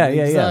 Manipulated. Yeah, yeah,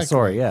 yeah. exactly.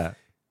 Sorry, yeah.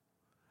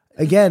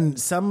 Again,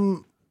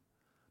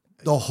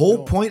 The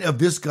whole point of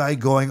this guy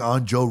going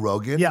on Joe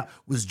Rogan Yeah.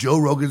 was Joe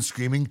Rogan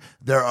screaming,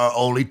 there are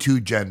only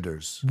two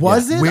genders.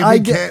 was it?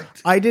 Women can't.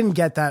 I didn't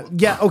get that.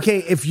 Yeah, okay.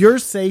 If you're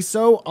say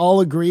so, I'll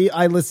agree.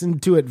 I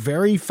listened to it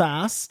very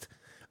fast,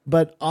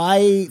 but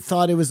I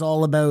thought it was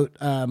all about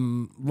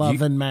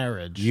love and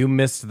marriage. You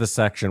missed the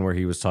section where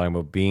he was talking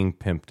about being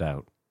pimped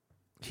out.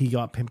 He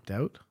got pimped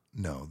out?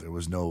 No, there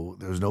was no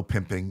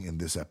pimping in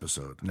this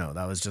episode. No,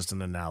 that was just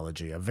an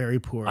analogy. A very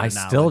poor I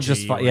analogy. still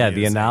just you find, were yeah, the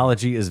using.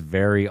 analogy is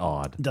very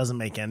odd. doesn't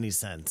make any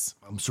sense.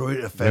 I'm sorry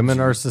to offend Women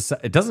you. are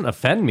it doesn't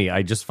offend me.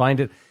 I just find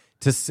it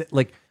to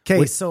like. 'Kay,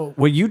 what- so-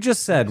 what you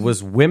just said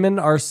was women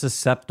are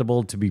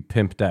susceptible to be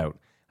pimped out.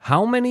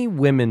 How many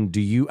women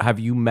have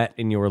you met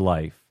in your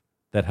life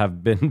that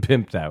have been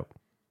pimped out?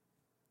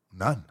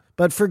 None.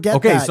 But forget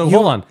Okay, that. so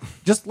hold on.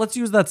 Just let's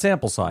use that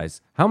sample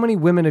size. How many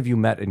women have you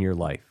met in your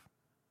life?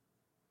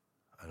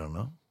 I don't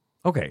know.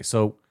 Okay,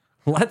 so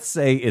let's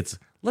say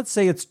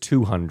it's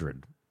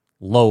 200.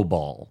 Low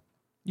ball.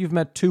 You've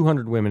met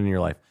 200 women in your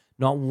life.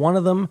 Not one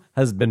of them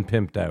has been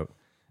pimped out.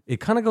 It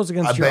kind of goes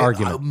against your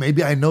argument.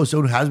 Maybe I know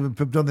someone who has been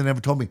pimped on. They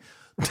never told me.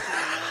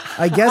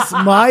 I guess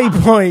my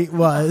point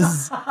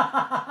was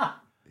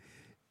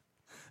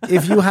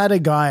if you had a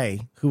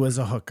guy who was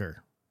a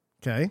hooker,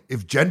 okay?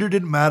 If gender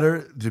didn't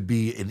matter, there'd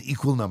be an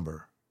equal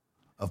number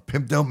of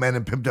pimped out men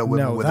and pimped out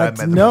women. No, without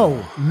that's men.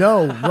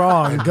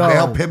 wrong. Go.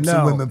 Male pimps and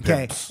no. women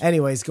Okay. pimps.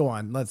 Anyways, go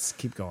on. Let's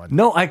keep going.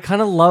 No, I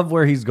kind of love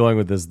where he's going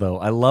with this, though.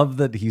 I love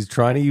that he's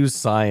trying to use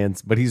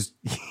science, but he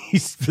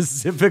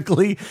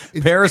specifically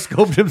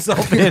periscoped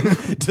himself in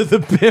to the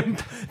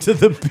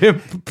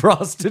pimp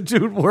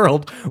prostitute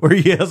world where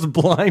he has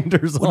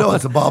blinders on. Well, no,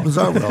 it's a Bob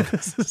Lazar world.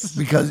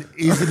 Because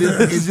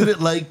isn't it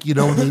like, you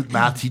know, when the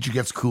math teacher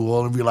gets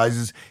cool and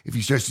realizes if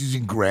he starts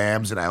using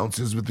grams and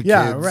ounces with the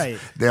Yeah, kids, right.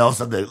 they all of a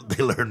sudden they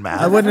learn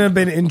math. I wouldn't have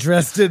been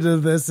interested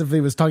in this if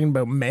he was talking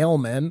about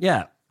mailmen.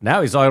 Yeah.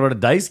 Now he's talking about a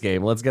dice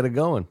game. Let's get it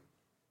going.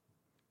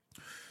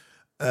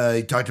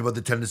 He talked about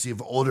the tendency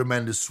of older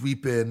men to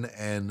sweep in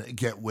and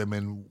get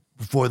women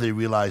before they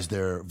realize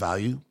their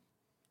value,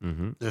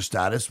 their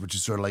status, which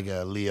is sort of like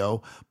a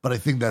Leo. But I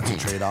think that's a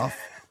trade-off.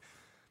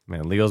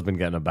 Man, Leo's been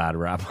getting a bad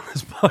rap on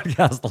this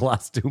podcast the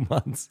last 2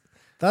 months.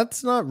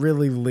 That's not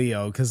really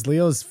Leo because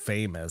Leo's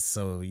famous,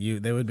 so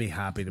they would be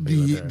happy to be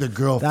with her. The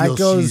girl That feels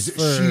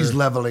goes she's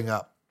leveling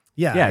up.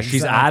 Yeah,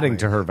 she's adding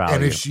to her value.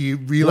 And if she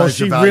Well, realized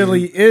she her value,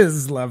 really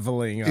is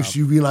leveling up. if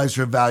she realized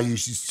her value,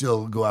 she'd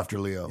still go after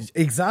Leo.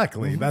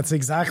 Exactly. That's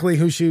exactly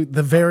who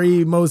the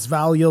very most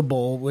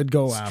valuable would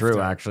go it's after.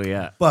 true, actually,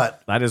 yeah.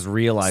 But That is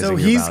realizing So your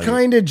he's value.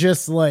 kind of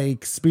just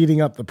like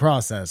speeding up the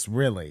process,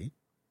 really.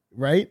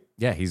 Right?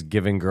 Yeah, he's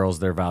giving girls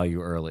their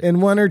value early. In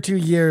 1 or 2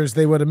 years,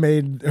 they would have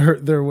made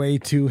their way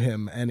to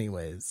him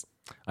anyways.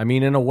 I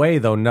mean, in a way,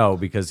 though, no,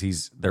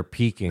 because they're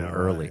peaking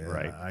early, yeah,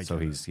 right? I So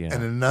get he's, yeah.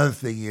 and another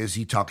thing is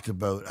he talked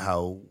about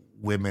how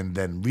women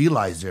then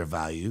realize their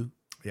value.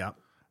 Yeah.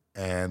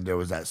 And there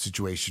was that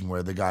situation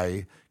where the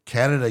guy,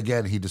 Canada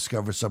again, he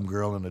discovers some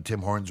girl in a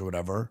Tim Hortons or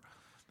whatever.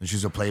 And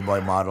she's a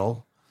Playboy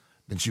model.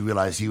 Then she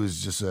realized he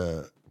was just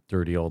a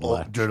Dirty old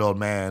lad. dirt old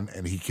man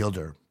and he killed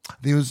her. I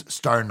think it was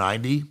Star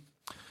 90.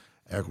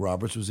 Eric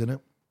Roberts was in it.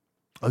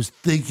 I was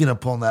thinking of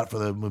pulling that for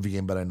the movie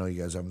game, but I know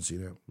you guys haven't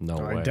seen it. No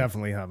I way.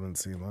 definitely haven't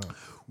seen that.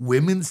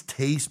 Women's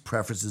taste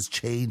preferences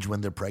change when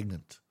they're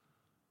pregnant.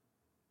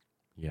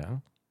 Yeah.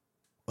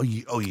 Oh,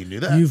 you knew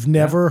that? You've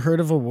never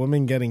heard of a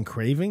woman getting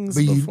cravings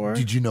But before?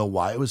 did you know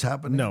why it was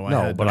happening? No, No,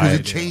 I had but no Because it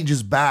idea.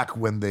 changes back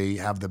when they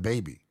have the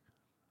baby.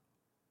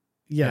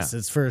 Yes,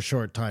 it's for a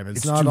short time. It's,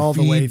 It's not to all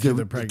the way feed through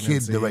the the pregnancy.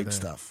 kid the right either.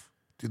 stuff.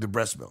 Through the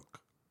breast milk.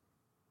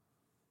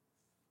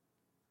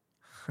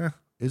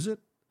 Is it?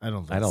 I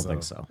don't think I don't so.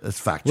 think so. Let's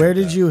fact check Where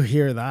did that. you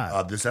hear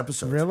that? This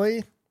episode.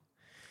 Really?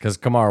 Because,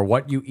 Kamar,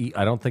 what you eat,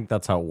 I don't think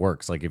that's how it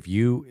works. Like, if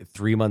you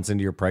 3 months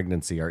into your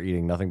pregnancy are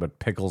eating nothing but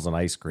pickles and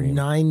ice cream,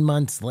 9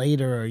 months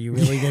later, are you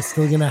really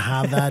still going to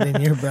have that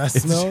in your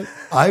breast milk?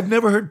 I've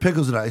never heard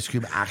pickles and ice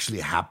cream actually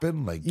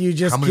happen. Like You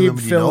just how many keep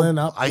women do you know? filling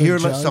up I the hear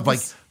like stuff like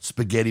jugs?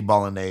 spaghetti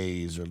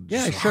bolognese or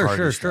yeah, just sure,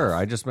 harder sure, stuff. sure.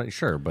 I just meant,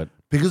 sure, but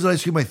Pickles and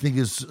ice cream, I think,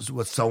 is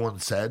what someone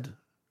said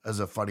as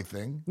a funny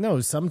thing.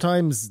 No,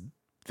 sometimes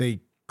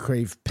they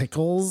crave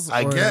pickles. Or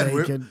Again, they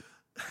we're- could,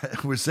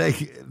 We're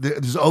saying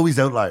there's always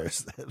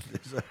outliers.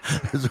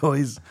 there's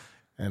always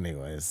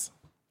anyways.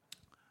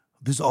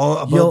 there's all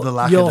about the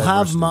lack of You'll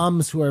have diversity.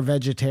 moms who are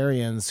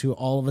vegetarians who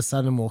all of a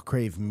sudden will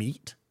crave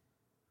meat.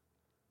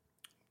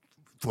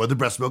 for the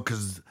breast milk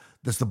because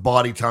that's the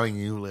body telling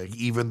you, like,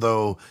 even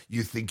though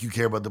you think you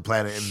care about the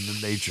planet and the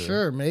nature.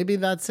 Sure, maybe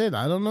that's it.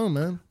 I don't know,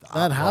 man. That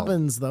well-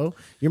 happens, though.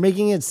 You're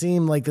making it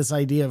seem like this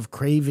idea of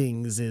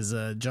cravings is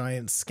a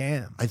giant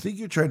scam. I think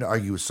you're trying to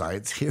argue with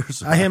science here.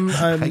 So I'm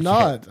can't.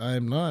 not.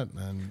 I'm not.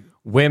 And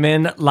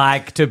women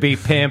like to be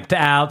pimped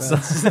out.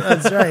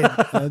 that's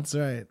right. That's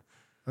right.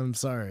 I'm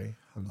sorry.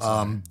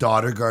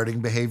 Daughter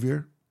guarding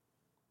behavior.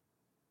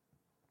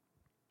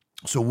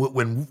 So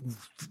when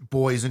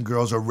boys and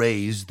girls are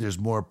raised, there's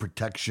more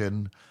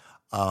protection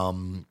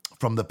from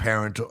the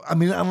parent. I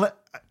mean,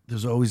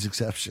 there's always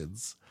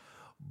exceptions,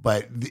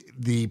 but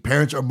the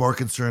parents are more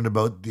concerned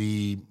about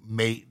the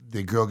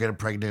girl getting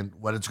pregnant,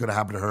 what it's going to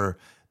happen to her,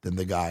 than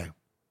the guy.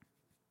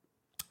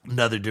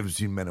 Another difference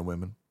between men and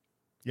women.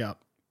 Yeah,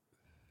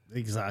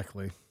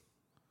 exactly.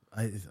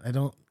 I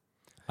don't.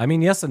 I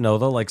mean, yes and no,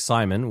 though. Like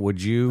Simon,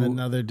 would you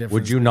Another difference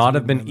would you not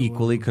have between been men and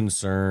equally women.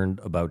 concerned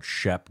about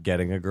Shep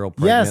getting a girl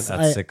pregnant Yes,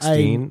 at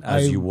 16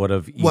 as you would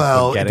have Ethan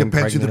Well, it getting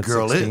depends who pregnant the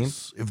girl at 16?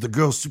 is. If the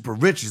girl's super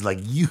rich, he's like,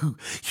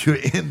 you're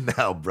in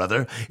now,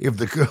 brother. If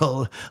the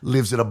girl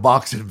lives in a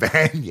box in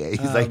Vanier,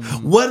 he's like,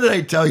 what did I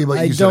tell you about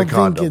I using a don't think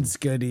condom? it's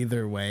good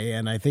either way.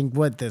 And I think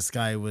what this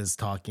guy was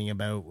talking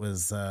about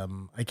was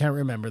I can't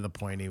remember the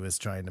point he was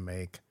trying to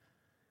make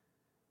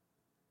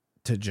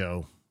to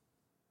Joe.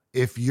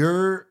 If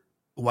your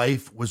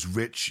wife was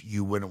rich,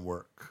 you wouldn't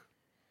work.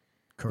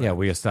 Correct. Yeah,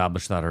 we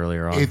established that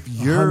earlier on. If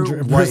your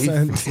 100%.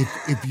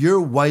 wife, if your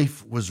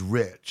wife was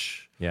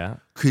rich, yeah.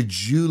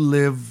 could you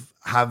live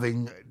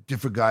having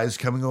different guys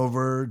coming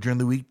over during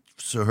the week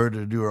for her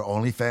to do her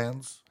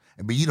OnlyFans?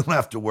 But you don't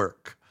have to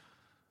work.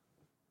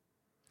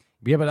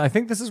 Yeah, but I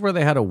think this is where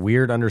they had a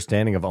weird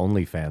understanding of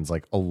OnlyFans.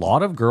 Like, a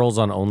lot of girls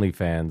on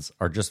OnlyFans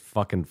are just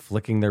fucking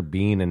flicking their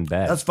bean in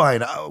bed. That's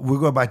fine. We're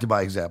going back to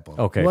my example.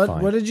 okay, What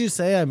fine. what did you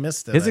say? I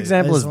missed it. His I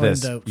example is zoned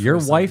this. out for Your a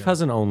wife second.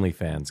 has an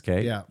OnlyFans,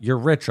 okay? Yeah. You're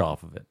rich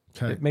off of it.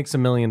 Okay. It makes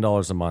 $1 million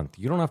a month.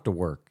 You don't have to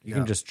work. You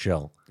can Yeah. just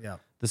chill. Yeah.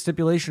 The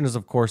stipulation is,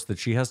 of course, that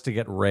she has to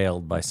get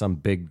railed by some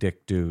big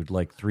dick dude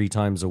like 3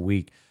 times a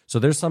week. So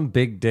there's some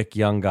big dick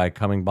young guy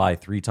coming by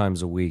 3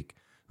 times a week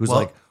who's Well,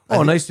 like, I oh,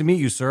 think- nice to meet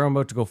you, sir. I'm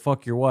about to go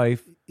fuck your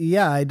wife.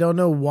 Yeah, I don't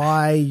know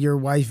why your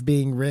wife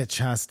being rich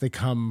has to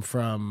come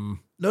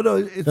from No,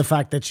 it's, the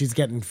fact that she's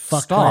getting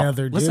fucked Stop. by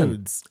other Listen.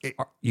 dudes.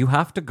 You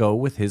have to go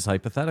with his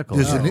hypothetical.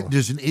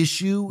 there's an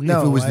issue No,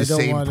 if it was I the don't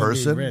same wanna be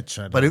person. rich,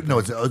 I But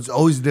don't it's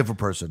always a different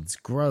person. It's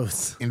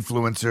gross.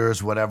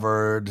 Influencers,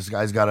 whatever. This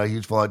guy's got a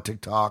huge follow on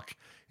TikTok.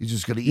 He's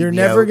just going to eat You're me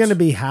never out. going to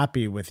be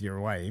happy with your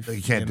wife.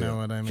 You can't do know it.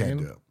 what I mean? Can't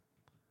do it.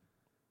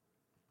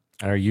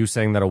 And are you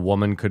saying that a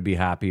woman could be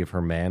happy if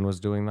her man was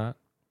doing that?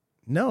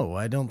 No,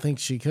 I don't think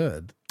she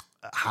could.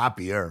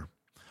 Happier.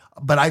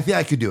 But I think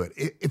I could do it.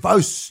 If I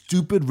was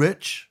stupid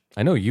rich,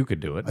 I know you could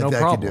do it. I No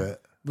think problem. I could do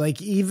it.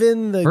 Like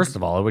even the First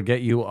of all, it would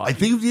get you. I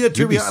think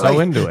you'd be so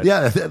into it.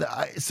 Yeah.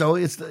 So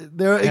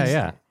there are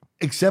Yeah.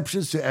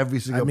 exceptions to every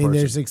I single mean, person.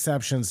 there's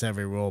exceptions to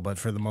every rule, but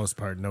for the most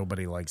part,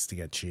 nobody likes to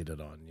get cheated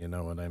on. You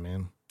know what I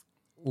mean?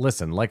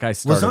 Listen, like I Well, it's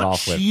started not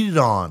off with. cheated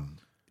on.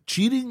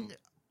 Cheating,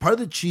 part of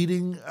the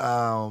cheating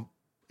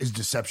is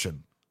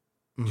deception.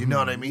 You know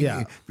what I mean? Yeah.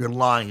 If you're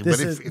lying. This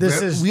but is- if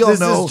this is- we all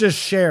this is know, just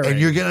sharing. and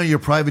you're getting on your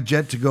private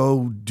jet to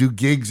go do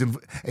gigs and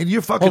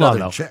you're fucking Hold on, other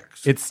though.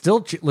 chicks. It's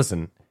still.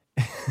 Listen,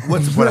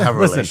 What's the point of having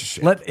a listen.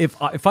 relationship?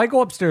 If I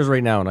go upstairs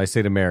right now and I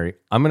say to Mary,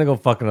 I'm gonna go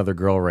fuck another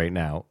girl right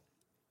now,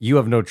 you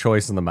have no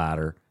choice in the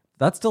matter.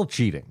 That's still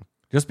cheating.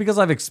 Just because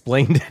I've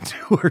explained it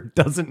to her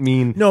doesn't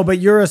mean. No, but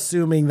you're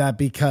assuming that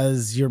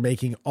because you're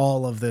making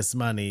all of this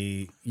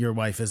money, your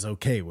wife is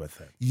okay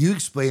with it. You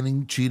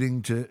explaining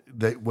cheating to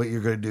that what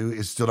you're going to do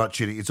is still not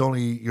cheating.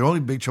 You're only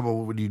in big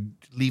trouble when you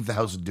leave the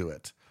house and do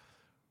it.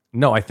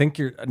 No, I think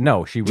you're.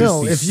 No, she was.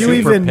 No, be if you super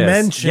even pissed.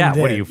 mentioned yeah,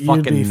 what are it, you you'd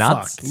fucking be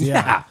nuts? fucked.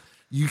 Yeah.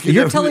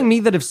 You're telling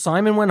me that if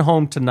Simon went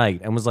home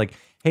tonight and was like,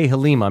 "Hey,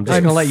 Halima, I'm just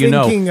I'm going to let you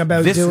know thinking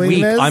about this doing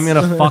week this." I'm going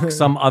to fuck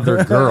some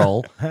other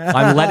girl.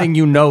 I'm letting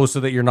you know so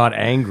that you're not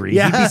angry.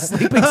 You'd be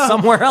sleeping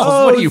somewhere else.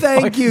 Oh, what are you?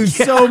 thank fucking- you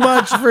so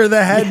much for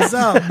the heads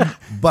up.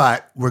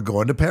 But we're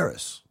going to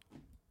Paris.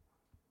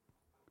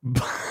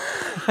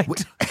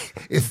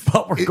 If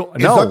But we're it's go- not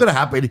no. going to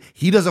happen.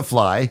 He doesn't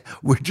fly.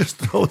 We're just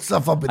throwing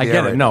stuff up in the I air.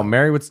 get it. right No, now.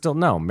 Mary would still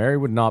no. Mary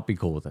would not be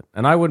cool with it,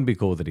 and I wouldn't be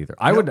cool with it either.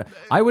 I would.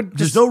 There's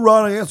Just. no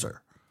wrong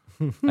answer.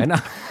 I know.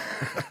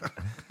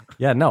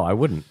 Yeah, no, I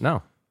wouldn't.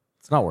 No,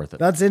 it's not worth it.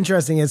 That's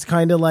interesting. It's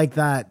kind of like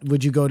that.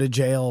 Would you go to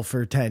jail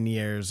for 10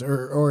 years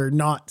or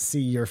not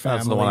see your family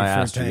That's the one I for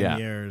asked you, 10 yeah.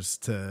 years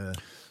to.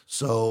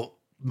 So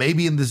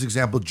maybe in this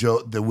example,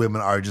 Joe, the women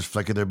are just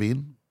flicking their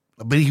bean.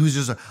 But he was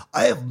just,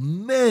 I have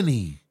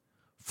many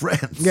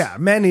friends. Yeah,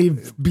 many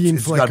bean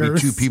It's got to be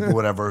flickers. two people,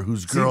 whatever,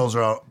 whose girls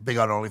are big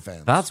on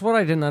OnlyFans. That's what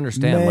I didn't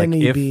understand.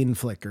 Many Like bean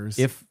flickers.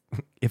 if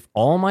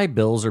all my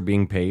bills are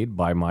being paid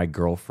by my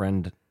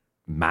girlfriend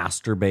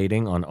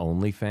masturbating on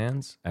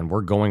OnlyFans, and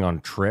we're going on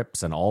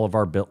trips, and all of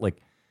our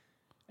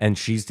and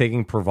she's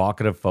taking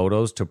provocative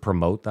photos to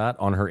promote that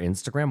on her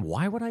Instagram,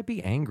 why would I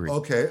be angry?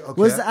 okay.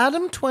 Was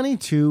Adam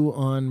 22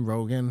 on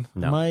Rogan?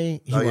 No.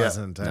 He Oh, yeah.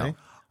 wasn't, eh? No.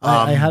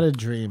 I had a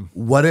dream.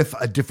 What if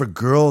a different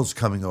girl's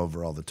coming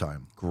over all the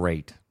time,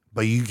 Great.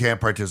 but you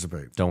can't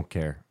participate? Don't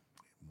care.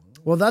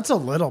 Well, that's a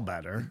little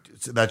better.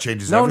 So that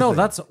changes No, everything. no,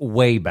 that's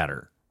way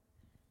better.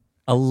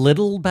 A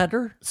little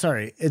better?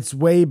 Sorry, it's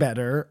way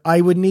better.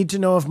 I would need to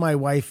know if my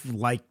wife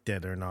liked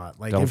it or not.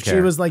 Like Don't if she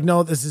care. was like,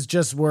 no, this is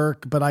just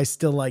work, but I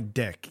still like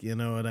dick. You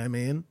know what I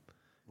mean?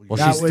 Well,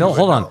 That she's would- still,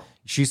 hold on.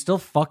 She's still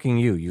fucking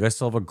you. You guys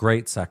still have a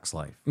great sex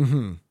life.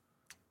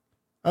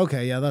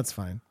 Okay, yeah, that's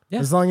fine. Yeah.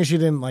 As long as she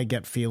didn't like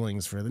get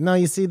feelings for it. No,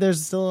 you see,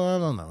 there's still, I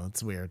don't know.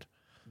 It's weird.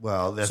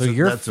 Well, that's So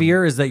your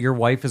fear is that your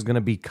wife is going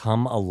to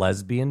become a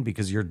lesbian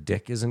because your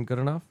dick isn't good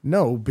enough?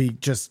 No,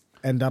 just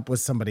end up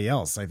with somebody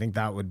else. I think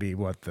that would be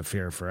what the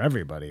fear for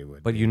everybody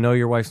would But be. you know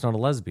your wife's not a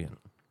lesbian.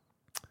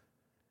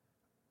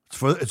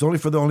 it's only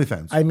for the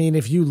OnlyFans. I mean,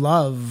 if you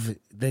love,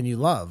 then you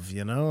love,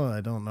 you know? I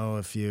don't know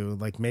if you,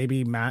 like,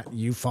 maybe, Matt,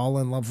 you fall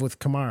in love with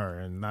Kamar,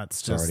 and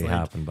that's just already like,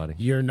 happened, buddy.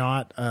 You're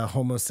not a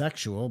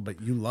homosexual,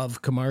 but you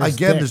love Kamar's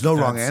Again, dick. there's no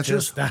wrong That's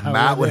answers. just how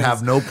Matt it would is.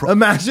 have no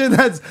Imagine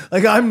that's,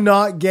 like, I'm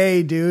not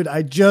gay, dude.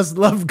 I just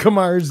love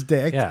Kamar's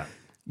dick. Yeah.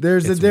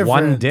 There's It's a difference.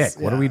 one dick.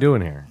 What Yeah. are we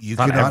doing here? You It's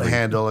not cannot every-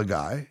 handle a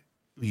guy.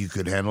 You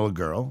could handle a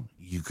girl.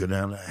 You could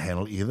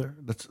handle either.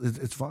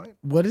 It's fine.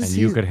 What is And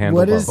he? you could handle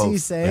what is both. he I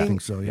saying?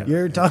 think so, yeah.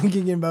 You're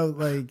talking about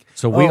like.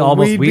 So we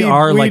we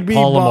are like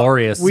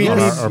polymorous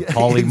or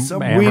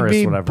polyamorous, We'd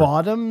be whatever.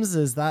 bottoms.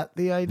 Is that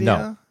the idea?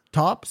 No.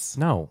 Tops.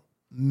 No,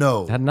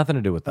 No, it had nothing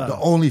to do with that. the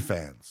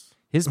OnlyFans.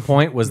 His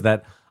point was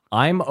that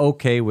I'm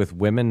okay with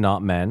women,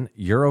 not men.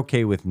 You're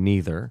okay with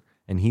neither,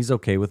 and he's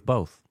okay with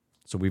both.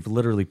 So we've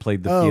literally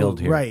played the field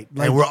here. right.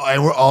 Like,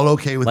 And we're all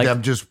okay with Like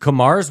them just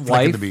Kamar's flicking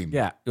wife. the bean.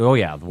 Yeah. Oh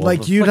yeah. Well,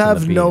 like the you'd flicking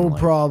have the bean, no like-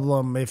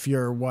 problem if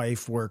your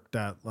wife worked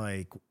at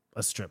like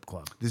a strip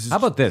club. This is, How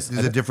about this? This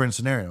is a different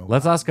scenario.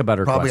 Let's ask a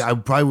better probably question.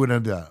 I probably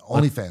wouldn't do that.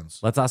 OnlyFans.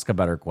 Let's ask a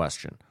better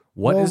question.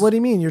 What What is do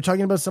you mean? You're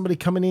talking about somebody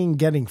coming in and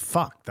getting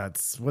fucked.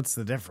 What's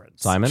the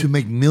difference? Simon? To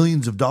make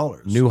millions of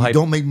dollars. New you hype-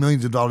 don't make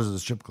millions of dollars at a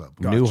strip club.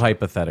 New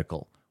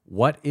hypothetical.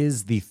 What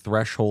is the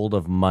threshold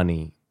of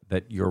money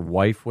that your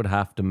wife would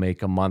have to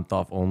make a month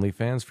off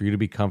OnlyFans for you to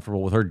be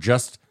comfortable with her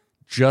just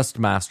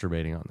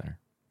masturbating on there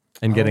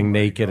and getting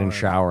naked and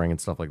showering and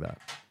stuff like that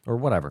or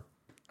whatever?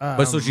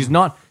 But so she's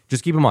not.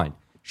 Just keep in mind,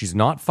 she's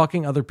not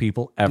fucking other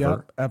people ever.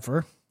 Yep,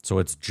 ever. So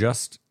it's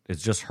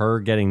just her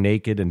getting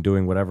naked and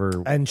doing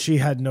whatever. And she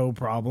had no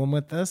problem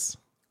with this.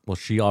 Well,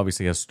 she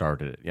obviously has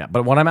started it. Yeah.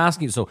 But what I'm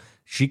asking you, so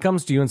she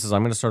comes to you and says,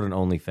 I'm going to start an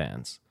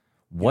OnlyFans.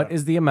 What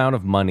is the amount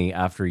of money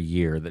after a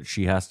year that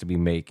she has to be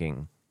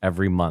making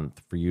every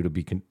month for you to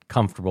be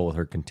comfortable with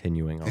her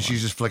continuing on? And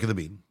she's just flicking the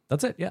bean.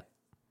 That's it. Yeah.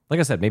 Like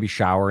I said, maybe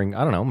showering.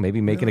 I don't know.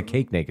 Maybe making a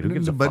cake naked. Who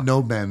gives a But fuck?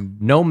 no men.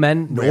 No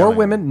men or Railing.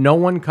 women. No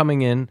one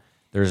coming in.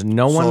 There's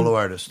no one. Solo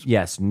artist.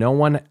 Yes. No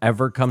one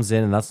ever comes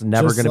in, and that's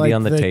never Just going to be like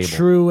on the table.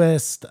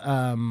 Truest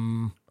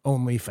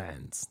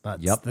OnlyFans.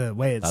 That's Yep. the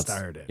way it That's-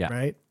 started, yeah.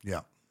 right?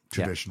 Yeah.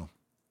 Traditional.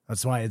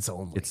 That's why it's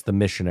only. It's the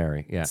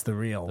missionary. Yeah. It's the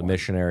real The one.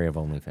 missionary of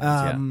OnlyFans.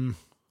 Yeah.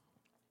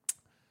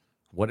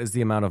 What is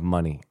the amount of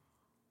money?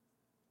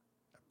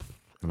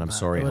 And I'm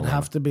sorry. It would Helena.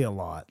 have to be a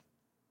lot.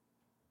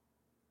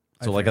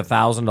 So like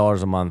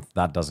 $1,000 a month,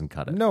 that doesn't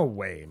cut it. No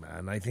way,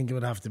 man. I think it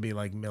would have to be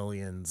like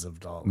millions of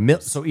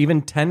dollars. So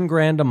even 10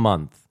 grand a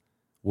month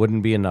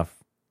wouldn't be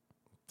enough.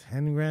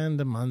 10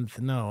 grand a month?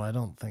 No, I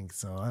don't think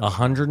so.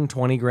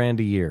 120 grand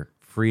a year,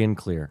 free and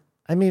clear.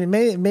 I mean,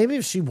 maybe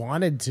if she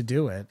wanted to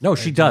do it. No,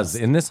 she does.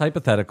 In this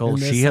hypothetical, In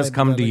this she has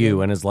come to you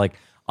hypothetical. and is like,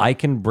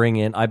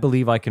 I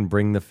believe I can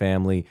bring the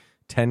family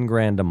 10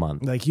 grand a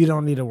month. Like, you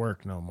don't need to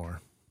work no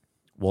more.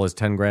 Well, is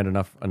 10 grand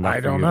enough? I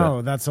for don't you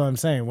know. That's what I'm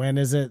saying. When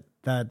is it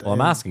that? Well,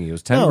 I'm asking you,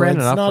 is 10 no, grand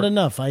it's enough? not for-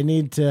 enough. I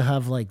need to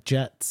have like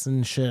jets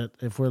and shit.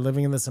 If we're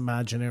living in this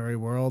imaginary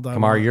world,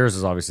 Kamar, yours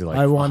is obviously like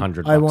I want,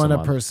 $100 I want a a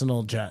month.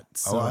 personal jet.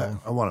 So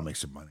I want to make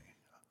some money.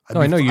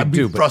 No, I know you I'd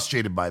do, be but-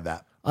 frustrated by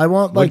that. I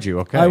want Would like you?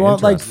 Okay, I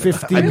want like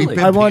interesting. 50. Really?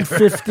 I want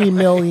 50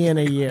 million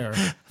a year.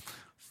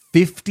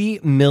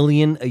 50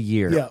 million a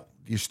year. Yeah.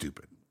 You're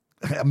stupid.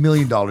 $1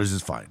 million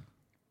is fine.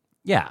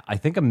 Yeah, I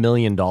think $1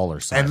 million.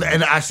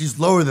 And actually, it's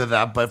lower than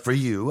that. But for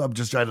you, I'm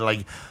just trying to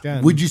like,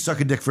 Again. would you suck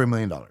a dick for $1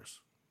 million?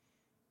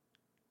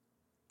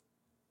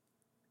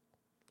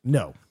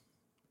 No.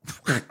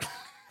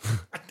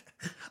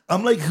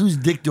 I'm like, whose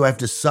dick do I have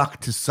to suck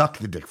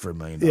the dick for $1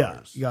 million? Yeah,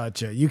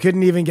 gotcha. You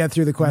couldn't even get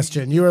through the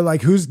question. You were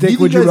like, whose dick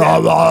Neither would you?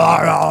 guys-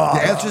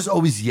 The answer is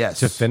always yes.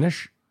 to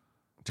finish?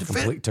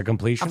 To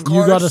completion? Of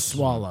You got to course.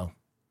 swallow.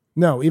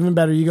 No, even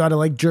better. You got to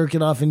like jerk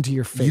it off into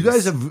your face.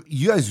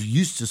 You guys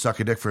used to suck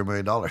a dick for $1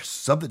 million.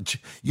 Something.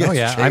 You Oh guys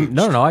yeah, changed.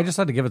 no. I just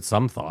had to give it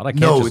some thought. I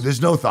can't No, just,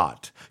 there's no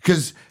thought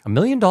because $1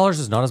 million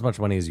is not as much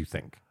money as you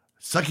think.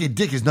 sucking a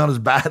dick is not as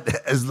bad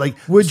as like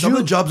Would some of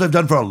you- the jobs I've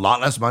done for a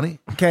lot less money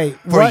Okay,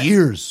 for what-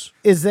 years.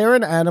 Is there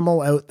an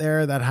animal out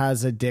there that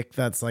has a dick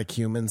that's like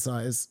human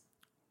size?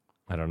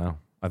 I don't know.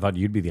 I thought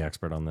you'd be the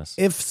expert on this.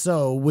 If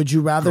so, would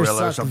you rather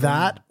Gorilla or suck something?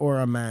 that or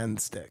a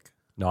man's dick?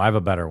 No, I have a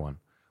better one.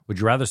 Would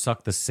you rather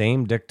suck the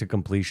same dick to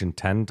completion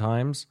 10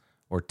 times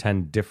or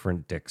 10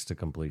 different dicks to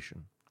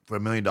completion? For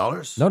 $1 million?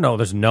 No,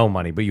 there's no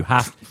money, but you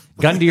have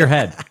gun to your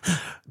head.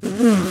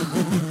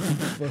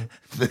 The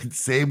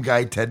same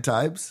guy 10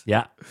 times?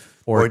 Yeah.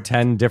 Or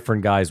 10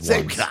 different guys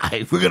Same once.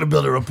 guy. We're going to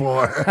build a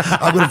rapport.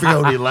 I'm going to figure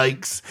out what he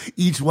likes.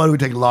 Each one would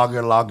take longer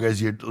and longer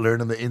as you're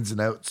learning the ins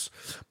and outs.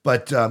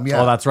 But yeah.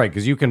 Oh, that's right.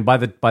 Because you can by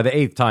the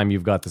eighth time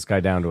you've got this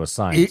guy down to a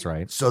science,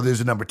 right? So there's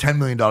a number $10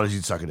 million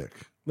you'd suck a dick.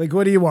 Like,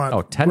 what do you want?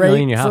 Oh, 10 Rape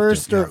million you have to.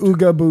 first You or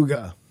ooga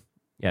booga?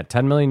 Yeah,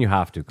 10 million you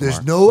have to. There's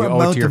Kumar. no You owe it to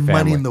amount your of money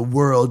family. in the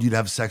world you'd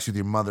have sex with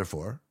your mother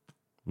for.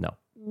 No.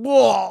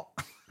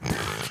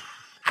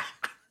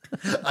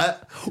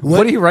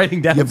 What are you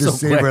writing down You have to so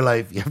save quick? her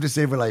life. You have to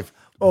save her life.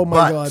 Oh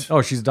my But God.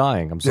 Oh, she's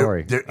dying. I'm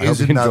sorry. There I hope is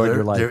you enjoyed another.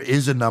 your life. There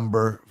is a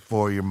number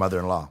for your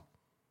mother-in-law.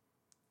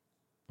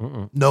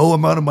 No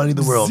amount of money in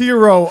the world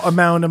Zero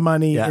amount of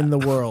money Yeah. in the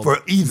world. for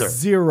either.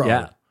 Zero.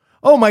 Yeah.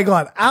 Oh my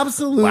God.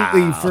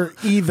 Absolutely for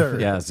either.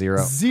 Yeah,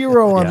 zero.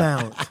 Zero Yeah.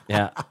 amount.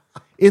 Yeah.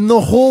 In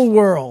the whole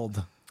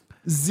world.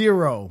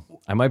 Zero.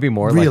 I might be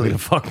more Really? likely to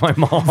fuck my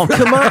mom.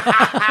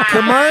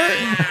 Come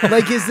on.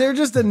 Like, is there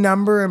just a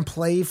number in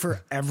play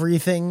for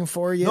everything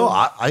for you? No,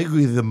 I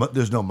agree.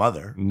 There's no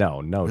mother.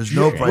 no, There's shit.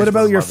 no price. What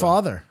about for your mother.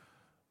 father?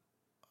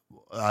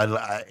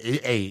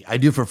 I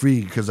do it for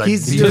free because I.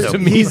 He's need just- to.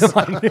 he's-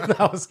 I knew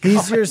that was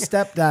He's your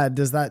stepdad.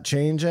 Does that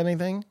change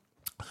anything?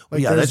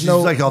 Like, yeah, there's that's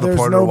just like all the there's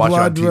porn no we're watching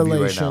on blood TV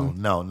relation. right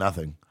now. No,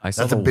 nothing. I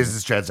saw That's a the-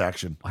 business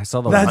transaction. I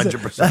saw the That's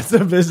 100%. that's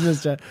a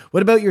business chat.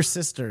 What about your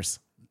sisters?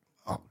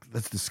 Oh,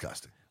 that's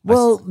disgusting.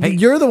 Well, Hey.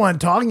 you're the one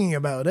talking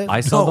about it.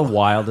 I saw No. the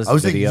wildest I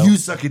was video. like, you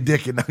suck a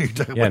dick, and now you're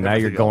talking Yeah, about now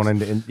you're everything going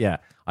else. into yeah.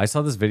 I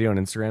saw this video on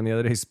Instagram the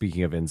other day.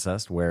 Speaking of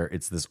incest, where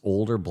it's this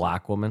older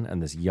black woman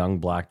and this young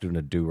black doing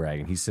a do rag,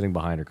 and he's sitting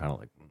behind her, kind of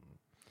like,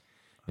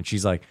 and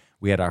she's like,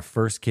 "We had our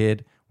first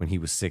kid when he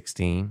was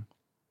 16.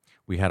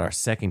 We had our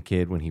second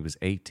kid when he was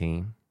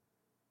 18."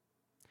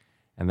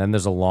 And then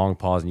there's a long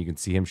pause, and you can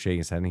see him shaking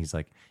his head, and he's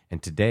like,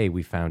 "And today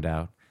we found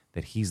out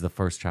that he's the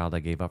first child I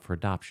gave up for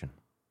adoption."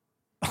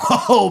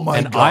 Oh my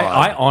And god!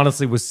 I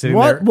honestly was sitting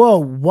what? there. Whoa,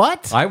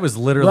 what? I was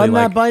literally Run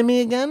like, that by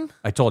me again?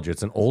 I told you,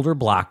 it's an older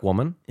black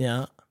woman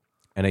Yeah.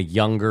 and a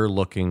younger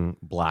looking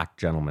black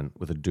gentleman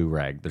with a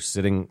do-rag. They're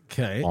sitting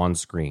Okay. on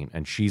screen.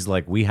 And she's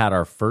like, we had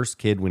our first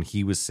kid when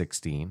he was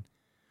 16.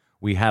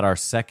 We had our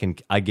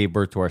second, I gave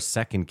birth to our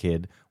second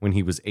kid when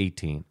he was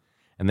 18.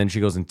 And then she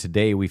goes, and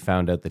today we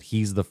found out that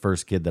he's the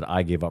first kid that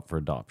I gave up for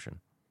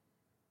adoption.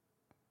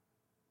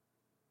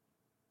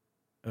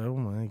 Oh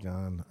my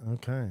God.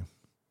 Okay.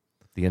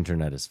 The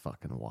internet is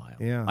fucking wild.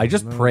 Yeah, I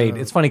just no prayed.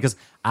 doubt. It's funny because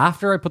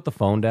after I put the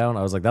phone down,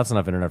 I was like, that's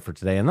enough internet for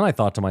today. And then I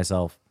thought to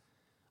myself,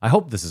 I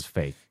hope this is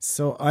fake.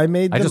 So I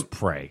made I the, just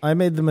pray. I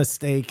made the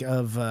mistake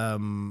of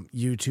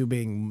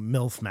YouTubing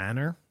MILF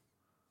Manor.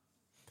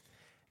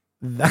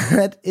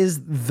 That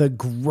is the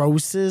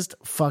grossest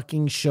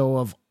fucking show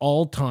of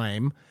all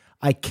time.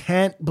 I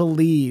can't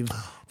believe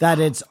that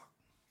it's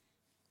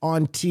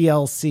on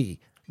TLC,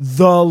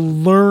 the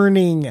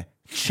Learning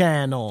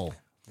Channel.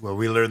 Well,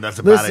 we learned that's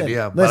a Listen, bad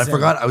idea, but I listen.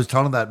 forgot I was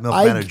telling that Milk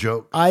Manor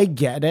joke. I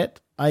get it.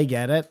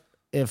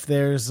 If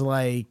there's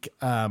like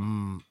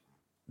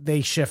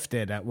they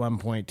shifted at one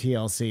point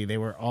TLC, they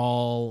were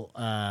all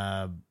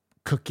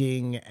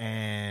cooking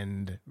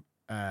and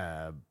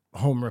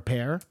home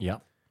repair. Yeah.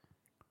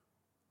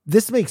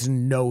 This makes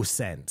no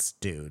sense,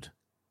 dude.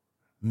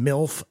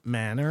 MILF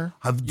Manor.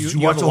 Did you you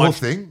watch haven't the whole watched-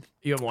 thing?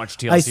 You haven't watched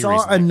TLC I saw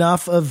recently.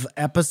 enough of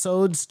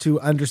episodes to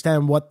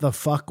understand what the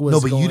fuck was No,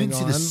 but going you didn't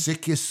see on. the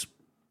sickest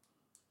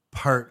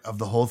part of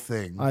the whole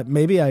thing.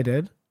 Maybe I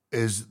did.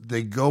 Is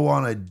they go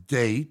on a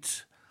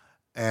date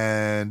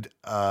and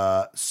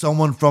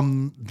someone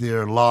from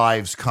their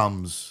lives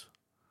comes.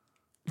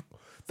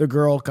 The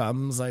girl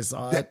comes. I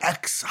saw it. The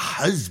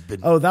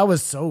ex-husband. Oh, that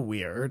was so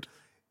weird.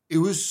 It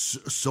was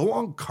so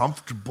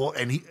uncomfortable,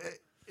 and he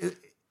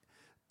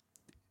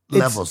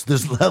levels.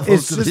 There's levels.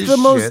 It's to just this the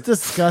most shit.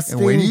 disgusting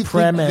And when you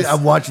premise. think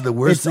I'm watching the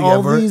worst It's thing all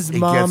ever, these it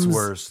moms gets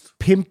worse.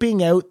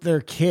 pimping out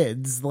their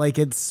kids. Like,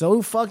 it's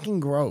so fucking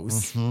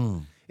gross. Mm-hmm.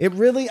 It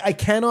really, I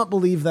cannot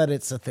believe that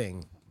it's a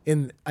thing.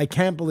 I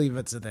can't believe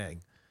it's a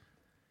thing.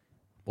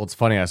 Well, it's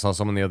funny. I saw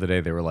someone the other day.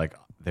 They were like,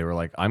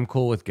 I'm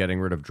cool with getting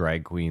rid of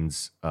drag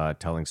queens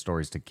telling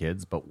stories to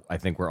kids, but I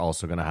think we're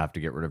also going to have to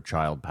get rid of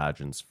child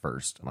pageants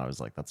first. And I was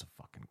like, that's a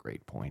fucking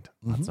great point.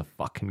 That's a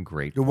fucking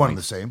great You're point. one and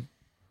the same.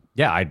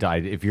 Yeah, I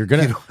died. If you're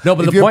gonna, You know, no,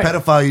 but if the you're point, a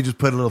pedophile, you just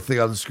put a little thing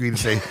on the screen and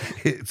say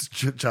it's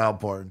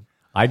child porn.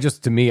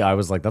 to me, I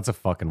was like, that's a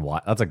fucking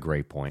that's a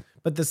great point.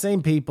 But the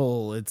same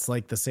people, it's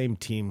like the same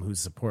team who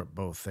support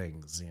both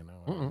things, you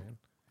know? what I mean?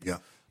 Yeah.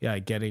 Yeah,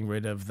 getting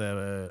rid of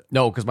the.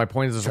 No, because my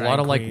point is, there's a Drag lot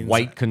of like queens.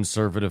 white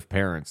conservative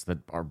parents that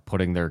are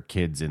putting their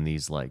kids in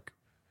these like,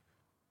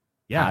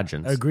 Yeah,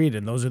 pageants. agreed.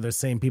 And those are the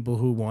same people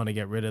who want to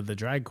get rid of the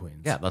drag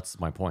queens. yeah, that's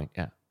my point.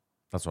 Yeah,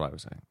 that's what I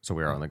was saying. So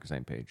we are on the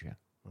same page. Yeah.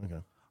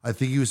 Okay. I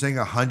think he was saying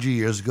 100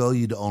 years ago,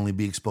 you'd only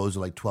be exposed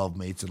to like 12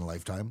 mates in a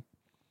lifetime.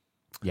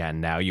 Yeah,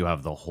 and now you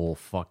have the whole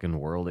fucking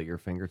world at your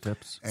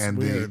fingertips. And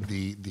the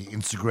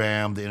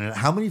Instagram, the internet.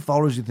 How many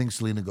followers do you think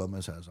Selena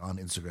Gomez has on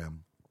Instagram?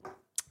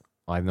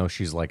 I know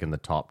she's like in the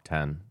top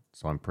 10,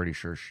 so I'm pretty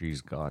sure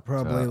she's got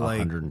Probably like-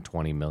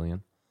 120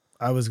 million.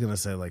 I was going to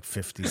say like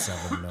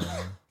 57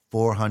 million.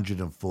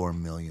 404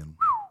 million.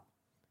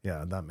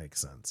 Yeah, that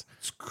makes sense.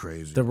 It's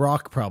crazy. The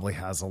Rock probably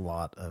has a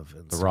lot of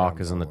Instagram The Rock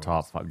is in the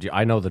top 5.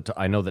 I know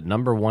that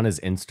number 1 is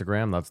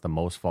Instagram. That's the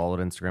most followed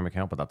Instagram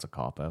account, but that's a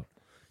cop out.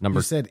 Number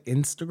You said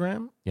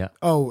Instagram? yeah.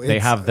 Oh, they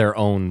it's- have their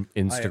own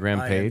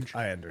Instagram page.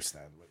 I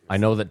understand. What you're I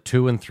know that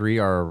 2 and 3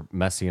 are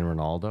Messi and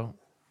Ronaldo.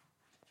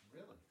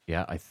 Really?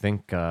 Yeah, I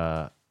think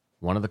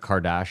one of the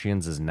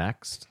Kardashians is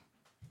next,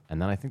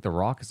 and then I think The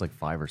Rock is like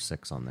 5 or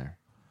 6 on there.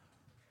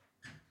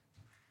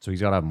 So he's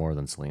got to have more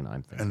than Selena,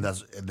 I'm thinking.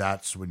 And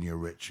that's when you're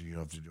rich and you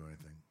don't have to do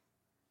anything.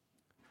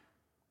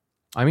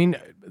 I mean,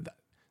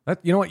 that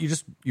you know what?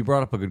 You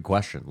brought up a good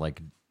question.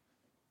 Like,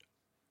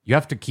 you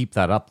have to keep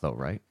that up, though,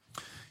 right?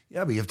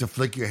 Yeah, but you have to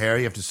flick your hair.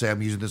 You have to say,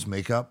 I'm using this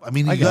makeup. I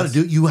mean, I you got to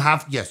guess. do. You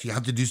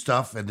have to do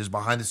stuff, and there's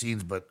behind the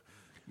scenes, but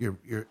you're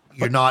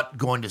not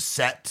going to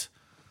set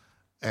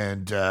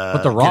and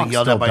But The Rock getting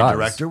yelled still at by does. a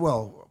director.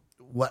 Well,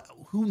 what?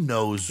 Who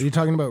knows? Are you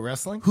talking about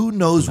wrestling? Who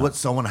knows what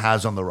someone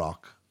has on The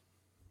Rock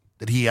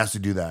that he has to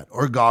do that,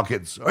 or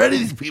Goggins, or any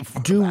of these people? for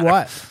the Do matter.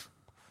 what?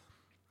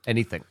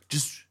 Anything.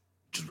 Just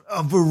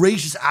a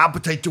voracious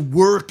appetite to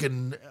work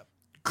and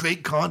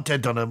create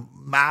content on a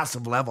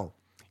massive level.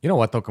 You know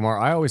what, though, Kamar?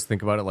 I always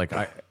think about it like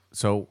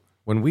so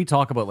when we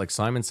talk about, like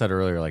Simon said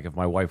earlier, like if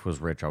my wife was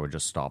rich, I would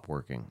just stop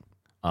working.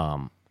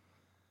 I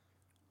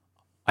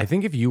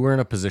think if you were in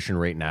a position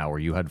right now where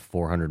you had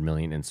 400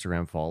 million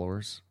Instagram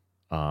followers,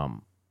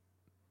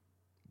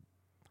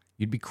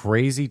 you'd be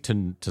crazy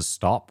to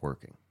stop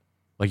working.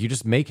 Like you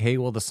just make hay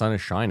while the sun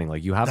is shining.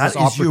 Like you have That this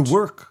is your opportunity.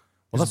 work.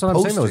 Well, that's It's what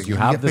I'm saying, though, is posting, you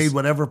and have get this- paid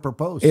whatever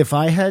proposed. If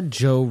I had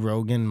Joe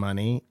Rogan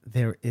money,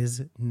 there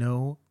is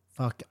no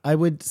fuck. I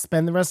would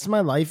spend the rest of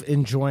my life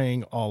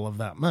enjoying all of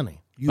that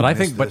money. You But I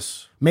missed think- but-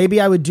 this. Maybe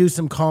I would do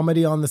some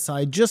comedy on the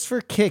side just for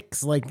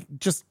kicks,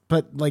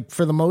 but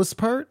for the most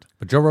part,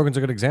 But Joe Rogan's a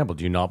good example.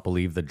 Do you not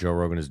believe that Joe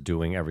Rogan is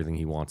doing everything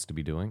he wants to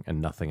be doing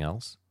and nothing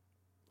else?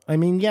 I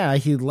mean, yeah,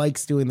 he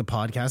likes doing the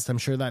podcast. I'm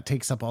sure that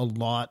takes up a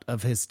lot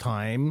of his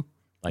time.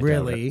 I doubt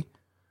Really?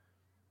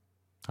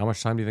 How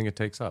much time do you think it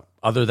takes up?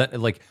 Other than,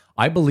 like,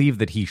 I believe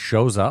that he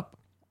shows up,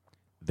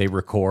 they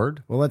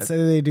record. Well, let's say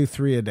they do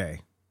 3 a day.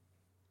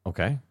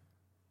 Okay.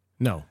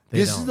 No, they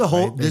This don't, is the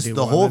whole. right? They This do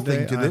the one whole a thing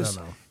day? to I this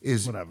don't know.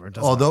 is Whatever, it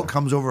doesn't although it matter.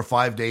 comes over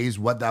 5 days,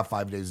 what that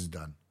 5 days is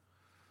done.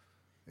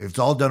 If it's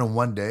all done in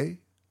one day,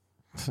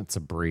 It's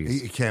a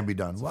breeze. it can be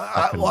done. Well,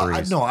 fucking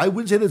breeze. I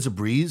wouldn't say that it's a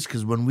breeze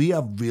because when we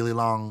have really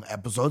long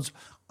episodes,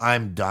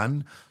 I'm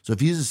done. So if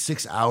he uses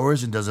 6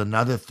 hours and does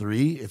another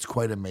 3, it's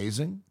quite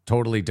amazing.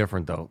 Totally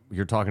different, though.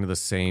 You're talking to the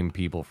same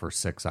people for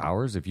 6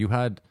 hours. If you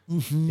had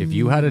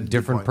a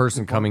different point,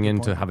 person good point, coming good in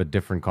point. to have a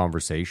different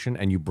conversation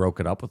and you broke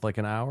it up with like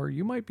an hour,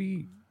 you might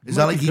be. It's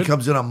not like he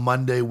comes in on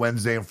Monday,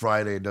 Wednesday, and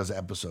Friday and does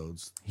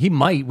episodes. He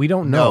might. We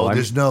don't know. No,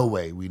 there's no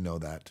way we know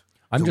that.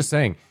 I'm just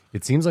saying,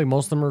 it seems like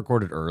most of them are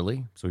recorded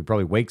early. So he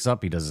probably wakes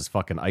up, he does his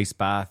fucking ice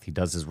bath, he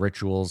does his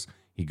rituals,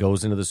 he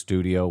goes into the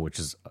studio, which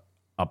is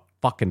a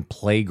fucking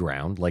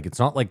playground. Like, it's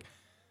not like,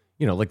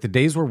 like the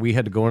days where we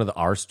had to go into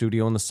our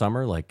studio in the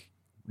summer, like,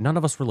 none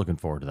of us were looking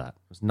forward to that.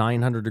 It was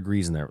 900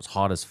 degrees in there. It was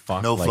hot as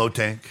fuck. No like, float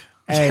tank.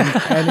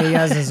 And he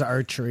has his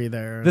archery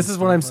there. This is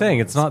what I'm saying.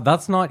 That's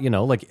not,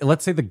 like,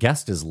 let's say the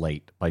guest is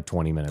late by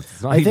 20 minutes.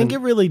 It's not I think it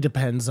even- really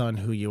depends on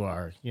who you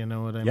are. You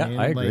know what I Yeah, mean?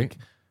 I agree. Like,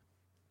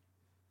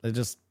 it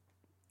just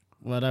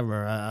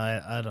whatever.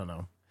 I don't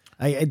know.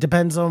 It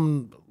depends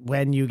on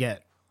when you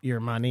get your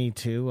money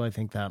too. I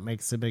think that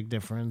makes a big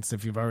difference.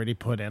 If you've already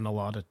put in a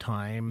lot of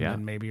time, Yeah.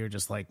 and maybe you're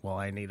just like, well,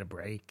 I need a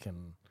break.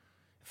 And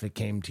if it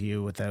came to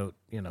you without,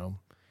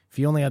 if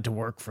you only had to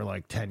work for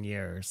like 10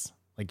 years,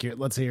 like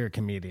let's say you're a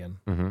comedian.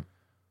 Mhm.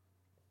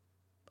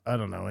 I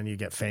don't know, and you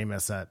get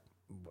famous at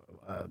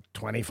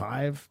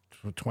 25,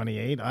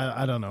 28.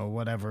 I don't know,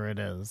 whatever it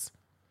is.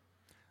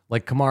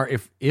 Like, Kamar,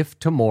 if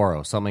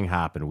tomorrow something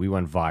happened, we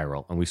went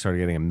viral and we started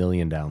getting 1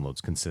 million downloads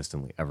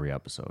consistently every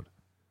episode,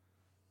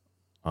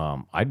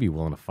 I'd be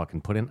willing to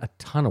fucking put in a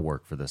ton of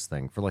work for this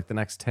thing for like the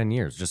next 10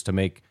 years just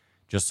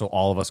so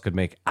all of us could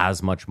make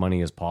as much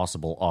money as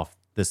possible off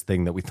this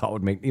thing that we thought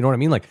would make, you know what I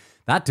mean? Like,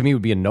 that to me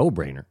would be a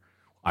no-brainer.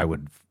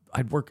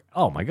 I'd work,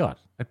 oh my God,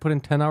 I'd put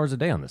in 10 hours a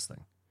day on this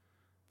thing.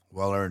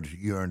 Well earned.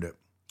 You earned it.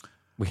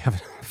 We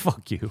haven't,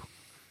 fuck you.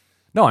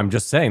 No, I'm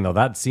just saying though,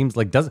 that seems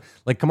like,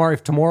 Kamar,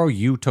 if tomorrow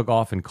you took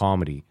off in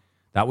comedy,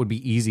 that would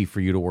be easy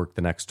for you to work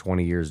the next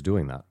 20 years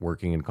doing that,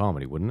 working in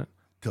comedy, wouldn't it?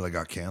 Till I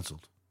got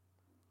canceled.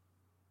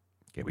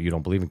 Okay, but you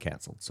don't believe in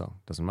canceled, so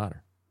it doesn't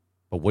matter.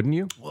 But wouldn't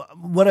you? Well,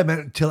 what I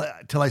meant till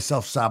I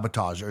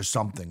self-sabotage or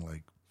something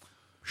like.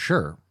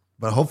 Sure.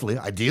 But hopefully,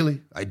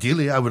 ideally,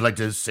 I would like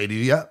to say to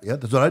you, yeah,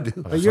 that's what I do.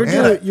 But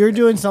you're you're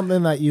doing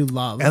something that you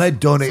love, and I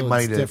donate so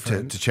money it's to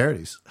different.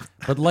 charities.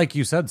 But like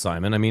you said,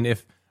 Simon, I mean,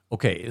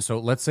 so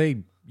let's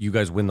say you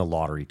guys win the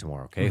lottery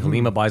tomorrow, okay?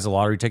 Halima buys a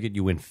lottery ticket,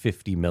 you win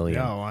 50 million.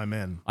 Oh, I'm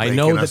in. I Breaking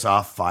know us that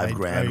off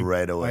 $5,000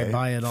 right away. I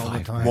buy it all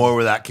the time. More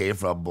where that came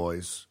from,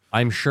 boys.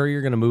 I'm sure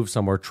you're going to move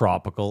somewhere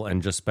tropical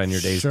and just spend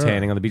your days Sure,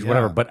 tanning on the beach, yeah.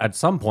 whatever. But at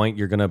some point,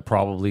 you're going to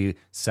probably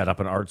set up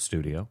an art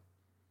studio,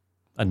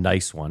 a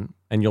nice one,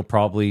 and you'll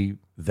probably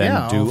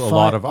then do a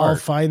lot of I'll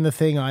art. find the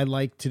thing I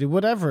like to do,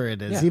 whatever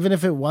it is. Yeah. Even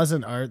if it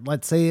wasn't art,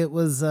 let's say it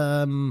was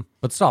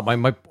But stop.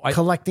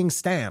 collecting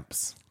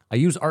stamps. I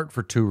use art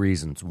for 2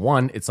 reasons.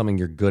 One, it's something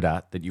you're good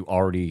at that you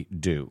already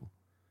do.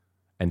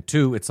 And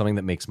 2, it's something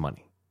that makes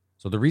money.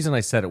 So the reason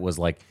I said it was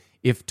like,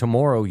 if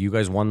tomorrow you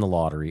guys won the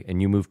lottery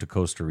and you moved to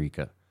Costa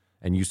Rica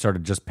and you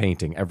started just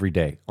painting every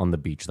day on the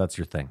beach, that's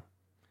your thing.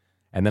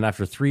 And then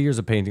after 3 years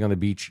of painting on the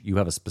beach, you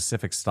have a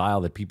specific style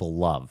that people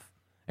love.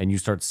 And you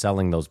start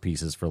selling those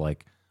pieces for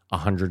like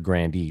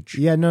 $100,000 each.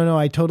 Yeah, no,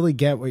 I totally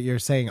get what you're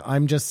saying.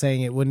 I'm just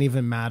saying it wouldn't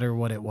even matter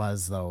what it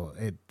was, though.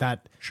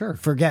 Sure.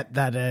 Forget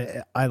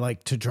that I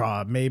like to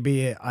draw.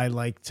 Maybe I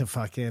like to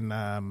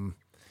fucking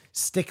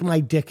stick my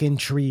dick in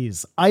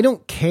trees. I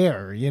don't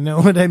care. You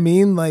know what I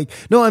mean? Like,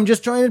 no, I'm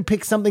just trying to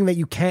pick something that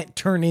you can't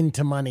turn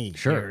into money.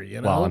 Sure. Here,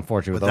 you know? Well,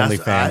 unfortunately, with But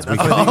that's- OnlyFans, we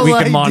that's- can, we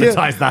can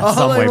monetize that all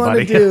some way, I want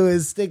buddy. to do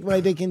is stick my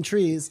dick in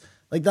trees.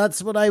 Like,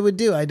 that's what I would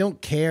do. I don't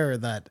care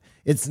that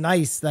it's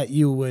nice that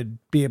you would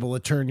be able to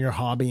turn your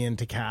hobby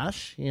into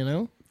cash, you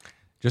know?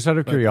 Just out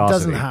of But it curiosity.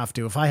 doesn't have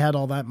to. If I had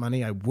all that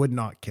money, I would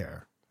not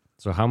care.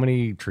 So how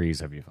many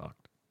trees have you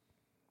fucked?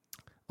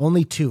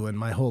 Only 2 in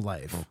my whole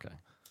life. Okay.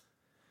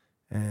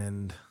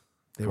 And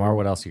Kamar,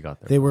 what else you got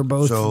there? they were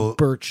both So-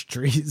 birch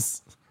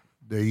trees.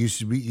 There used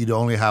to be, you'd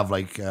only have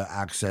like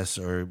access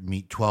or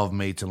meet 12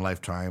 mates in a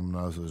lifetime.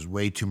 Now there's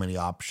way too many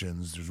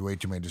options. There's way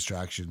too many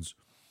distractions.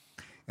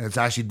 And it's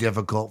actually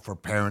difficult for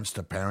parents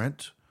to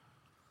parent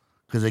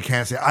because they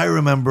can't say, I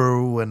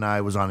remember when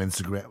I was on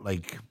Instagram.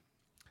 Like,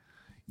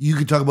 you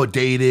could talk about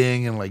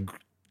dating and like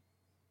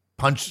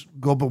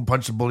go up and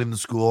punch the bully in the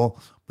school,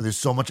 but there's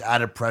so much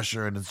added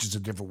pressure and it's just a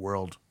different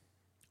world.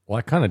 Well,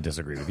 I kind of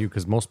disagree with you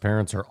because most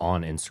parents are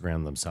on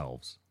Instagram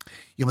themselves.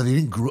 Yeah, but they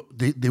didn't grow.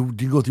 They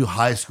didn't go through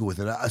high school with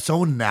it.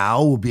 Someone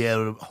now will be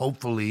able to,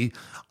 hopefully,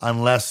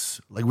 unless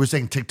like we're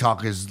saying,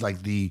 TikTok is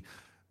like the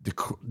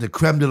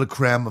creme de la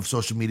creme of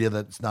social media.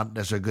 That's not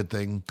necessarily a good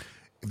thing.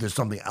 If there's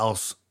something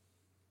else,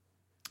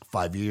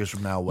 5 years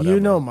from now, whatever.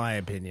 You know my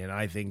opinion.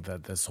 I think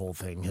that this whole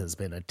thing has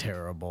been a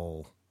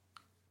terrible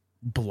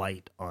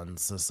blight on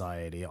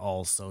society,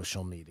 all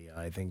social media.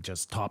 I think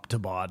just top to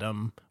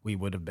bottom, we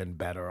would have been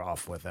better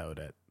off without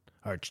it.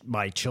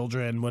 My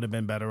children would have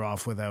been better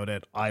off without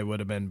it. I would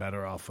have been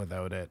better off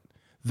without it.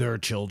 Their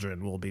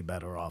children will be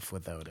better off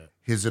without it.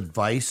 His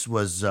advice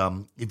was,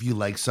 if you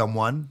like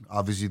someone,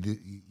 obviously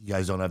you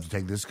guys don't have to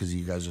take this because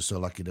you guys are so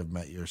lucky to have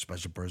met your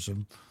special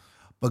person,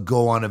 but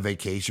go on a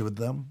vacation with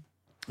them.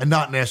 And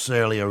not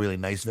necessarily a really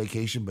nice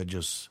vacation, but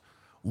just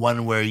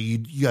one where you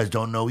guys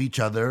don't know each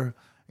other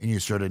and you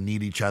sort of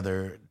need each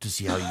other to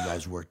see how you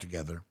guys work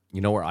together.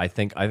 You know where I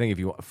think if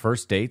you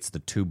first dates, the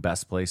 2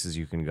 best places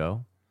you can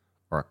go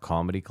are a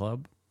comedy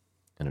club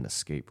and an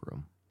escape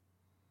room.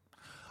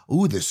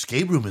 Ooh, the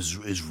escape room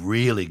is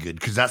really good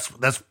because that's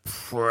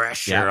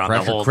pressure on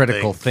pressure, the whole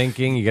critical thing.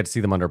 thinking. You get to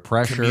see them under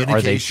pressure. Are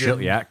they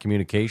Communication.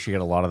 communication. You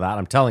get a lot of that.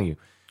 I'm telling you,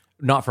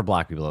 not for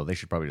black people though. They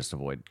should probably just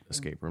avoid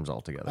escape rooms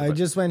altogether. I But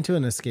just went to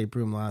an escape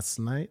room last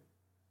night.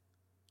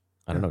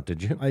 I don't know.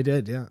 Did you? I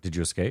did, yeah. Did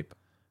you escape?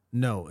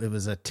 No, it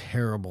was a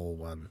terrible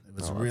one. It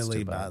was Oh, that's really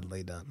too bad.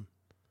 badly done.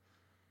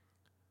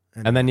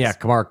 And then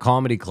Kamar,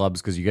 comedy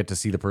clubs because you get to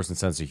see the person's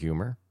sense of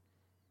humor.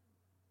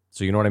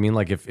 So you know what I mean?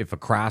 Like if a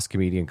crass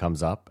comedian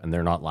comes up and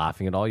they're not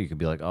laughing at all, you could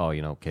be like, oh,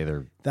 okay,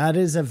 they're That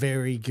is a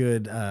very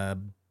good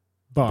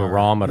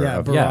Barometer Yeah,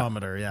 of- yeah.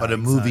 barometer, yeah. But a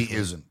movie exactly.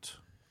 isn't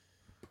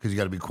because you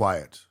got to be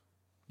quiet.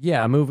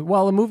 a movie.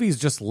 Well, a movie's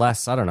just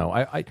less. I don't know.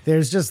 I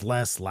There's just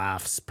less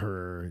laughs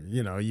per,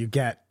 you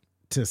get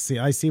to see.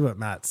 I see what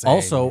Matt's saying.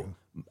 also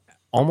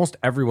almost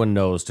everyone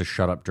knows to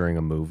shut up during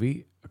a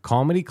movie. A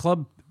comedy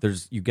club,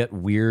 you get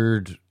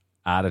weird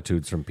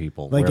attitudes from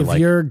people. like where, if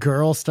your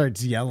girl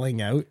starts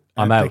yelling out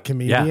I'm at out. the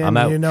comedian, Yeah, I'm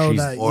out. you know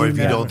She's- that. Or if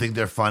you know- don't think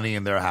they're funny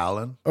and they're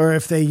howling. or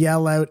if they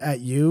yell out at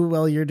you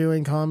while you're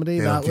doing comedy,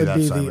 They don't that do would that,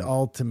 be Simon. the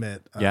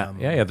ultimate.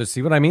 yeah.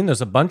 See what I mean?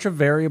 There's a bunch of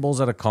variables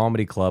at a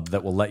comedy club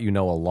that will let you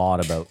know a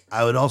lot about.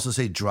 I would also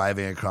say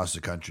driving across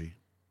the country.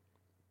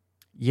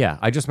 Yeah,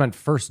 I just meant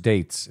first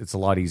dates. It's a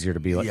lot easier to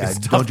be like. Yeah, it's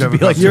don't tough to drive be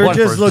across like. the You're one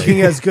just first looking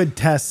date. as good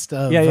test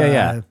of.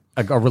 Yeah.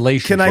 A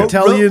relationship. Can I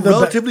tell you the be-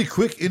 relatively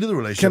quick into the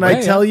relationship? Can I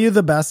Yeah, tell you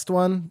the best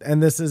one?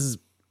 And this is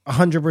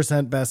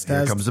 100% best Here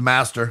test. comes the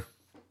master.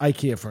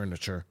 IKEA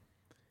furniture.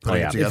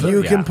 Putting yeah. it If If together.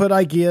 you Yeah. can put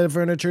IKEA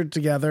furniture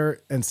together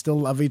and still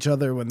love each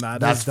other when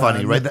That's is funny.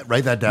 done,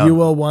 Write that down. You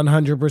will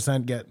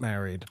 100% get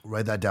married.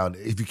 Write that down.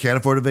 If you can't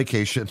afford a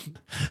vacation,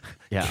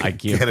 Yeah,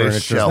 IKEA Get a furniture.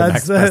 shell.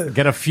 That's the-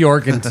 Get a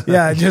Fjorkent.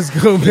 Yeah, just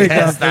go pick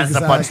yes, up. that's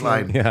exactly. the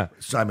punchline. Yeah.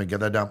 Simon, get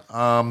that down.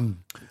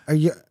 Are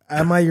you?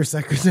 Am I your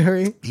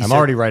secretary? He I'm said-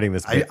 already writing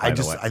this. Bit, I by the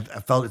just way. I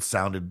felt it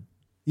sounded.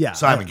 Yeah,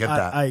 Simon, get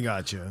that. I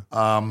got you.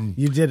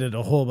 You did it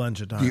a whole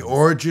bunch of times. The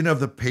origin of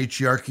the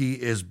patriarchy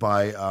is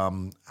by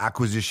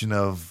acquisition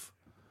of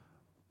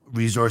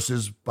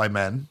resources by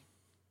men,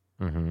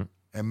 and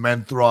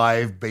men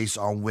thrive based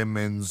on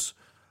women's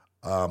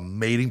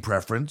mating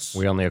preference.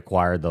 we only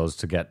acquired those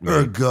to get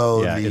married.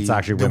 Ergo, Yeah, the, it's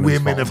actually the women's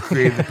women fault. have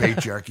created the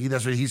patriarchy.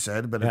 That's what he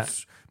said, but Yeah.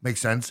 it makes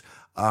sense.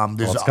 Well,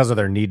 There's it's because of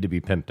their need to be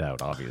pimped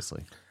out,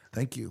 obviously.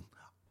 thank you.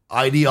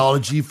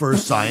 Ideology for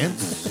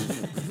science.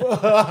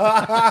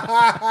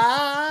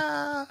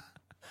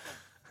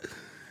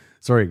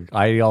 Sorry,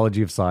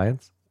 ideology of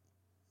science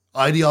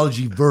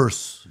Ideology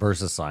verse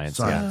versus science.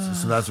 Yeah.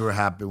 science. So that's what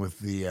happened with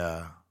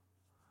the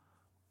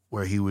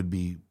where he would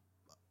be.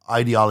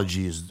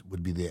 Ideology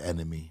would be the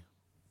enemy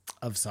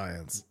of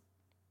science.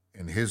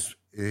 in his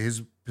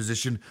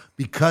position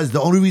because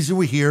the only reason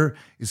we're here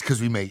is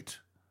because we mate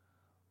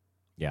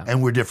Yeah.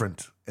 and we're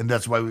different. and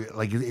that's why we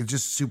like it's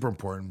just super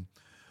important.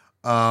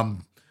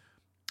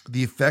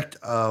 The effect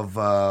of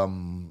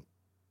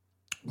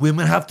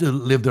women have to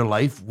live their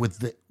life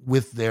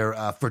with their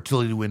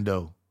fertility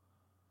window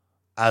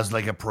as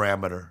like a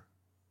parameter.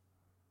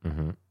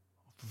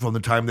 From the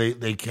time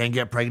they can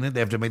get pregnant, they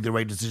have to make the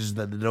right decisions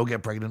that they don't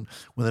get pregnant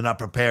when they're not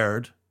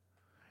prepared,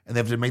 and they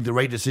have to make the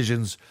right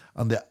decisions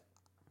on the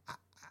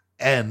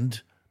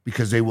end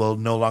because they will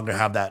no longer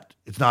have that.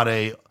 It's not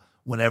a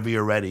whenever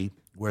you're ready,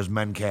 whereas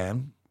men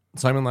can.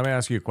 Simon, let me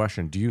ask you a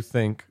question. Do you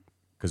think,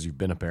 because you've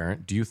been a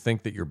parent, do you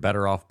think that you're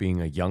better off being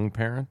a young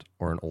parent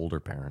or an older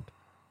parent?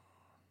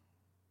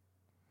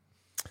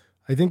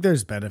 I think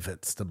there's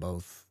benefits to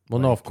both. Well,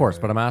 no, of course,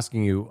 but I'm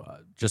asking you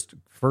just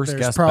first There's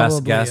guess, best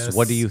probably guess.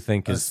 What do you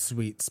think a is?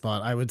 sweet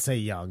spot? I would say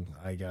young,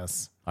 I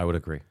guess. I would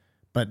agree.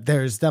 But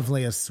there's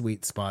definitely a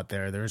sweet spot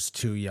there. There's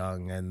too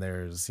young, and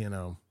there's,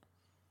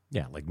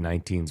 Yeah, like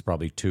 19 is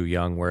probably too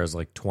young, whereas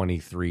like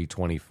 23,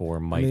 24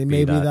 might be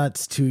maybe that.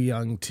 that's too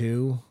young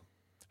too.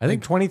 I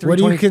think 23, What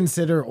do you 20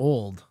 consider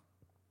old?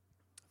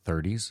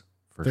 30s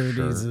for 30s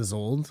sure. is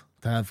old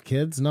to have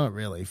kids? Not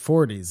really.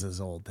 40s is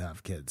old to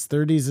have kids.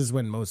 30s is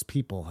when most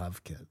people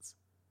have kids.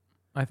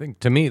 I think,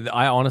 to me,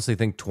 I honestly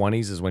think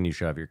 20s is when you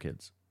should have your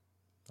kids.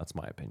 That's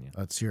my opinion.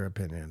 That's your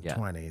opinion. Yeah.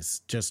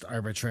 20s. Just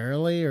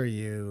arbitrarily, or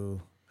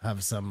you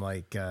have some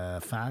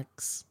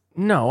facts?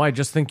 No, I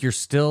just think you're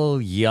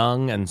still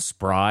young and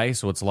spry,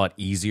 so it's a lot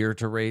easier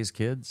to raise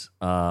kids.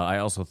 I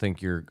also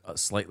think you're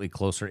slightly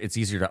closer. It's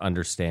easier to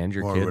understand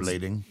your More kids.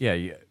 relating. Yeah.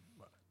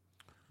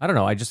 I don't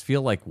know. I just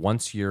feel like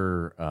once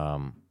you're,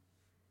 I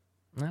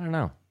don't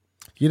know.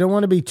 You don't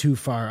want to be too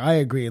far. I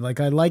agree.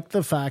 I like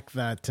the fact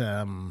that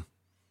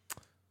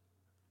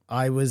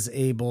I was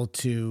able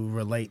to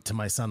relate to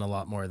my son a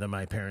lot more than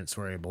my parents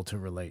were able to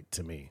relate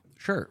to me.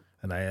 Sure.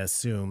 And I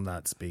assume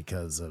that's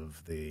because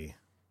of the...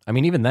 I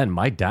mean, even then,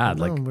 my dad,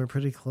 we're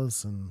pretty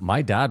close.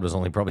 my dad was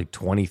only probably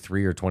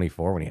 23 or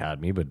 24 when he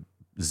had me, but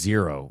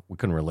zero. We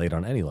couldn't relate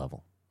on any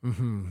level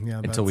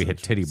Yeah, until we hit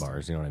titty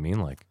bars. You know what I mean?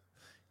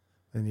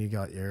 And you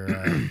got your...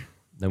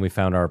 Then we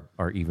found our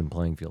even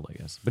playing field, I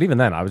guess. But even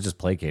then, I was just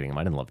placating him.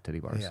 I didn't love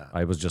titty bars. Yeah.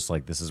 I was just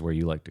like, this is where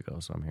you like to go,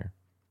 so I'm here.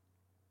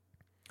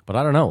 But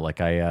I don't know.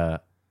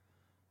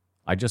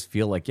 I just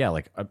feel like,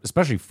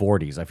 especially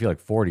 40s. I feel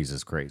like 40s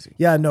is crazy.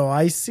 Yeah, no,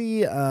 I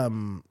see,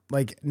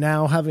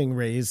 now having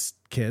raised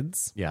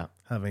kids, Yeah.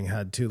 having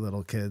had 2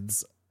 little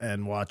kids,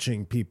 and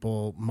watching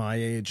people my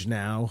age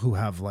now who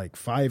have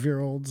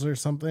 5-year-olds or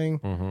something,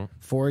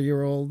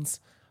 4-year-olds,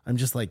 I'm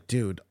just like,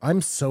 dude,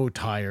 I'm so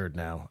tired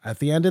now. At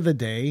the end of the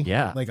day,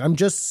 Yeah. I'm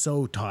just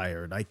so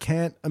tired. I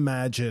can't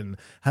imagine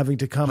having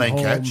to come Playing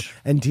home catch.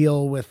 and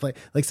deal with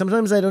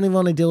sometimes I don't even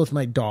want to deal with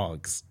my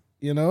dogs,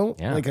 Yeah.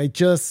 I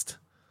just...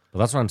 But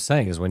that's what I'm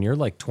saying is when you're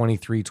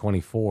 23,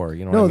 24,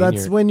 you know No, what I mean?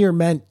 that's when you're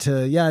meant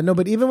to. Yeah, no,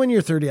 but even when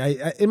you're 30,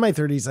 I in my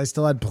 30s, I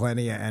still had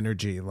plenty of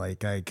energy.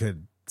 I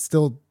could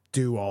still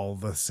do all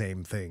the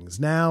same things.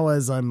 Now,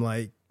 as I'm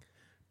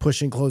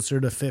pushing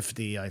closer to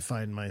 50, I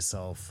find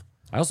myself.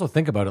 I also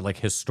think about it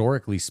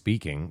historically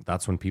speaking,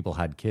 that's when people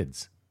had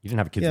kids. You didn't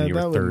have kids when you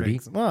were would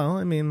 30. Well,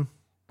 I mean,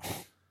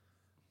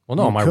 Well,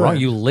 no, am I could. wrong?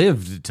 You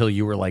lived till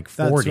you were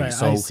 40. right.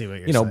 So, I see what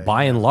you're saying,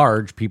 by and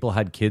large, people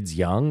had kids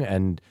young,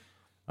 and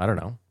I don't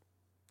know.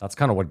 That's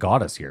kind of what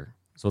got us here.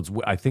 So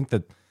I think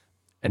that,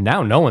 and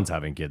now no one's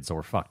having kids, so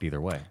we're fucked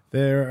either way.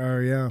 there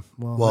are, yeah.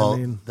 Well, I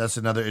mean, that's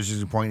another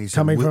interesting point. He said,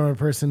 coming from a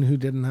person who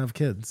didn't have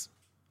kids.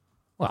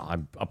 Well,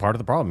 I'm a part of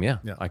the problem. Yeah,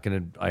 Yeah.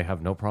 I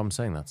have no problem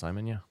saying that,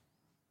 Simon. Yeah,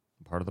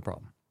 I'm part of the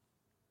problem.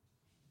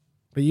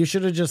 But you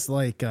should have just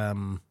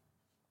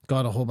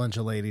got a whole bunch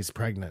of ladies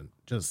pregnant,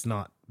 just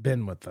not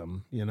been with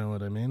them. You know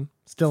what I mean?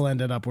 Still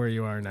ended up where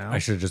you are now. I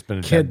should have just been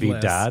a deadbeat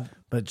Kidless, dad.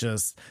 but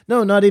just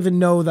not even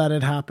know that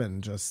it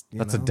happened. Just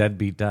That's a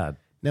deadbeat dad.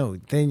 No,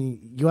 then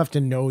you have to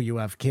know you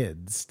have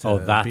kids. To Oh,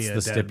 be that's a the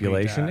deadbeat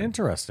stipulation. dad.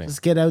 Interesting.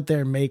 Just get out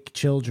there, make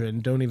children,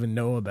 don't even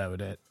know about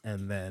it,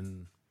 and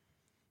then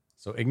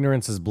So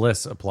ignorance is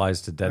bliss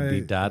applies to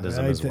deadbeat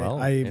dadism as well.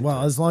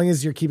 Well, as long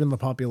as you're keeping the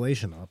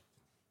population up.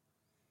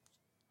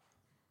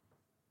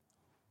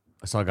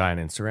 I saw a guy on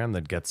Instagram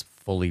that gets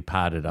fully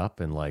padded up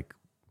in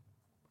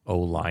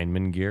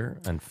lineman gear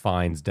and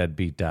finds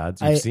deadbeat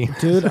dads. You've seen?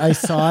 Dude, I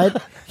saw it.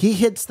 He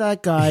hits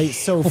that guy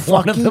so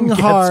One of them fucking gets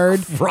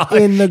hard fried.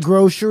 in the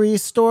grocery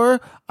store.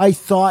 I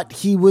thought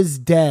he was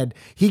dead.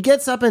 He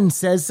gets up and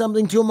says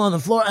something to him on the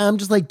floor. And I'm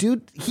just like,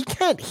 dude, he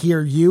can't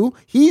hear you.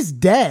 He's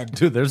dead.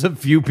 Dude, there's a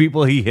few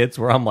people he hits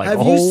where I'm like, Have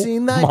oh you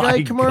seen that my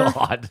guy, Kamar?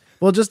 God.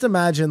 Well, just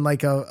imagine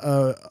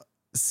a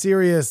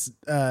serious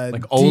O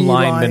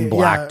lineman D-line-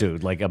 black yeah,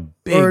 dude, like a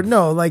big. or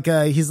no,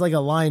 he's like a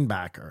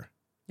linebacker.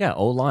 Yeah,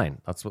 O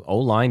line. That's what O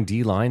line,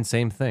 D line,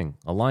 same thing.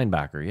 A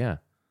linebacker, yeah.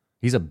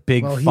 He's a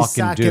big Well, he's fucking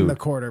sacking dude. the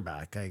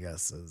quarterback, I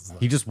guess.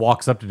 He just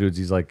walks up to dudes.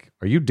 He's like,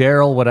 "Are you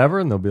Daryl? Whatever,"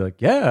 and they'll be like,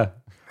 "Yeah,"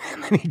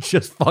 and then he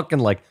just fucking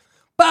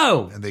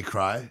boom. and they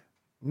cry.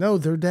 No,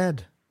 they're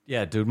dead.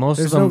 Yeah, dude. Most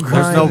There's of them, no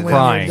there's no crying when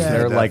crying. they're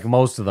They're dead. like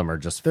most of them are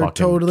just They're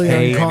fucking totally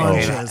KO.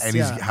 unconscious. And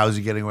Yeah. how's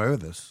he getting away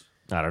with this?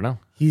 I don't know.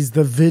 He's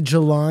the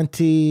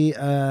vigilante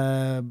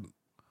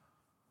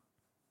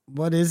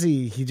What is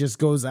he? He just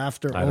goes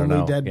after I don't only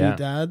know. deadbeat Yeah.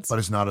 dads? But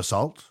it's not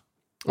assault.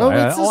 Oh,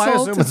 I it's assume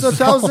assault. it's It's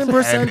assault.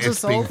 1,000% And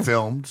it's being assault.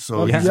 filmed,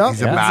 so Yeah.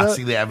 he's Yeah.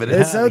 amassing the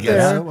evidence. It's out against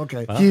there. him.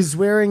 Okay. He's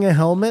wearing a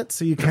helmet,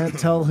 so you can't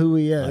tell who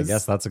he is. I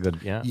guess that's a good.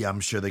 Yeah. Yeah, I'm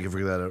sure they can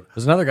figure that out.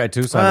 There's another guy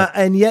too. Simon.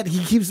 And yet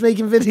he keeps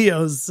making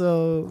videos.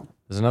 So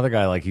There's another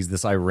guy, like he's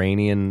this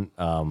Iranian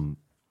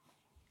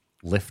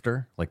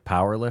lifter, like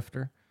power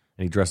lifter,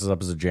 and he dresses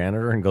up as a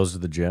janitor and goes to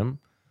the gym.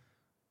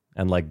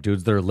 And like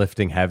dudes that are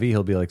lifting heavy,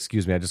 he'll be like,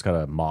 "Excuse me, I just got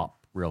to mop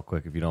real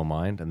quick if you don't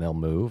mind," and they'll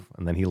move,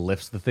 and then he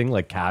lifts the thing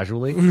like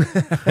casually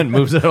and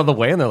moves it out of the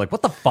way, and they're like,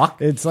 "What the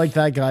fuck?" it's like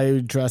that guy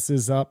who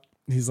dresses up.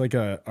 He's like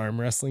a arm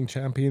wrestling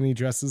champion. He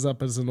dresses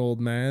up as an old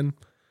man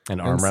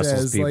And arm and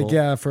wrestles says, people. like,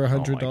 yeah, for Oh my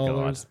 $100,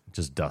 God.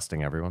 Just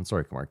dusting everyone.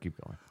 Sorry, Kumar, keep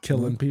going.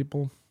 killing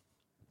people.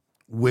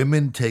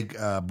 Women take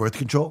birth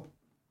control,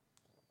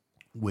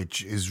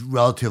 which is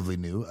relatively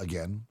new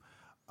again,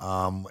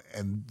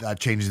 and that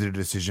changes their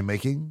decision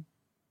making.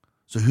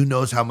 So who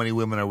knows how many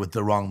women are with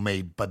the wrong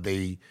mate, but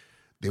they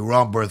were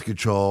on birth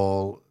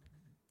control.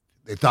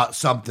 They thought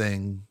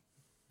something,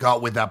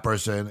 got with that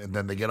person, and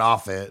then they get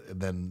off it, and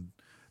then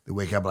they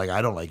wake up like,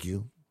 I don't like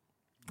you.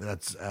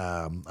 That's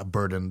a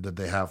burden that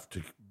they have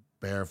to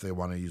bear if they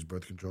want to use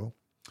birth control.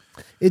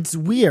 It's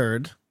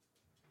weird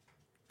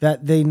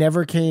that they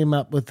never came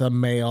up with a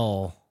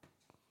male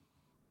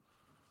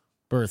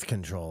birth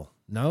control.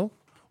 No?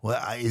 Well,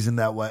 isn't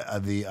that what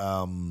the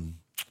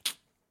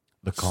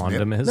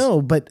condom is?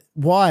 No, but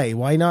why?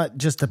 Why not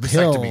just a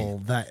pill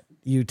Vasectomy. that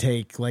you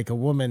take like a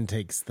woman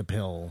takes the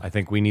pill? I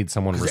think we need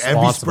someone 'cause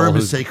responsible. every sperm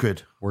is who's-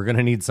 sacred. We're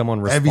gonna need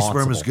someone responsible.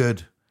 Every sperm is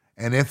good.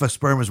 And if a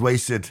sperm is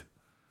wasted,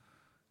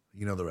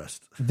 you know the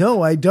rest.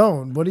 No, I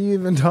don't. What are you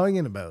even talking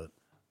about?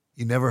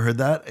 You never heard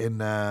that in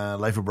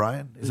Life of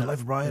Brian? Is it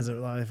Life of Brian? Is it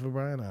Life of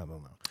Brian? I don't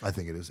know. I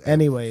think it is.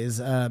 Anyways,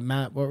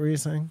 Matt, what were you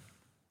saying?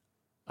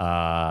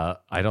 I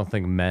don't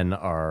think men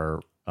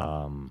are.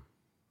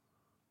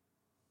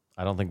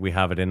 I don't think we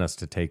have it in us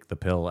to take the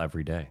pill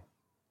every day.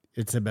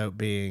 It's about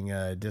being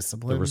The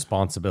disciplined.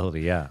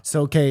 responsibility, yeah.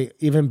 So, okay,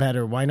 even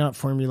better. Why not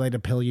formulate a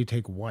pill you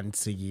take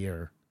once a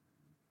year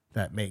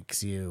that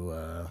makes you,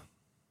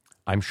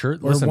 I'm sure. or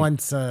Listen,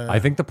 once? I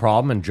think the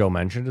problem, and Joe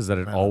mentioned, is that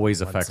it I don't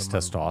always know, once affects a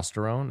month.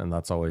 testosterone, and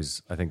that's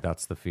always. I think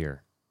that's the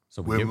fear.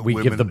 So we, Women- give, we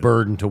give women- the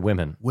burden to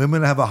women.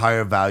 Women have a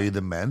higher value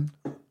than men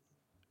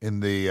in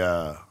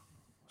the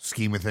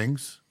scheme of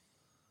things.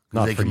 'Cause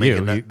Not they for can make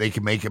you. they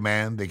can make a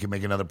man. They can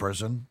make another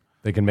person.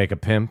 They can make a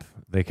pimp.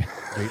 They can.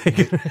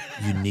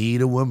 You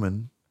need a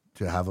woman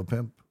to have a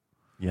pimp.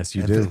 Yes,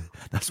 you And do.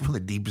 That's one of the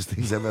deepest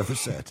things I've ever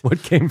said.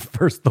 What came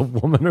first, the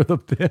woman or the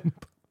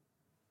pimp?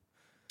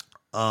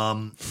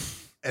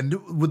 And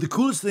what the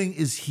coolest thing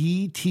is,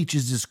 he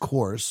teaches this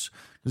course.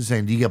 He's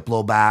saying, do you get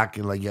blowback?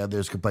 And like, yeah,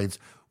 there's complaints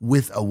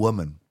with a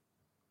woman.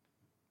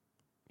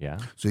 Yeah.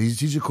 So he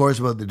teaches a course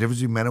about the difference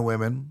between men and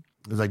women.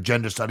 It's like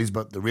gender studies,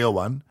 but the real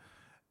one.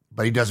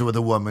 But he does it with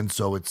a woman,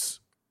 so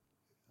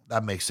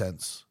that makes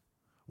sense.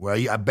 Where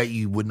I bet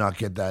you would not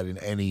get that in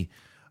any.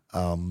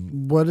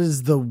 what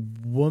does the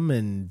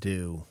woman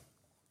do?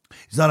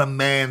 It's not a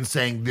man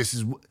saying this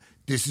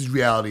is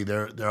reality.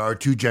 There are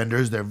two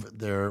genders.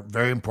 They're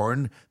very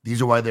important.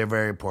 These are why they're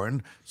very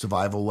important.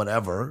 Survival,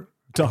 whatever.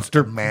 It's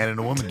a man and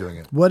a woman doing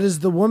it. What does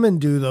the woman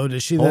do though?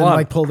 Does she Hold then on.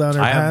 like pull down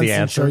her I have pants the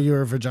and show answer. you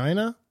her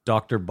vagina?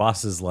 Dr.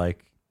 Buss is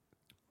like,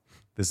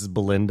 this is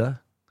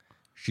Belinda.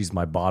 She's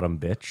my bottom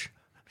bitch.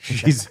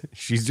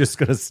 She's just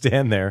gonna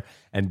stand there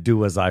and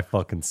do as I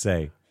fucking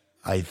say.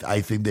 I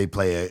think they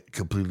play a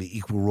completely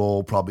equal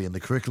role, probably in the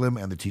curriculum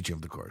and the teaching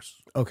of the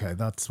course. Okay,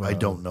 that's what I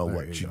don't know there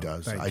what you she go.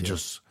 does. Thank I you.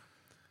 just.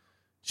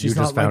 She's You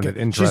just not found like it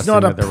She's interesting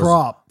not a that there was-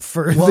 prop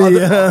for Well,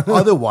 the.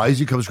 otherwise,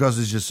 he comes across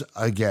as just,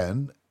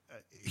 again,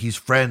 he's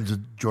friends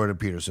with Jordan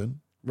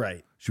Peterson.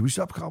 Right. Should we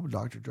stop calling him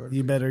Dr. Jordan?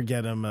 You better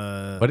get him.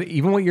 But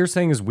even what you're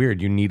saying is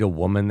weird. You need a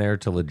woman there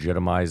to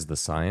legitimize the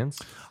science.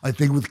 I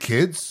think with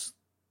kids,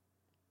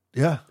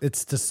 yeah.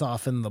 It's to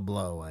soften the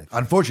blow. I think.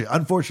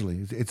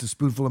 Unfortunately, it's a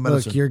spoonful of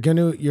medicine.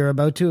 Look, you're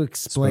about to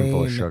explain.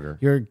 Spoonful of sugar.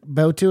 You're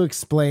about to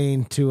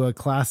explain to a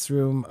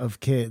classroom of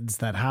kids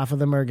that half of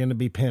them are going to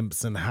be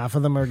pimps and half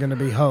of them are going to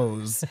be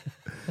hoes.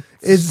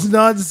 It's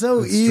not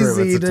so It's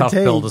true. easy It's a to tough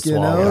take. pill to You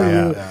swallow.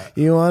 know, Yeah,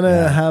 you want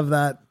to have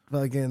that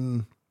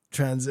fucking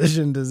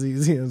transition as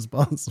easy as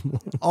possible.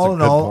 all in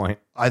good all, point.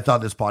 I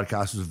thought this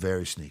podcast was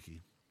very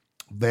sneaky.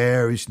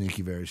 Very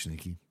sneaky, very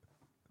sneaky.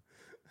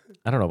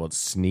 I don't know about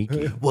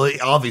sneaky. Well,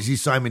 obviously,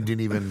 Simon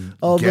didn't even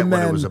All the get what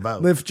men, it was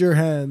about. lift your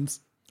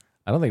hands.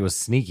 I don't think it was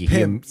sneaky.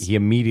 Pimps. He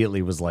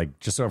immediately was like,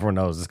 just so everyone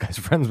knows, this guy's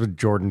friends with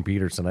Jordan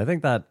Peterson. I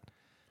think that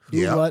Who,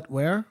 Yeah. what,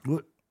 where?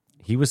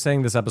 he was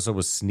saying this episode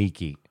was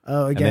sneaky.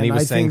 Oh, And then again, he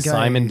was I saying think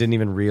Simon I- didn't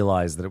even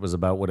realize that it was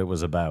about what it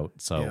was about.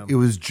 So Yeah. It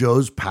was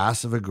Joe's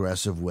passive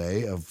aggressive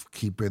way of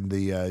keeping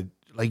the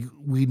like.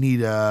 We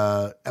need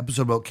a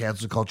episode about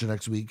cancel culture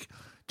next week.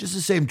 Just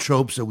the same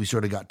tropes that we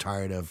sort of got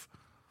tired of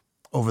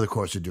over the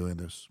course of doing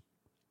this.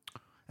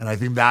 And I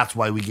think that's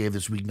why we gave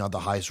this week not the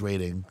highest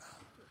rating.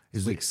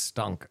 Is like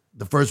stunk.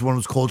 the first one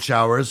was cold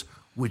showers,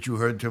 which you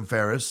heard Tim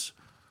Ferriss.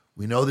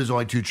 We know there's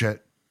only two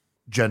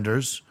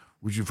genders,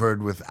 which you've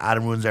heard with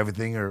Adam Ruins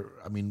Everything,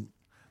 the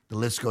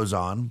list goes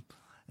on.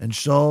 And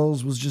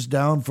Schulz was just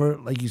down for,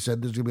 like you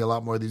said, there's going to be a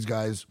lot more of these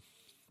guys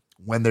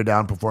when they're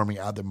down performing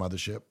at their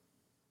mothership.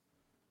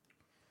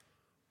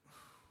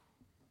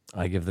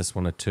 I give this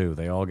one a 2.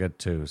 They all get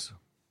 2s.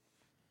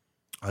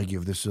 I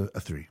give this a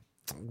 3.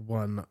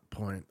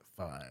 1.5.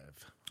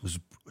 This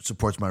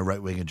supports my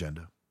right-wing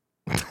agenda.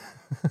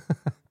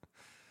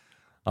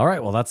 All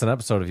right, well, that's an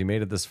episode. If you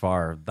made it this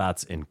far,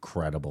 that's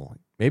incredible.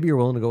 Maybe you're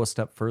willing to go a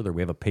step further.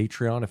 We have a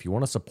Patreon. If you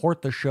want to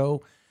support the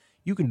show,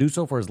 you can do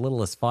so for as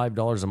little as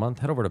 $5 a month.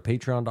 Head over to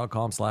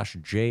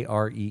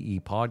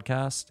patreon.com/JREE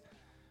podcast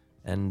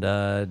and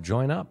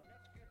join up.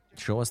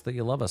 Show us that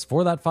you love us.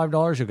 For that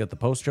 $5, you'll get the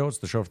post show. It's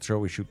the show for the show.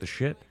 We shoot the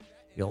shit.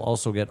 You'll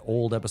also get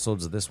old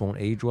episodes of This Won't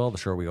Age Well, the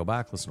show where we go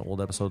back, listen to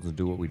old episodes, and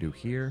do what we do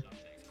here.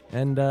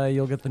 And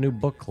you'll get the new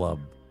book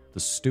club, the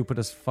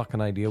stupidest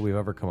fucking idea we've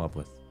ever come up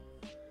with.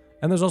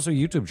 And there's also a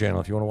YouTube channel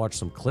if you want to watch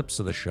some clips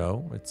of the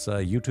show. It's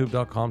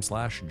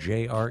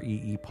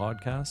youtube.com/JREE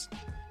podcast.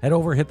 Head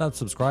over, hit that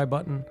subscribe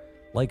button,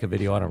 like a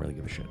video. I don't really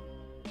give a shit.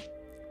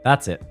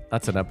 That's it.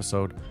 That's an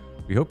episode.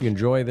 We hope you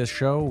enjoy this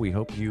show. We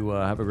hope you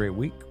have a great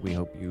week. We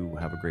hope you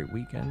have a great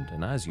weekend.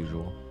 And as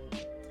usual,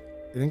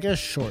 I think a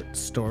short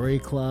story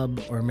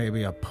club or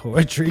maybe a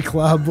poetry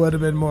club would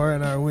have been more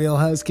in our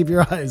wheelhouse. Keep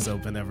your eyes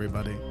open,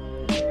 everybody.